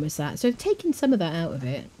game was that. So I've taken some of that out of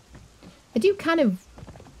it. I do kind of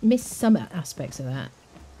miss some aspects of that.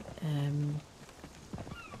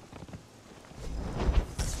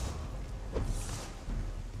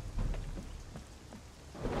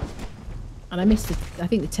 And I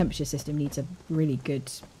think the temperature system needs a really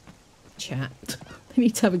good chat. I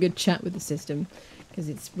need to have a good chat with the system because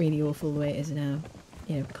it's really awful the way it is now.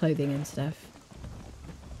 You know, clothing and stuff.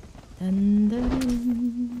 And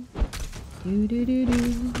do do do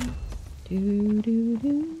do do do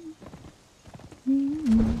do.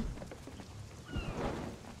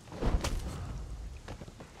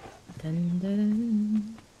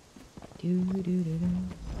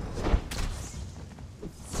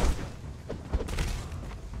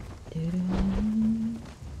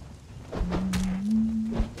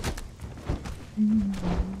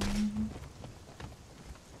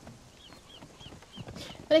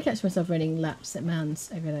 When I catch myself running laps at Mounds,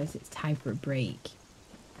 I realise it's time for a break.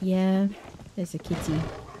 Yeah, there's a kitty.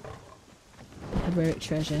 A heroic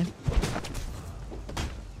treasure.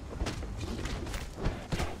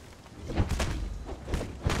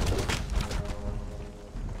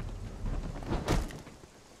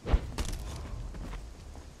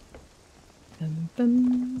 Bum,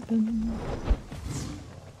 bum, bum.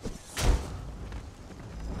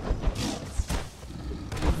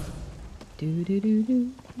 Do do do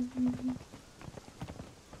do.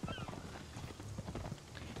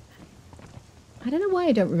 I don't know why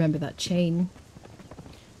I don't remember that chain.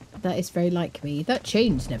 That is very like me. That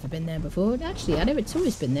chain's never been there before. Actually, I know it's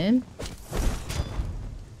always been there.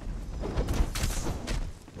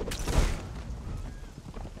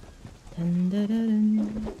 Dun, dun, dun,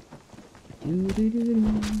 dun. Do, do, do,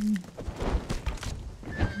 do.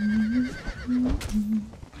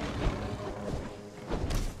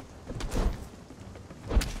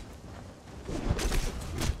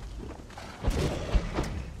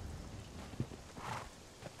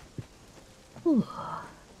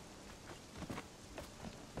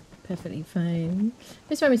 Perfectly fine. I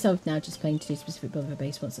just find myself now just playing to do specific build of a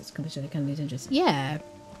base once it's accomplished. I kind of lose interest. Yeah.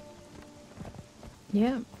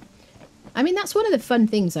 Yeah. I mean, that's one of the fun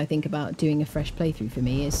things I think about doing a fresh playthrough for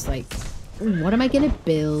me is like, what am I going to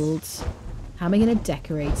build? How am I going to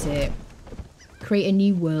decorate it? Create a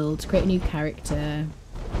new world, create a new character.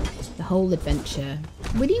 The whole adventure.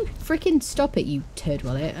 Will you freaking stop it, you turd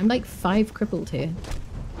wallet? I'm like 5 crippled here.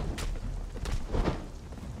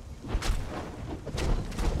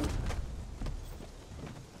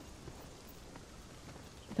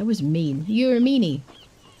 That was mean. You're a meanie.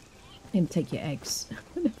 Him take your eggs.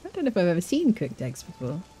 I don't know if I've ever seen cooked eggs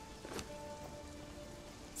before.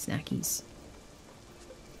 Snackies.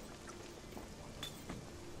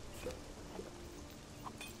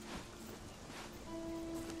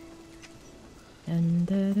 Dun,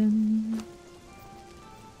 dun, dun.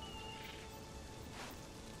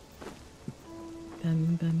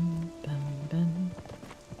 Bum, bum, bum, bum.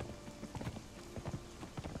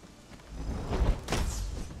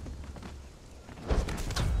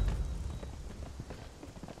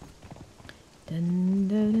 Dun,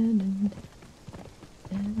 dun, dun, dun,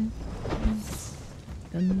 dun,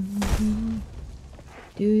 dun,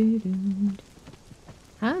 dun, dun.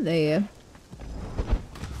 Hi there.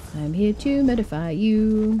 I'm here to medify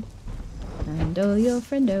you and all your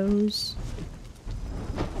friendos.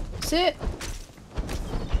 Sit.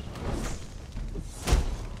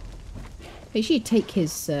 Make sure you take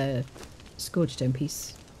his Scourge Stone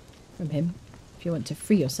piece from him if you want to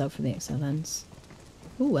free yourself from the Exile lands.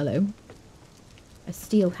 Ooh, hello. A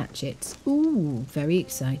steel hatchet. Ooh, very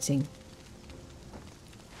exciting.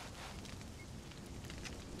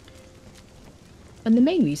 And the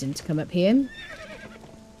main reason to come up here...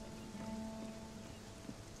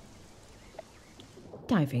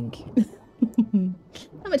 diving.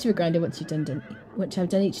 How much of a grinder once I've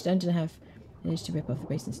done each dungeon I have managed to rip off the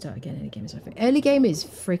base and start again. Early game is my favorite. Early game is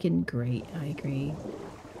freaking great, I agree.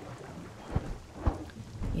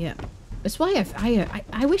 Yeah. That's why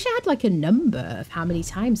I wish I had like a number of how many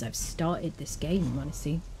times I've started this game,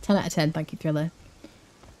 honestly. 10 out of 10, thank you, Thriller.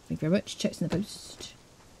 Thank you very much. Checks in the post.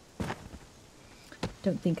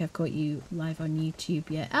 Don't think I've caught you live on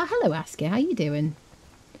YouTube yet. Oh, hello, Asker. How you doing?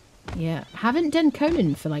 Yeah, haven't done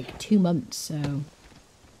Conan for like 2 months, so...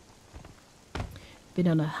 been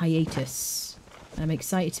on a hiatus. I'm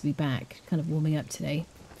excited to be back. Kind of warming up today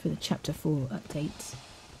for the Chapter 4 update.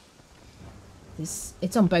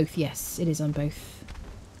 It's on both, yes, it is on both.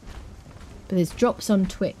 But there's drops on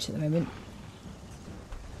Twitch at the moment.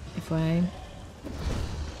 FYI.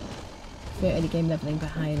 For early game leveling, but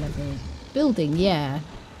higher level building, yeah.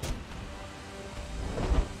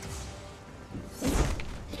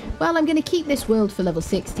 Well, I'm going to keep this world for level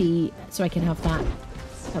 60 so I can have that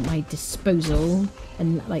at my disposal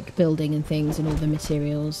and like building and things and all the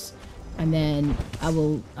materials. And then I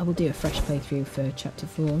will do a fresh playthrough for Chapter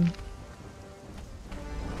 4.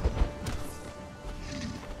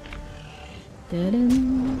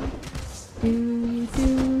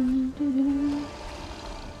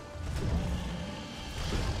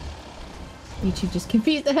 YouTube just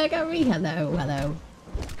confused the heck out of me. Hello, hello.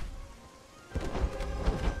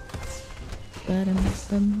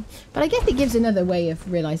 But I guess it gives another way of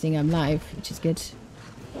realising I'm live, which is good.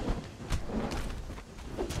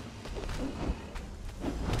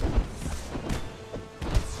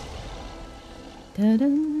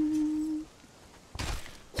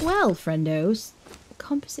 Well, friendos,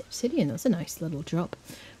 composite obsidian. That's a nice little drop.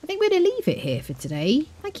 I think we're going to leave it here for today.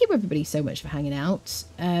 Thank you everybody so much for hanging out.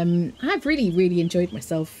 I've really enjoyed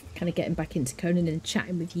myself kind of getting back into Conan and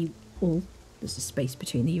chatting with you all. There's a space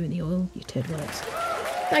between the you and the oil, you turd words.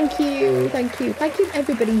 Thank you. Thank you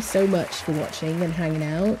everybody so much for watching and hanging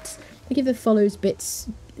out. Thank you for the follows, bits,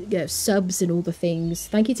 subs and all the things.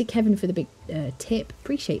 Thank you to Kevin for the big tip.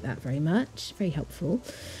 Appreciate that very much. Very helpful.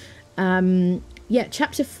 Yeah,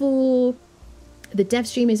 chapter 4, the dev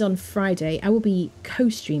stream is on Friday. I will be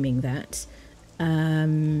co-streaming that.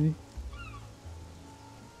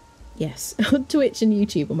 Yes, on Twitch and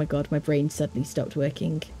YouTube. Oh my god, my brain suddenly stopped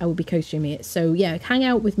working. I will be co-streaming it. So yeah, hang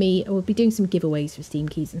out with me. I will be doing some giveaways for Steam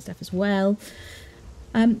keys and stuff as well.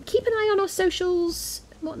 Keep an eye on our socials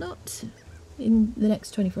and whatnot in the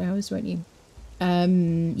next 24 hours, won't you?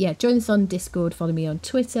 Yeah, join us on Discord, follow me on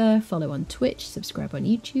Twitter, follow on Twitch, subscribe on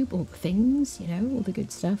YouTube, all the things, you know, all the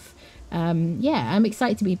good stuff. Yeah, I'm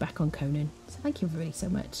excited to be back on Conan. So thank you everybody so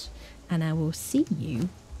much. And I will see you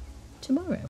tomorrow.